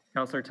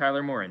 Councillor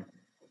Tyler Morin.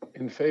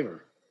 In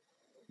favor.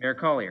 Mayor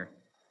Collier.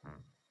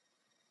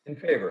 In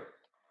favor.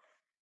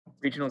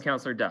 Regional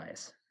Councillor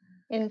Dias.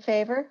 In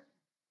favor?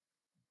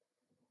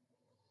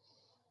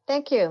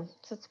 Thank you.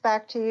 So it's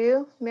back to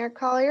you, Mayor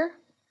Collier.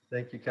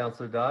 Thank you,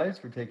 Councillor Dias,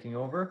 for taking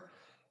over.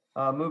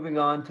 Moving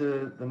on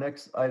to the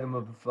next item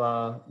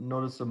of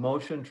notice of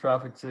motion,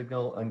 traffic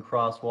signal and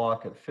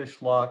crosswalk at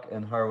Fishlock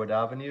and Harwood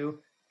Avenue.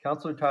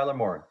 Councillor Tyler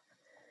Morin.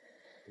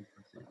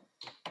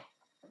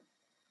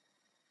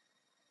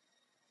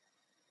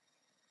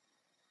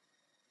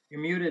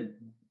 You're muted.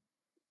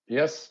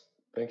 Yes,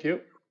 thank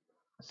you.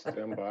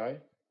 Stand by.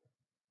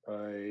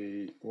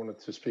 I wanted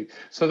to speak.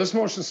 So this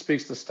motion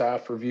speaks to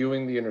staff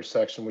reviewing the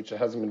intersection, which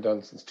hasn't been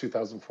done since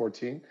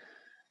 2014.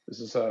 This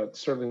is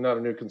certainly not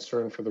a new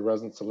concern for the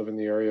residents that live in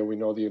the area. We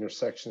know the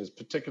intersection is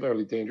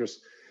particularly dangerous.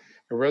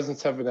 And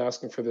residents have been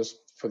asking for this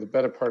for the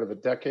better part of a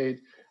decade.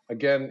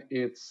 Again,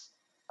 it's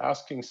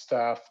asking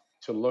staff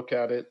to look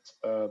at it.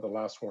 The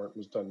last warrant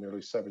was done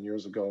nearly 7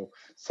 years ago.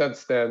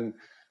 Since then,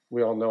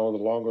 we all know the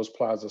Longos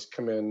Plaza's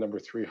come in, number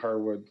 3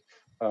 Harwood,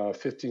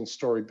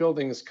 15-story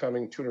building is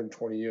coming,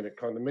 220-unit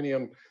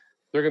condominium.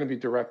 They're going to be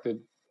directed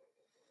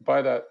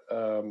by that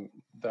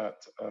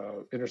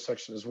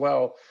intersection as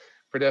well.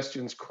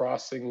 Pedestrians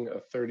crossing a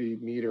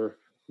 30-meter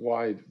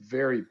wide,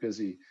 very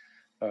busy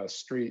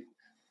street.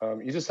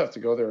 You just have to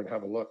go there and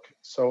have a look.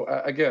 So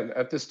again,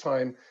 at this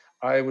time,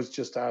 I was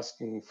just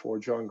asking for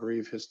John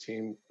Grieve, his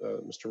team,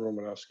 Mr.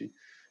 Romanowski,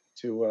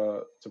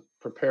 to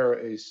prepare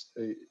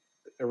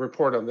a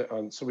report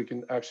on so we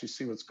can actually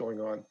see what's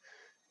going on.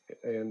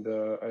 And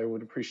I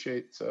would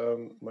appreciate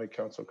my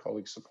council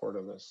colleagues' support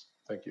on this.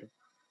 Thank you.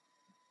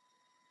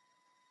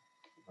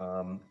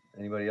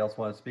 Anybody else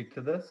want to speak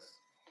to this?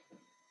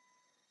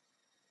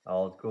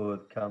 I'll go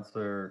with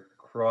Councillor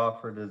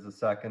Crawford as a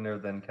seconder,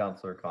 then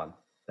Councillor Khan,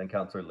 then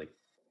Councillor Lee.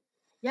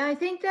 Yeah, I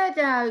think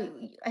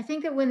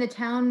that when the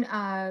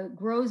town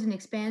grows and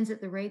expands at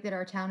the rate that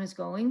our town is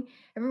going,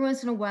 every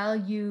once in a while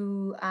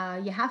you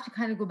have to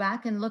kind of go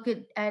back and look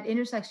at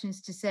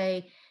intersections to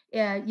say,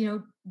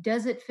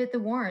 does it fit the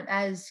warrant?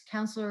 As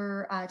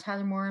Councillor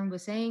Tyler Morin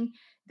was saying,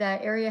 the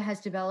area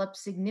has developed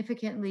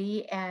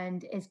significantly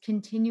and is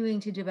continuing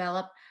to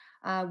develop.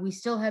 We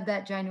still have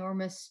that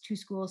ginormous 2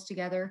 schools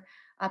together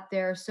up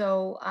there.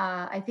 So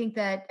I think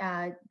that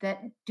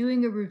that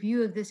doing a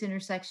review of this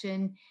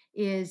intersection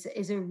is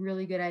a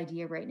really good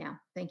idea right now.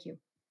 Thank you.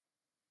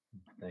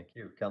 Thank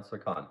you. Councillor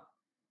Khan.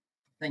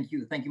 Thank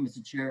you,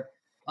 Mr. Chair.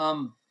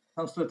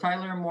 Councillor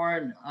Tyler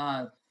Morin,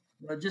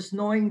 just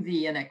knowing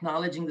and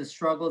acknowledging the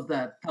struggles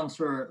that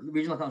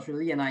Regional Councillor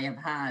Lee and I have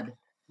had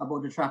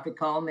about the traffic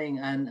calming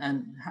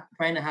and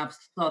trying to have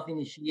stuff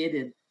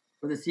initiated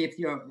for the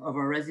safety of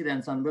our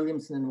residents on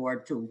Williamson and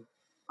Ward 2,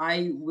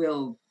 I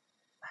will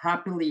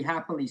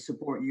happily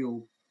support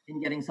you in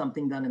getting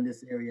something done in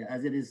this area,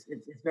 as it's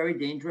very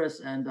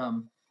dangerous, and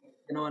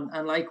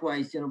and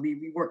likewise,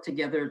 we work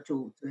together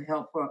to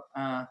help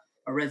our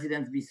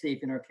residents be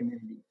safe in our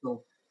community.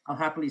 So I'll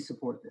happily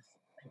support this.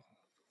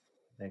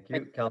 Thank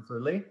you.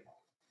 Councillor Lee.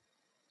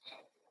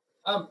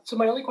 So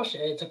my only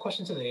question, it's a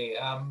question to the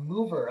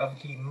mover of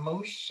the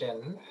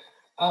motion.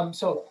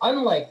 So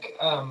unlike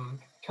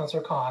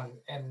Councillor Khan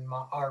and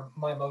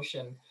my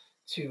motion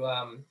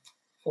to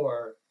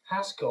for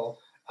Haskell,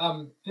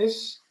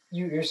 this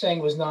you're saying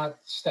was not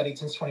studied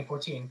since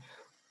 2014.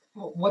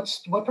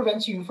 What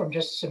prevents you from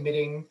just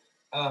submitting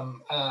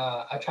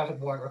a traffic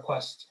warrant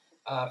request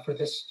for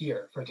this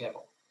year, for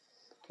example?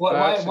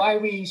 Why are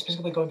we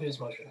specifically going through this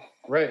motion?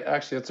 Right,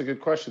 actually, that's a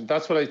good question.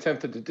 That's what I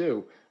attempted to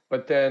do.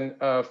 But then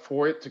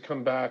for it to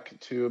come back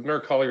to, Mayor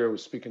Collier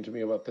was speaking to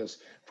me about this,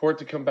 for it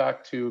to come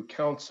back to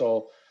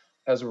council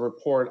as a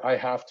report, I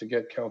have to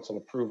get council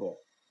approval.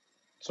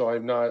 So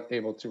I'm not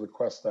able to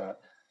request that.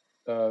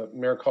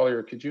 Mayor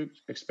Collier, could you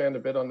expand a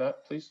bit on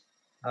that, please?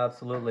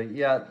 Absolutely.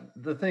 Yeah,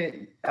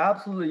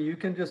 absolutely, you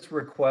can just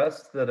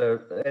request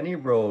that any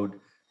road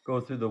go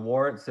through the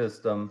warrant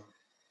system,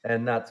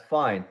 and that's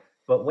fine.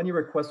 But when you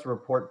request a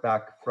report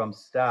back from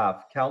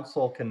staff,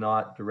 council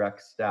cannot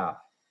direct staff.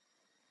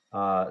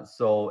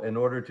 So in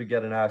order to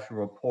get an actual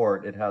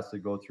report, it has to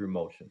go through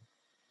motion.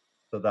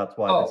 So that's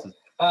why this is.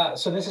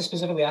 So this is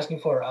specifically asking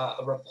for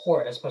a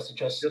report as opposed to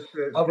just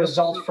a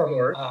result from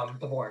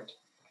the warrant.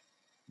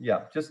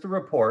 Yeah, just a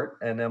report,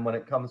 and then when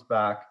it comes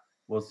back,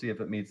 we'll see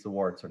if it meets the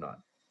warrants or not.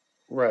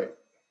 Right.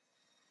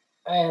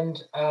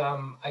 And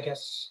I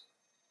guess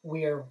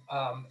we are,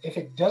 if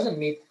it doesn't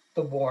meet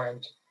the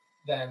warrant,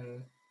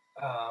 then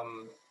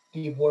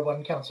the Ward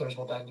 1 councillors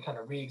will then kind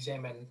of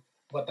re-examine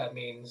what that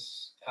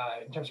means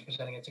in terms of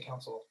presenting it to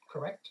council,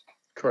 correct?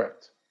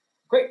 Correct.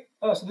 Great.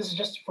 So this is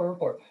just for a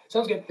report.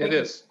 Sounds good. It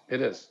is.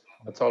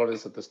 That's all it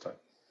is at this time.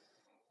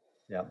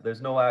 Yeah,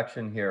 there's no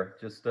action here,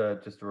 just a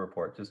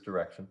report, just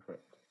direction. Okay,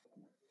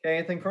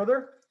 anything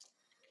further?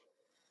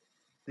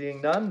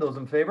 Seeing none, those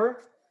in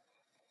favor?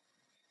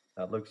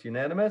 That looks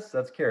unanimous,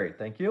 that's carried,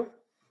 thank you.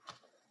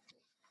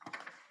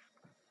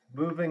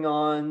 Moving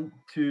on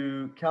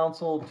to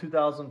Council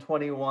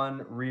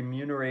 2021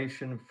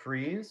 remuneration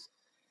freeze.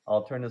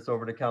 I'll turn this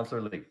over to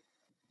Councillor Lee.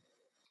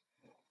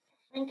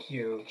 Thank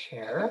you,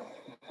 Chair.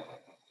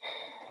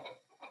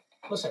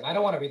 Listen, I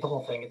don't want to read the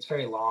whole thing. It's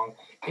very long.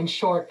 In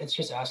short, it's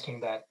just asking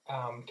that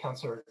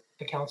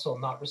the council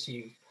not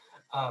receive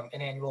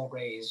an annual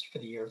raise for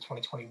the year of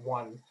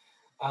 2021.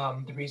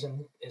 The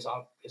reason is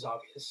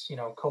obvious. You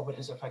know, COVID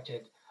has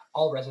affected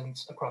all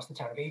residents across the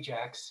town of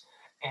Ajax,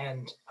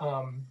 and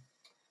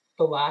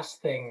the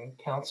last thing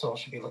council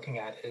should be looking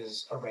at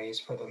is a raise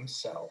for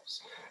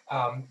themselves.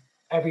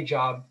 Every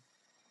job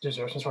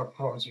deserves some sort of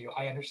performance review.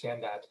 I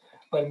understand that.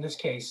 But in this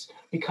case,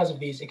 because of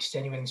these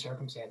extenuating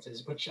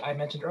circumstances, which I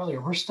mentioned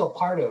earlier, we're still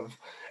part of,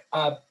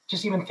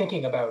 just even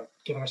thinking about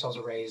giving ourselves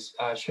a raise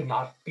should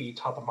not be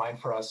top of mind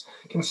for us,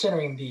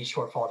 considering the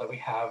shortfall that we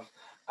have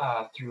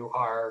through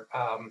our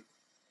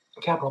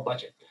capital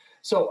budget.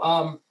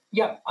 So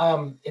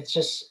it's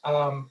just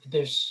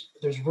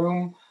there's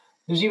room.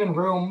 There's even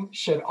room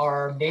should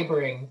our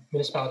neighboring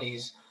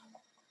municipalities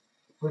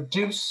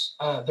reduce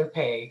their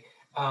pay.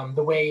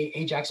 The way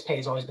Ajax pay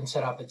has always been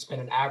set up, it's been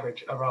an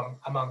average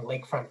among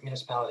lakefront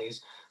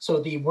municipalities. So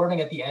the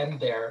wording at the end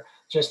there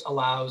just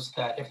allows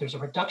that if there's a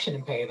reduction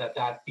in pay,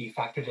 that be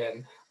factored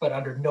in, but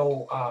under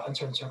no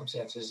uncertain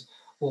circumstances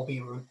will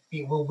we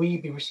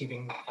be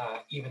receiving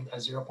even a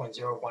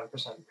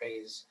 0.01%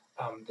 raise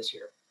this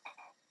year.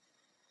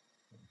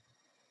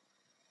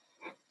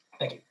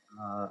 Thank you.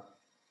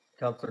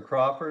 Councillor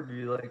Crawford, do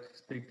you like to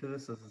speak to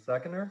this as a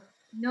seconder?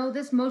 No,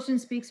 this motion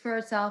speaks for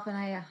itself, and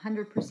I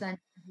 100%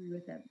 agree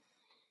with it.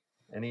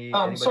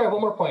 Sorry, one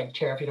more point,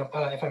 Chair,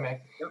 if I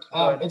may.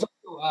 Yep, it's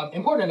also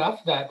important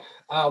enough that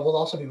we'll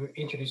also be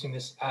introducing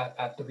this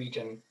at the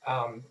region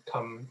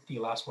come the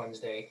last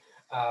Wednesday,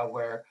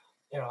 where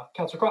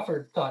Councillor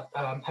Crawford thought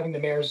having the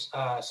mayor's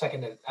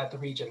seconded at the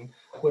region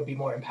would be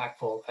more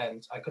impactful,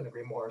 and I couldn't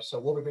agree more. So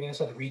we'll be bringing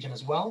this at the region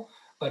as well,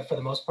 but for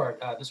the most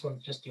part, this one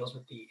just deals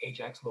with the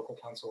Ajax Local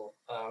Council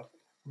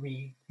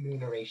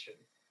remuneration.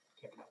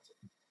 Can't pronounce it.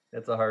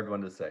 It's a hard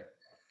one to say.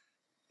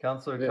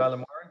 Councillor Tyler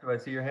Moore, do I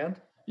see your hand?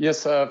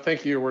 Yes,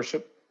 thank you, Your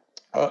Worship.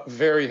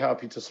 Very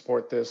happy to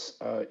support this.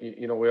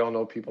 We all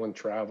know people in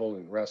travel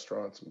and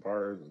restaurants and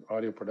bars and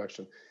audio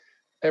production.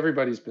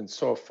 Everybody's been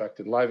so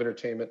affected, live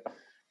entertainment,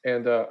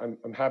 and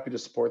I'm happy to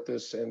support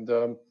this. And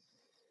it'd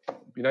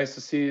be nice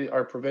to see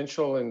our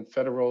provincial and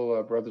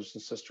federal brothers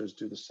and sisters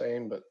do the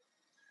same, but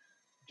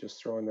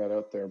just throwing that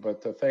out there.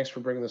 But thanks for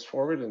bringing this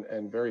forward,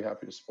 and very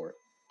happy to support.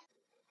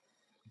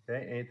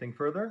 Okay, anything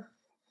further?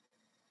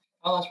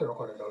 I'll ask for a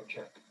recorded vote,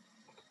 Chair.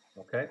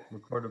 Okay,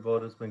 recorded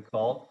vote has been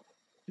called.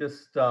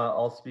 Just,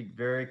 I'll speak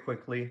very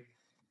quickly.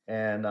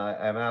 And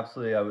I'm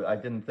absolutely, I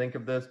didn't think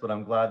of this, but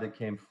I'm glad it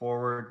came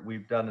forward.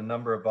 We've done a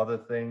number of other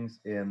things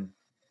in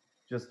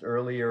just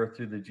earlier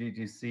through the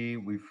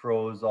GGC. We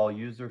froze all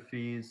user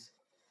fees.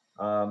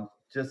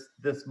 Just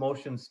this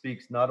motion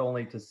speaks not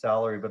only to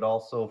salary, but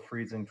also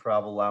freezing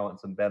travel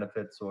allowance and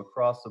benefits. So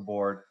across the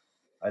board,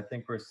 I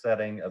think we're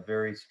setting a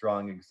very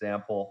strong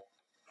example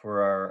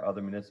for our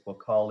other municipal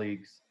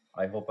colleagues.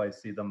 I hope I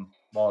see them,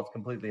 well, it's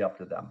completely up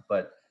to them,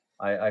 but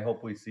I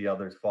hope we see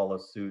others follow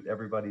suit.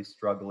 Everybody's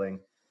struggling,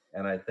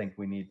 and I think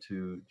we need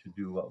to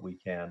do what we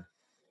can.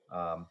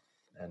 I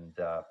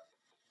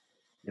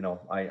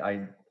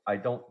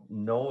don't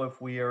know if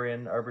we are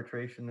in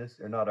arbitration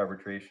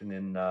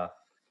in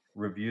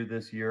review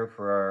this year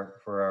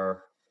for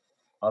our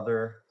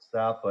other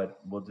staff, but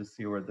we'll just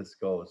see where this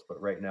goes.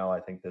 But right now, I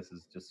think this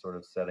is just sort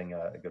of setting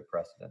a good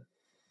precedent.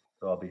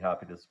 So I'll be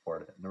happy to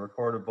support it. And the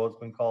recorded vote's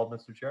been called,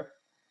 Mr. Chair.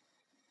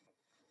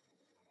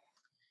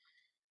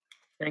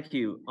 Thank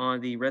you. On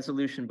the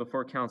resolution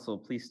before council,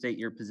 please state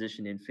your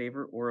position in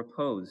favor or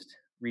opposed.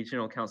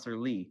 Regional Councillor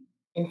Lee.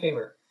 In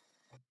favor.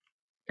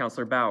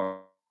 Councillor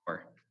Bauer.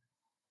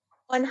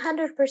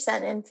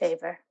 100% in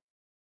favor.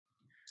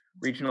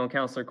 Regional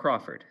Councillor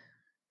Crawford.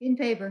 In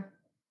favor.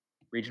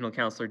 Regional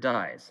Councillor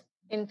Dyes.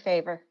 In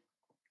favor.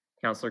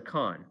 Councillor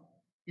Khan.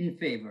 In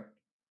favor.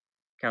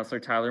 Councillor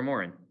Tyler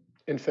Morin.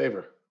 In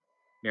favor.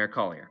 Mayor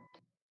Collier.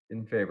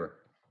 In favor.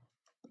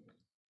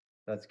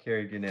 That's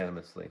carried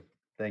unanimously.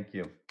 Thank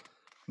you.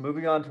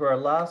 Moving on to our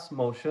last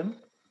motion,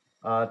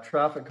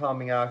 traffic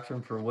calming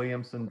action for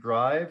Williamson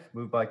Drive,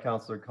 moved by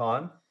Councillor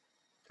Khan.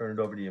 Turn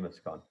it over to you,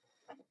 Mr. Khan.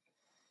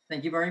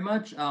 Thank you very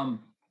much.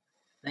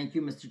 Thank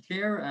you, Mr.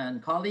 Chair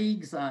and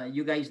colleagues.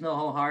 You guys know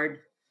how hard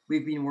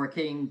we've been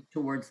working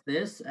towards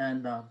this,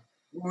 and what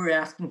we're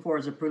asking for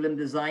is a prelim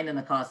design and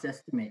a cost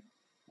estimate.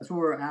 That's what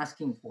we're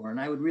asking for, and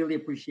I would really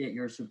appreciate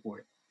your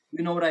support.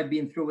 You know what I've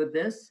been through with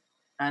this,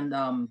 and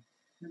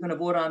we're going to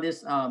vote on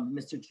this.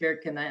 Mr. Chair,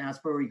 can I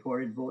ask for a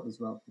recorded vote as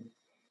well, please?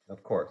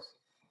 Of course.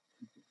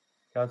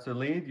 Councillor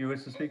Lee, do you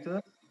wish to speak to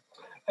this?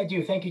 I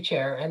do. Thank you,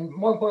 Chair. And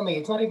more importantly,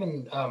 it's not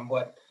even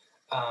what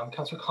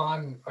Councillor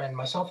Khan and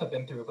myself have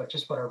been through, but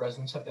just what our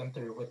residents have been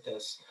through with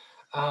this.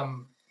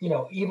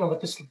 Even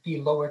with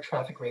the lower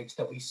traffic rates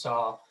that we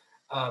saw,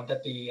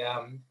 that the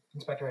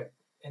inspector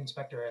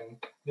and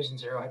Vision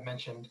Zero had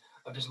mentioned,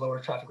 of just lower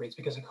traffic rates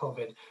because of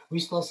COVID, we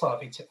still saw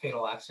a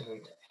fatal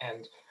accident.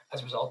 And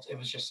as a result, it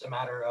was just a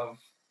matter of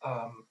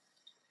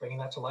bringing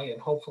that to light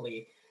and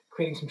hopefully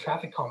creating some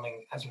traffic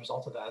calming as a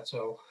result of that.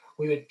 So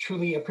we would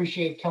truly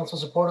appreciate council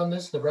support on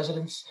this. The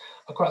residents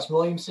across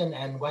Williamson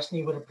and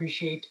Westney would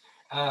appreciate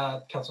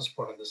council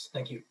support on this.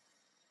 Thank you.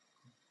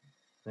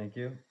 Thank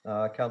you.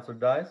 Councillor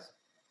Dice?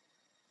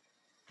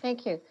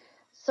 Thank you.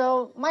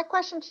 So my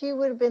question to you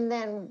would have been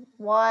then,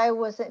 why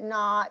was it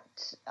not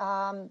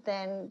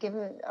then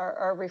given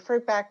or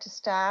referred back to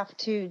staff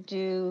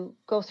to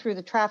go through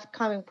the traffic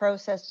calming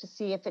process to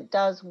see if it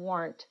does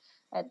warrant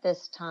at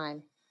this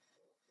time?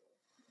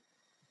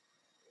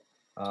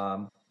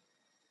 Do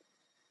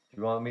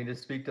you want me to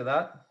speak to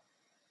that?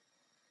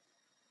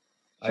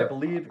 Sure. I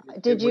believe.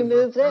 Did you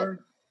move it?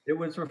 It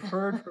was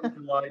referred from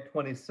July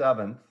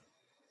 27th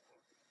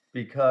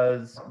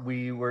because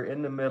we were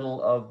in the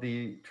middle of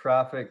the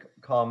traffic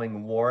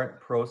calming warrant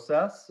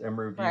process and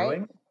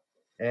reviewing. Right.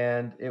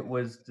 And it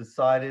was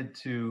decided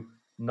to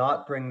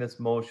not bring this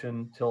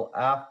motion till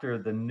after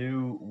the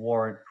new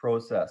warrant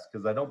process,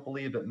 because I don't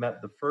believe it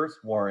met the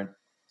first warrant.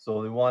 So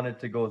we wanted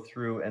to go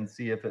through and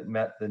see if it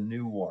met the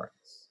new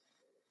warrants.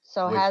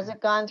 So has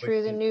it gone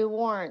through the new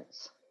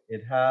warrants?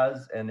 It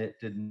has, and it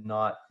did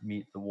not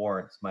meet the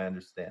warrants, my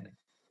understanding.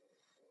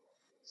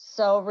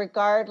 So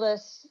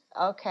regardless,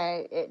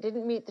 okay, it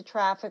didn't meet the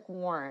traffic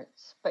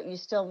warrants, but you're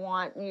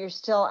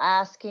still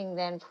asking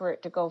then for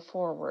it to go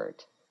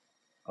forward.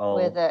 I'll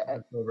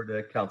pass over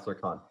to Councillor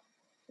Khan.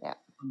 Yeah.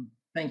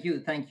 Thank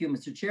you,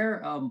 Mr.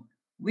 Chair.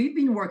 We've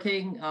been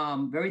working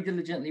very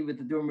diligently with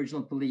the Durham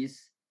Regional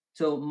Police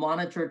to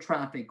monitor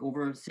traffic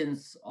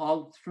since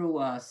all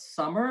through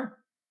summer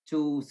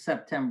to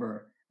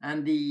September,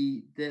 and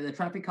the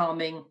traffic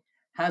calming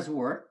has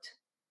worked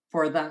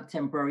for that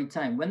temporary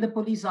time. When the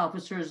police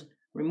officers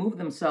remove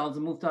themselves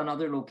and move to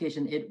another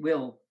location, it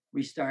will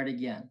restart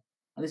again.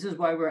 And this is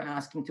why we're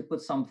asking to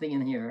put something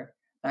in here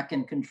that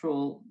can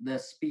control the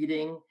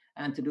speeding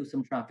and to do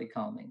some traffic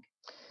calming.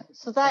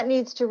 So that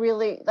needs to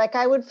really,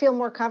 I would feel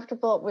more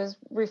comfortable it was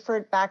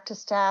referred back to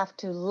staff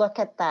to look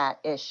at that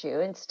issue.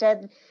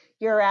 Instead,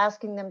 you're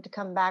asking them to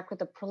come back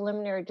with a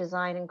preliminary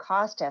design and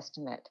cost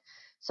estimate.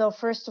 So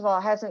first of all,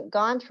 it hasn't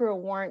gone through a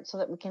warrant so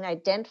that we can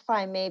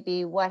identify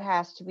maybe what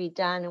has to be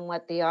done and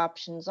what the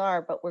options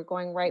are, but we're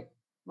going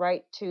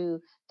right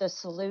to the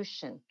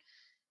solution.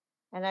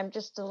 And I'm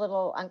just a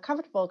little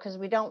uncomfortable because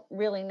we don't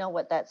really know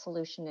what that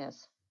solution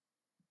is.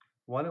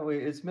 Why don't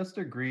is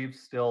Mr. Greaves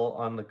still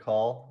on the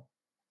call,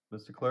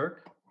 Mr.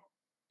 Clerk?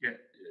 Yeah,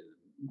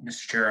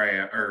 Mr.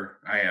 Chair,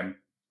 I am.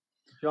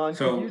 John,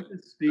 could you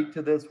just speak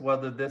to this,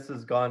 whether this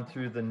has gone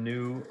through the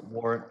new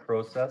warrant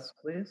process,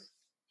 please?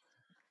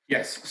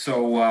 Yes,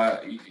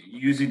 so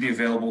using the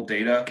available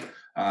data,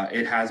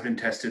 it has been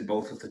tested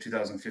both with the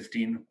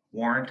 2015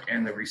 warrant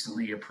and the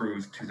recently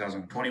approved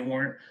 2020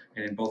 warrant.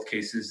 And in both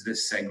cases,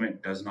 this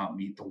segment does not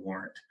meet the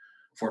warrant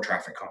for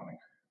traffic calming.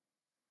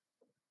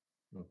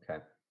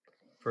 Okay.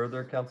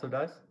 Further, Councillor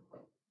Dice?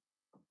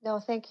 No,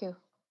 thank you.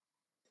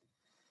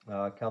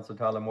 Councillor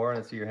Tyler Moore,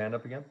 I see your hand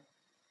up again.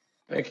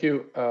 Thank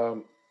you,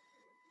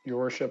 Your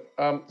Worship.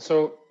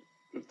 So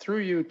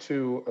through you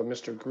to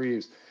Mr.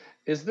 Greaves,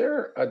 is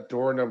there a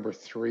door number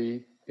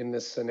 3 in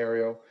this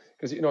scenario?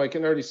 Because, I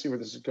can already see where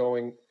this is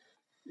going.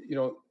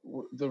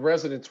 The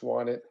residents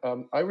want it.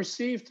 I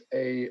received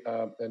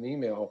an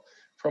email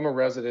from a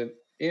resident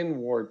in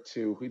Ward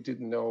 2 who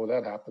didn't know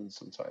that happens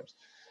sometimes.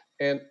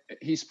 And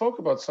he spoke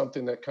about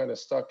something that kind of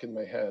stuck in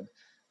my head.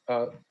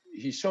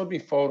 He showed me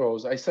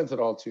photos. I sent it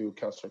all to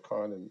Councillor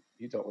Khan and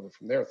he dealt with it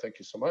from there. Thank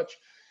you so much.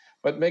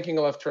 But making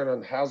a left turn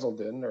on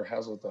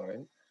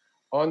Hazeldine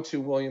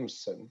onto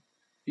Williamson,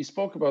 he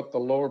spoke about the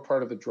lower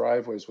part of the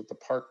driveways with the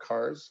parked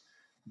cars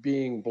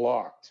being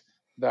blocked.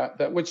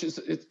 That which is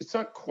it's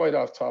not quite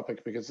off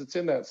topic because it's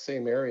in that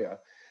same area,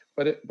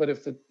 but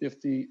if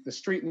the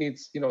street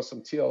needs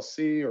some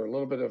TLC or a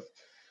little bit of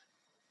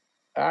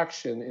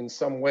action in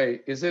some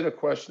way, is it a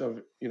question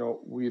of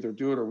we either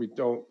do it or we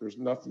don't? There's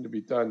nothing to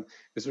be done.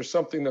 Is there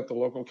something that the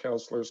local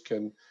councillors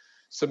can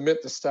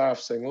submit to staff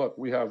saying, look,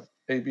 we have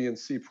A, B, and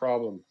C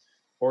problem,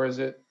 or is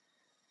it?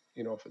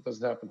 If it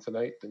doesn't happen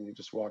tonight, then you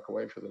just walk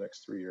away for the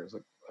next 3 years.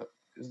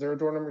 Is there a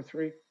door number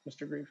 3,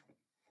 Mr. Greaves?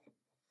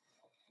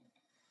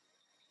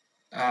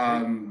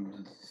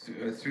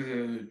 Through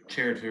the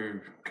chair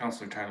to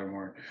Councillor Tyler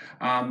Moore.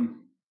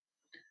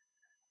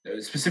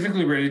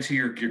 Specifically related to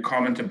your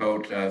comment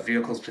about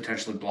vehicles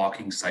potentially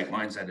blocking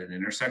sightlines at an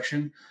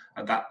intersection,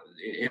 that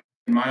in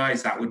my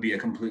eyes, that would be a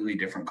completely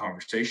different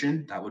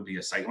conversation. That would be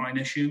a sightline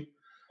issue.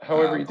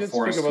 However, he did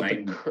speak about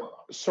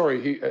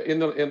in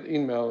the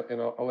email, and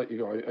I'll let you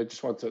go. I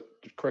just want to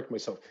correct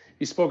myself.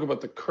 He spoke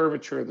about the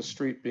curvature of the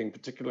street being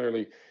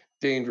particularly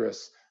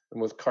dangerous and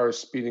with cars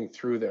speeding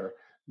through there.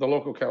 the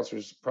local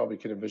councillors probably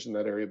can envision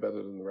that area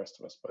better than the rest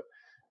of us, but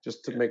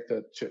just to make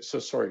that, so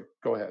sorry,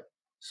 go ahead.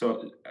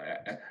 So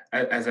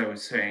as I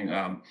was saying,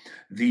 a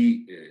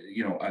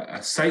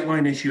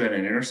sightline issue at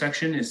an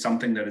intersection is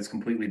something that is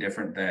completely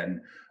different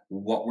than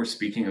what we're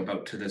speaking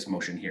about to this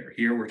motion here.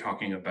 Here we're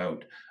talking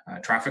about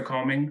traffic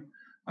calming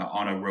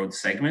on a road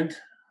segment.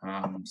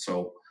 That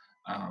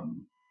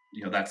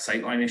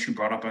sightline issue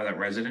brought up by that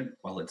resident,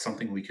 while it's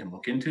something we can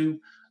look into,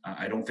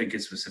 I don't think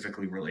it's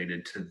specifically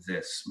related to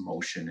this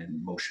motion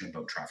and motion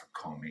about traffic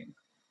calming.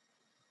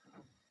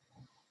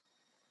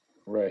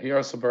 Right. He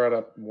also brought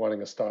up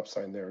wanting a stop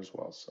sign there as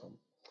well. So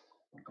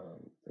it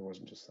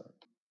wasn't just that.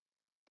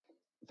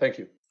 Thank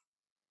you.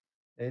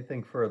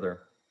 Anything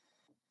further?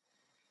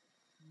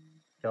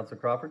 Councillor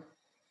Crawford?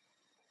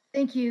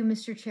 Thank you,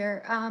 Mr.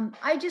 Chair.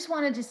 I just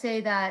wanted to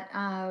say that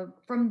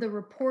from the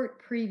report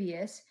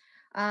previous,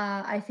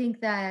 I think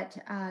that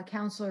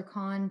Councillor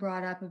Khan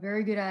brought up a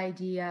very good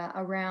idea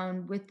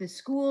around with the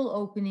school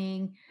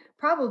opening,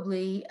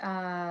 probably,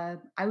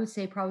 I would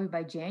say probably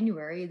by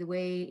January, the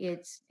way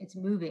it's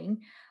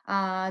moving,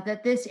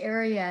 that this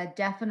area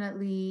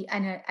definitely,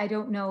 and I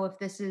don't know if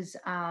this is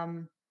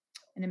an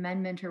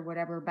amendment or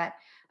whatever, but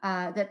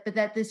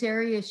that this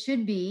area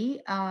should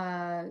be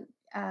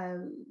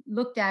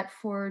looked at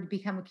to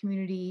become a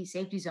community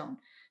safety zone,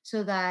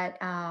 so that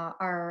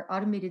our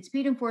automated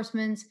speed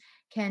enforcements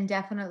can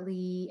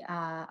definitely,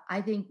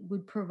 I think,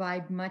 would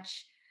provide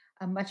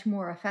a much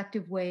more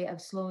effective way of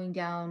slowing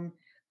down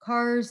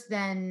cars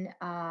than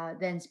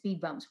speed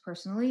bumps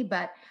personally.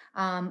 But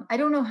I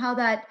don't know how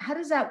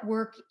does that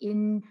work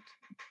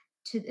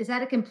is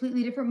that a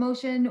completely different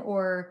motion,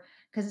 or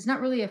because it's not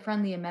really a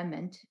friendly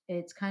amendment,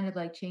 it's kind of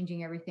like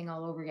changing everything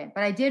all over again.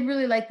 But I did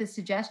really like the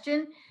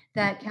suggestion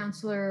that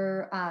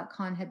Councillor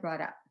Khan had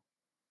brought up.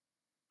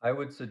 I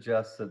would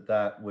suggest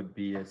that would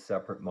be a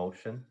separate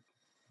motion.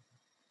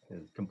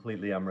 It's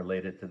completely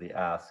unrelated to the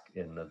ask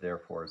in the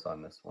therefores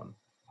on this one.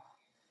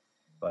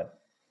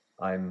 But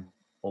I'm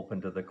open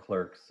to the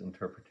clerk's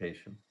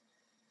interpretation.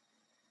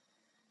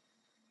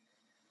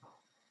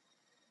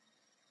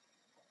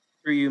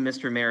 Through you,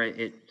 Mr. Mayor,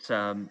 it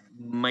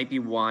might be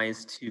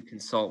wise to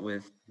consult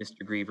with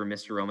Mr. Grieve or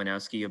Mr.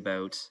 Romanowski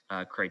about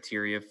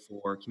criteria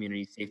for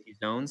community safety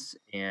zones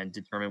and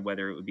determine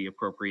whether it would be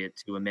appropriate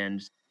to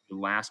amend the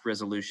last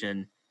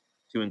resolution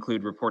to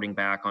include reporting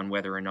back on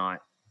whether or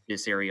not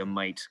this area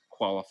might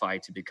qualify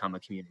to become a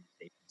community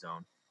safety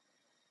zone.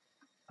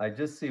 I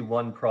just see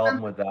one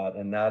problem with that,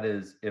 and that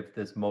is if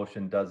this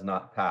motion does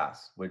not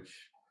pass,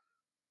 which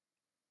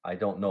I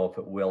don't know if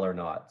it will or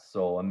not.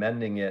 So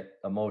amending it,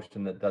 a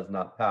motion that does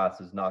not pass,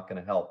 is not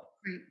going to help.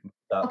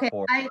 Right. Okay,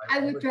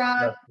 I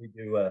withdraw. We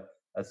do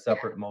a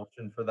separate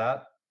motion for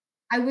that.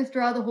 I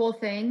withdraw the whole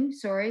thing.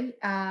 Sorry,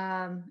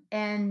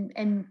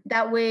 and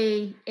that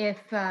way,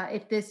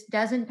 if this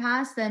doesn't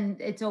pass, then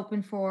it's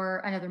open for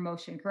another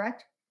motion.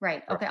 Correct?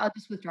 Right. Okay, I'll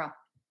just withdraw.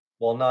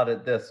 Well, not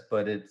at this,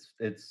 but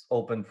it's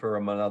open for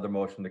another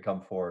motion to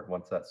come forward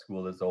once that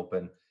school is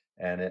open,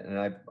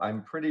 and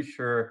I'm pretty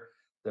sure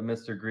that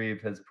Mr. Grieve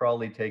has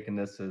probably taken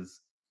this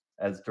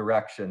as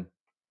direction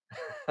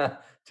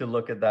to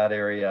look at that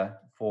area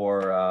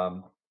for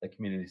a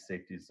community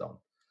safety zone.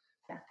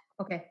 Yeah.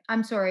 Okay.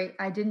 I'm sorry.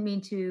 I didn't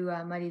mean to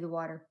muddy the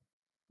water.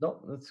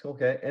 No, that's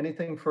okay.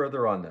 Anything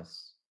further on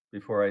this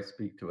before I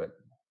speak to it?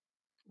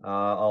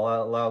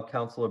 I'll allow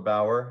Councillor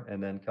Bauer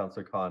and then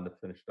Councillor Khan to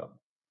finish up.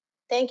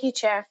 Thank you,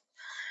 Chair.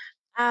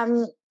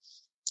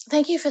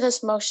 Thank you for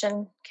this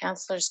motion,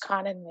 Councillors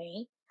Khan and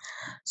Lee.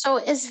 So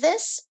is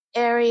this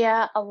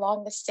area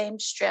along the same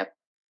strip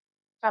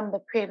from the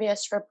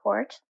previous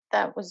report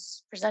that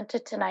was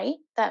presented tonight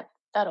that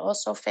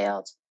also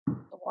failed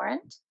the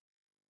warrant?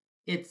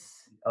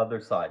 It's the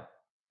other side.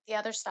 The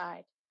other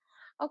side.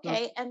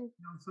 Okay. So, and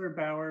Councillor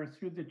Bauer,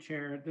 through the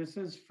chair, this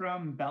is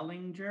from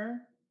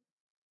Bellinger,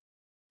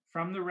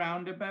 from the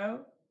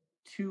roundabout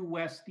to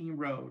Westing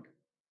Road,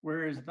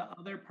 whereas the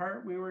other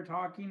part we were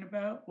talking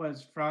about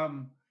was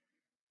from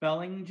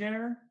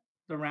Bellinger,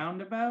 the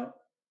roundabout,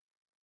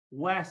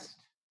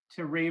 west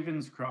to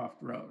Ravenscroft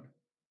Road.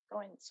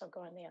 Going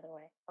the other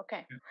way.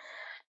 Okay. Yeah.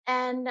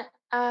 And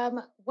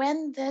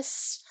when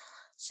this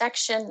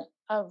section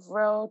of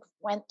road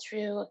went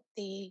through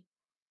the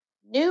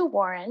new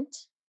warrant,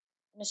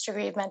 Mr.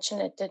 Grieve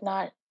mentioned it did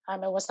not,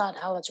 it was not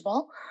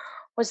eligible.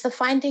 Was the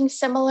findings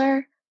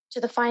similar to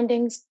the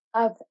findings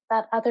of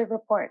that other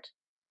report?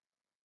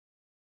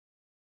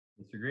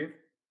 Mr. Grieve?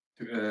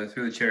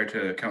 Through the chair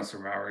to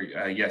Councillor Bauer,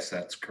 yes,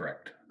 that's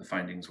correct. The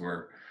findings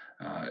were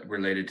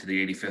related to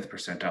the 85th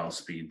percentile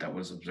speed that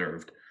was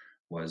observed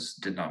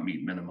did not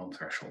meet minimum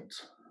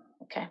thresholds.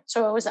 Okay,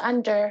 so it was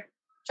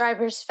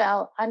drivers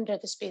fell under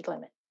the speed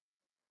limit.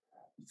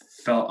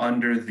 Fell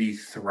under the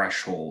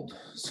threshold.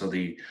 So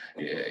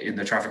in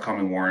the traffic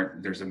calming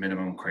warrant, there's a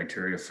minimum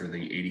criteria for the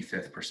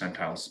 85th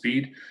percentile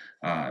speed.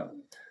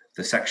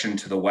 The section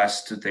to the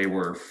west, they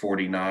were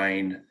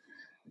 49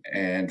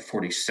 and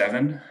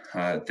 47.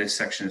 This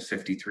section is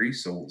 53,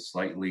 so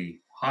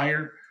slightly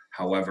higher.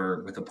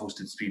 However, with a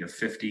posted speed of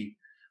 50,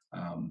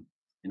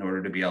 In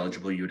order to be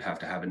eligible, you would have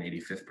to have an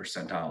 85th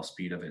percentile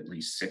speed of at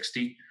least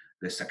 60.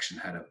 This section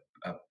had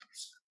a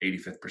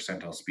 85th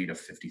percentile speed of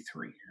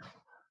 53.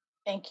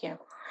 Thank you.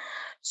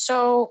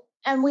 So,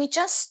 and we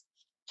just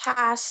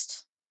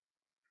passed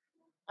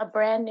a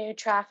brand new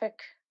traffic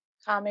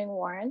calming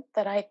warrant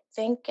that I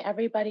think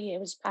everybody, it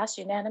was passed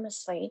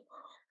unanimously.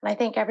 And I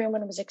think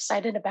everyone was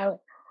excited about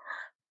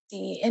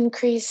the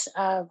increase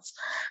of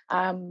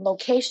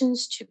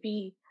locations to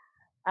be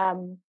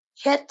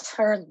hit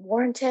or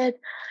warranted,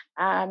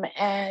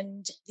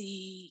 and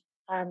the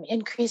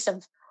increase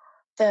of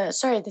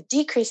the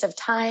decrease of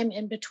time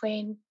in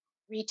between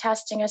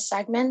retesting a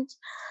segment.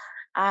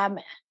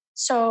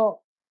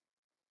 So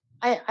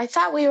I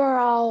thought we were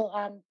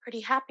all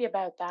pretty happy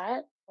about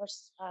that, or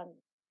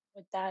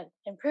with that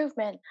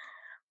improvement.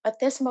 But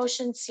this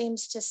motion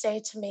seems to say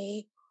to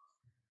me,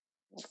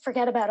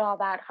 forget about all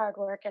that hard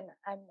work and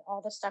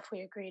all the stuff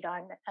we agreed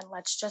on, and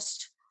let's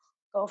just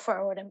go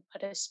forward and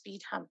put a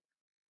speed hump,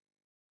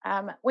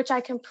 which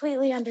I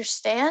completely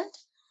understand.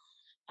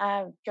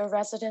 Your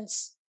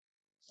residents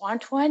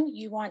want one.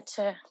 You want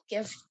to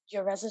give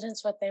your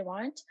residents what they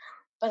want.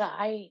 But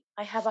I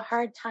have a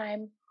hard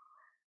time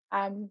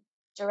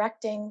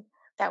directing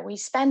that we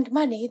spend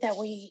money that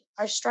we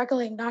are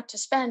struggling not to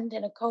spend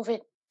in a COVID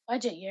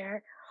budget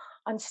year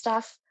on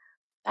stuff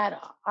that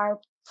our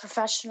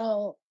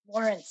professional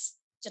warrants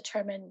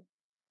determine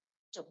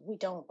we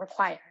don't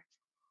require.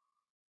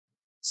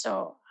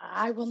 So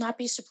I will not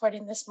be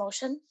supporting this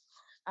motion,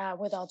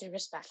 with all due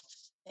respect.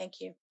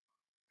 Thank you.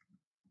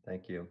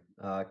 Thank you.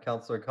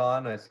 Councillor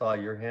Khan, I saw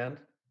your hand.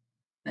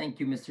 Thank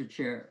you, Mr.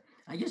 Chair.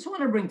 I just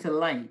want to bring to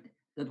light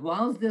that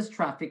whilst this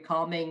traffic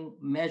calming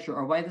measure,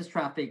 or why this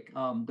traffic,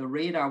 the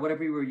radar,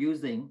 whatever you were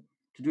using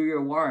to do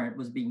your warrant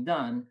was being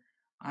done,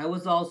 I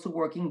was also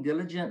working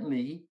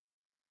diligently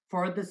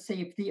for the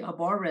safety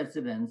of our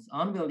residents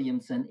on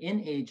Williamson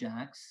in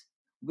Ajax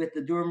with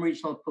the Durham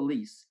Regional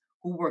Police,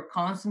 who were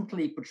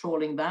constantly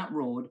patrolling that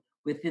road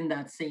within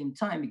that same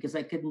time, because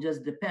I couldn't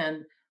just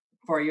depend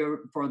for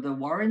the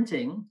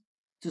warranting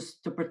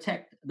to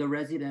protect the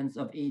residents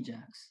of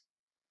Ajax.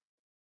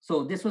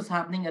 So this was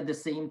happening at the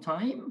same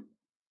time,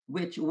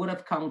 which would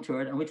have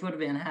countered and which would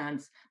have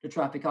enhanced the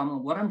traffic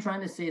calming. What I'm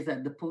trying to say is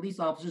that the police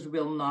officers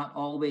will not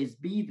always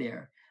be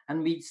there,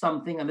 and need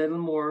something a little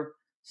more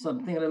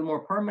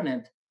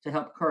permanent to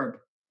help curb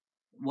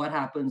what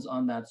happens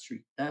on that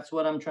street. That's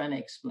what I'm trying to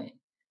explain.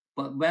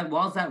 But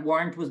whilst that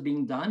warrant was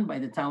being done by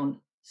the town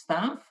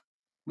staff,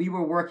 we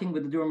were working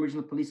with the Durham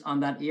Regional Police on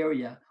that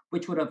area,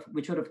 which would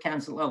have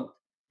canceled out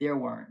their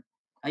warrant.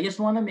 I just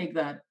want to make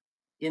that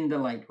in the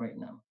light right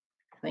now.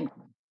 Thank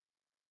you.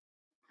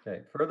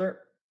 Okay, further?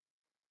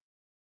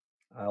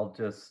 I'll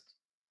just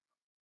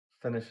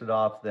finish it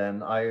off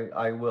then.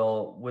 I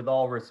will, with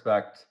all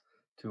respect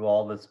to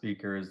all the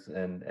speakers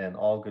and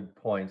all good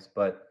points,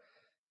 but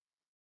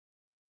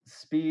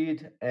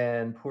speed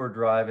and poor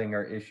driving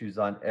are issues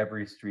on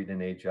every street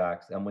in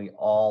Ajax, and we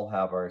all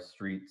have our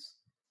streets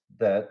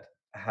that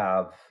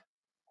have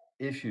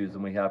issues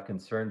and we have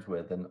concerns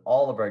with, and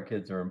all of our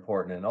kids are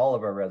important and all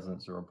of our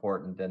residents are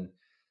important, and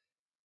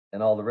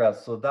all the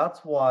rest. So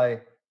that's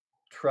why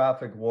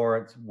traffic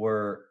warrants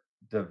were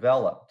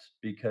developed,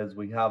 because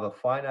we have a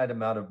finite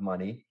amount of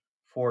money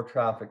for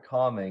traffic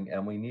calming,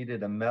 and we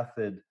needed a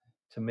method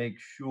to make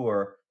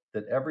sure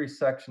that every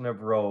section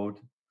of road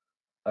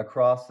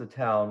across the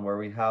town where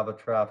we have a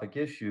traffic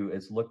issue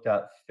is looked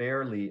at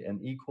fairly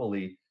and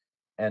equally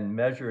and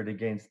measured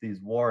against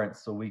these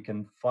warrants, so we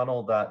can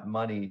funnel that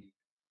money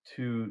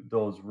to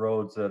those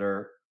roads that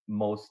are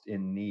most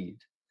in need.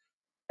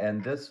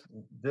 And this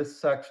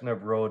section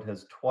of road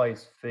has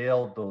twice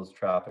failed those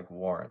traffic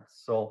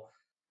warrants. So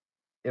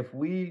if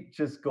we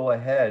just go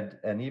ahead,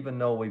 and even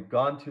though we've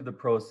gone through the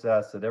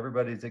process that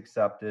everybody's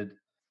accepted,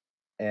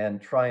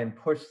 and try and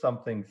push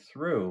something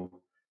through,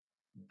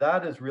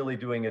 that is really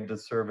doing a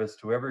disservice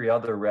to every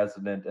other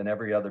resident and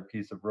every other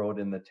piece of road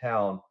in the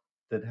town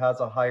that has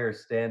a higher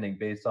standing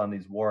based on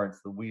these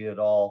warrants that we had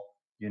all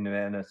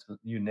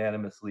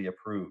unanimously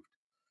approved.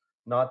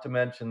 Not to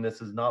mention,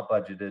 this is not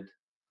budgeted,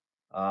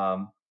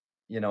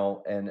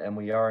 and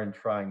we are in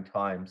trying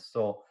times.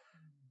 So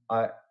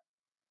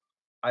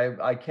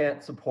I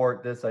can't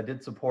support this. I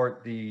did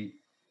support the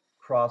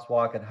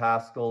crosswalk at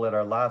Haskell at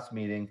our last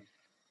meeting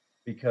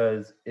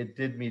because it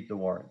did meet the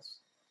warrants.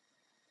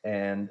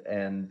 And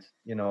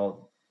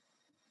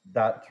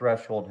that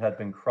threshold had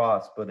been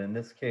crossed. But in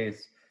this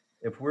case,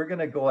 if we're going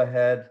to go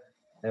ahead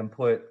and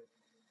put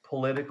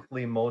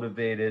politically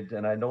motivated,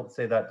 and I don't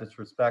say that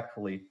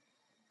disrespectfully,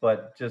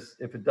 but just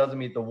if it doesn't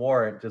meet the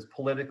warrant, just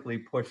politically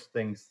push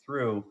things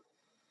through,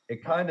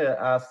 it kind of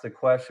asks the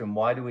question,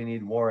 why do we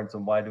need warrants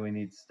and why do we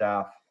need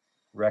staff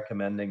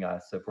recommending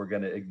us if we're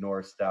going to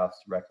ignore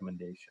staff's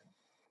recommendation?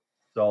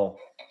 So,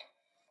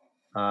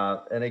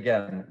 and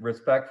again,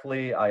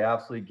 respectfully, I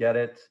absolutely get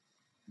it.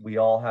 We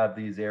all have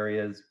these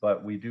areas,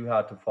 but we do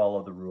have to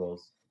follow the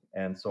rules.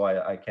 And so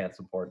I can't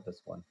support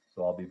this one.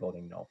 So I'll be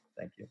voting no.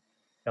 Thank you.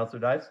 Councillor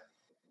Dice?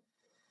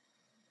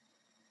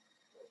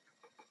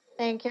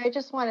 Thank you. I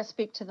just want to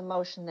speak to the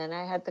motion then.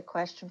 I had the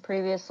question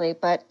previously,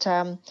 but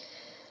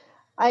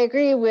I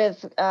agree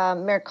with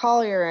Mayor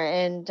Collier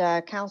and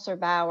Councillor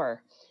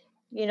Bauer.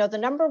 You know, the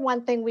number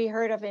one thing we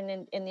heard of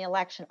in the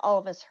election, all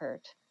of us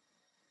heard,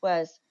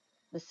 was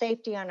the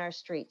safety on our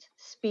streets,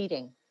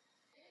 speeding.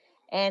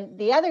 And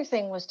the other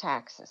thing was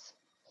taxes.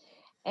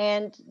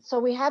 And so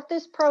we have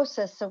this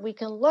process so we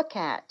can look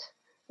at,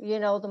 you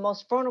know, the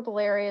most vulnerable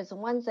areas, the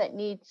ones that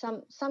need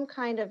some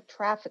kind of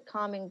traffic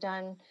calming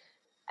done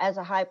as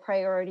a high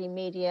priority,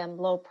 medium,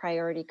 low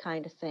priority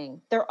kind of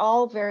thing. They're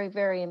all very,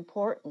 very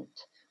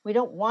important. We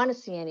don't want to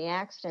see any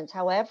accidents.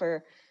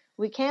 However,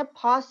 we can't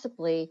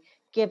possibly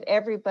give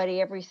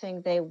everybody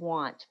everything they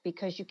want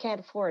because you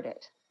can't afford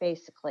it,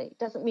 basically. It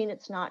doesn't mean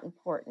it's not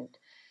important.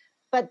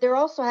 But there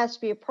also has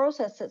to be a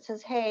process that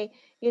says, hey,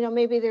 you know,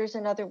 maybe there's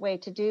another way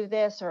to do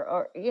this,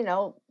 or you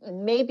know,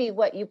 maybe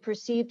what you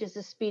perceived as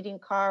a speeding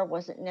car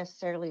wasn't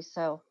necessarily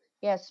so.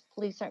 Yes,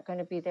 police aren't going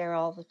to be there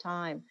all the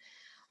time.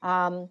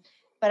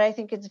 But I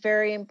think it's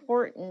very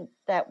important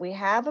that we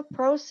have a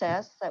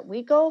process that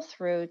we go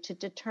through to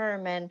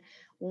determine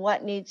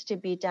what needs to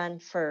be done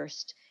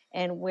first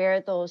and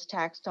where those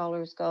tax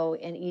dollars go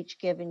in each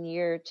given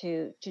year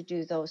to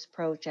do those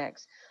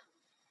projects.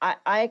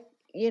 I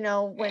you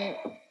know, when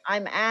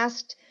I'm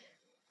asked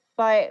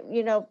by,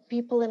 you know,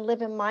 people and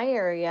live in my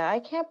area, I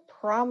can't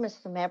promise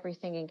them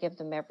everything and give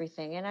them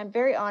everything. And I'm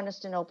very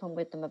honest and open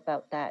with them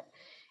about that.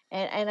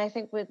 And I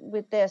think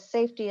with this,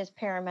 safety is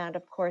paramount,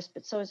 of course,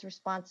 but so is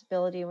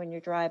responsibility when you're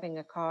driving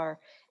a car.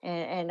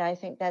 And I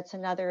think that's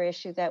another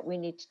issue that we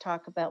need to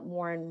talk about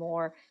more and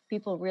more.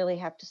 People really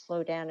have to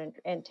slow down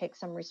and take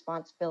some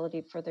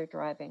responsibility for their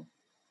driving.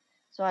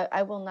 So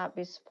I will not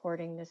be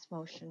supporting this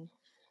motion.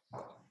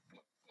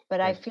 But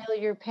I feel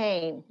your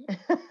pain.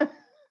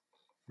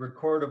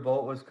 Record a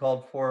vote was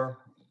called for,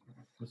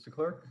 Mr.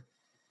 Clerk.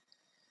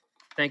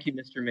 Thank you,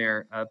 Mr.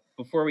 Mayor.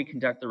 Before we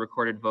conduct the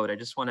recorded vote, I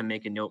just want to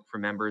make a note for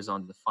members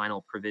on the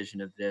final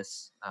provision of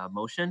this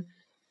motion.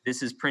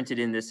 This is printed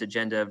in this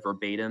agenda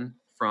verbatim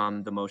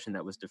from the motion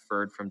that was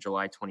deferred from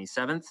July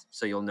 27th.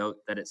 So you'll note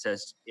that it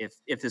says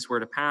if this were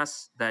to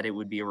pass, that it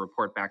would be a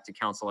report back to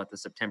council at the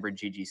September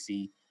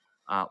GGC.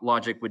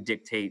 Logic would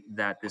dictate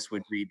that this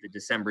would read the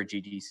December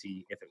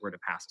GGC if it were to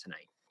pass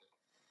tonight.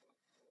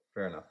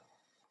 Fair enough.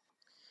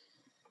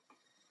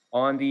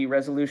 On the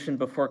resolution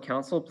before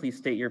council, please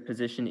state your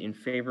position in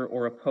favor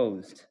or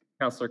opposed.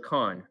 Councillor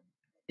Khan.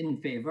 In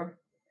favor.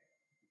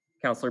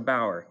 Councillor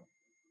Bauer.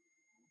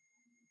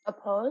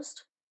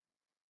 Opposed.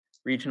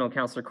 Regional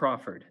Councillor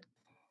Crawford.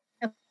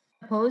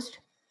 Opposed.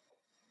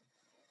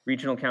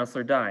 Regional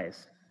Councillor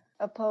Dyes.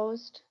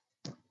 Opposed.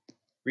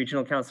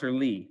 Regional Councillor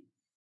Lee.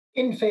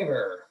 In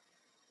favor.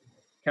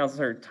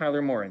 Councillor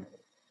Tyler Morin.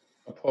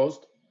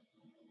 Opposed.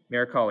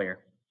 Mayor Collier.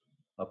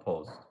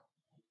 Opposed.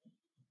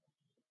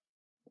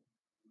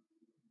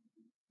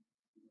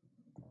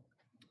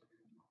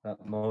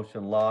 That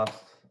motion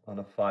lost on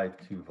a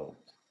 5-2 vote.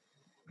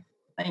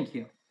 Thank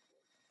you.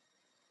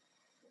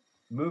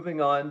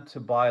 Moving on to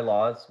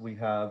bylaws, we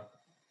have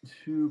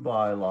 2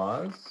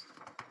 bylaws.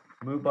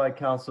 Moved by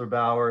Councillor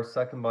Bauer,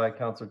 second by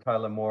Councillor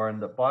Tyler Morin,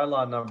 that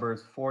bylaw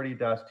numbers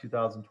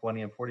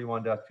 40-2020 and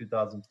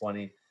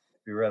 41-2020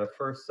 be read a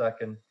first,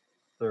 second,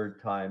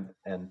 third time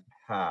and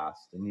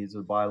passed. And these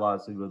are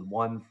bylaws with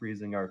 1,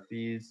 freezing our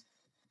fees,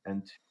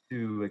 and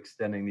 2,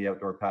 extending the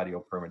outdoor patio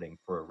permitting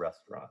for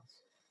restaurants.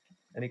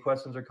 Any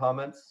questions or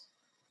comments?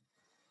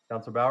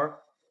 Councillor Bauer?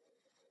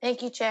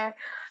 Thank you, Chair.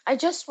 I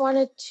just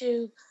wanted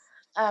to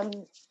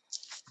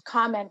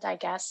comment, I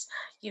guess.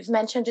 You've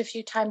mentioned a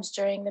few times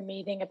during the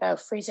meeting about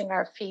freezing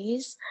our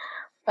fees,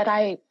 but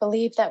I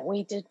believe that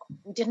we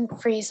didn't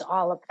freeze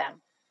all of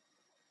them.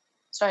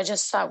 So I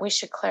just thought we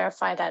should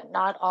clarify that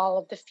not all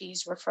of the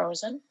fees were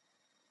frozen,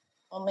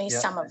 only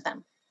some of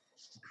them.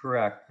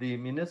 Correct. The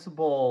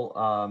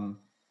municipal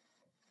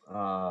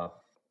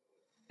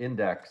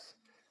index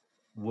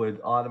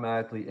would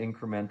automatically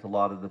increment a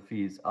lot of the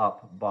fees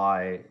up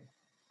by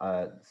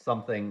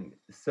something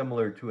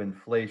similar to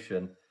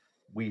inflation.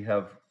 We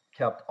have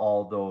kept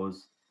all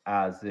those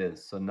as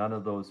is. So none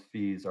of those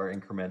fees are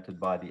incremented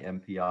by the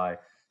MPI.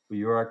 But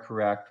you are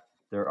correct.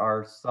 There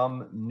are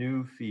some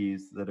new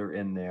fees that are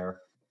in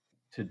there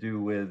to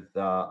do with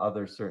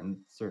other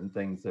certain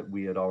things that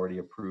we had already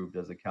approved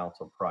as a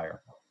council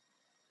prior.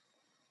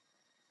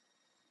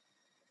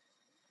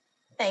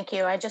 Thank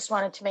you. I just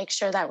wanted to make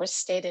sure that was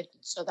stated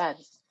so that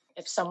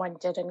if someone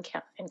did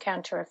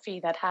encounter a fee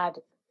that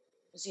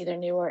was either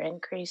new or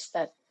increased,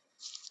 that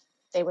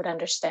they would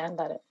understand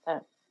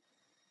that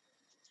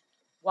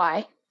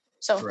why.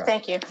 So correct.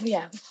 Thank you.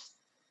 Yeah.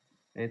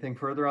 Anything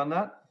further on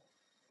that?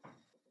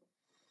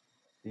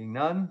 Being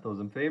none, those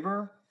in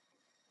favor?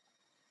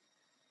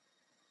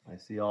 I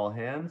see all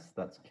hands.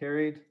 That's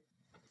carried.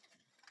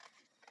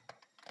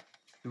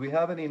 Do we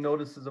have any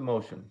notices of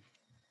motion?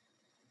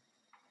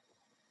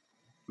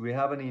 Do we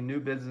have any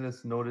new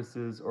business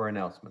notices or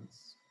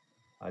announcements?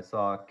 I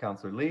saw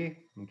Councillor Lee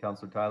and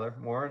Councillor Tyler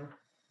Morin.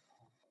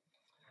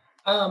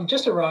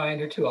 Just a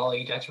reminder to all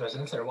Ajax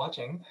residents that are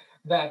watching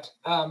that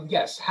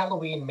yes,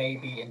 Halloween may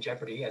be in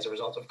jeopardy as a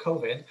result of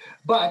COVID,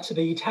 but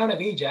the town of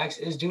Ajax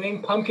is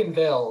doing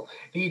Pumpkinville,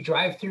 the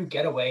drive-through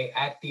getaway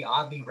at the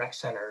Audley Rec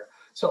Center.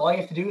 So all you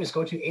have to do is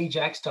go to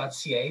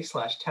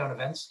ajax.ca/town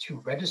events to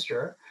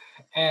register,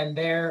 and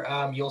there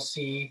you'll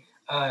see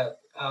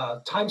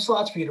time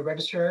slots for you to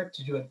register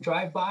to do a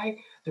drive-by.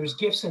 There's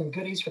gifts and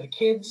goodies for the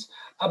kids,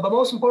 but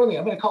most importantly,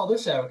 I'm going to call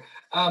this out.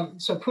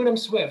 So Poonam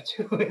Swift,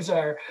 who is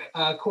our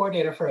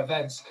coordinator for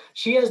events,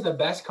 she has the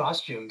best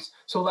costumes.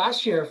 So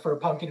last year for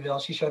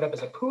Pumpkinville, she showed up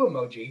as a poo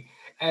emoji,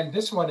 and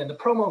this one in the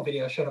promo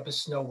video showed up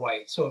as Snow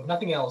White. So if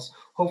nothing else,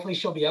 hopefully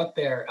she'll be out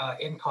there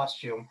in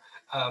costume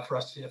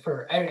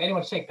for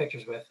anyone to take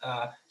pictures with,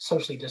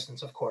 socially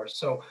distanced, of course.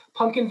 So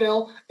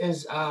Pumpkinville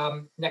is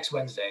next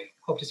Wednesday.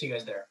 Hope to see you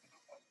guys there.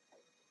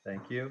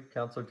 Thank you.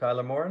 Councillor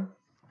Tyler Morin.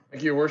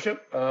 Thank you, Your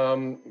Worship.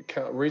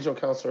 Regional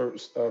Councillor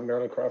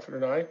Marilyn Crawford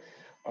and I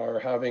are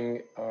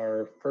having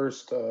our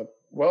first,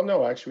 well,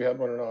 no, actually we had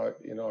one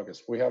in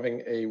August. We're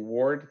having a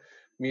ward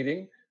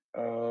meeting.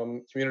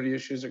 Community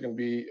issues are going to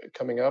be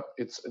coming up.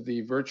 It's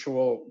the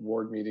virtual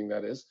ward meeting,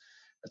 that is.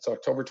 It's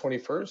October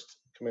 21st,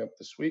 coming up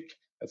this week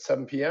at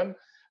 7 p.m.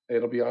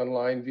 It'll be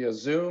online via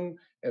Zoom.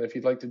 And if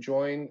you'd like to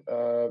join,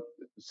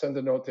 send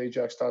a note to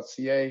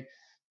ajax.ca.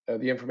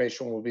 The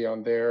information will be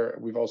on there.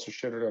 We've also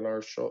shared it on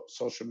our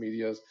social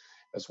medias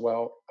as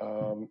well,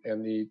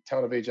 and the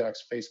Town of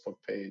Ajax Facebook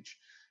page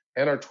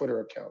and our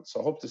Twitter account.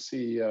 So I hope to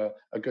see a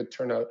good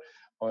turnout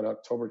on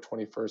October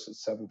 21st at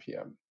 7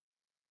 p.m.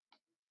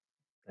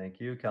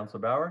 Thank you.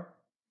 Councillor Bauer.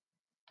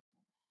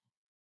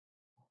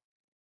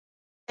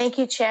 Thank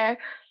you, Chair.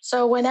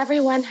 So when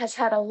everyone has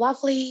had a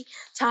lovely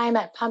time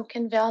at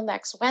Pumpkinville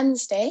next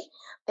Wednesday,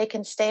 they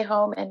can stay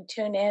home and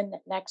tune in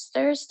next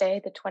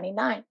Thursday, the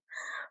 29th,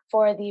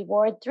 for the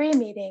Ward 3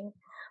 meeting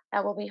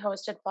that will be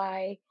hosted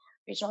by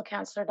Regional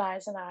Councillor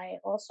Dyes and I,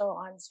 also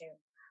on Zoom.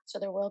 So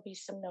there will be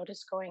some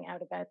notice going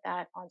out about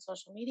that on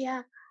social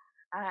media,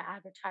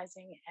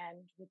 advertising, and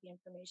with the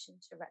information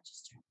to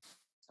register.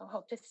 So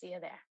hope to see you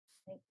there.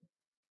 Thank you.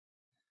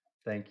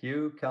 Thank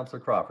you. Councillor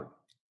Crawford.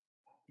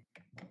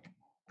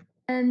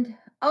 And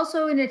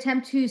also in an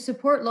attempt to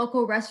support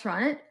local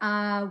restaurant,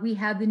 we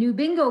have the new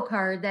bingo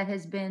card that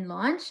has been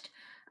launched,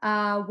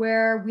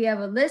 where we have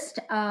a list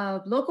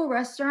of local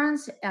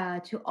restaurants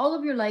to all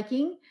of your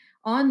liking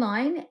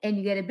online, and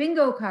you get a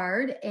bingo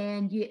card,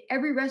 and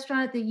every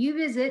restaurant that you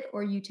visit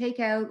or you take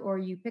out or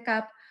you pick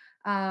up,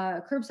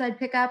 curbside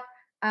pickup,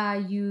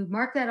 you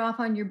mark that off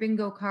on your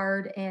bingo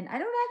card. And I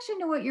don't actually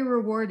know what your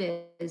reward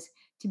is,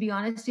 to be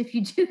honest. If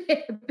you do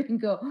get a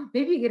bingo,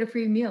 maybe you get a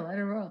free meal. I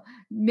don't know.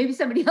 Maybe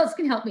somebody else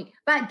can help me.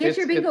 But get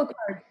your bingo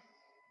card.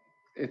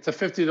 It's a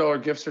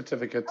 $50 gift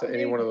certificate to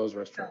any one of those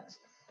restaurants.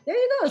 There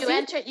you go.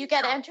 You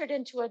get entered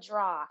into a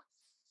draw.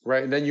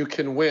 Right, and then you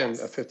can win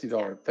a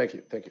 $50. Thank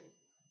you. Thank you.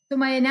 So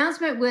my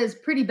announcement was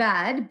pretty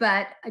bad,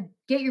 but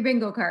get your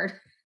bingo card.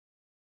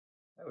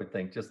 I would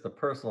think just the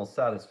personal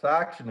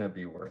satisfaction would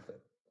be worth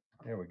it.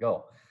 There we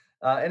go.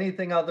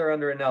 Anything other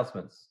under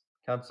announcements?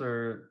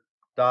 Councillor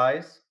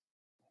Dyes,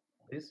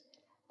 please.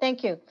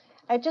 Thank you.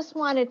 I just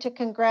wanted to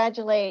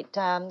congratulate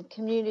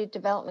Community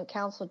Development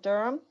Council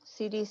Durham,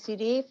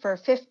 CDCD, for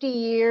 50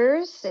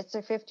 years. It's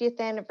their 50th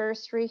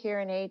anniversary here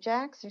in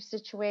Ajax. They're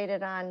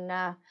situated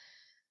on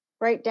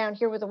right down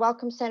here where the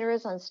Welcome Center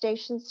is on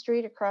Station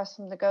Street across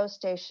from the GO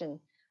station.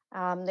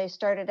 They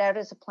started out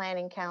as a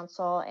planning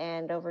council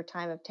and over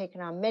time have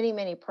taken on many,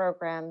 many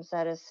programs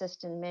that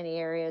assist in many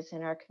areas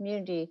in our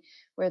community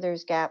where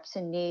there's gaps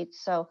and needs.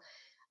 So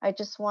I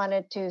just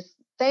wanted to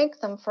thank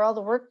them for all the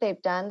work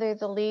they've done. They're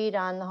the lead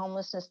on the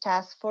homelessness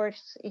task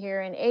force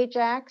here in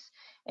Ajax,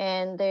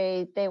 and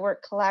they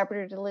work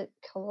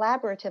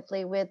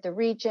collaboratively with the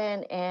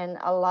region and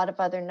a lot of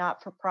other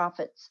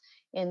not-for-profits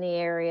in the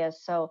area.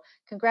 So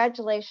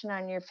congratulations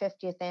on your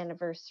 50th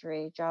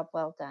anniversary. Job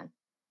well done.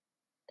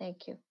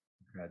 Thank you.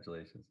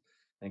 Congratulations.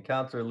 And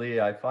Councillor Lee,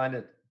 I find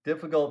it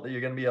difficult that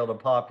you're going to be able to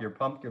pop your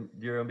pumpkin.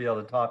 You're going to be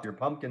able to top your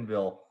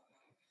Pumpkinville.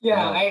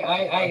 Yeah,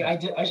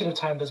 I should have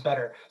timed this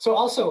better. So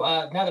also,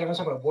 now that everyone's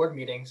talking about board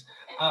meetings,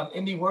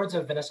 in the words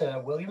of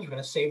Vanessa Williams, we're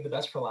going to save the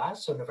best for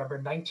last. So November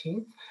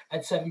 19th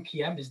at 7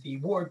 p.m. is the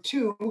Ward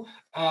 2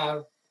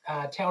 Town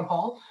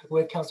Hall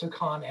with Councillor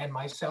Khan and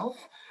myself.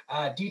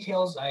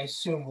 Details, I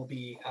assume, will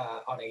be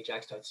on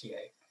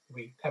ajax.ca.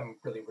 We haven't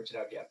really worked it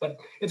out yet, but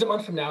it's a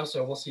month from now,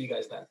 so we'll see you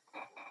guys then.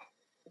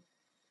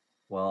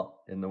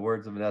 Well, in the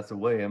words of Vanessa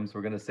Williams,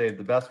 we're going to save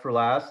the best for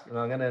last, and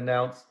I'm going to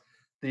announce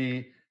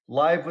the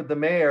Live with the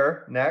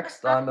Mayor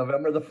next on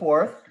November the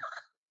 4th.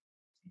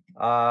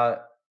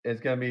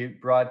 It's going to be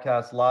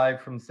broadcast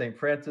live from St.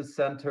 Francis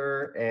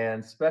Center,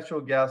 and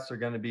special guests are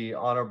going to be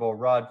Honorable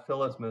Rod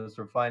Phillips,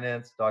 Minister of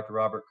Finance, Dr.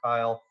 Robert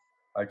Kyle,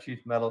 our Chief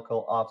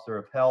Medical Officer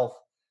of Health,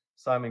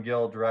 Simon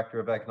Gill, Director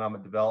of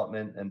Economic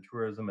Development and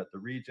Tourism at the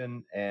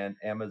region, and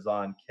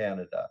Amazon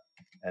Canada.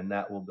 And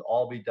that will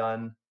all be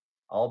done.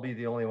 I'll be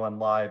the only one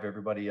live.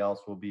 Everybody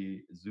else will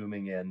be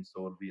Zooming in.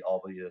 So it'll be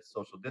all the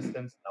social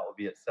distance. That will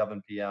be at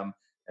 7 p.m.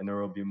 And there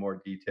will be more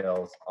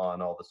details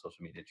on all the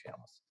social media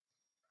channels.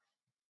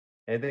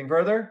 Anything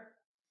further?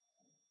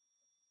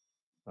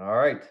 All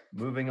right,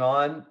 moving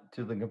on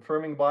to the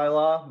confirming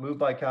bylaw, moved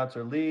by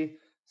Councillor Lee,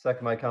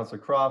 second by Councillor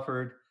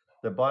Crawford.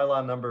 The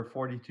bylaw number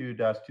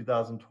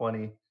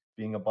 42-2020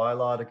 being a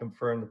bylaw to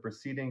confirm the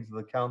proceedings of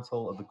the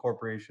Council of the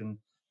Corporation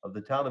of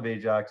the Town of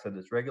Ajax at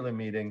its regular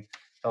meeting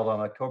held on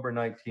October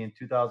 19,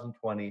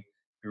 2020,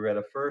 be read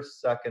a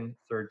first, second,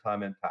 third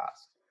time and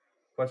passed.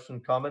 Question,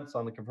 comments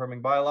on the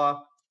confirming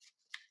bylaw?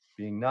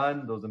 Being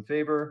none, those in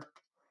favor?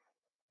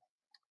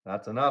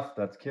 That's enough,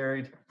 that's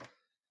carried.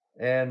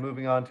 And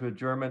moving on to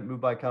adjournment,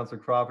 moved by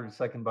Councillor Crawford,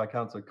 second by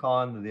Councillor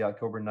Khan, to the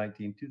October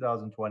 19,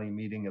 2020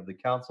 meeting of the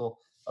Council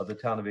of the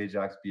Town of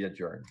Ajax be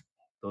adjourned.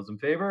 Those in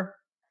favor?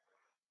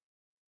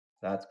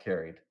 That's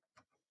carried.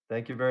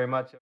 Thank you very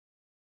much.